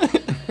like.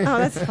 Oh,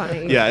 that's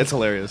funny. Yeah, it's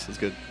hilarious. It's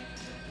good.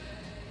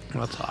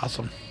 That's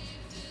awesome.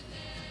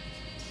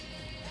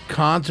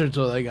 Concerts,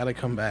 though, they got to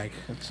come back.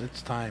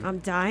 It's time. I'm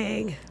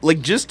dying.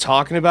 Like, just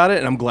talking about it,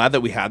 and I'm glad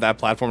that we had that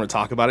platform to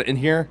talk about it in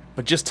here,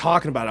 but just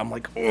talking about it, I'm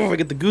like, oh, I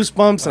get the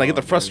goosebumps, and I get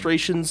the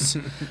frustrations.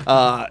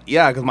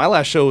 Yeah, because my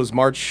last show was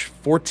March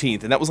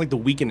 14th, and that was like the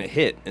weekend it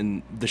hit,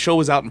 and the show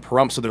was out in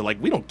Pahrump, so they're like,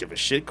 we don't give a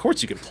shit. Of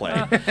course you can play,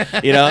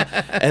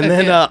 And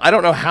then I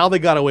don't know how they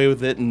got away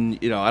with it, and,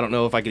 I don't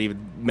know if I could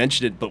even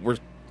mention it, but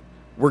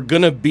we're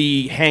going to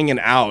be hanging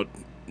out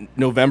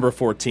November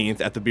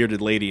 14th at the Bearded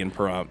Lady in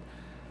Pahrump.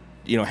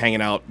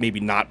 Hanging out, maybe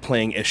not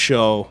playing a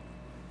show,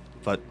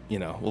 but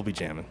we'll be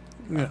jamming.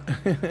 Yeah.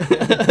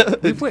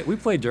 we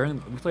played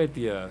at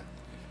the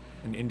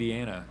in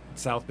Indiana,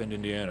 South Bend,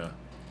 Indiana,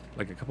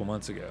 like a couple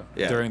months ago.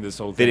 Yeah. During this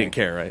whole They thing. didn't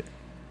care,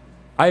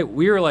 right?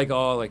 We were like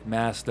all like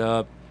masked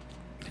up,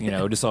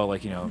 just all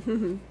like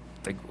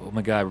like, oh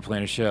my God, we're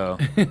playing a show.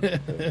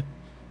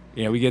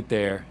 We get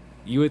there.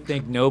 You would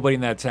think nobody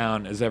in that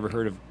town has ever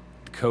heard of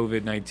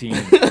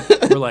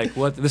COVID-19. We're like,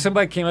 what?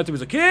 Somebody came up to me and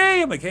was like,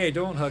 hey. I'm like, hey,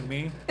 don't hug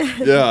me.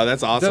 Yeah,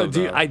 that's awesome.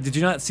 Did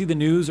you not see the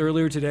news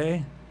earlier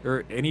today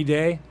or any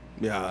day?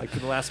 Yeah. Like for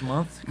the last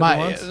month?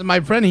 Couple months? My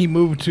friend, he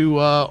moved to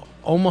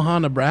Omaha,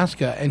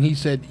 Nebraska, and he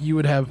said you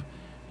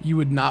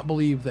would not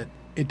believe that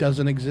it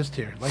doesn't exist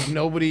here. Like,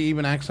 nobody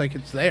even acts like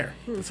it's there.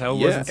 That's how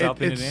it was in South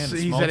Bend, it's-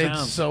 Indiana. He Small said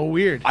towns. it's so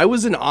weird. I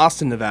was in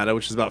Austin, Nevada,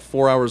 which is about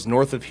 4 hours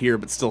north of here,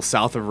 but still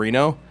south of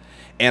Reno.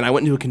 And I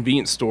went into a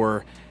convenience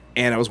store,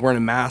 and I was wearing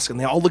a mask, and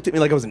they all looked at me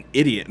like I was an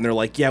idiot. And they're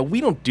like, yeah,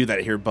 we don't do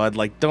that here, bud.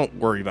 Like, don't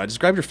worry about it.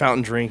 Just grab your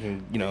fountain drink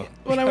and, get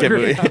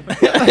moving.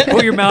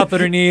 Put your mouth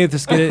underneath.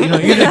 Just get it.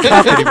 You didn't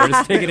talk anymore.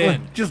 Just take it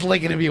in. Just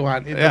lick it if you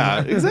want.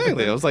 Yeah,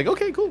 exactly. I was like,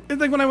 okay, cool. It's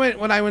like when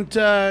I went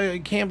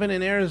camping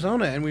in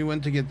Arizona, and we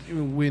went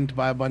to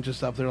buy a bunch of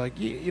stuff. They're like,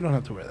 you don't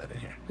have to wear that in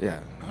here.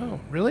 Yeah.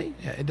 Oh, really?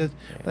 Yeah, it does.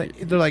 Like,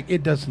 they're like,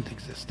 it doesn't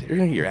exist here. You're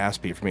going to get your ass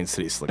beat for being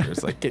city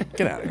slickers. Like, get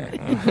out of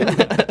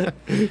here.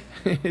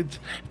 It's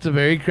a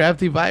very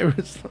crafty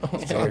virus.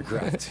 It's very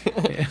crafty.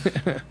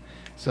 Yeah.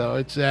 So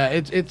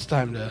it's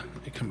time to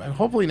come back.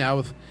 Hopefully now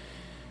with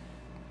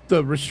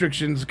the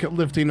restrictions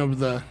lifting of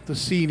the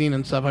seating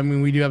and stuff. I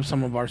mean, we do have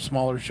some of our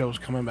smaller shows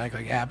coming back,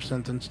 like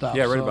Absinthe and stuff.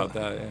 Yeah, I read about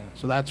that, yeah.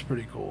 So that's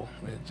pretty cool.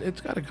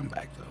 It's got to come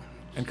back though.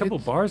 And a couple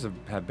of bars have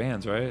had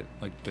bands, right?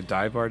 Like the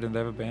Dive Bar, didn't they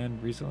have a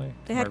band recently?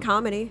 They had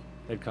comedy.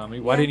 They had comedy.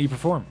 Why Yeah. didn't you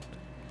perform?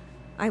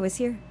 I was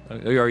here.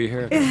 Are you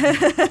here?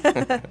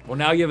 Okay. Well,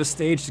 now you have a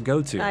stage to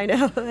go to. I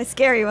know. A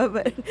scary one,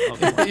 but.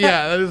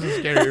 Yeah, that is a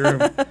scary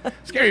room.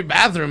 Scary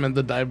bathroom at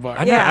the dive bar.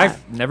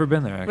 I've never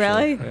been there, actually.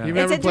 Really? Yeah. You've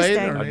never played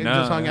or No,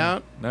 just hung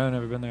out? No,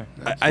 never been there.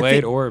 I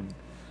Played think- or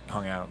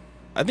hung out.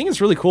 I think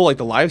it's really cool, like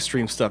the live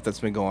stream stuff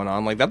that's been going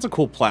on. Like, that's a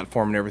cool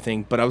platform and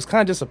everything. But I was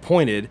kind of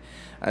disappointed.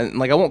 And,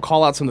 like, I won't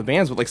call out some of the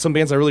bands, but, like, some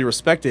bands I really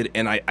respected,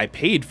 and I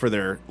paid for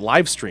their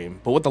live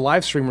stream. But what the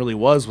live stream really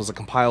was a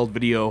compiled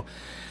video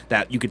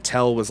that you could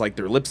tell was, like,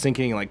 they're lip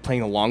syncing and, like,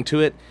 playing along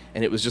to it.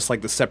 And it was just,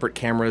 like, the separate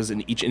cameras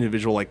in each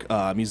individual, like,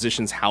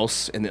 musician's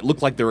house. And it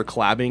looked like they were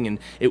collabing. And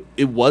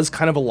it was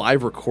kind of a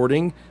live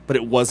recording, but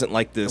it wasn't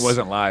like this. It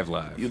wasn't live.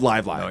 Live.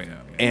 Oh, yeah.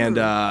 And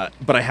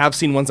but I have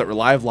seen ones that were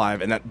live,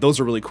 and those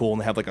are really cool,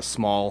 and they have like a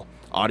small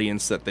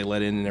audience that they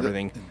let in and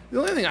everything. The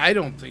only thing I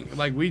don't think,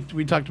 like we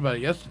talked about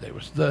it yesterday,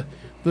 was the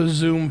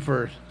Zoom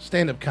for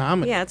stand-up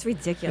comedy. Yeah, it's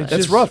ridiculous.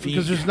 That's rough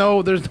because there's no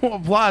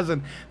applause,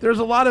 and there's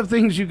a lot of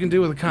things you can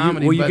do with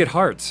comedy. You but- get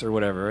hearts or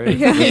whatever, right?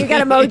 You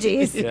got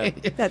emojis.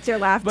 Yeah. That's your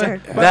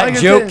laughter. But That like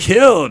I joke said-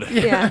 killed.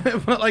 Yeah,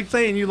 but like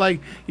saying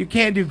you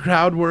can't do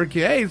crowd work.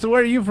 Hey, so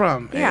where are you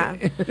from? Yeah.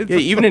 Yeah,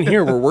 even in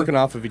here, we're working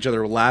off of each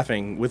other,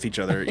 laughing with each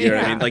other. You know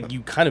what I Yeah. mean? Like,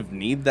 you kind of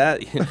need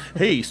that.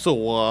 Hey,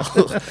 so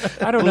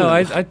I don't know.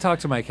 I talk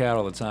to my cat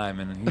all the time,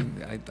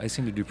 and I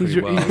seem to do pretty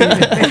your- well.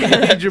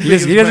 he's your He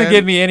biggest doesn't fan.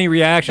 give me any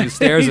reaction. He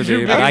stares at He's your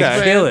me, but I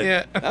biggest kill fan,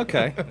 it. yeah.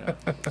 Okay.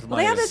 Well,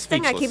 they have this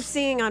thing I keep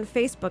seeing on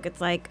Facebook. It's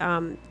like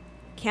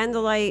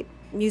candlelight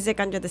music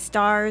under the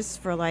stars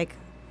for like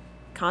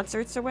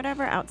concerts or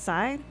whatever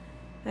outside.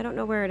 I don't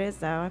know where it is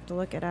though. I have to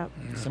look it up.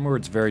 Somewhere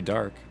it's very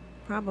dark.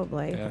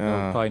 Probably.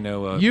 Yeah, probably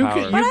no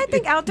power. But I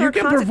think outdoor you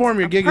can concerts perform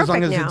your are gig as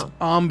long as perfect it's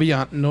now.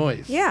 ambient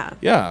noise. Yeah.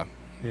 Yeah.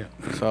 Yeah.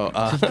 So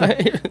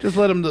just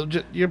let them.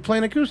 You're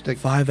playing acoustic.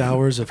 5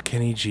 hours of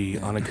Kenny G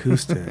on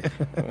acoustic.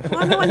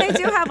 Well, I mean, when they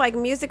do have like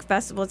music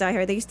festivals out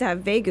here, they used to have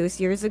Vegas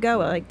years ago,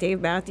 like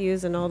Dave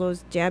Matthews and all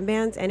those jam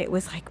bands, and it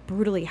was like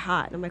brutally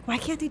hot. And I'm like, why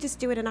can't they just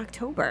do it in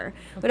October?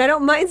 But I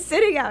don't mind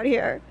sitting out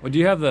here. Well, do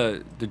you have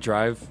the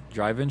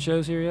drive-in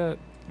shows here yet?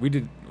 We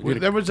did.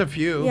 There was a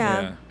few.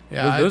 Yeah.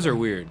 Yeah. Those are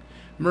weird.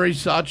 Murray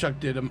Sawchuk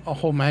did a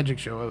whole magic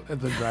show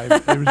at the drive.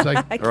 It was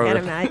like I can't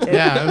imagine.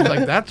 Yeah, it was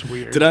like that's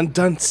weird. Dun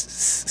dun.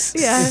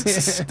 Yeah.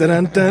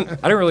 Dun dun.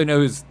 I don't really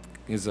know his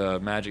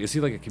magic. Is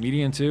he like a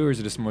comedian too, or is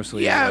it just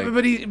mostly? Yeah,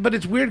 like, but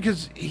it's weird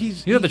because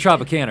he's at the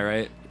Tropicana,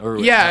 right? Or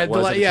yeah,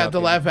 was at at the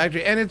Tropicana? Laugh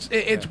Factory, and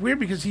it's weird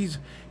because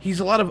he's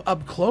a lot of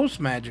up close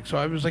magic. So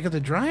I was like at the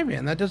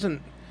drive-in. That doesn't.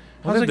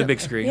 Well, how's the it big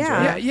go- screens,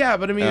 Yeah. right? Yeah,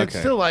 but I mean it's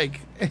Okay. still like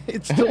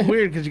it's still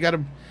weird because you got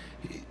to.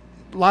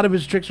 A lot of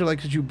his tricks are like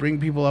because you bring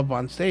people up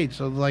on stage.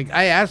 So like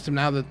I asked him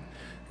now that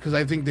because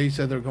I think they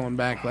said they're going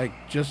back like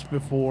just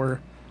before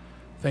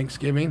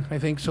Thanksgiving, I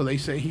think. So he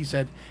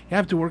said you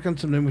have to work on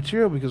some new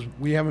material because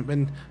we haven't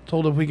been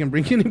told if we can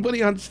bring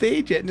anybody on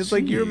stage yet. And it's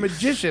like you're a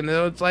magician. You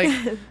know, it's like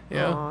you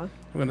know, Aw.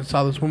 when I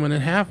saw this woman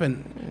in half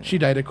and she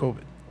died of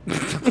COVID.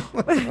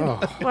 Well,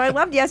 I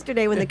loved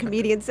yesterday when the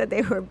comedians said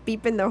they were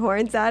beeping their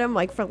horns at him,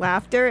 like for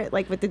laughter,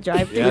 like with the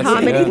drive-through Yes,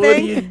 comedy yeah. thing. What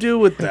do you do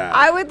with that?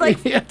 I would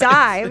like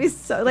die. It was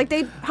so like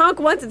they honk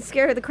once and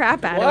scare the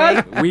crap out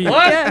of me. We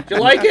Yeah. Do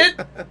you like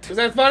it? Is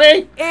that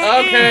funny?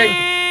 Okay.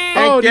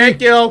 Oh,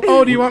 Thank you.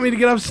 Oh, do you want me to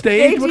get off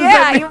stage? What does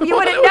that Yeah, mean? you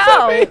wouldn't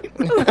What does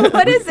that know.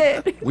 What is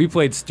it? we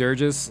played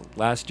Sturgis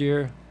last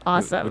year.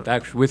 Awesome.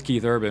 With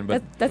Keith Urban,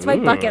 but That's my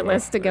bucket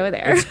list to go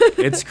there.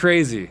 it's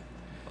crazy.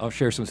 I'll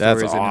share some That's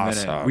stories in a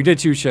awesome. minute. We did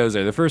 2 shows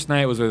there. The first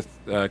night was with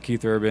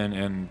Keith Urban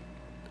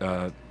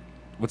and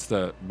what's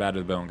the Bad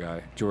to the Bone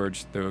guy?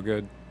 George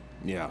Thorogood.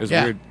 Yeah. It was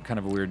Yeah. weird, kind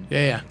of a weird.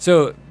 Yeah.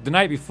 So the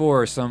night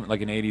before, some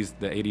like the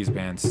 80s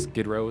band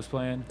Skid Row was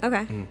playing,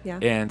 Okay. Yeah.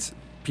 and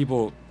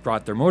people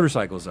brought their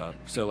motorcycles up.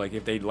 So like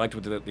if they liked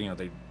what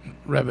they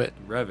Rev it.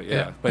 rev it, Yeah.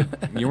 yeah. But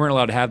you weren't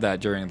allowed to have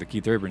that during the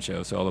Keith Urban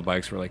show, so all the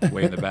bikes were like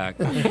way in the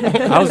back.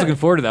 I was looking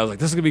forward to that. I was like,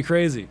 this is gonna be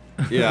crazy.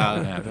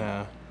 Yeah.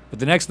 Yeah. But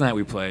the next night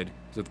we played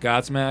was with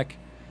Godsmack,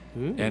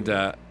 and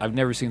I've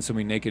never seen so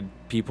many naked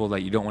people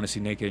that you don't want to see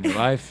naked in your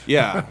life.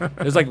 Yeah.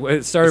 It was like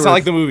it started. It's not with-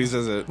 like the movies,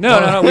 is it?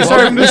 No. We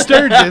Welcome to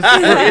started.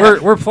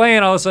 Sturgis. we're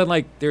playing. All of a sudden,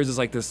 like there's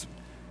this.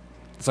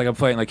 It's like I'm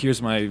playing. Like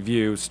here's my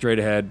view, straight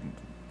ahead,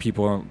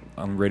 people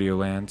on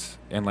Radioland,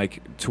 and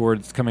like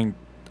towards coming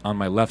on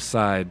my left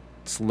side,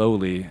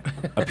 slowly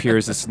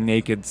appears this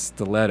naked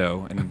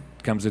stiletto and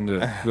comes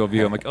into field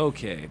view. I'm like,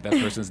 okay, that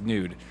person's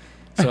nude.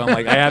 So I'm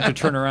like, I have to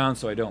turn around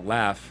so I don't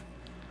laugh.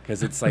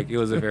 Because it's like it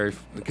was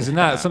because it's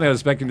not something I was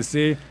expecting to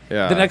see.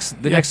 Yeah. The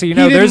next thing you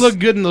know, he didn't there's look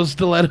good in those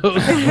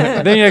stilettos.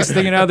 then the next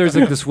thing you know, there's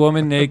like this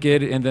woman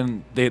naked, and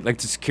then the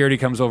security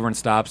comes over and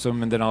stops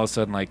them, and then all of a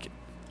sudden like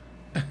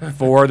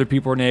 4 other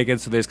people are naked,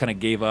 so they just kind of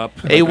gave up.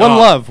 Hey, Like, one oh.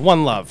 love,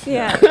 one love.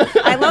 Yeah,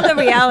 I love the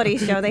reality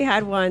show. They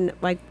had one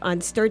like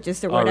on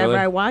Sturgis or Oh, whatever.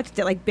 really? I watched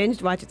it, like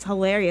binged watch. It's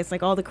hilarious.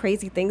 Like all the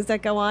crazy things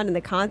that go on, and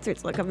the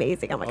concerts look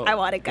amazing. I'm like, I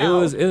want to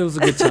go. It was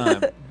a good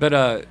time,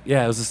 but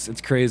yeah,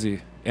 it's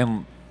crazy.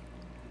 And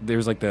there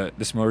was like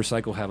this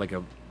motorcycle had like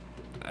a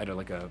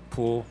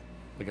pool,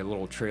 like a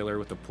little trailer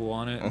with a pool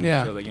on it.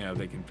 Yeah. So that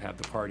they can have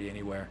the party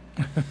anywhere.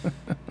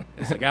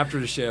 It's like after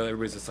the show,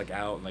 everybody's just like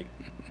out, and, like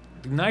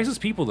the nicest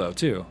people though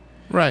too.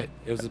 Right.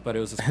 It was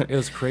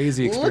a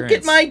crazy experience. Look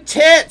at my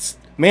tits.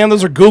 Man,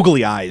 those are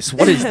googly eyes.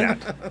 What is that?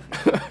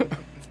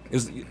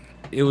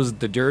 It was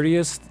the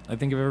dirtiest I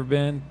think I've ever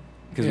been.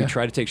 Because Yeah. we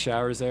tried to take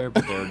showers there,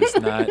 but they were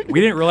just not.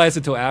 We didn't realize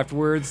until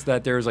afterwards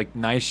that there was like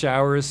nice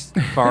showers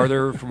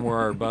farther from where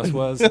our bus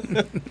was. We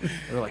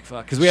were like,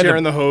 "Fuck!" Because we had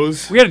Sharing the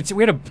hose. We had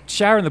a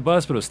shower in the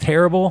bus, but it was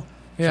terrible.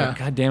 So, Yeah. like,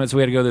 God damn it! So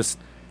we had to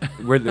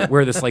go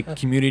where this like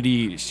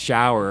community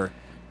shower,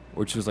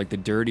 which was like the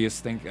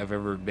dirtiest thing I've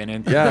ever been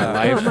in Yeah. my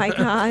life. Oh my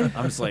god.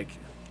 I'm just like,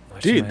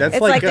 Dude, that's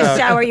It's like the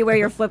shower you wear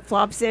your flip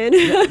flops in.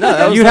 you'd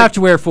have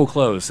to wear full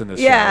clothes in this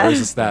Yeah. shower. It's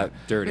just that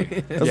dirty.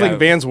 That's like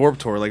Vans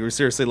Warped Tour. Like we're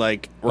seriously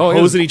like we're Oh, it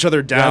was- hosing each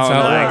other that's down.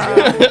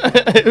 how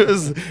Like,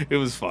 it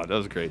was fun. That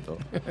was great though.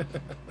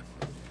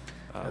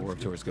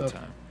 Warped Tour was a good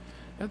time.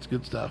 That's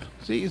good stuff.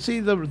 See,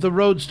 the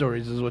road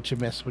stories is what you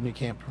miss when you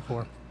can't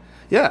perform.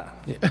 Yeah.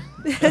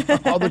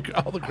 all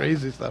the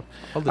crazy stuff.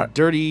 All the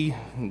dirty,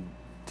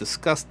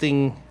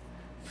 disgusting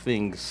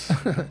things.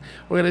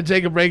 We're gonna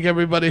take a break,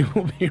 everybody.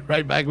 We'll be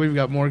right back. We've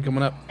got more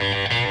coming up.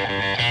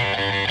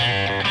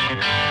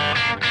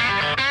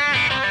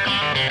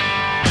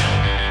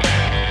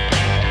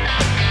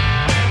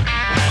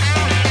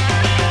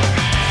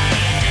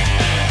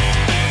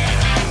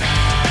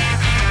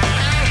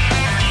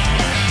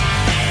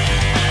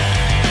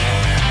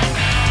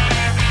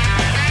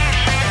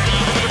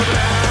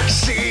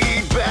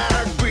 Backseat,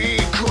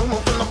 backbeat, come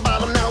up from the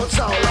bottom, now it's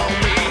all on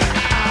me.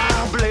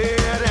 I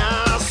bled,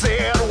 I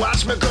said,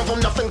 watch me come from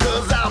nothing,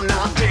 'cause I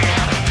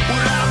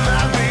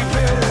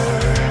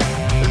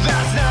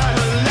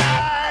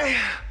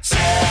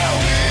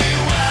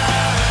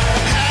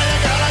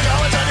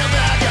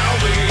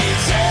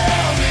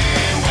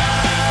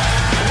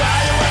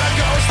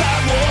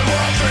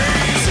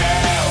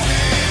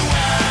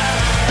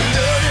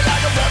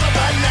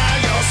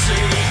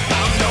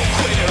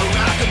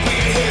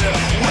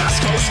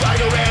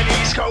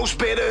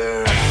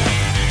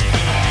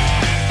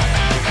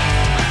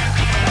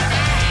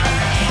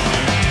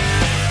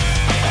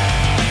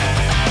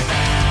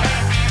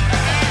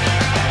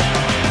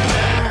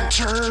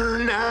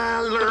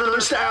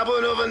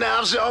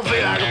myself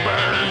feel like a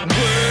bird.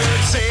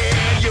 Words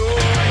in your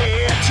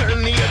head,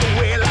 turn the other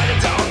way like a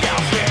dog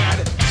out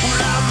fed. Well,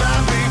 I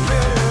might be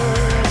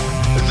better,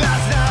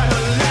 that's not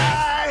a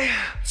lie.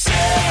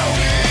 Tell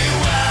me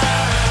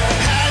why,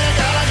 how you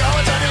gotta go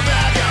and turn your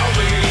back on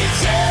me.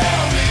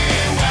 Tell me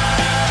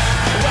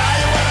why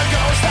you wanna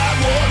go stop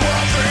World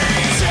War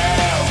III.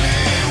 Tell me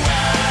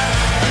why,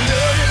 I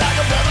love you like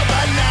a brother,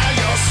 but now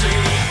you'll see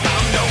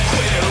I'm no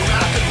quitter,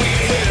 I could be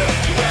a hitter.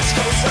 West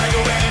Coast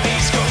swagger and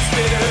East Coast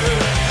bitter.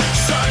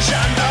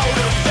 Sunshine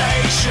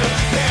motivation,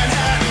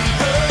 Manhattan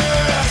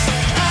Earth.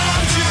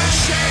 I'm just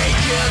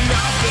shaking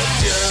off the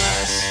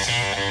dust.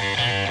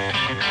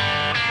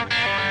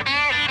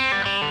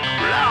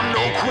 Well, I'm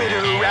no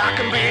quitter, I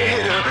can be a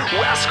hitter.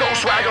 West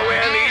Coast swagger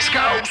and East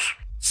Coast.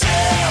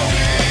 Tell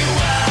me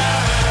why,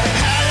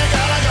 how you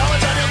gotta go and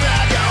turn your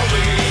back on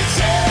me.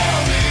 Tell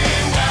me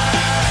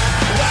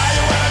why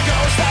you wanna go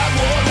stop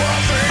World War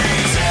III.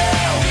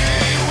 Tell me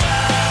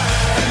why,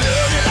 I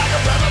love you like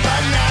a brother,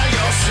 but now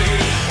you'll see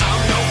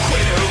I'm no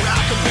quitter, I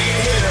can be a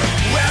hitter.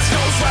 West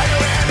Coast swagger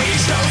and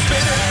East Coast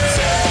bitter.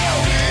 Tell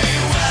me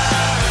why,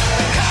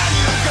 how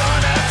you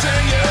gonna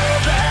turn your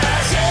back?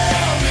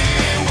 Tell me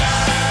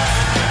why,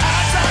 I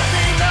don't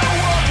need no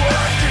World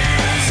War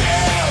III.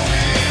 Tell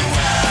me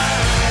why,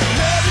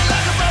 love you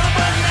like a brother,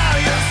 but now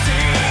you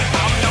see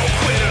I'm no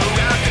quitter,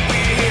 I can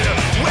be a hitter.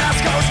 West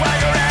Coast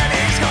swagger and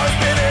East Coast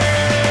bitter.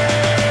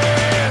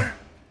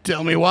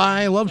 Tell me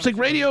why. Lovesick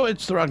Radio.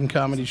 It's the Rock and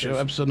Comedy Show,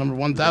 episode number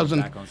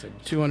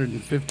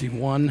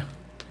 1251.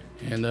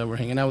 And we're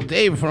hanging out with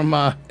Dave from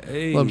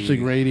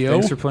Lovesick Radio.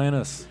 Thanks for playing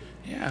us.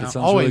 Yeah, it sounds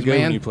always, really good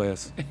man. when you play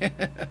us.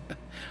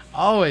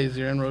 Always,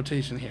 you're in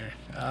rotation here.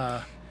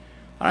 All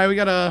right, we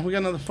got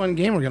another fun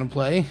game we're gonna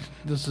play.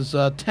 This is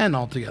 10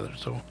 altogether.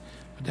 So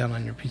put down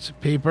on your piece of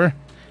paper.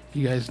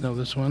 You guys know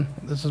this one.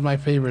 This is my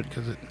favorite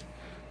because it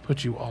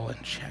puts you all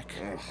in check.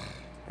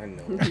 I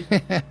know.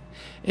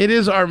 It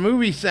is our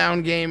movie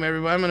sound game,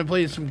 everybody. I'm going to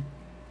play you some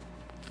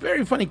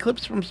very funny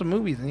clips from some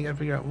movies, and you got to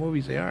figure out what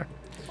movies they are.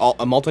 All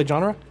a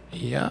multi-genre?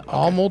 Yeah,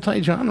 all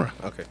multi-genre.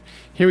 Okay.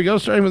 Here we go,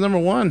 starting with number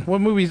one. What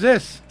movie is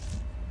this?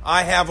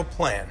 I have a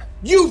plan.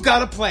 You've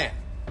got a plan.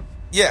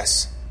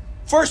 Yes.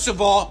 First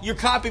of all, you're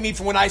copying me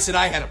from when I said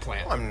I had a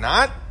plan. I'm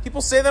not.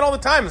 People say that all the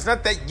time. It's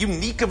not that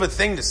unique of a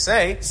thing to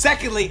say.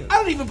 Secondly,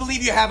 I don't even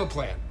believe you have a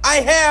plan. I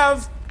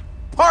have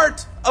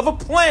part of a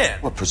plan.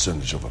 What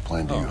percentage of a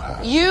plan do you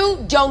have?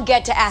 You don't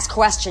get to ask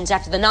questions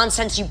after the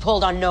nonsense you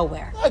pulled on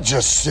Nowhere. I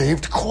just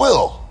saved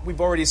Quill.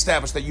 We've already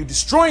established that you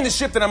destroying the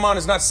ship that I'm on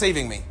is not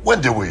saving me.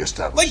 When did we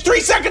establish? Like 3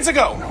 seconds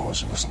ago! No, I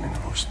wasn't listening.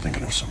 I was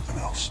thinking of something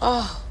else.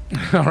 Oh.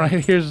 All right,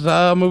 here's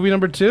movie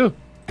number two.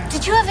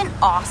 Did you have an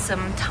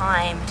awesome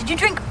time? Did you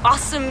drink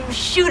awesome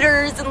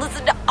shooters and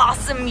listen to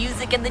awesome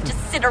music and then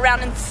just sit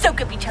around and soak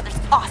up each other's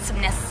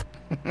awesomeness?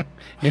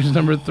 Here's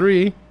number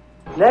three.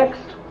 Next.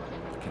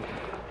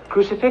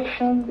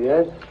 Crucifixion.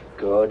 Yes,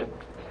 good.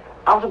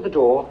 Out of the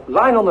door,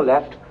 line on the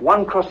left,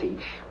 one cross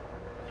each.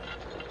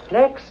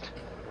 Next.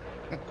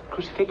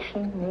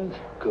 Crucifixion. Yes,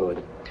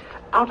 good.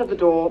 Out of the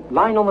door,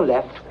 line on the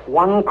left,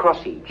 one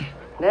cross each.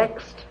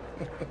 Next.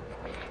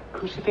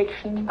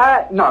 Crucifixion.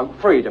 No,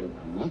 freedom.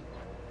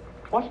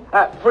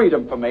 What?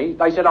 Freedom for me.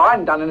 They said I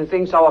hadn't done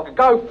anything, so I could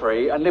go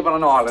free and live on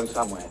an island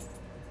somewhere.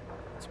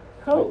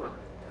 Oh,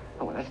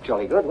 well, that's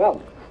jolly good.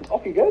 Well,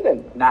 off you go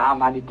then. Nah,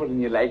 man, you put in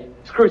your leg.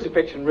 It's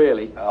crucifixion,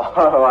 really.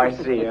 Oh, I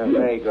see.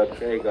 Very good,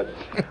 very good.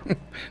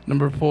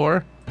 Number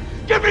four.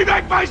 Give me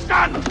back my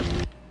son!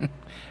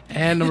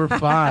 And number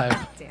five.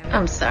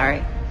 I'm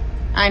sorry.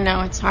 I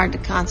know it's hard to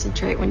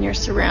concentrate when you're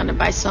surrounded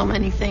by so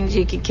many things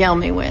you could kill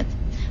me with.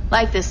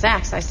 Like this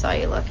axe I saw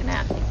you looking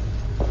at.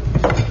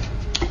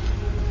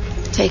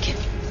 Take it.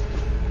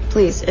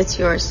 Please, it's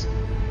yours.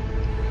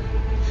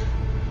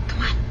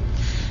 Come on.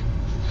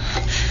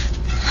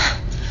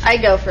 I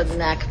go for the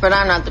neck, but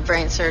I'm not the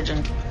brain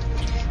surgeon.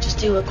 Just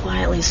do it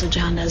quietly so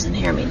John doesn't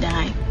hear me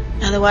die.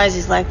 Otherwise,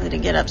 he's likely to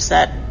get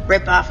upset,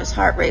 rip off his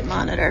heart rate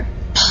monitor.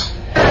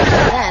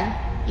 Then,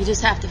 you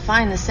just have to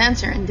find the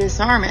sensor and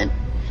disarm it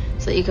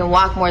so that you can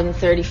walk more than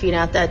 30 feet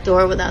out that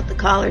door without the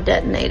collar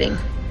detonating.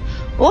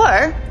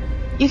 Or,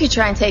 you could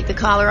try and take the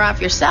collar off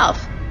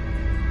yourself.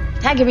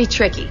 That could be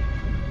tricky.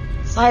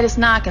 Slightest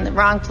knock in the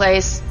wrong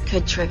place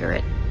could trigger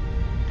it.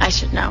 I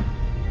should know.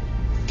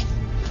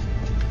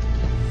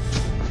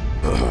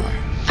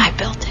 I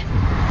built it.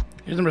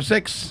 Here's number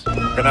six. We're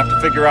gonna have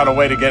to figure out a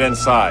way to get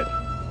inside.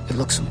 It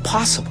looks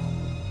impossible.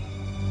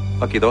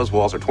 Lucky those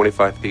walls are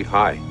 25 feet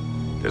high.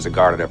 There's a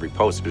guard at every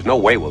post. There's no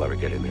way we'll ever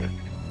get in there.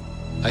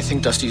 I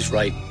think Dusty's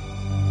right.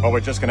 Well,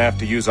 we're just gonna have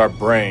to use our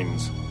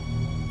brains.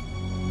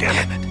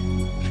 Damn it.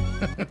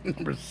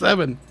 Number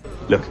seven.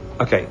 Look,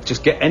 okay,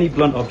 just get any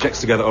blunt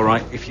objects together, all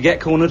right? If you get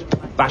cornered,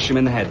 bash him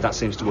in the head. That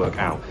seems to work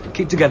out.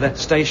 Keep together,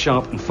 stay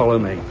sharp, and follow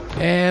me.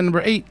 And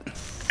number eight.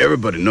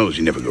 Everybody knows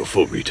you never go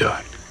full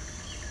retard.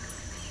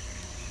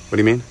 What do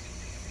you mean?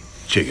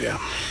 Check it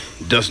out.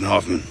 Dustin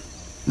Hoffman,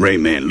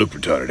 Rain Man, look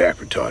retarded, act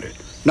retarded.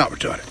 Not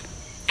retarded.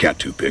 Count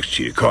two picks,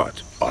 cheated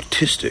cards.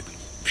 Autistic.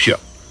 Sure.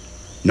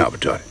 Not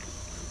retarded.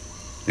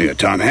 Yeah,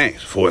 Tom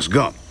Hanks, Forrest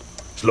Gump.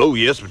 Slow,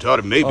 yes,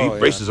 retarded, maybe. Oh, yeah.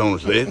 Braces on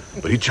his leg.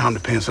 But he charmed the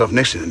pants off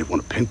next to him and they won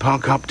a ping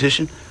pong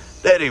competition.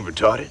 That ain't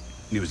retarded.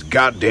 He was a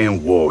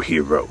goddamn war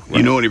hero. Right.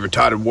 You know any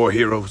retarded war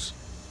heroes?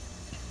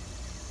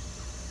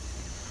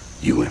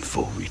 You went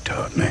full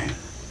retard, man.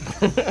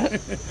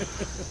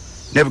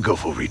 Never go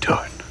full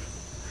retard.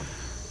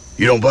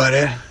 You don't buy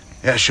that?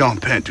 Ask Sean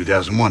Penn,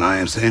 2001, I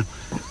Am Sam.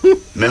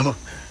 Remember?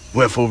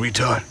 Went full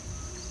retard.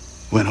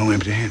 Went home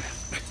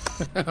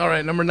empty-handed. All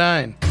right, number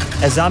 9.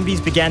 As zombies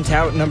began to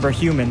outnumber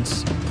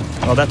humans,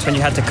 well, that's when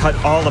you had to cut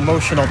all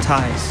emotional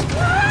ties.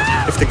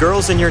 If the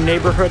girls in your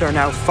neighborhood are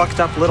now fucked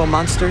up little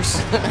monsters,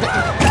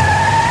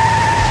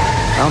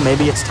 well,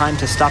 maybe it's time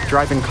to stop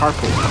driving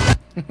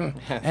carpool.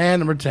 And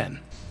number 10.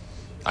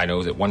 I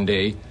know that one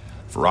day,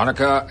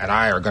 Veronica and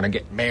I are going to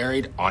get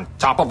married on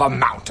top of a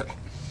mountain.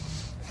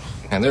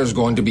 And there's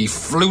going to be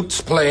flutes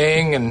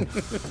playing and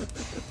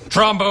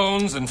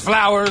trombones and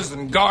flowers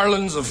and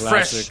garlands of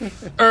fresh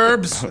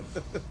herbs.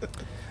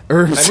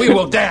 And we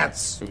will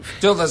dance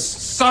till the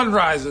sun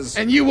rises.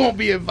 And you won't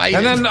be invited.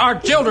 And then our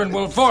children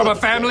will form a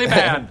family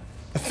band.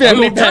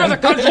 Family We'll tour band. the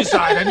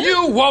countryside, and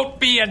you won't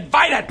be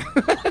invited.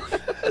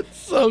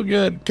 So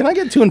good. Can I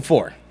get 2 and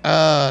 4?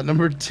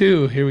 Number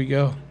 2. Here we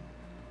go.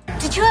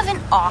 Did you have an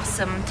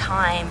awesome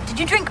time? Did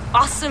you drink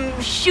awesome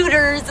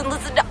shooters and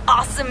listen to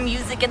awesome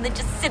music and then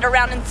just sit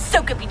around and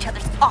soak up each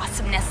other's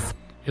awesomeness?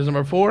 Here's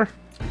number 4.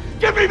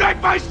 Give me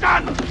back my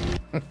son!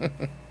 All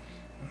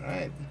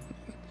right.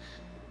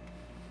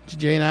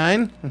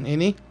 J9,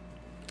 Annie?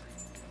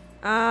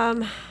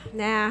 Nah,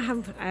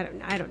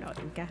 I don't know.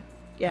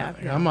 Yeah.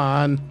 Come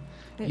on.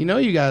 You know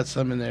you got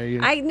some in there.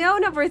 I know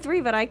number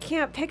 3, but I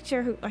can't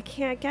picture who. I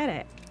can't get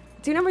it.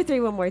 Do number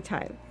 3 one more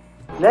time.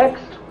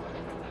 Next.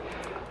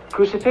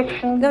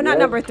 Crucifixion. No, not Yes,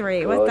 number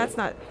 3. good. That's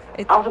not.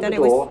 Out of then the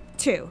it was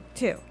door.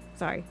 2.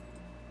 Sorry.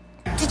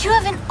 Did you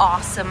have an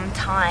awesome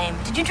time?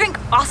 Did you drink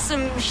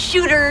awesome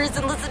shooters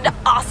and listen to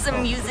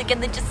awesome music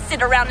and then just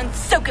sit around and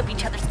soak up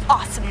each other's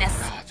awesomeness?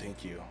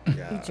 Thank you.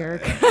 You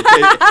jerk.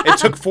 It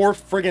took 4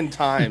 friggin'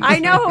 times. I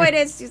know who it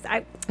is.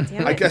 Damn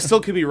it. I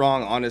still could be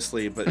wrong,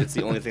 honestly, but it's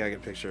the only thing I can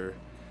picture.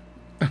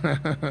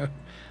 All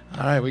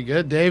right, we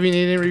good? Dave, you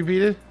need it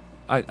repeated?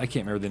 I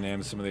can't remember the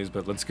names of some of these,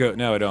 but let's go.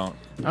 No, I don't.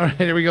 All right,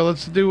 here we go.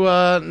 Let's do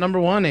number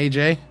 1,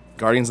 AJ.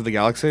 Guardians of the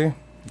Galaxy?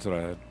 That's what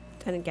I had.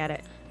 Didn't get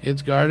it.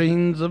 It's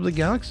Guardians of the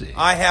Galaxy.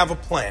 I have a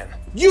plan.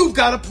 You've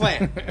got a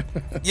plan.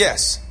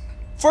 Yes.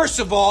 First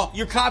of all,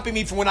 you're copying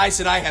me from when I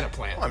said I had a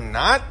plan. No, I'm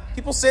not.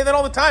 People say that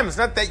all the time. It's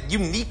not that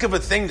unique of a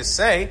thing to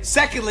say.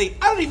 Secondly,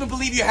 I don't even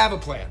believe you have a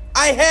plan.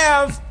 I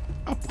have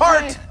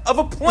part of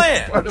a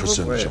plan. What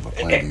percentage of a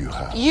plan do you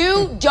have?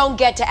 You don't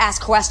get to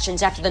ask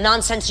questions after the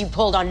nonsense you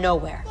pulled on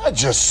Nowhere. I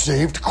just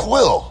saved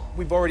Quill.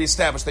 We've already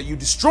established that you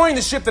destroying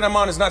the ship that I'm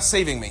on is not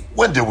saving me.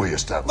 When did we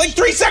establish? Like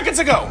 3 seconds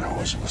ago. I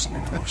wasn't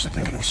listening. I was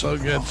thinking of So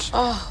something good. else.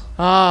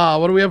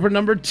 What do we have for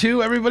number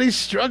 2? Everybody's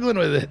struggling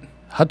with it.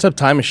 Hot Tub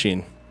Time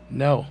Machine.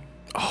 No.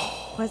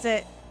 Was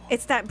it?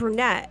 It's that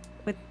brunette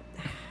with.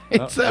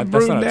 It's that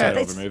That's not a brunette.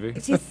 title of a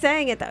movie. She's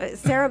saying it though.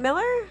 Sarah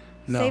Miller.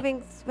 No.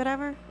 Savings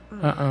whatever.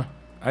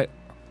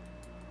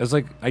 It's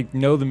like I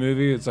know the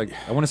movie. It's like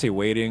I want to say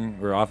Waiting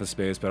or Office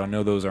Space, but I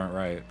know those aren't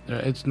right.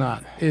 It's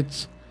not.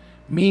 It's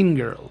Mean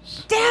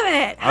Girls. Damn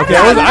it! Okay,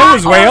 I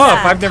was way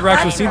off. I've never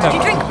actually seen Did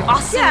you drink that.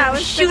 awesome it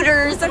was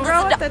shooters the and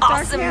girl listen with to the dark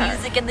awesome hair.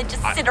 music and then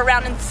just sit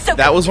around and soak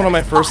That up was each one of my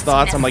other's first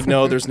thoughts. I'm awesomeness? like,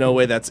 no, there's no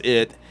way that's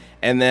it.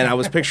 And then I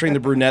was picturing the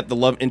brunette, the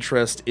love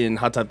interest in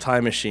Hot Tub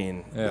Time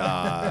Machine.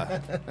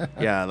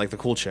 Yeah, like the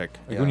cool chick.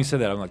 Like when you said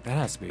that, I'm like, that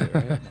has to be it,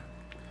 right?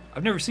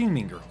 I've never seen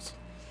Mean Girls.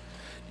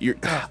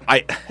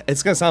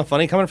 It's gonna sound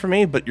funny coming from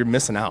me, but you're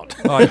missing out.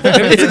 Oh, it's a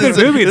good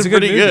movie. It's a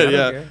good pretty movie. good. I don't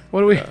Yeah. care.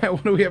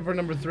 What do we have for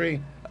number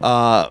 3?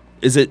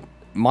 Is it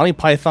Monty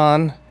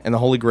Python and the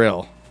Holy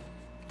Grail?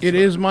 It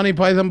is Monty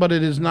Python, but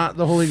it is not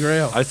the Holy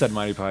Grail. I said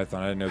Monty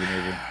Python. I didn't know the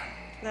movie.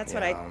 That's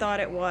what I thought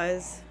it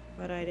was,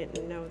 but I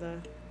didn't know the.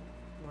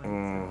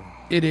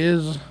 It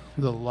is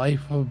The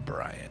Life of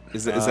Brian.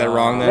 Is that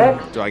wrong then?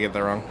 Do I get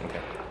that wrong? Okay.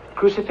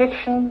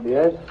 Crucifixion.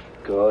 Yes,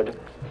 good.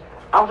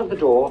 Out of the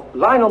door,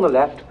 line on the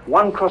left,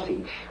 1 cross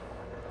each.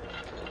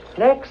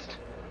 Next.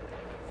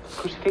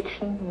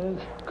 Crucifixion.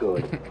 Yes,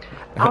 good.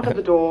 Out of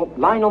the door,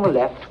 line on the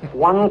left,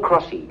 1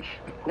 cross each.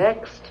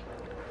 Next.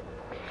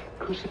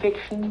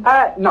 Crucifixion.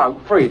 No,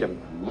 freedom.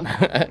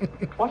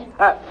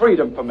 What?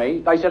 Freedom for me.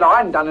 They said I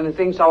hadn't done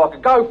anything, so I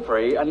could go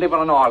free and live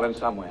on an island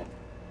somewhere.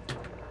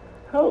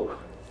 Oh,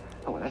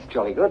 well, that's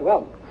jolly good.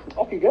 Well,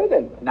 off you go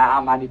then. Nah,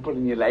 man, you're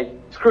pulling your leg.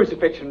 It's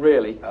crucifixion,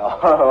 really.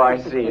 Oh,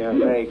 I see. Yeah,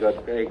 very good,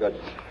 very good.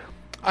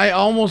 I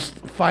almost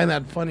find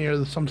that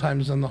funnier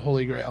sometimes than the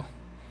Holy Grail.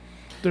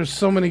 There's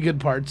so many good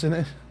parts in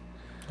it.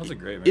 That was a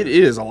great movie. It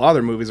is. A lot of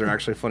their movies are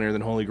actually funnier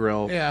than Holy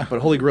Grail. Yeah.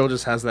 But Holy Grail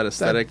just has that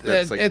aesthetic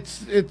that's like.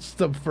 It's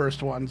the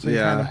first one, so you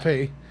Yeah. kind of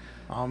pay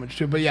homage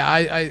to. But yeah,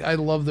 I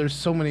love. There's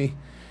so many.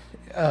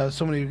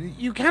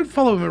 You can't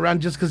follow him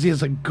around just because he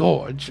has a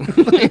gorge.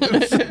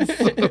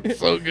 It's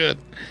so good.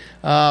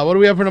 What do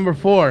we have for number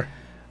 4?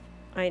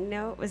 I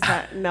know it was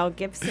that Mel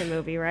Gibson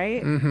movie,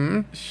 right?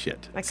 Mm-hmm.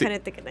 Shit. I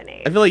couldn't think of the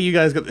name. I feel like you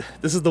guys got.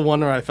 This is the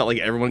one where I felt like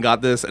everyone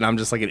got this, and I'm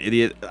just like an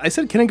idiot. I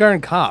said Kindergarten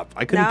Cop.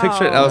 I couldn't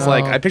picture it. I was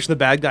like, I pictured the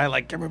bad guy,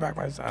 like, give me back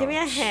my sound. Give me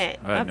a hint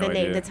of the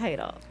name, the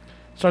title.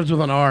 Starts with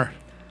an R.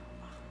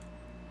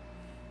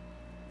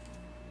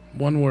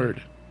 One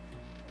word.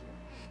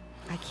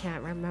 I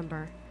can't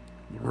remember.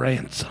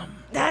 Ransom.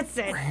 That's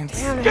it.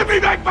 Damn it. Give me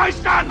back my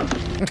son!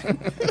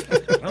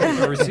 I've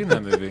never seen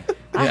that movie.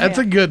 Yeah, that's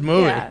a good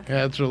movie. Yeah.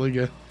 Yeah, it's really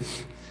good.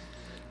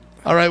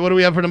 All right, what do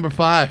we have for number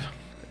 5?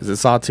 Is it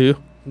Saw 2?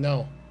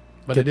 No,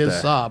 but Get it is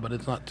that. Saw, but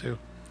it's not 2.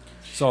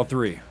 Saw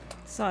 3.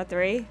 Saw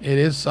 3. It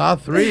is Saw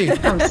 3.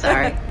 I'm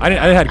sorry. I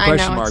had I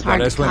question know mark, it's but hard I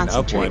to just went up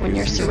concentrate one. when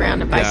you're because-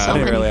 surrounded by Yeah, I so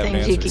didn't many really have an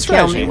things you answer. could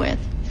kill me Strategy. with.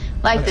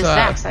 Like this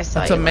axe I saw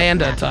That's you with.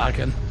 Amanda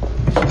talking.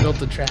 She built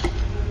the trap.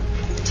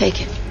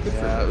 Take it.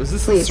 Was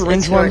this Please, the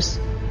syringe it's one? yours.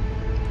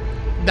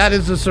 That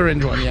is the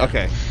syringe one, yeah.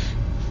 Okay.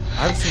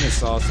 I haven't seen a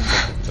Saw since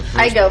like the first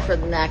I go for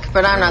the neck,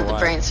 but I'm not the Why?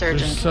 brain They're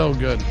surgeon. so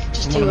good.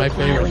 Just One of do my it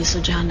quietly favorites.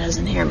 so John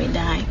doesn't hear me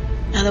die.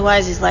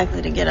 Otherwise, he's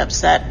likely to get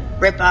upset,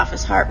 rip off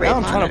his heart rate Now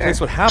I'm trying to monitor.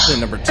 place what happened in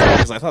number 2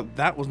 because I thought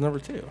that was number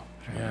 2.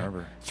 I don't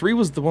remember. 3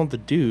 was the one with the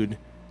dude,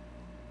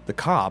 the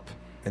cop,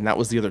 and that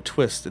was the other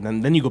twist.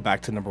 And then you go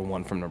back to number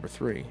 1 from number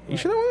 3. You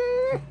sure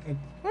that one?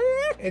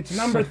 It's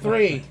number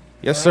 3.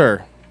 Yes,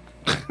 sir.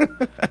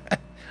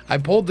 I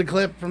pulled the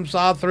clip from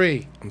Saw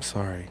 3. I'm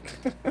sorry.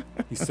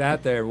 He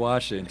sat there and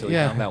watched it until he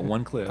Yeah. found that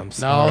one clip.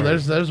 No,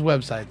 there's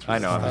websites. I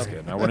know, I'm just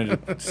kidding. I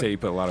wanted to say you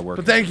put a lot of work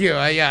But thank you.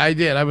 I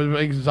did. I was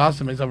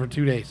exhausting myself for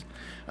 2 days.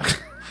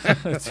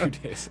 2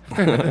 days.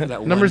 That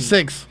Number one-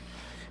 6.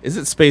 Is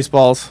it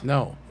Spaceballs?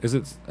 No. Is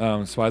it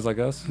Spies Like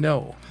Us?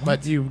 No.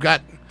 But you've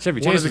got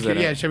Chevy one Chase of is the in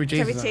it. Yeah, Chevy Chase.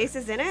 Chevy is Chase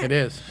is in it? It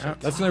is.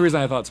 That's the only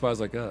reason I thought Spies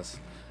Like Us.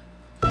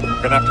 We're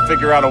gonna have to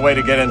figure out a way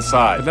to get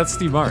inside. But that's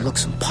Steve Martin. It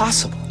looks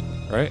impossible.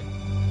 Right?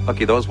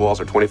 Lucky those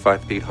walls are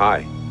 25 feet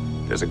high.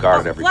 There's a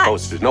guard at every what?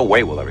 post. There's no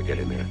way we'll ever get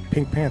in there.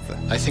 Pink Panther.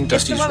 I think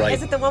It's the Dusty's one, right.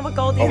 Is it the one with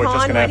Goldie Oh, we're just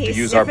Hawn gonna when have to he's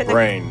use our sniffing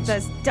brains.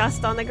 the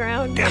dust on the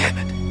ground? Damn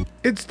it.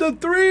 It's the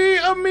Three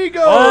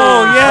Amigos.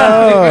 Oh,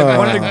 yeah.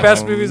 One of the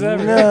best movies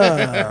ever.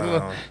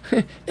 No.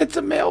 It's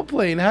a mail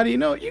plane. How do you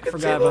know? You can see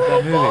Forgot the about that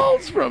little movie.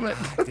 balls from it.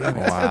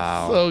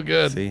 Wow. It's so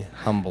good. See?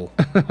 Humble.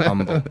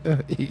 Humble.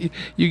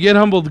 You get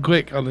humbled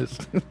quick on this.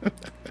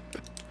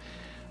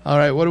 All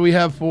right, what do we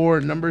have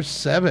for number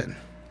 7?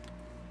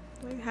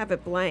 I have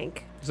it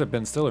blank. It's a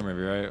Ben Stiller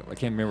movie, right? I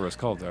can't remember what it's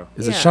called, though.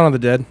 Is it Shaun of the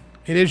Dead?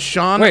 It is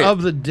Shaun Wait.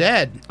 of the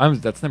Dead.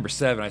 That's number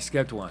 7. I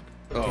skipped one.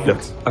 Look,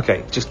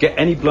 okay, just get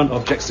any blunt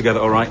objects together,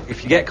 all right?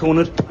 If you get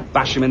cornered,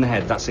 bash them in the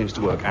head. That seems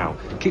to work out.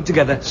 Keep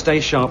together, stay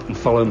sharp, and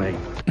follow me.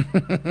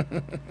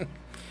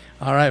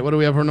 All right, what do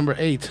we have for number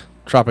 8?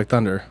 Tropic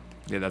Thunder.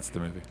 Yeah, that's the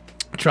movie.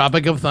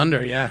 Tropic of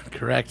Thunder. Yeah,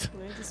 correct.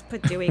 I just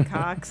put Dewey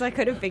Cox. I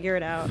couldn't figure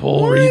it out.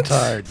 Full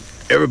retard.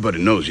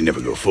 Everybody knows you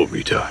never go full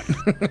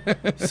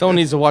retard. Someone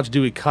needs to watch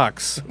Dewey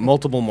Cox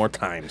multiple more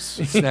times.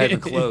 It's not even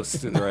close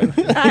to the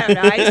right. I don't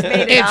know. I just made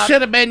it It up.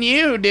 should have been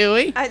you,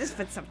 Dewey. I just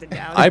put something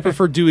down. I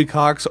prefer Dewey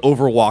Cox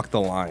over Walk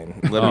the Line.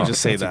 Let me Oh,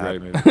 just say that's a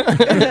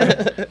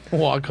that. great movie.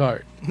 Walk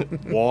hard.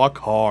 Walk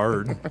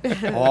hard.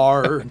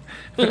 Hard.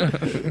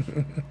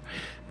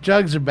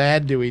 Drugs are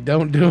bad, Dewey.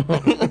 Don't do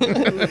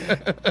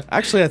them.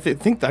 Actually, I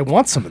think I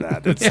want some of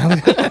that. It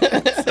sounds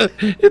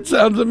It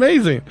sounds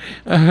amazing.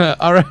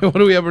 All right, what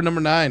do we have for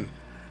number 9?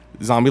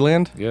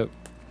 Zombieland? Yep.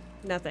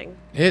 Nothing.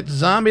 It's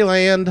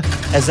Zombieland.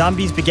 As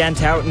zombies began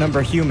to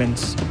outnumber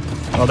humans,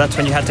 well, that's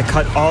when you had to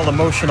cut all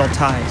emotional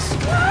ties.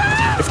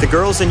 If the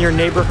girls in your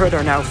neighborhood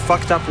are now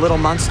fucked up little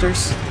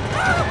monsters,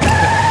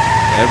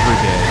 Every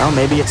day. well,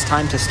 maybe it's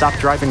time to stop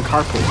driving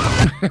carpool.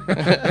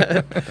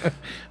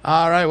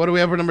 All right, what do we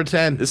have for number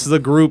 10? This is a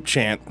group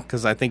chant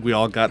because I think we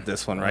all got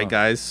this one, right,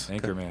 guys?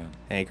 Anchorman.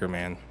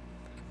 Anchorman.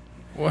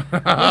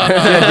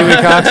 Yeah, Dewey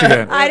Cox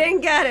again. I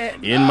didn't get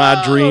it. In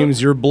my dreams,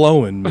 you're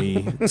blowing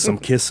me some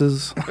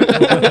kisses.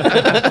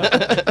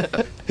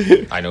 I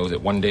know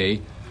that one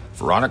day,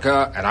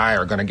 Veronica and I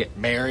are going to get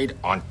married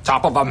on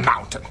top of a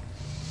mountain.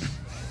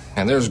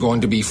 And there's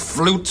going to be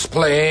flutes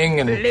playing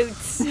and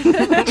Flutes.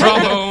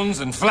 trombones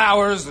and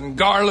flowers and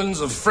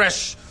garlands of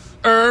fresh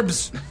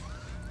herbs.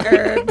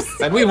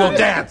 And we will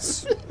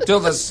dance till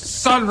the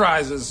sun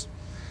rises.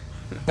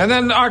 And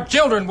then our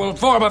children will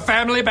form a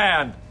family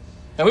band.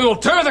 And we will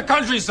tour the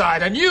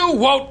countryside, and you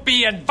won't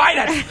be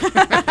invited.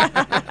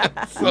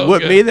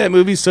 What made that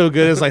movie so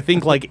good is I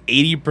think like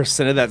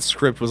 80% of that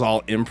script was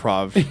all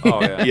improv.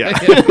 Oh, yeah. Yeah.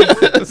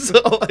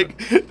 So, like,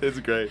 it's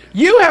great.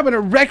 You have an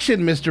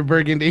erection, Mr.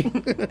 Burgundy.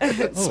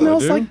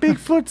 Smells like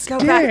Bigfoot's Go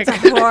dick. back to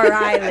Whore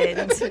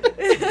Island.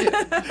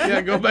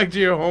 Yeah, go back to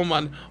your home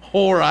on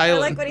Whore I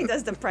Island. like when he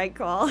does the prank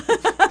call.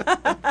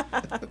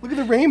 Look at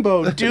the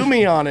rainbow. Do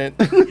me on it.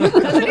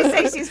 Doesn't he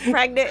say she's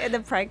pregnant in the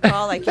prank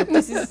call? Like,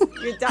 this is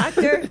your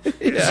doctor? This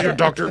is your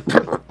doctor. And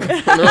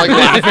they're like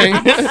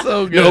laughing.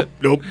 So good.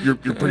 Nope, you're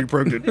pretty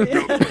pregnant.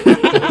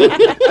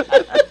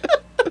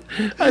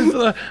 I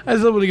saw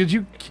somebody goes,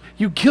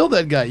 you killed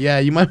that guy. Yeah,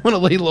 you might want to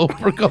lay low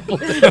for a couple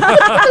days.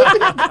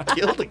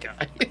 Killed the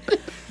guy.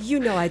 You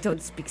know I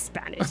don't speak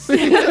Spanish.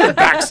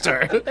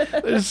 Baxter.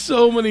 There's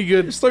so many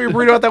good. Just throw your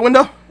burrito out that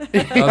window. I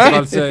was about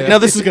to say. Now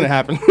this is gonna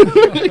happen.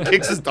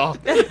 Kicks his dog.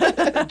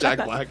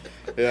 Jack Black.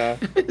 Yeah.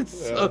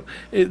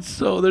 It's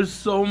so. There's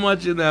so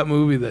much in that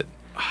movie that.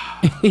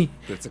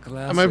 That's a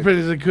classic. My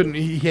friend said couldn't.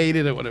 He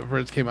hated it when it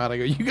first came out. I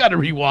go, you got to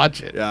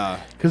rewatch it. Yeah.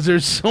 Because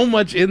there's so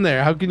much in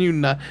there. How can you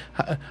not?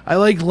 I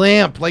like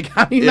lamp. Like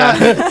how do you not?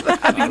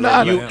 How do you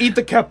not? You eat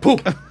the cat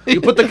poop.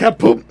 You put the cat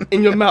poop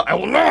in your mouth. I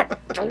will not.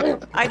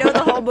 I know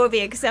the whole movie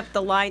except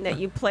the line that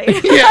you played.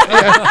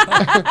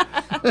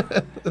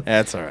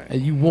 That's all right.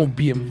 And you won't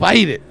be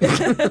invited.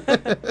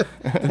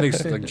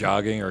 Like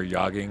jogging or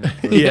yogging.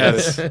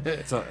 Yes.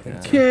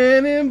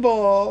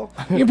 Cannonball.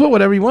 You can put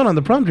whatever you want on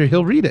the prompter.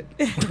 He'll read it.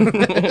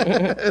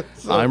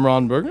 I'm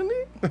Ron Burgundy.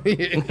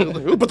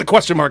 Who put the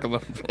question mark on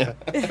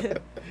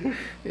the?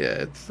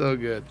 Yeah, it's so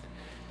good.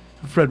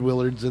 Fred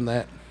Willard's in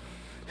that.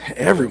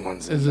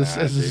 Everyone's in as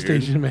that, a dude.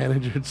 station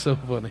manager. It's so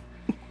funny.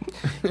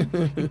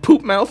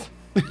 Poop mouth.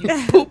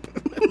 Poop.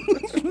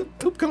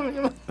 Poop coming in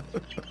your mouth.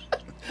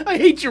 I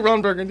hate you,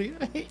 Ron Burgundy.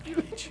 I hate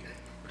you.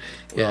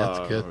 Yeah,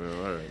 it's good.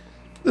 All right.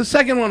 The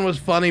second one was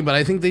funny, but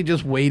I think they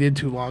just waited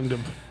too long to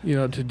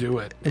do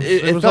it.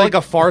 It was felt like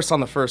a farce on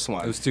the first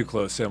one. It was too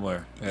close,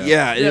 similar.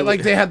 Yeah,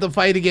 like they had the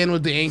fight again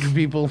with the anchor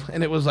people,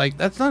 and it was like,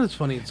 that's not as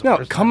funny as the No,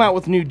 first come time. out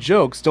with new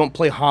jokes. Don't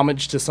play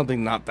homage to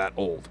something not that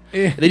old.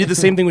 Yeah. They did the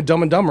same thing with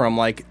Dumb and Dumber. I'm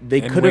like,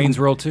 they And could have Wayne's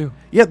World too.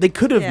 Yeah, they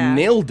could have Yeah.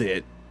 nailed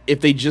it if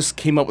they just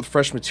came up with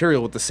fresh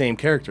material with the same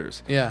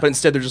characters. Yeah. But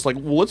instead, they're just like,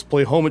 well, let's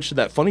play homage to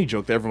that funny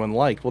joke that everyone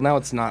liked. Well, now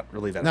it's not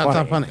really that No, funny.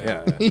 it's not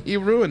funny. Yeah. You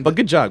ruined But it.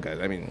 good job, guys.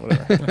 I mean,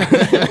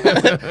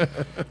 whatever.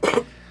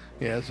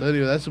 Yeah, so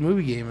anyway, that's a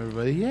movie game,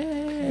 everybody.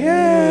 Yay!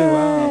 Yeah.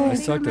 Wow, I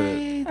sucked at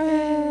it.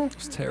 It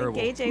was terrible.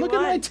 KJ Look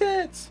won. at my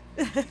tits.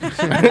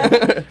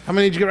 How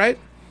many did you get right?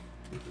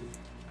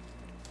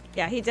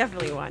 Yeah, he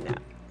definitely won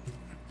that.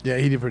 Yeah,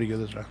 he did pretty good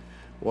this round.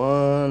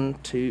 1,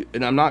 2,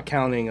 and I'm not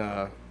counting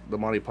the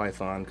Monty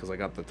Python because I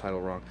got the title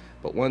wrong.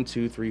 But 1,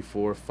 2, 3,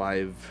 4,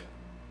 5,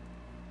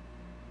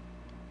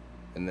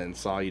 and then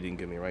Saw you didn't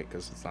give me right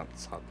because it's not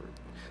Saw.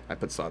 I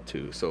put Saw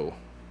 2, so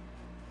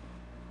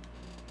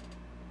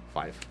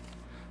 5.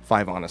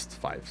 5 honest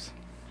fives.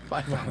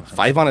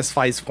 5 honest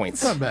 5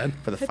 points. Not bad.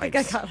 For the I think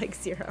fights. I got like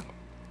 0.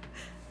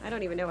 I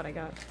don't even know what I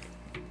got.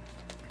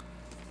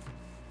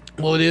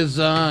 Well, it is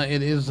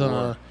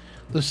the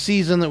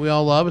season that we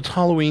all love. It's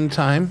Halloween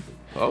time.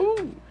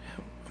 Oh.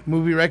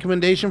 Movie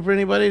recommendation for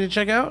anybody to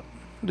check out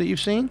that you've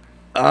seen?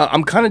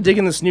 I'm kind of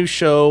digging this new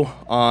show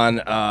on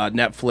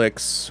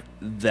Netflix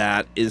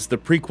that is the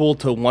prequel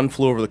to One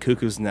Flew Over the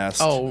Cuckoo's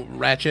Nest. Oh,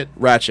 Ratchet.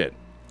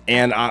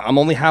 And I'm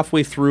only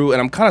halfway through,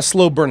 and I'm kind of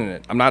slow burning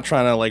it. I'm not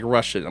trying to like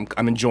rush it.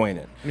 I'm enjoying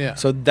it. Yeah.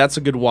 So that's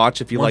a good watch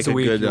if you Once like a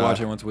week, good. you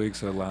watch it once a week,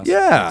 so it lasts.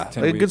 Yeah,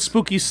 10 a weeks. good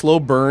spooky slow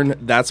burn.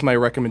 That's my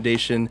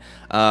recommendation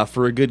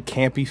for a good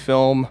campy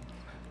film.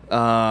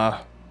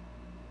 My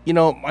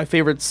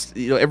favorites,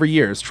 every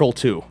year is Troll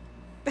 2.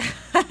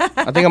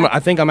 I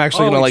think I'm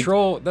actually gonna like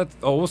Troll. That's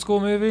an old school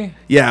movie.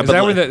 Yeah, is but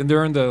that like- where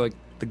they're in the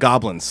the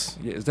goblins.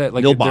 Yeah, is that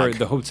like Nilbog.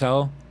 the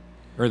hotel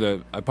or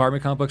the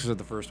apartment complex? Or is that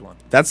the first one?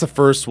 That's the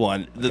first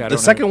one. Okay, I The don't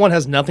second know. one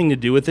has nothing to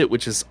do with it,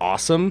 which is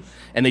awesome.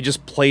 And they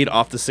just played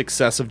off the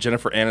success of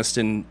Jennifer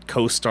Aniston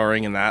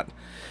co-starring in that.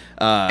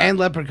 And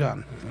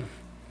Leprechaun.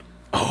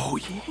 Oh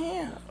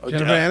yeah,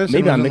 Jennifer Aniston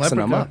maybe was I'm in mixing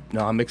them up. Leprechaun.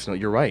 No, I'm mixing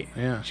them. You're right.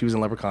 Yeah. She was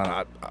in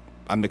Leprechaun.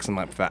 I'm mixing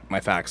my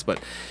facts, but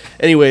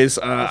anyways,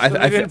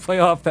 I didn't play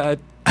off that.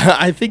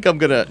 I think I'm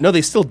gonna. No,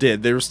 they still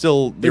did. They were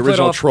still the They played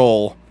original off-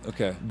 Troll.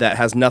 Okay. That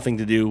has nothing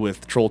to do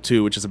with Troll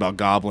 2, which is about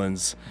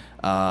goblins.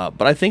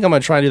 But I think I'm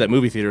gonna try and do that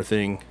movie theater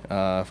thing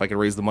if I can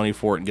raise the money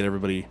for it and get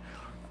everybody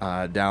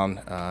down.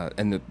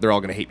 And they're all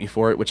gonna hate me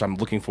for it, which I'm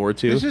looking forward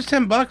to. It's just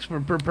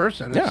 $10 per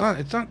person. Yeah.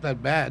 It's not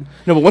that bad.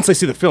 No, but once they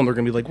see the film, they're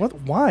gonna be like,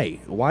 "What?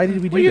 Why? Why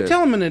did we do Well, you this?" tell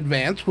them in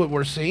advance what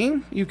we're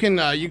seeing. You can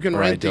Or I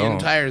rent the don't.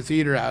 entire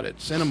theater out at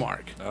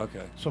Cinemark.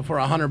 Okay. So for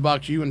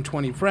 $100, you and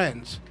 20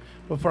 friends.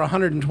 But for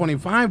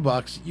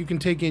 $125, you can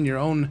take in your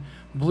own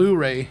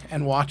Blu-ray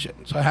and watch it.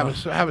 So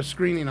have a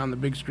screening on the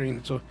big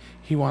screen. So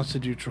he wants to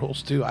do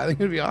Trolls 2. I think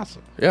it'd be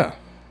awesome. Yeah.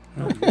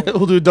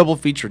 We'll do a double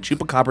feature.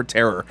 Chupacabra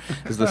Terror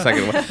is the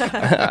second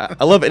one.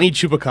 I love any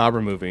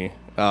Chupacabra movie.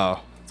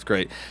 Oh, it's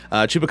great.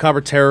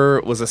 Chupacabra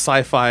Terror was a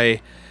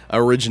sci-fi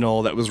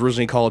original that was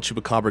originally called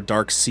Chupacabra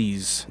Dark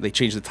Seas. They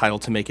changed the title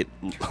to make it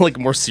like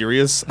more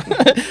serious.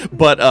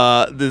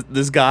 But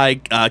this guy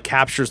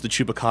captures the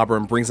Chupacabra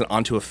and brings it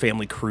onto a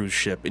family cruise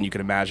ship, and you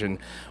can imagine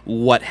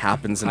what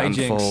happens and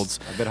Hijinks. unfolds.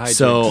 I bet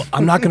So hijinks.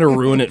 I'm not going to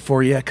ruin it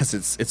for you because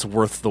it's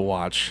worth the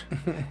watch.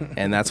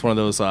 And that's one of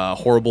those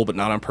horrible but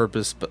not on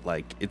purpose, but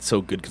like it's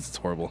so good because it's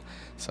horrible.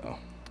 So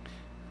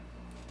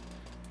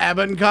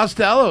Abbott and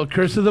Costello,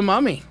 Curse of the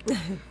Mummy.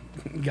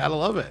 Gotta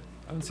love it.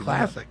 seen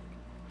Classic.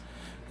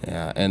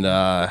 yeah, and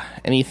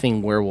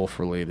anything werewolf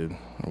related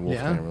or Yeah.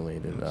 Wolfman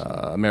related.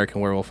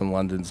 American Werewolf in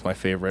London's my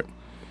favorite.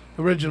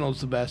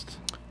 Original's the best.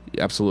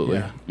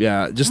 Absolutely.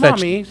 Yeah. Just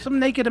Mommy, some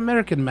naked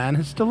American man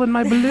is still in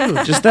my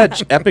balloon. just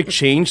that epic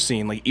change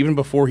scene. Like even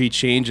before he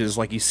changes,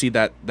 like you see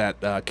that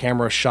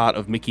camera shot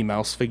of Mickey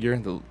Mouse figure,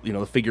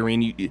 the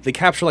figurine. They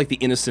capture like the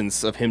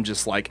innocence of him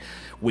just like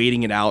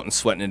waiting it out and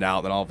sweating it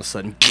out. Then all of a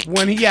sudden,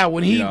 when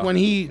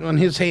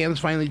his hands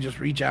finally just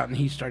reach out and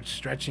he starts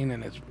stretching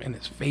and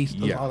his face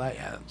does all that.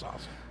 Yeah, that's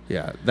awesome.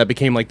 Yeah, that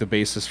became like the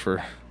basis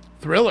for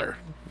Thriller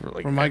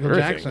like for Michael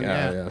everything. Jackson.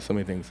 Yeah, so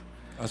many things.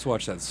 Let's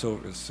watch that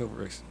Silver.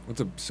 What's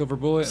a Silver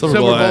Bullet? Silver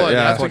Bullet.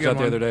 Yeah, I watched that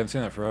the other day. I haven't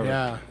seen that forever.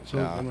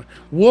 Yeah.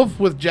 Wolf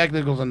with Jack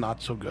Nicholson,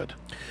 not so good.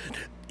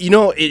 You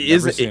know,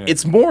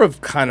 it's more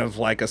of kind of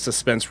like a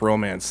suspense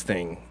romance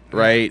thing,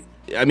 right?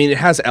 I mean, it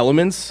has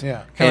elements.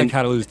 Yeah, kind of like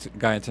How to Lose a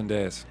Guy in 10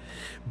 Days.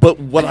 But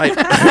what I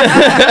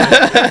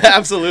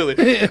absolutely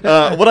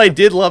what I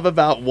did love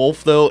about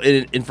Wolf though,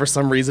 and for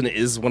some reason it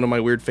is one of my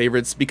weird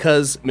favorites,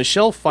 because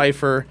Michelle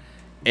Pfeiffer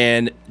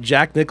and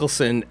Jack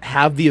Nicholson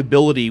have the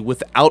ability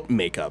without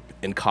makeup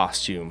and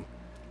costume,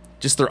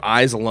 just their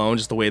eyes alone,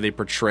 just the way they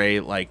portray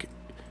like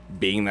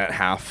being that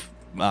half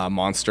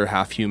monster,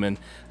 half human.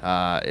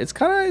 It's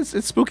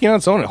spooky on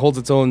its own. It holds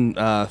its own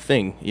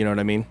thing. You know what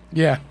I mean?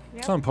 Yeah.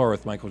 It's on par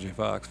with Michael J.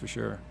 Fox for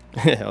sure.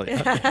 Hell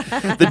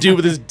yeah. The dude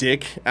with his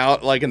dick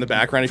out like in the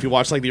background. If you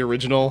watch like the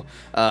original,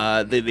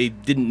 they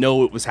didn't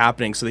know it was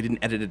happening, so they didn't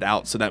edit it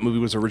out. So that movie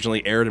was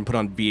originally aired and put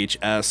on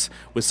VHS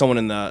with someone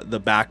in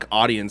the back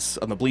audience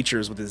on the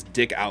bleachers with his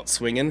dick out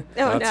swinging.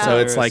 Oh, no. So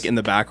it's like in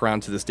the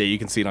background to this day. You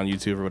can see it on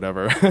YouTube or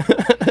whatever.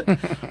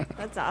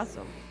 That's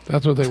awesome.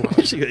 That's what they want.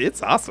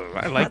 It's awesome.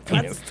 I like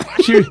penis.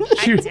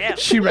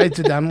 She writes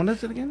it down. What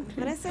is it again?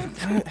 What is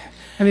it?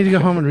 I need to go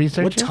home and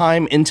research What it.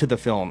 time into the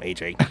film,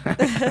 AJ?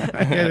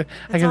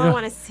 I gotta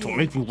want to see. Don't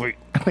make me wait.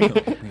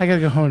 I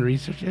gotta go home and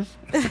research this.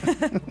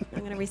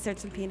 I'm gonna research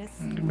some penis.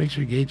 Make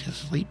sure Gage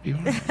is asleep.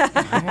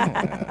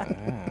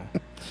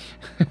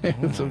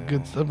 Some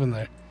good stuff in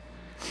there.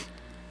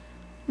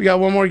 We got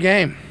one more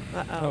game.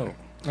 Uh-oh.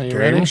 Are you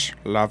ready?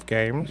 Love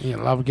games. You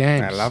love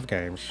games. I love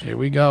games. Here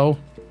we go.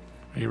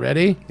 Are you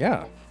ready?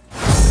 Yeah.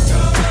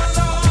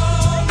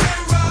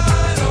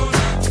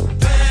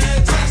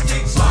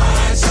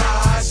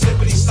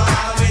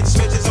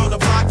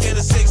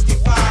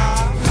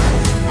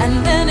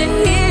 And then a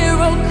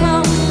hero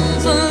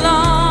comes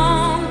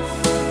along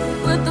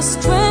with the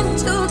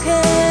strength to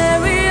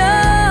carry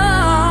on.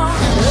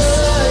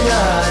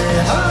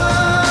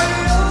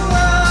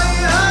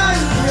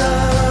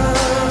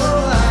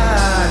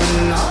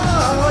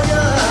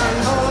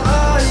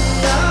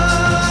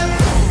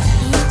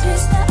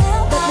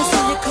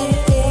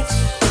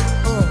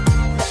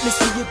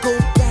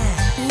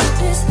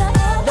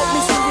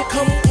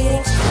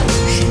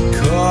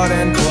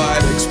 Couldn't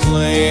quite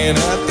explain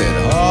it,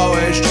 they'd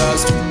always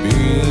just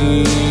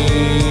been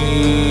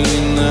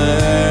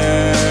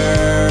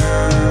there.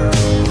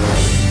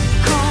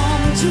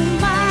 Come to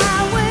my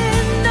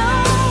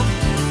window,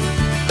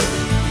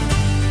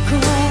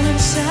 come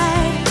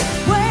inside,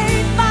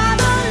 wait by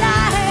the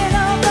light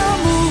of the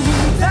moon.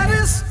 That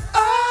is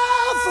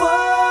all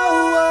for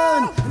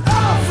one,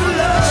 all for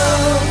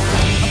love.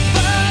 I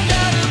found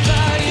out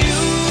about you.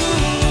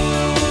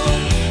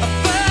 I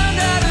found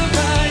out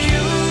about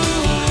you.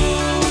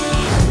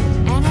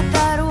 And I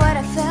thought what I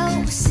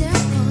felt was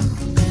simple,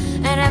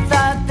 and I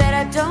thought that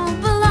I don't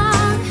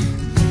belong.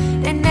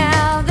 And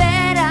now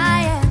that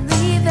I am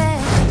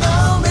leaving,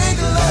 I'll make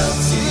love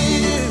to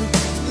you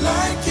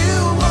like you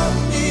want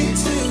me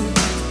to,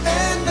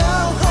 and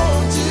I'll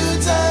hold you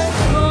tight.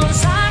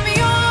 'cause I'm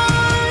your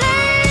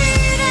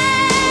lady,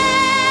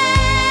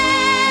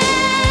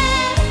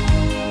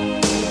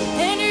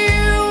 and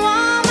you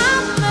are my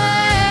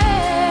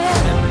man.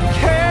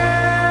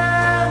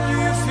 Can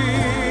you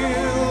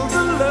feel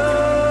the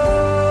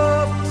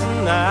love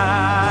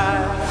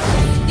tonight?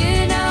 You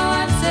know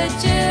I'm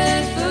such a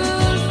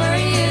fool for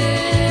you.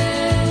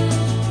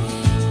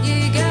 You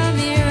got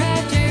me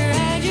wrapped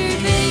around your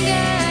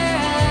finger.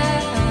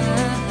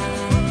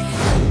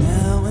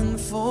 Now and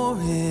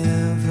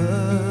forever,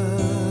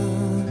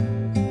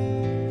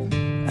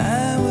 I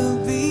will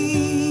be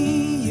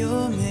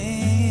your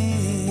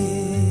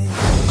man.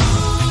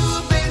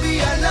 Ooh, baby,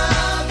 I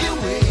love your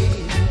way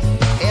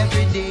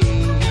every day.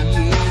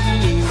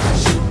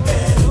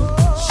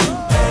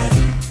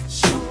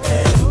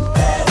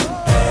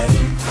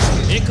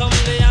 Here come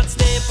the hot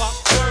stepper.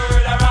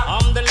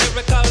 I'm the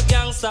lyrical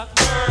gangster.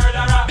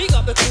 Big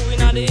up the crew in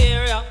the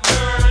area.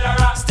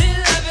 Still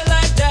love you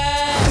like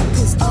that.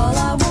 'Cause all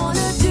I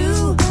wanna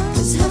do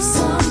is have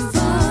some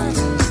fun.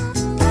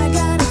 I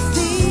got a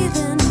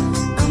feeling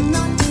I'm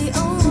not the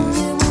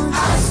only one.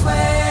 I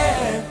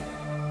swear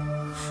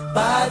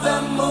by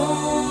the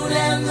moon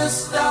and the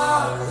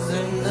stars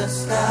in the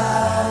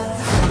sky.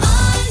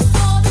 I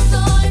saw the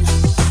sign,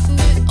 and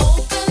it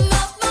opened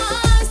up my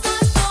eyes. I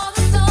saw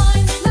the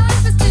sign,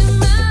 life is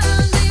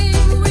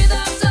demanding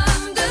without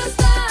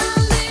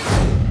understanding.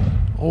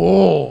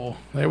 Oh,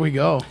 there we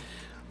go.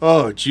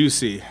 Oh,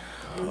 juicy.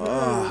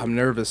 Oh, I'm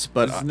nervous,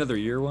 but Is this another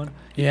year one?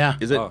 Yeah.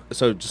 is it Oh.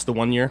 so? Just the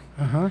 1 year?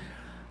 Uh-huh.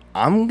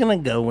 I'm gonna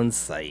go and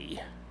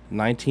say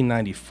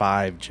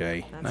 1995,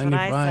 Jay. That's what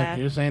I 95. said.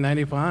 You're saying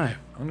 95.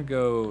 I'm gonna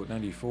go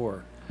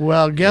 94.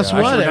 Well, guess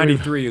what? Actually, Every-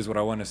 93 is what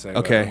I want to say.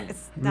 Okay.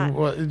 It's not.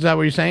 Well, is that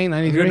what you're saying?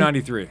 93?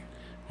 93.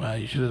 Well,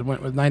 you should have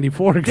went with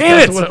 94. 'cause Damn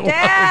that's it! what it was.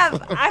 Damn!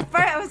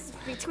 I was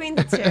between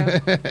the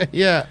two.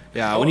 Yeah.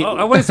 Yeah.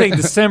 I want to say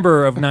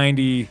December of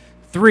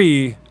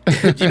 93.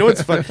 You know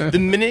what's fun? The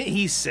minute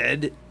he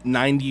said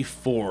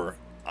 94,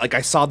 like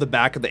I saw the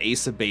back of the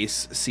Ace of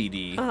Base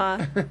CD,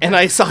 and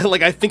I saw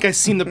I think I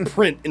seen the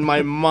print in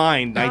my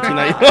mind.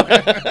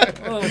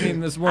 1990. Well, I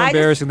mean, it's more I just-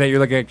 embarrassing that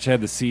you're actually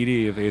had the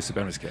CD of Ace of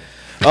Base.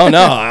 Oh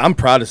no, I'm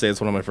proud to say it's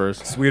one of my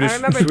first. Swedish I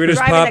remember Swedish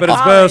driving pop to at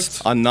its college.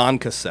 best. On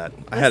non-cassette.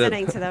 I had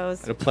Listening to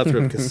those. a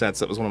plethora of cassettes.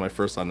 That was one of my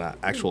first on that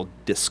actual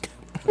disc.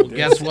 Well,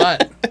 guess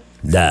what?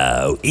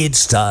 Now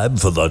it's time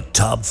for the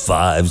top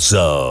 5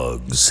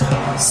 songs.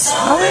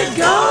 Solid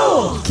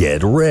gold.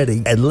 Get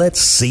ready and let's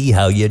see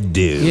how you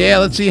do. Yeah,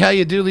 let's see how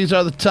you do. These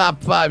are the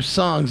top 5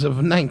 songs of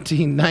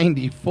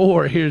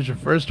 1994. Here's your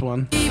first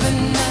one.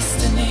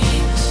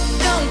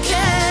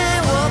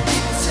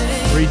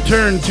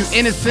 Return to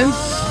Innocence.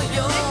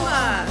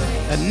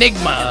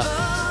 Enigma.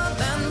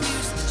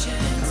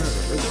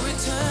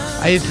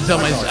 I used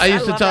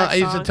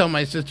to tell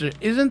my sister,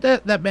 isn't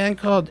that band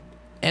called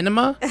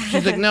Enema?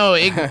 She's like, no,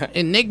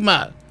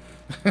 Enigma.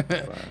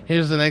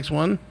 Here's the next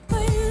one.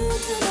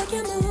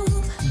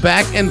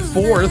 Back and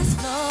Forth.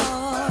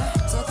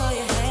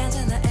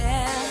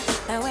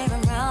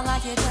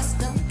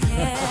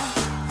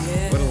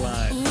 What a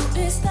line.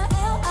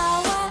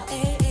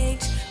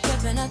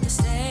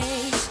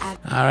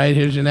 All right,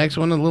 here's your next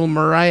one, a little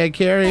Mariah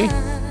Carey.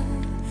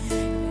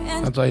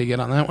 That's all you get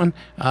on that one.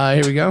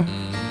 Here we go.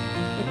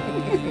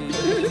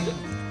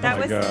 That my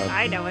was. God.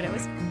 I know what it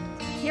was.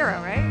 Hero,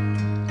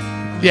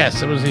 right?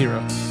 Yes, it was Hero.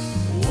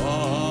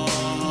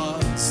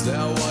 Once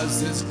there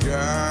was this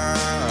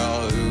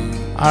girl who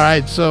All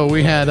right, so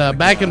we had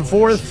Back and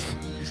Forth.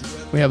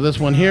 We have this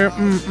one here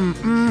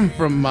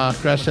from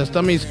Crash Test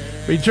Dummies.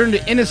 Return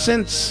to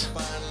Innocence.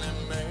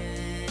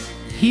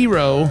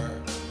 Hero.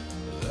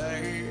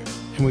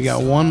 And we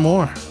got one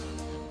more.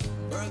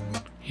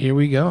 Here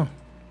we go.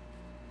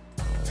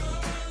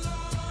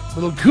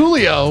 Little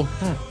Coolio.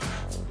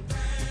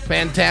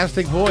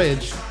 Fantastic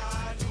Voyage.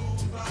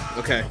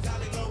 Okay.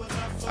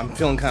 I'm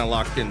feeling kind of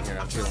locked in here.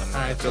 I'm feeling. All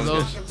right, so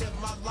feeling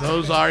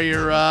those are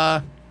your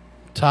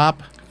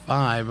top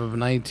 5 of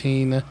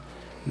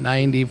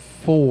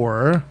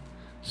 1994.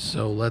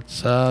 So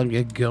let's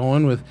get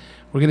going with.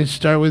 We're gonna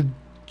start with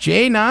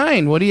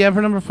J9. What do you have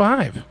for number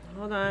 5?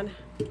 Hold on.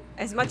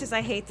 As much as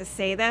I hate to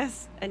say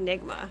this,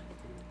 Enigma,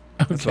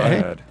 That's what I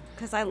Okay. had.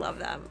 because I love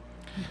them.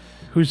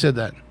 Who said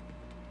that?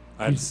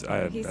 I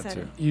had He that said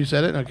too. it. You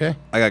said it. Okay.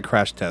 I got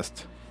Crash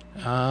Test.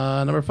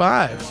 Number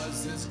 5.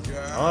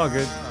 Oh,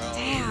 good.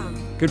 Damn.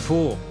 Good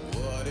pool.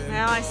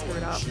 Well, I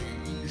screwed up.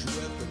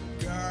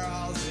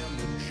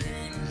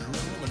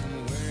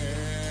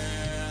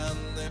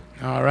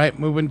 All right,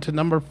 moving to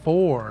number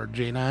 4.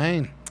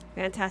 J9.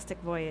 Fantastic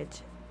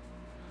Voyage.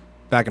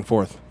 Back and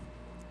Forth.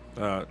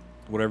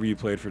 Whatever you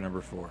played for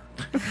number 4.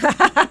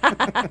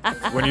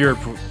 When you're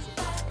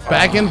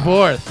Back and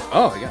Forth.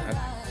 Oh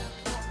yeah.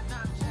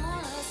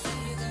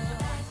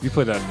 you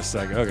played that in a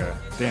second. Okay.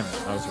 Damn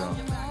it. I was wrong.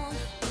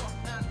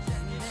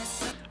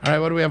 All right,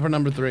 what do we have for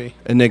number 3?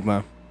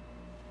 Enigma.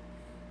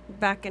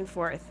 Back and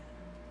Forth.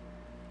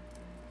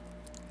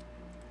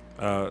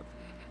 I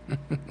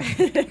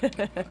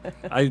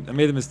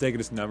made the mistake of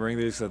just numbering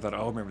these because I thought,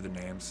 I'll remember the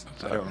names.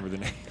 I don't remember the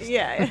names.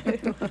 Yeah.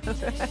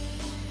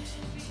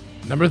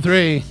 Number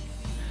 3.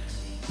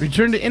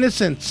 Return to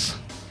Innocence.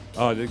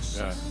 Oh,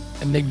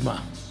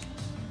 Enigma.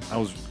 I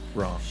was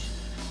wrong.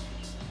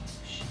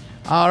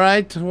 All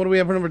right, what do we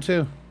have for number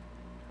 2?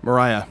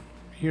 Mariah.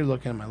 You're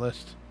looking at my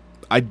list.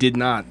 I did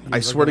not. I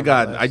swear to looking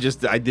at God. my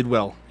list. I did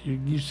well.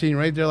 You seen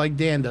right there like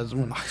Dan does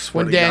when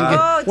swear to Dan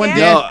God. Oh, when Dan.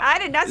 Dan I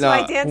did. That's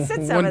why Dan sits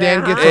over when there.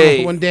 Dan gets huh?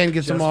 Hey, when Dan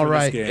gets just them all for this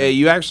right. game. Hey,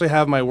 you actually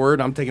have my word.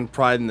 I'm taking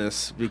pride in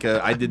this because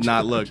I did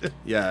not look.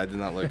 Yeah, I did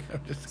not look.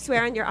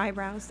 Swear on your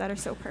eyebrows that are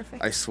so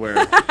perfect. I swear.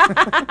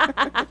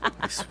 I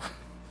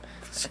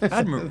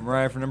had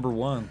Mariah for number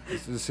 1.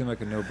 This seemed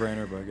like a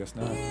no-brainer, but I guess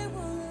not.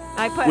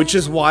 I put. Which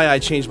is why I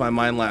changed my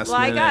mind last well,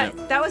 I minute.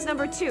 got that was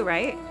number 2,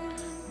 right?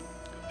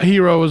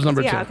 Hero was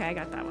number 2. Yeah. Okay, I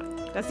got that one.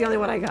 That's the only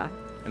one I got.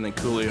 And then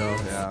Coolio,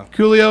 yeah.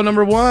 Coolio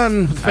number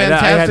 1.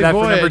 Fantastic I had that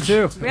Voyage. for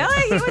number 2.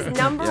 Really? He was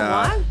number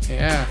Yeah. 1.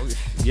 Yeah.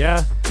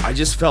 Yeah. I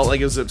just felt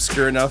like it was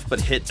obscure enough,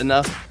 but hit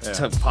enough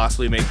to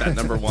possibly make that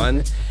number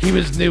 1. He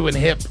was new and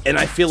hip. And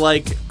I feel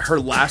like her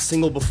last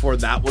single before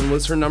that one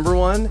was her number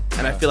 1,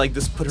 and I feel like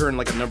this put her in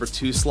like a number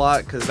 2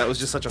 slot because that was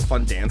just such a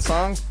fun dance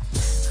song.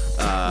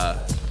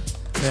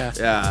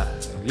 Yeah.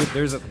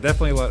 There's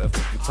definitely a lot of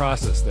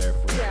process there.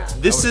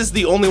 This is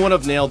the only one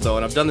I've nailed though,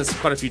 and I've done this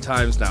quite a few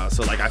times now.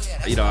 So like I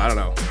don't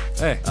know.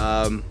 Hey,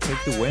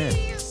 take the win.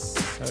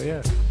 Oh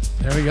yeah.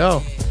 There we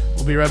go.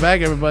 We'll be right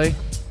back, everybody.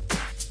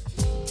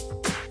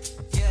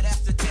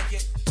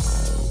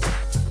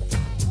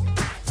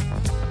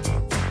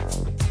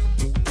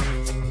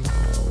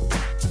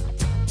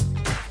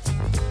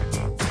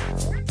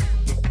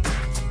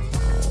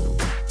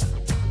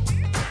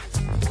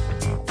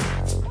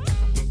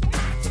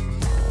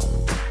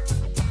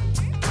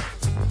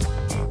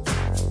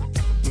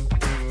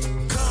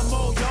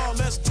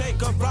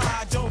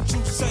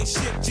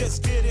 shit,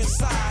 just get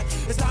inside.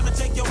 It's time to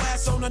take your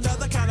ass on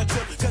another kind of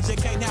trip, cause you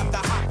can't have to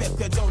hop if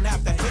you don't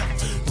have to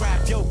hip.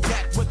 Grab your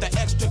gat with the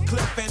extra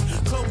clip and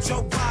close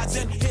your eyes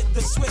and hit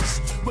the switch.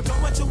 We're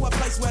going to a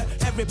place where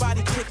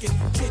everybody kick it,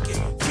 kick it,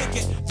 kick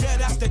it. Yeah,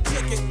 that's the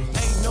ticket.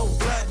 Ain't no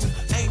bloodin',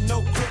 ain't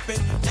no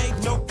gripping,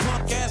 ain't no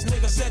punk ass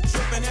nigga said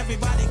trippin'.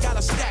 Everybody got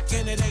a stack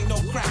and it ain't no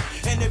crack.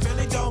 And it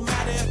really don't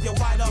matter if you're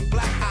white or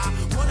black. I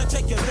wanna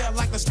take you there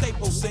like the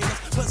Staples singers.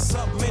 Put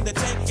something in the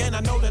tank and I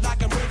know that I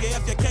can bring it.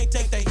 If you can't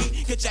take the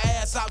heat, get your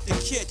ass out the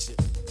kitchen.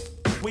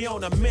 We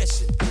on a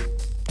mission.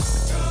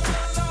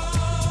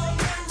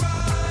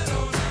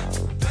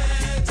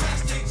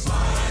 Fantastic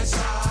slide,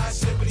 slide,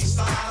 slippity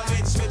slide.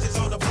 Bitch switches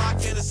on the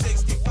block in a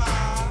 65.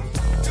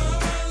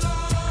 Come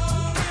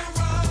along and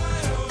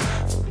ride on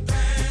a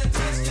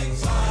fantastic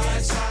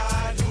slide,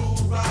 slide,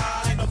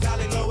 hoorah. Ain't no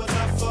valley low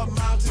enough for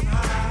mountain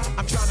high.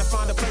 I'm trying to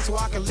find a place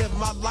where I can live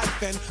my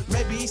life and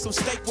maybe eat some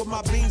steak with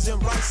my beans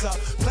and rice. A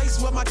place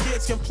where my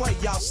kids can play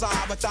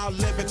outside without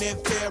living in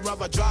fear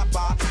of a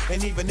drive-by.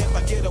 And even if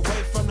I get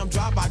away from them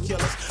drive-by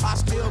killers, I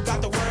still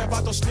got to worry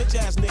about those snitch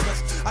ass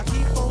niggas. I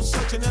keep on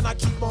searching and I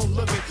keep on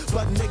looking,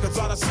 but niggas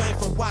are the same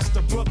from Watts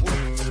to Brooklyn.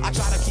 I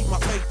try to keep my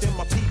faith in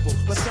my people,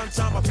 but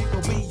sometimes my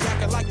people be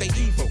acting like they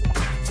evil.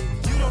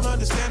 You don't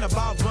understand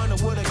about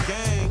running with a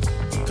gang,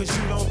 cause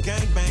you don't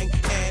gangbang.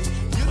 And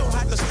you don't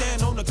have to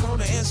stand on the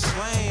corner and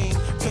slang,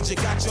 cause you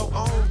got your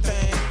own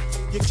thing.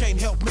 You can't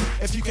help me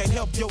if you can't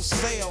help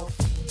yourself.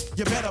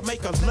 You better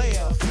make a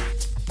laugh.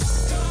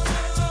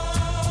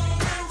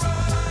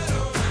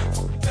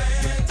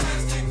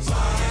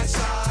 Slide,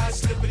 slide,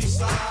 slippity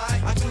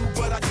slide. I do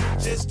what I do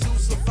just to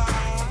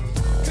survive.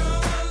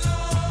 Come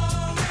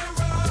along and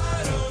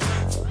ride on a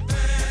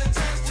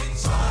fantastic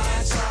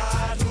slide,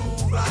 slide,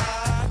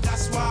 hoorah.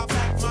 That's why I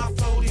pack my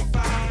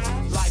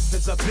 45. Life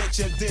is a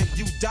bitch and then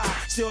you die.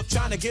 Still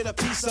trying to get a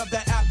piece of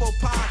that apple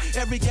pie.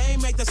 Every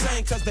game ain't the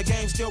same cause the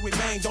game still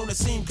remains. Don't it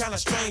seem kinda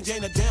strange?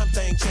 Ain't a damn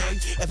thing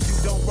changed. If you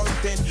don't work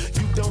then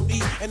you don't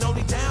eat. And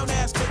only down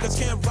ass niggas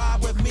can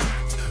ride with me.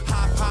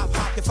 Hop, hop,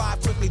 hop, if I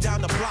quickly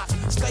down the block.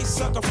 Stay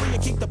sucker free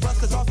and keep the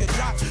busters off your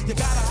jock. You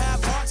gotta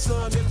have heart,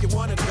 son, if you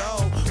wanna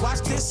go.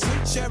 Watch this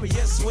sweet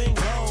chariot swing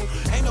low.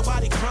 Ain't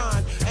nobody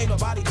crying, ain't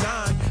nobody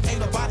dying, ain't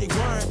nobody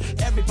worrying.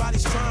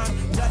 Everybody's trying.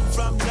 Nothing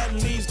from nothing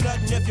leaves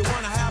nothing. If you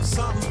wanna have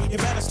something, you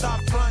better stop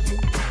fronting.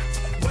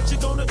 What you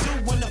gonna do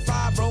when the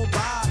 5 roll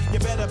by? You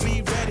better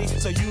be ready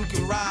so you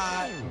can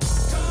ride.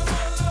 Come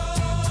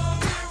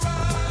along and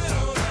ride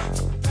on a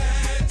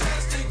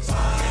fantastic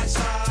slide,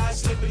 slide,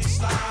 slippity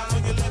slide.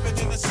 When you're living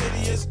in the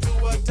city, it's do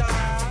or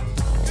die.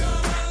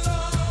 Come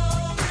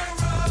along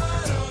and ride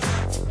on a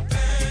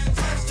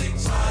fantastic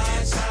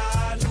slide,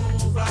 slide,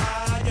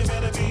 hoorah. You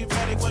better be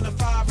ready when the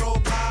 5 roll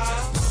by.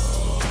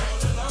 Roll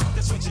along,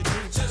 that's what you do.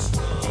 Just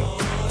roll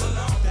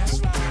along, that's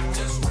right.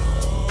 Just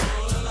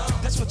roll along,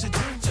 that's what you do.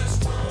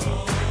 Just roll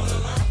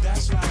along,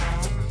 that's right.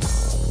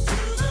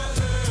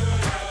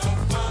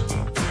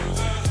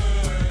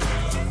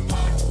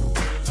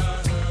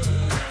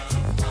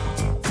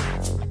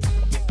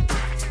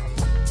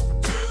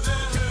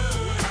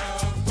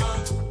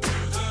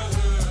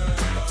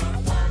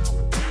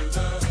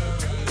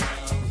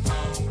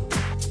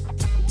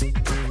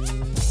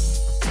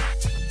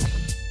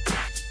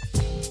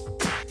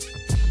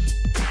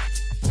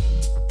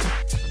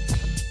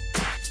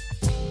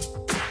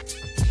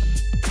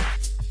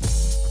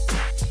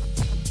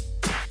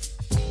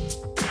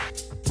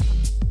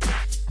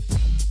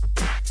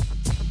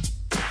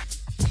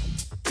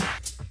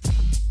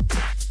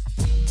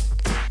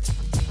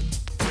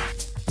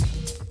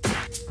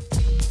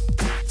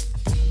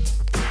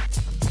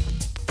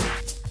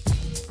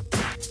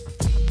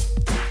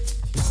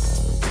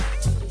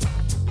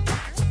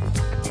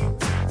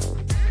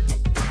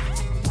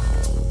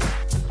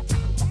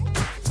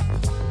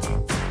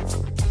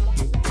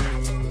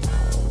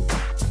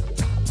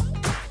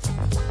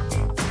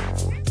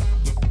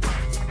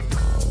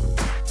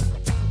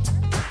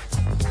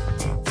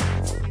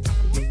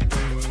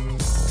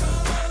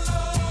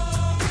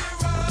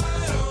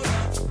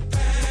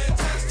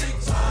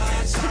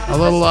 A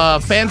little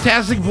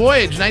Fantastic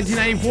Voyage,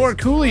 1994,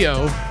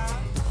 Coolio.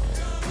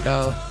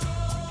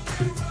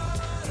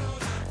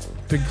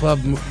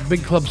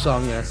 Big club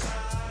song there.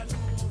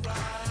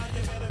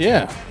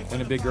 Yeah.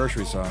 And a big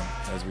grocery song,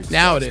 as we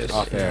Now it discussed is.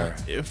 off air.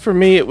 For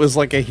me, it was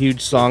like a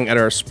huge song at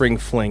our spring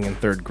fling in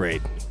 3rd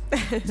grade.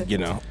 You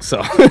know,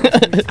 so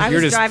I You're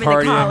was just driving to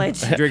partying,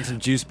 college. drink some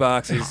juice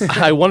boxes.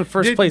 I won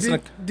first place in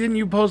a Didn't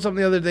you post something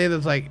the other day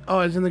that's like, oh,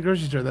 I was in the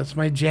grocery store, that's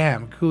my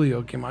jam.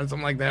 Coolio came on,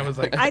 something like that. It was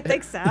like, I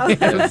think so.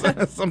 it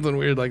was something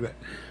weird like that.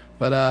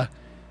 But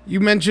you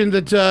mentioned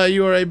that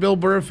you are a Bill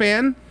Burr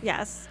fan.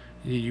 Yes,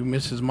 You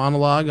missed his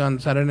monologue on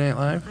Saturday Night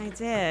Live. I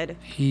did.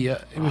 It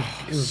was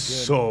good.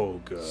 so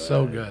good.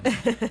 So good.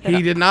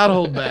 He did not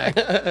hold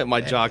back.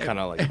 My jaw kind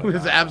of like. It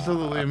was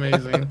absolutely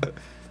amazing.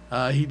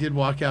 He did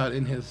walk out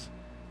in his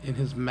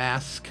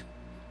mask,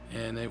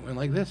 and it went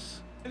like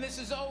this. And this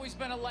has always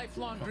been a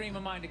lifelong dream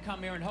of mine to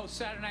come here and host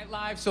Saturday Night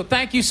Live. So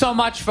thank you so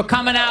much for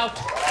coming out.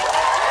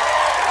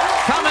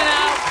 Coming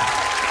out.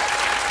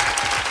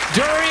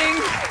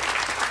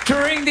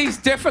 During these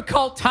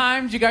difficult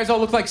times, you guys all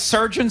look like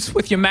surgeons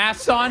with your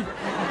masks on.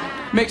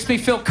 Makes me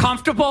feel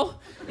comfortable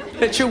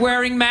that you're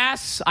wearing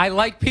masks. I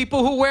like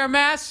people who wear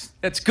masks.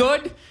 That's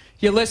good.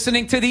 You're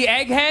listening to the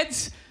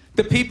eggheads,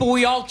 the people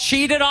we all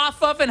cheated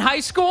off of in high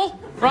school,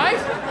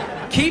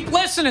 right? Keep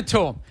listening to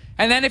them.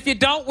 And then if you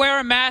don't wear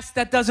a mask,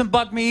 that doesn't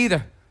bug me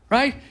either,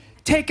 right?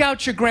 Take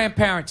out your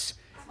grandparents,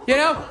 you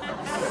know?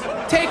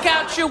 Take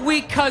out your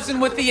weak cousin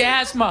with the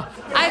asthma.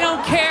 I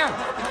don't care.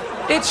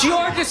 It's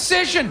your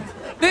decision.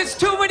 There's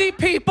too many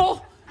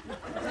people.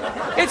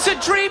 It's a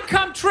dream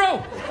come true.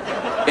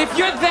 If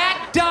you're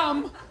that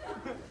dumb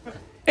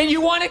and you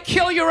want to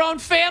kill your own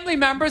family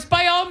members,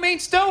 by all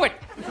means do it.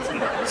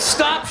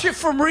 Stops you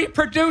from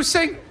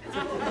reproducing.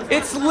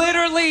 It's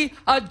literally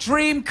a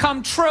dream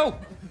come true.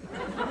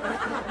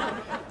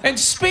 And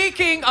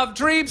speaking of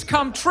dreams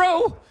come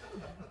true,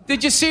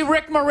 did you see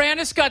Rick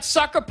Moranis got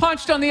sucker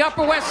punched on the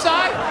Upper West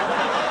Side?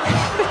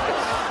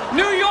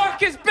 New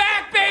York is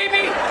back,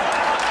 baby!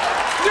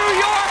 New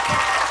York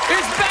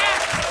is back!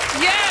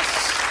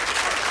 Yes!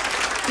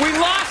 We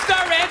lost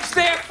our edge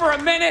there for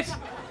a minute.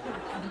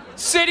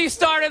 City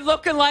started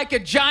looking like a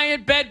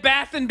giant Bed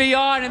Bath &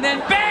 Beyond, and then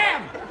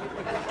bam!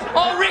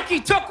 Oh, Ricky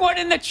took one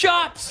in the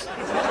chops. It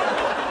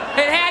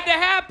had to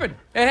happen.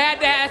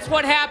 That's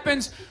what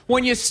happens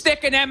when you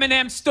stick an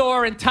M&M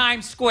store in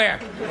Times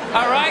Square.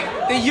 All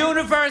right? The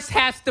universe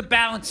has to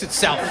balance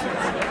itself.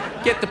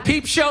 Get the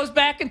peep shows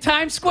back in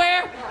Times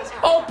Square.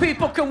 Old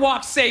people can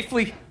walk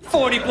safely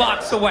 40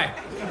 blocks away.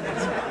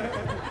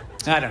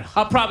 I don't know.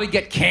 I'll probably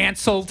get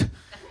canceled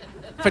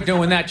for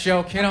doing that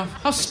joke, you know?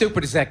 How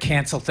stupid is that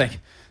cancel thing?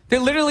 They're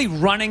literally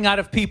running out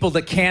of people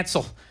to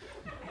cancel.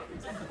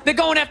 They're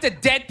going after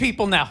dead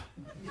people now.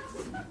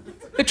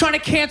 They're trying to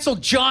cancel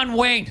John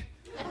Wayne.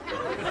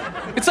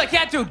 It's like,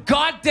 yeah, dude,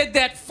 God did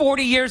that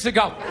 40 years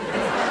ago.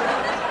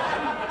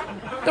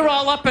 They're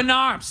all up in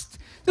arms.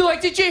 They're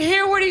like, did you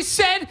hear what he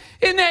said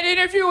in that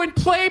interview in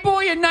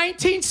Playboy in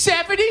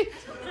 1970?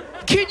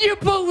 Can you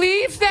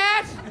believe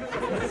that?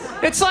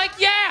 It's like,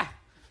 yeah.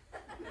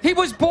 He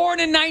was born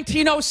in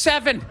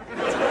 1907.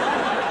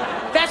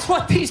 That's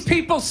what these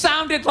people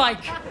sounded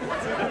like.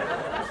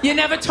 You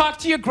never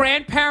talked to your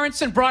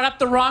grandparents and brought up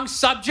the wrong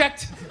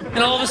subject, and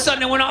all of a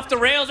sudden it went off the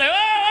rails. Like,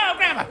 oh,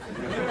 grandma.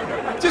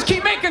 Just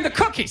keep making the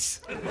cookies.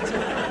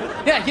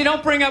 Yeah, you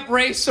don't bring up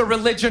race or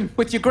religion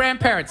with your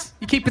grandparents.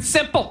 You keep it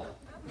simple.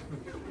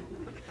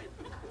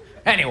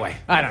 Anyway,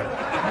 I don't know.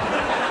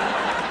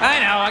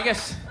 I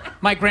guess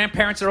my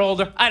grandparents are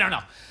older. I don't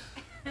know.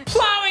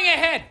 Plowing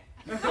ahead.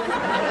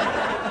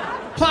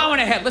 Plowing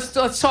ahead. Let's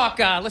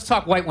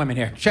talk white women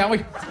here, shall we?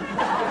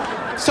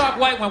 Let's talk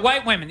white women.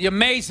 White women, you're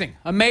amazing.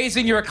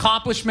 Amazing your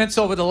accomplishments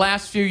over the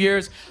last few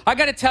years. I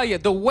got to tell you,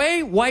 the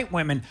way white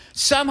women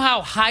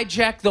somehow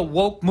hijacked the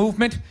woke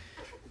movement,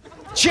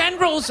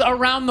 generals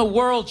around the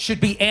world should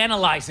be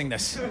analyzing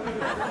this.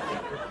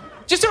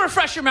 Just to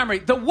refresh your memory,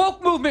 the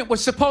woke movement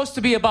was supposed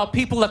to be about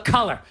people of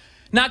color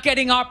not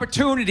getting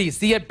opportunities,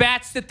 the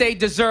at-bats that they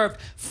deserved,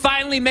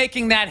 finally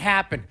making that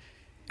happen.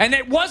 And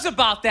it was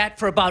about that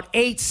for about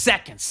 8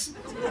 seconds.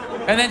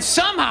 And then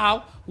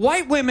somehow,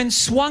 white women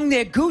swung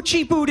their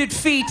Gucci-booted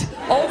feet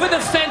over the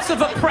fence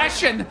of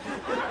oppression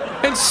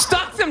and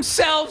stuck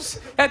themselves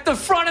at the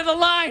front of the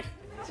line.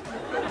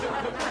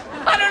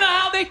 I don't know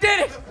how they did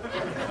it.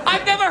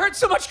 I've never heard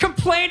so much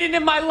complaining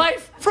in my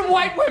life from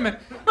white women.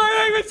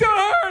 My life is so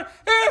hard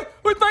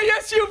with my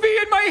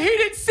SUV and my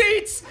heated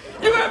seats.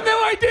 You have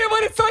no idea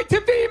what it's like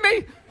to be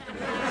me.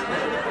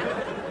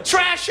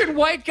 Trashing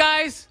white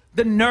guys.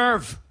 The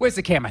nerve. Where's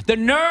the camera? The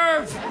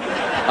nerve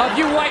of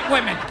you white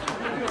women.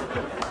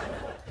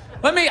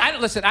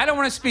 Listen, I don't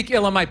want to speak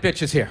ill of my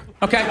bitches here,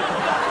 okay?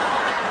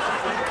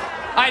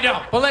 I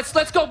don't. But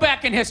let's go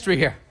back in history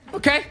here,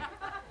 okay?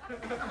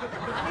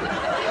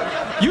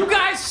 You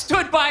guys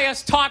stood by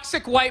us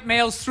toxic white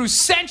males through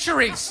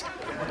centuries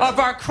of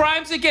our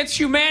crimes against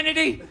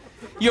humanity.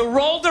 You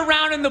rolled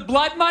around in the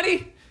blood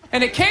money,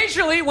 and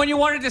occasionally, when you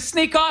wanted to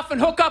sneak off and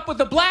hook up with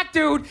a black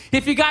dude,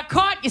 if you got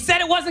caught, you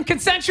said it wasn't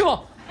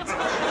consensual.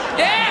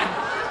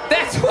 Yeah,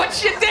 that's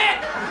what you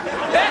did.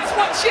 That's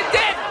what you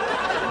did.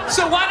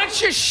 So why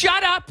don't you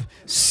shut up,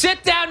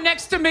 sit down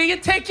next to me,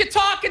 and take your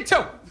talking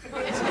to?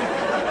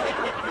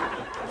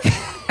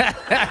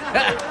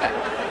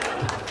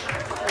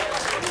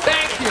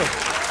 Thank you.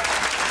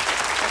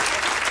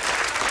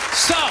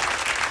 So,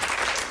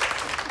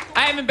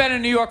 I haven't been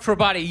in New York for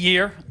about a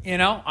year, you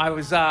know. I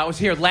was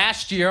here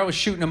last year. I was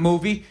shooting a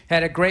movie.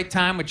 Had a great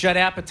time with Judd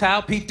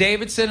Apatow, Pete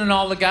Davidson, and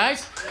all the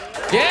guys.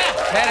 Yeah,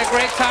 had a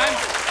great time.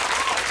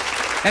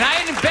 And I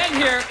hadn't been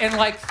here in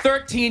like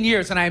 13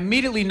 years, and I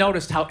immediately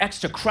noticed how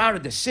extra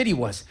crowded the city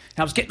was. And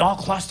I was getting all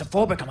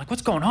claustrophobic. I'm like,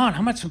 what's going on?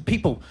 How much are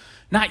people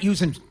not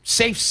using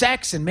safe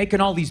sex and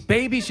making all these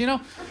babies, you know?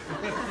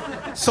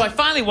 So I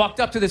finally walked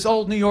up to this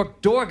old New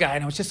York door guy,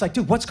 and I was just like,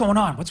 dude, what's going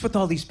on? What's with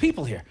all these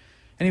people here?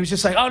 And he was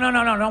just like, oh, no,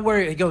 don't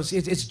worry. He goes,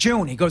 it's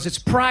June. He goes, it's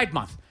Pride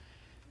Month.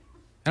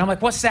 And I'm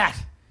like, what's that?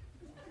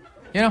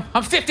 You know,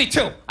 I'm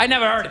 52. I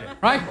never heard of it,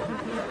 right?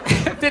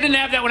 They didn't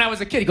have that when I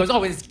was a kid. He goes,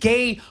 oh, it's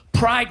Gay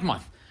Pride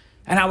Month.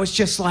 And I was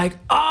just like,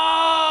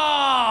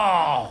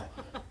 oh.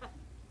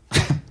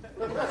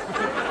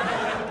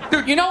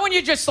 Dude, you know when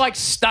you're just like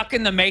stuck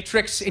in the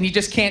Matrix and you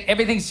just can't,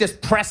 everything's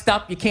just pressed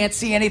up, you can't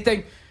see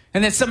anything?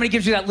 And then somebody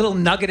gives you that little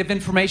nugget of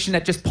information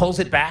that just pulls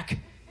it back?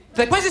 It's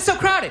like, why is it so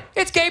crowded?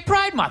 It's Gay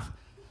Pride Month.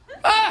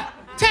 Ah,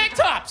 tank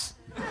tops.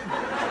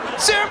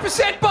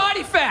 0%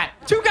 body fat.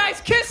 2 guys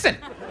kissing.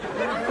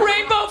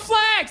 Rainbow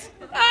flags.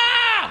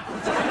 Ah!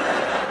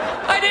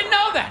 I didn't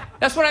know that.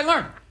 That's what I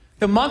learned.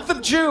 The month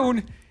of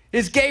June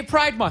is Gay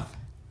Pride Month.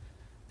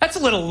 That's a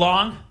little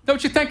long,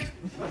 don't you think?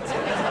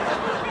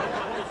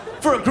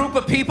 For a group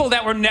of people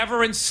that were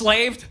never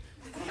enslaved.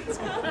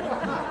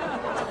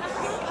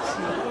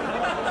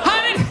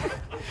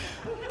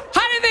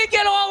 How did they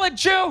get all of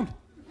June?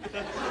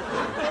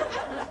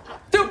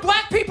 Dude,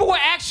 black people were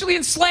actually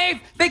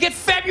enslaved. They get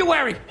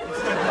February.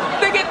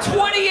 They get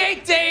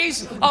 28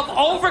 days of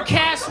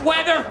overcast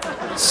weather.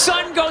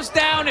 Sun goes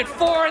down at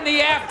 4 in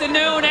the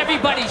afternoon.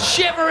 Everybody's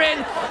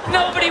shivering.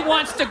 Nobody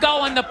wants to go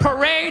on the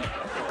parade.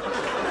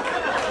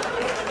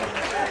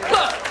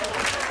 Look,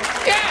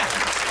 yeah.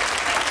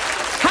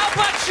 How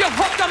about you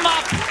hook them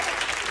up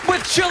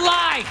with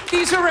July?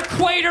 These are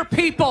equator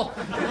people.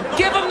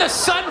 Give them the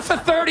sun for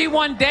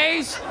 31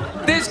 days.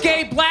 There's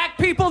gay black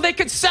people. They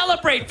could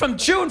celebrate from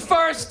June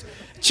 1st,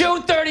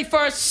 June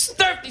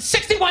 31st,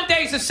 61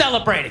 days of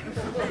celebrating.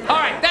 All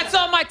right, that's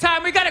all my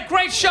time. We got a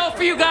great show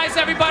for you guys,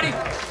 everybody.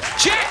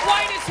 Jack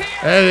White is here.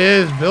 That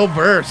is Bill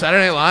Burr,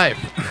 Saturday Night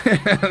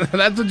Live.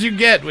 That's what you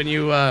get when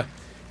you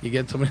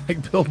get somebody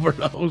like Bill Burr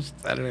to host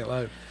Saturday Night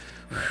Live.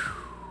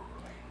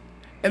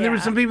 And there were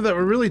some people that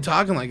were really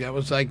talking like that.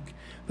 Was like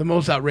the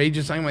most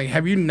outrageous thing. Like,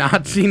 have you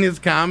not seen his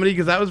comedy?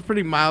 Because that was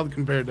pretty mild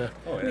compared to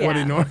what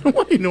he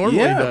normally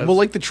does. Well,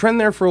 like the trend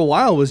there for a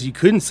while was you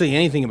couldn't say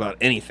anything about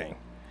anything.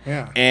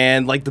 Yeah.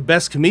 And like the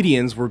best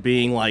comedians were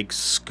being like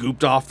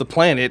scooped off the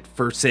planet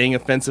for saying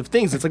offensive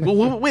things. It's like,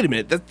 well, wait a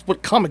minute. That's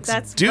what comics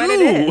do. what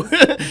it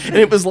is. And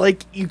it was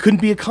like you couldn't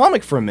be a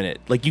comic for a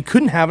minute. Like you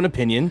couldn't have an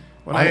opinion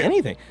on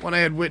anything. When I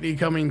had Whitney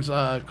Cummings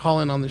call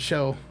in on the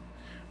show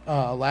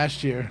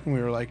last year,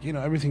 we were like,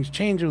 everything's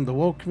changing with the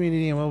woke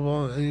community and blah,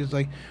 blah, blah. And he's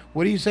like,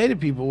 what do you say to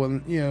people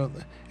when,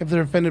 if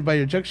they're offended by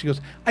your jokes? She goes,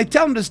 I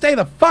tell them to stay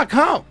the fuck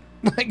home.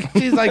 Like,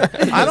 she's like,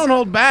 I don't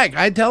hold back.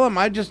 I tell them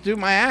I just do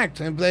my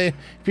act. And if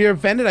you're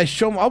offended, I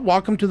show them, I'll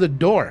walk them to the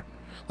door.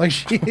 Like,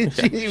 she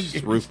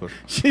ruthless.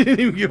 She didn't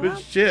even give a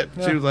shit.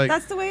 Yeah. She was like,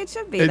 That's the way it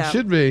should be, It though.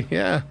 should be,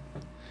 yeah.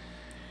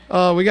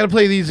 We got to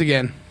play these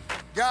again.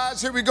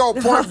 Guys, here we go.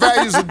 Point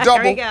values are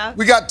double. There we go.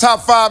 We got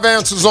top 5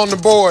 answers on the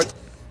board.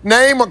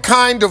 Name a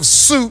kind of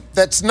suit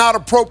that's not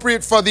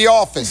appropriate for the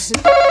office.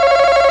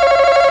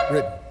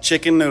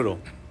 Chicken noodle.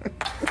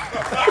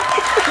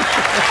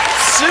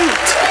 Suit.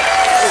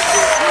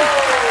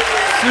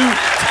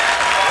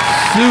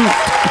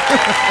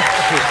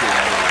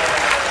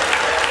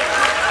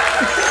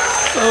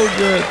 So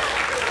good.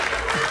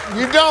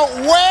 You don't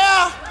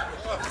wear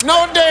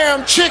no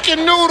damn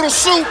chicken noodle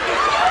suit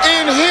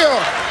in here.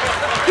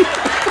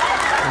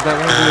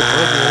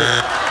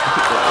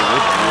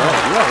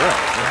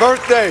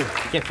 Birthday.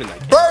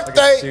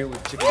 Birthday.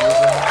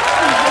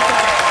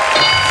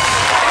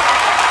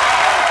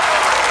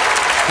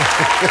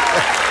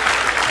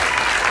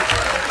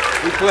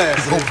 We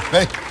classy.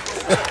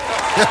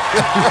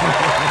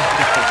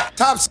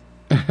 Top.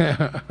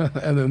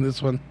 And then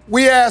this one.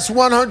 We asked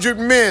 100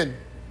 men,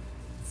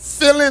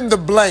 fill in the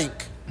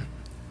blank.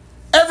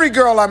 Every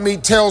girl I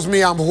meet tells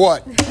me I'm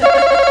what?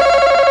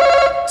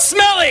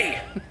 Smelly.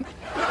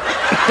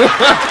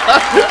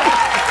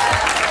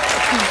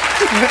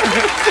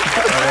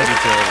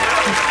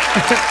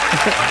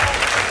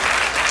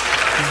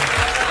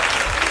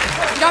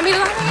 You want me to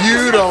laugh?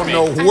 You don't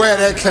know where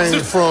that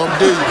came from,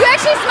 do you? You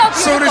actually smell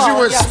As soon as you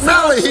went beautiful.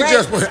 Yeah, smelly, he great.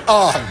 just went,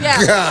 oh,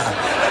 Yeah. God.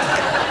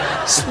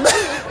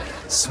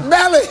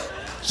 Smelly.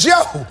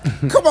 Joe,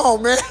 come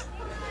on, man.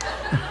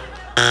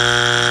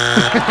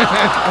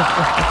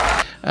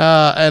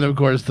 And of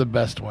course, the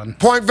best one.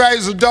 Point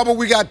values are double.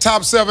 We got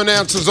top 7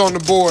 answers on the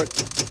board.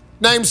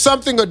 Name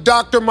something a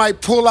doctor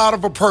might pull out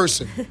of a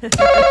person.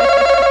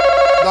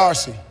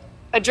 Darcy.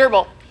 A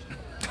gerbil.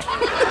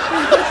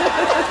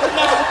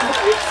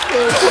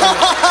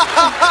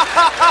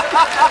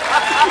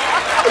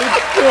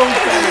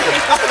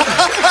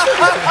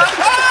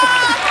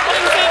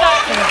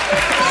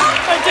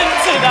 I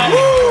didn't say that.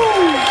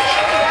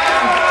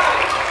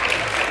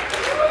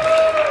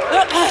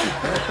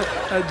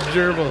 A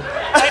gerbil.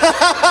 I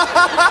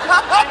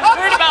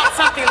heard about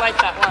something like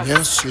that once.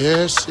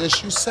 Yes,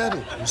 you said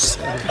it. You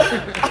said it.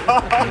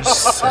 You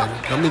said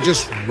it. Let me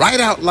just write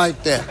out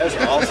like that. That's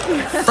awesome.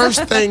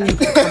 First thing you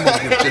can come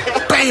up with,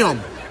 just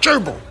bam,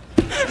 gerbil.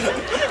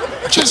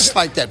 Just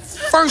like that.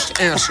 First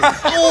answer.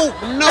 Oh,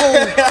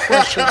 no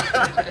pressure.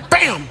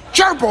 Bam,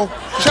 gerbil.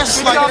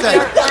 Just like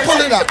that.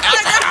 Pull it up.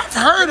 I've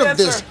heard of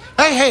this.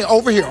 Hey,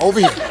 over here.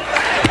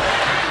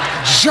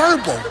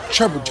 Gerbil.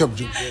 Gerbil,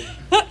 gerbil, gerbil.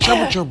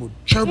 Gerbil, gerbil,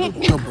 gerbil,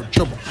 gerbil,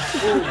 gerbil.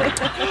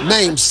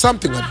 Name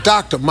something a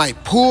doctor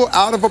might pull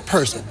out of a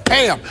person.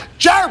 Bam!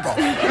 Gerbil!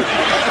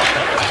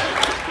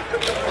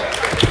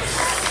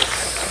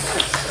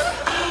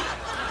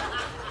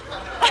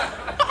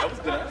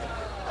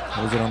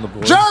 Was it on the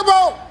board?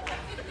 Gerbil!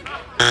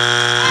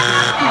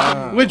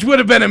 Which would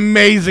have been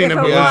amazing if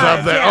it was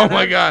up there. yeah. Oh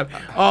my God.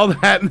 All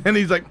that. And then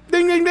he's like,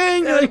 ding, ding,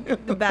 ding.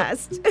 The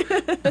best.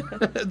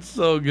 It's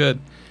so good.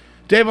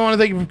 Dave, I want to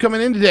thank you for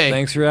coming in today.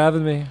 Thanks for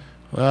having me.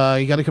 You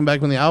got to come back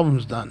when the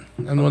album's done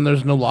and when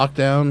there's no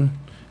lockdown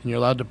and you're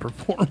allowed to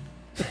perform.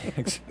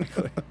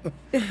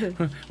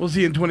 We'll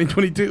see you in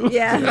 2022.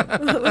 Yeah.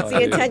 We'll see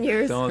you in 10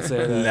 years. Don't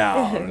say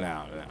that.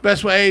 No.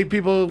 Best way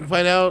people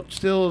find out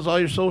still is all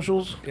your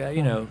socials. Yeah,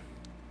 you know,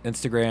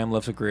 Instagram,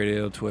 Lovesick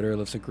Radio, Twitter,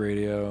 Lovesick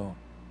Radio,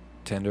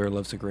 Tinder,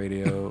 Lovesick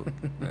Radio.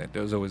 That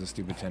was always a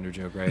stupid Tinder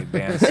joke, right?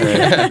 Bands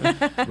say,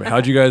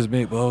 how'd you guys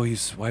meet? Well, he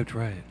swiped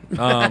right.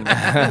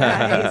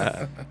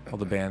 Nice. All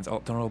the bands,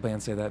 don't all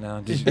bands say that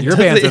now? Your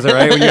band says it,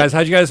 right?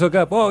 How'd you guys hook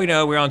up? Well, you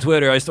know, we're on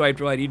Twitter. I swiped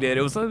right. He did.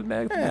 It was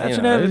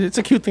it's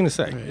a cute thing to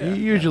say.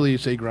 Usually you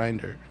say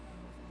Grinder.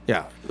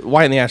 Yeah,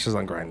 White and the Ashes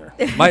on Grinder.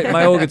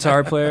 my old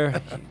guitar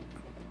player.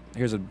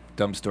 Here's a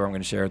dumb story I'm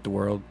going to share with the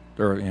world,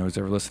 or who's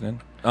ever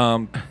listening.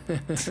 Our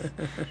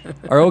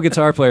old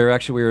guitar player.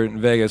 Actually, we were in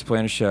Vegas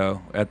playing a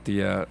show at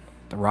the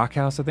Rock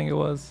House, I think it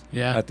was.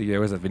 Yeah. At the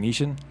was it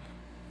Venetian?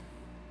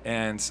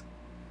 And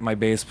my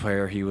bass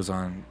player, he was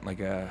on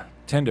like a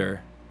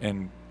Tinder,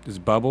 and this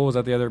Bumble was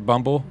that the other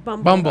Bumble?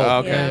 Bumble. Oh,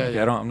 Okay.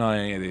 Yeah, I'm not on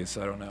any of these,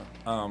 so I don't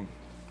know.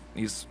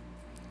 He's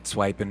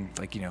swiping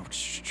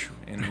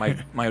and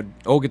my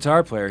old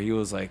guitar player, he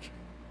was like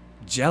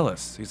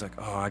jealous. He's like,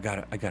 oh, I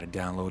gotta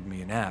download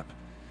me an app.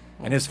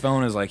 And his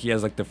phone is like, he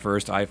has like the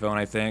first iPhone,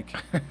 I think.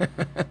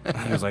 And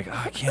he was like,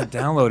 oh, I can't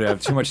download it. I have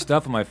too much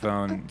stuff on my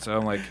phone. So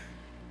I'm like,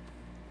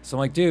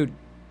 dude,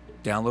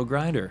 download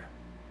Grindr.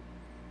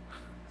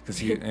 Because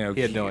he had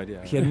no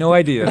idea. He had no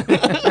idea.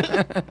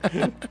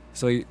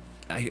 So he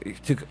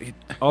took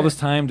all this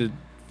time to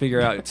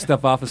figure out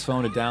stuff off his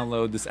phone to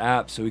download this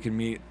app so he can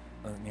meet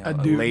a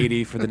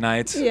lady for the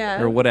night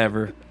or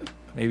whatever.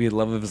 Maybe the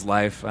love of his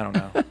life. I don't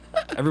know.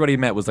 Everybody he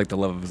met was like the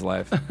love of his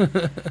life.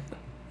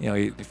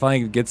 He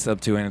finally gets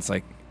up to it, and it's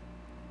like,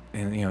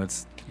 and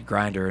it's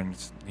Grindr, and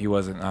he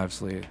wasn't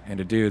obviously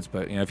into dudes,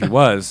 but if he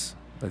was,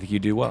 I think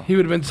he'd do well. He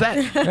would have been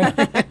set.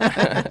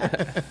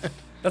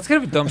 That's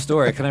kind of a dumb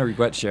story. I kind of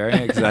regret sharing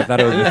it because I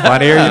thought it would be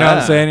funnier. You know what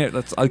I'm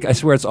saying? I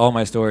swear it's all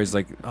my stories.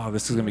 Like, oh,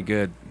 this is gonna be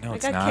good. No,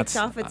 it's not. I got kicked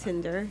off of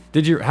Tinder.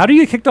 Did you? How do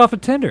you get kicked off of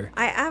Tinder?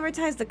 I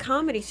advertised the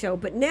comedy show,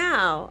 but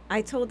now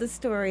I told this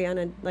story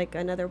on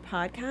another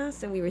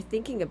podcast, and we were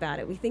thinking about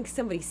it. We think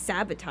somebody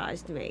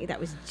sabotaged me that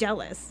was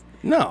jealous.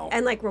 No.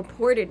 And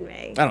reported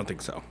me. I don't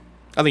think so.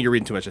 I think you're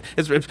reading too much.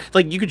 It's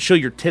like you could show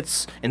your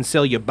tits and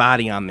sell your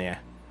body on there,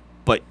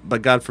 but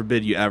God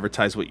forbid you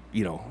advertise what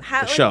the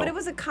show. But it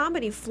was a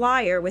comedy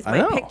flyer with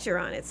my picture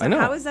on it. So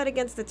how is that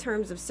against the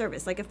terms of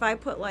service? Like if I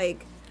put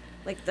like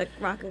the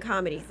rock and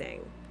comedy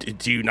thing.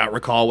 Do you not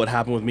recall what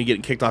happened with me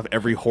getting kicked off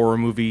every horror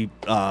movie?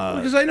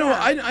 Because I know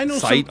I know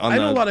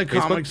a lot of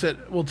Facebook? comics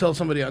that will tell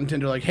somebody on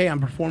Tinder like, "Hey, I'm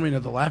performing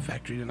at the Laugh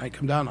Factory tonight.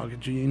 Come down. I'll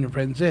get you and your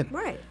friends in."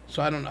 Right.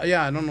 So I don't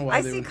know why.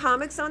 I see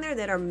comics on there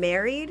that are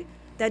married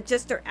that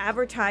just are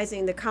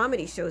advertising the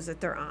comedy shows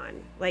that they're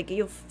on. Like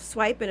you'll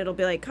swipe and it'll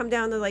be like, "Come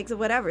down the legs or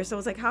whatever." So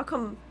it's like, how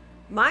come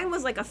mine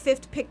was like a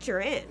fifth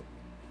picture in?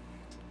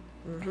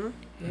 Mm-hmm.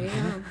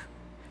 Yeah.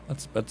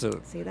 That's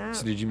a. See that?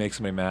 So did you make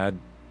somebody mad?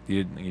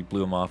 You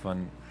blew them off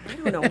on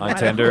know on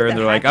Tinder, and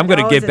they're like, "I'm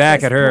gonna get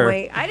back at her."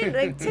 I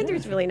didn't.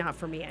 Tinder's really not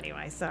for me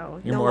anyway.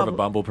 So you're more of a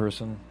Bumble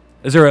person.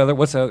 Is there other?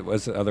 What's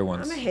the other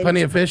ones?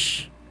 Plenty of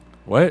Fish.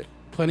 What?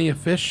 Plenty of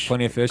Fish.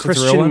 Plenty of Fish.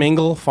 Christian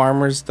Mingle,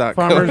 Farmers.com.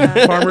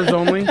 Farmers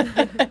only.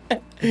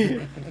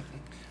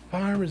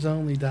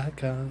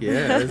 FarmersOnly.com.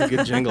 Yeah, that's a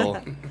good jingle.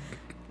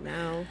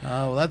 No.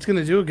 Well, that's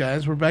gonna do it,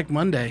 guys. We're back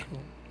Monday.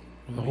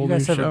 You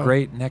guys have a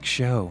great next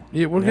show.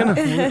 Yeah, we're gonna.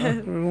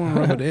 We want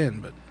to rub it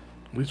in, but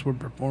at least we're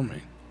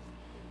performing.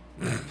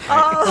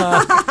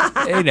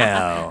 Hey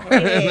now.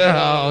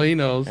 No, he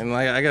knows. And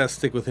I gotta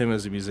stick with him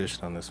as a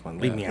musician on this one.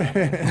 Leave me out.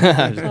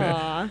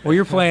 Well,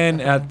 you're playing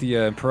at the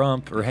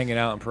Pahrump or hanging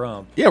out in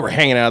Pahrump. Yeah, we're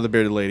hanging out at the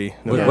Bearded Lady.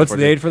 What's the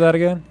date for that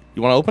again?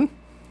 You want to open?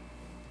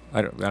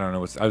 I don't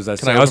know. I was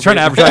trying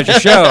to advertise your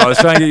show. I was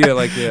trying to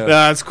get you No,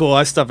 that's cool.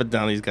 I stuff it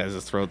down these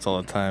guys' throats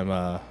all the time.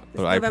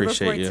 But I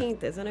appreciate you. November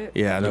 14th, isn't it?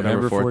 Yeah,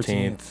 November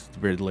 14th. The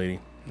Bearded Lady.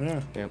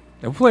 Yeah. Yep.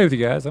 We'll play with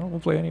you guys. We'll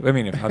play any. I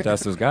mean, if I have to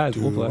ask those guys,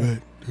 we'll play.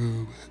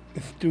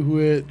 Do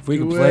it. If we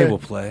can play, we'll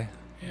play.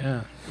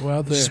 Yeah. Go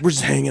out there. We're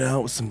just hanging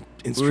out with some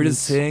instruments. We're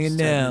just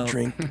hanging out.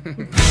 Drink.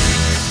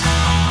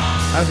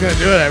 That's gonna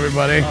do it,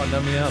 everybody. Oh,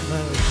 numb me up.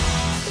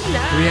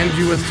 We end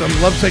you with some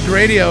Lovesick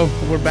Radio.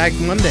 We're back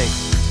Monday.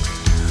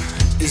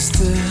 Is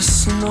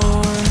this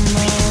normal?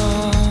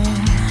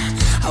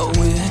 How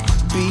it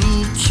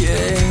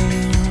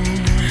became,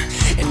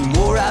 and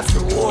war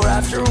after war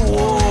after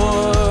war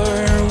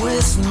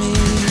with me.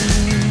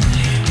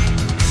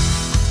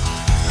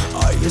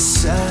 Are you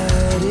sad?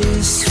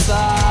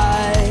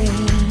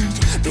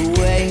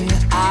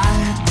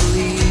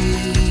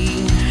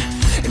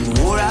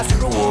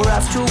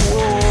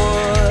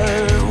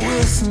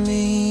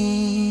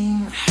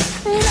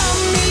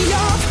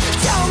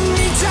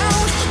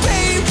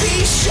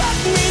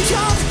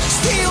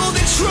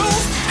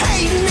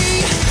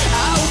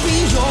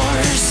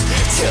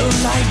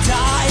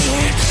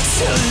 die,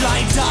 till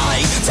I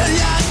die, till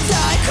I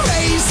die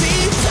crazy.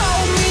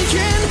 Pull me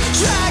in,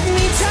 drag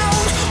me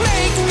down,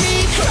 make me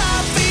cry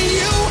for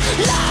you,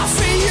 lie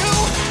for you,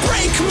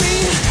 break me.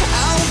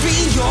 I'll be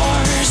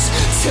yours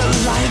till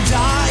I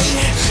die,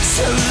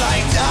 till I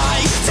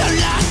die, till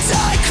I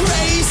die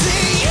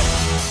crazy.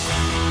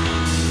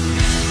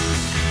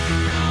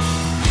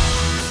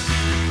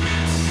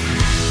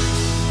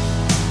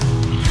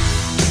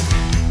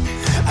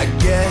 I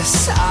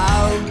guess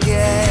I'll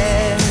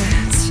get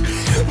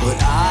what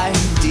I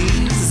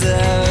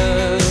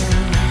deserve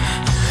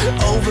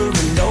over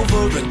and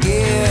over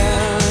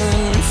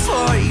again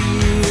for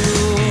you.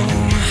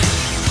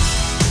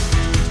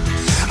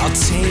 I'll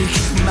take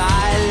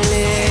my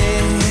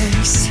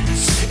licks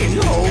and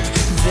hope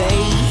they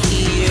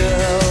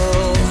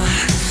heal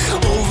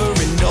over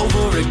and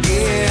over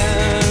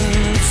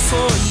again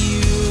for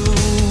you.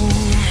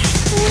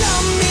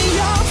 Numb me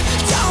up,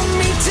 dumb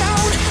me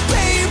down,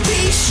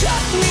 baby,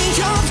 shut me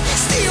up,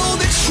 steal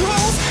the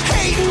truth,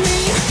 hate me.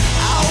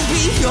 I'll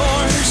be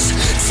yours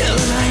till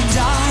I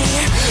die,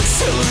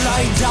 till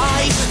I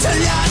die,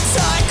 till I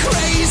die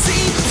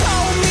crazy.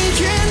 Pull me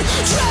in,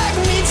 drag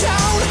me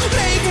down,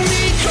 make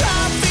me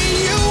cry for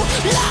you,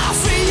 lie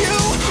for you,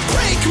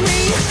 break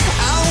me.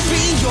 I'll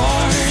be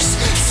yours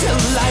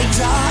till I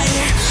die,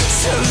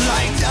 till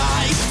I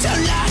die,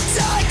 till I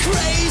die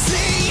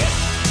crazy.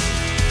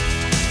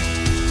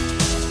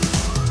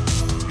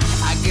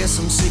 I guess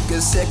I'm sick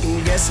of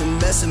second guessing,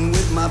 messing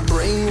with my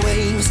brain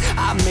waves.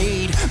 I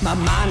made my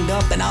mind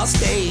up and I'll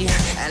stay.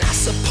 And I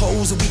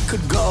suppose we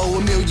could go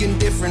a million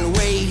different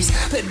ways,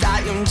 but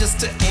I am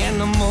just an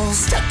animal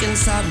stuck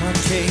inside my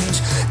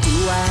cage. Do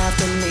I have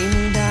to lay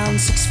me down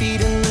 6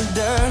 feet in the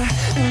dirt?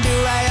 Do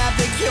I have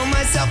to kill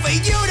myself for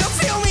you to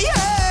feel me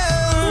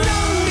hurt?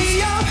 Numb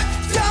me up,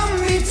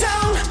 dumb me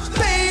down,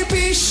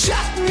 baby,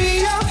 shut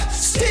me up,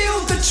 steal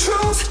the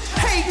truth,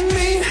 hate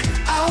me.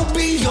 I'll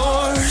be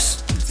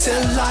yours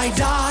till I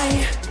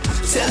die,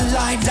 till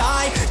I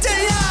die,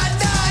 till I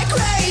die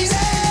crazy.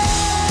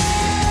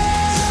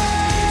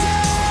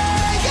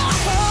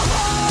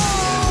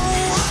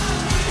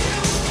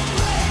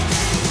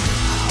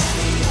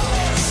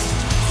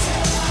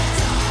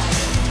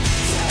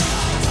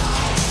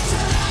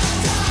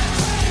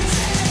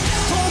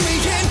 Pull me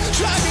in,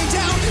 drag me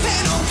down,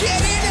 and I'm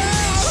getting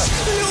out.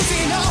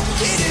 Losing all,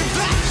 get it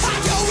back. I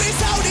know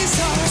it's out, it's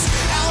ours.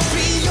 I'll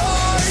be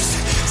yours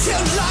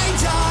till I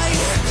die,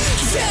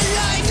 till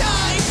I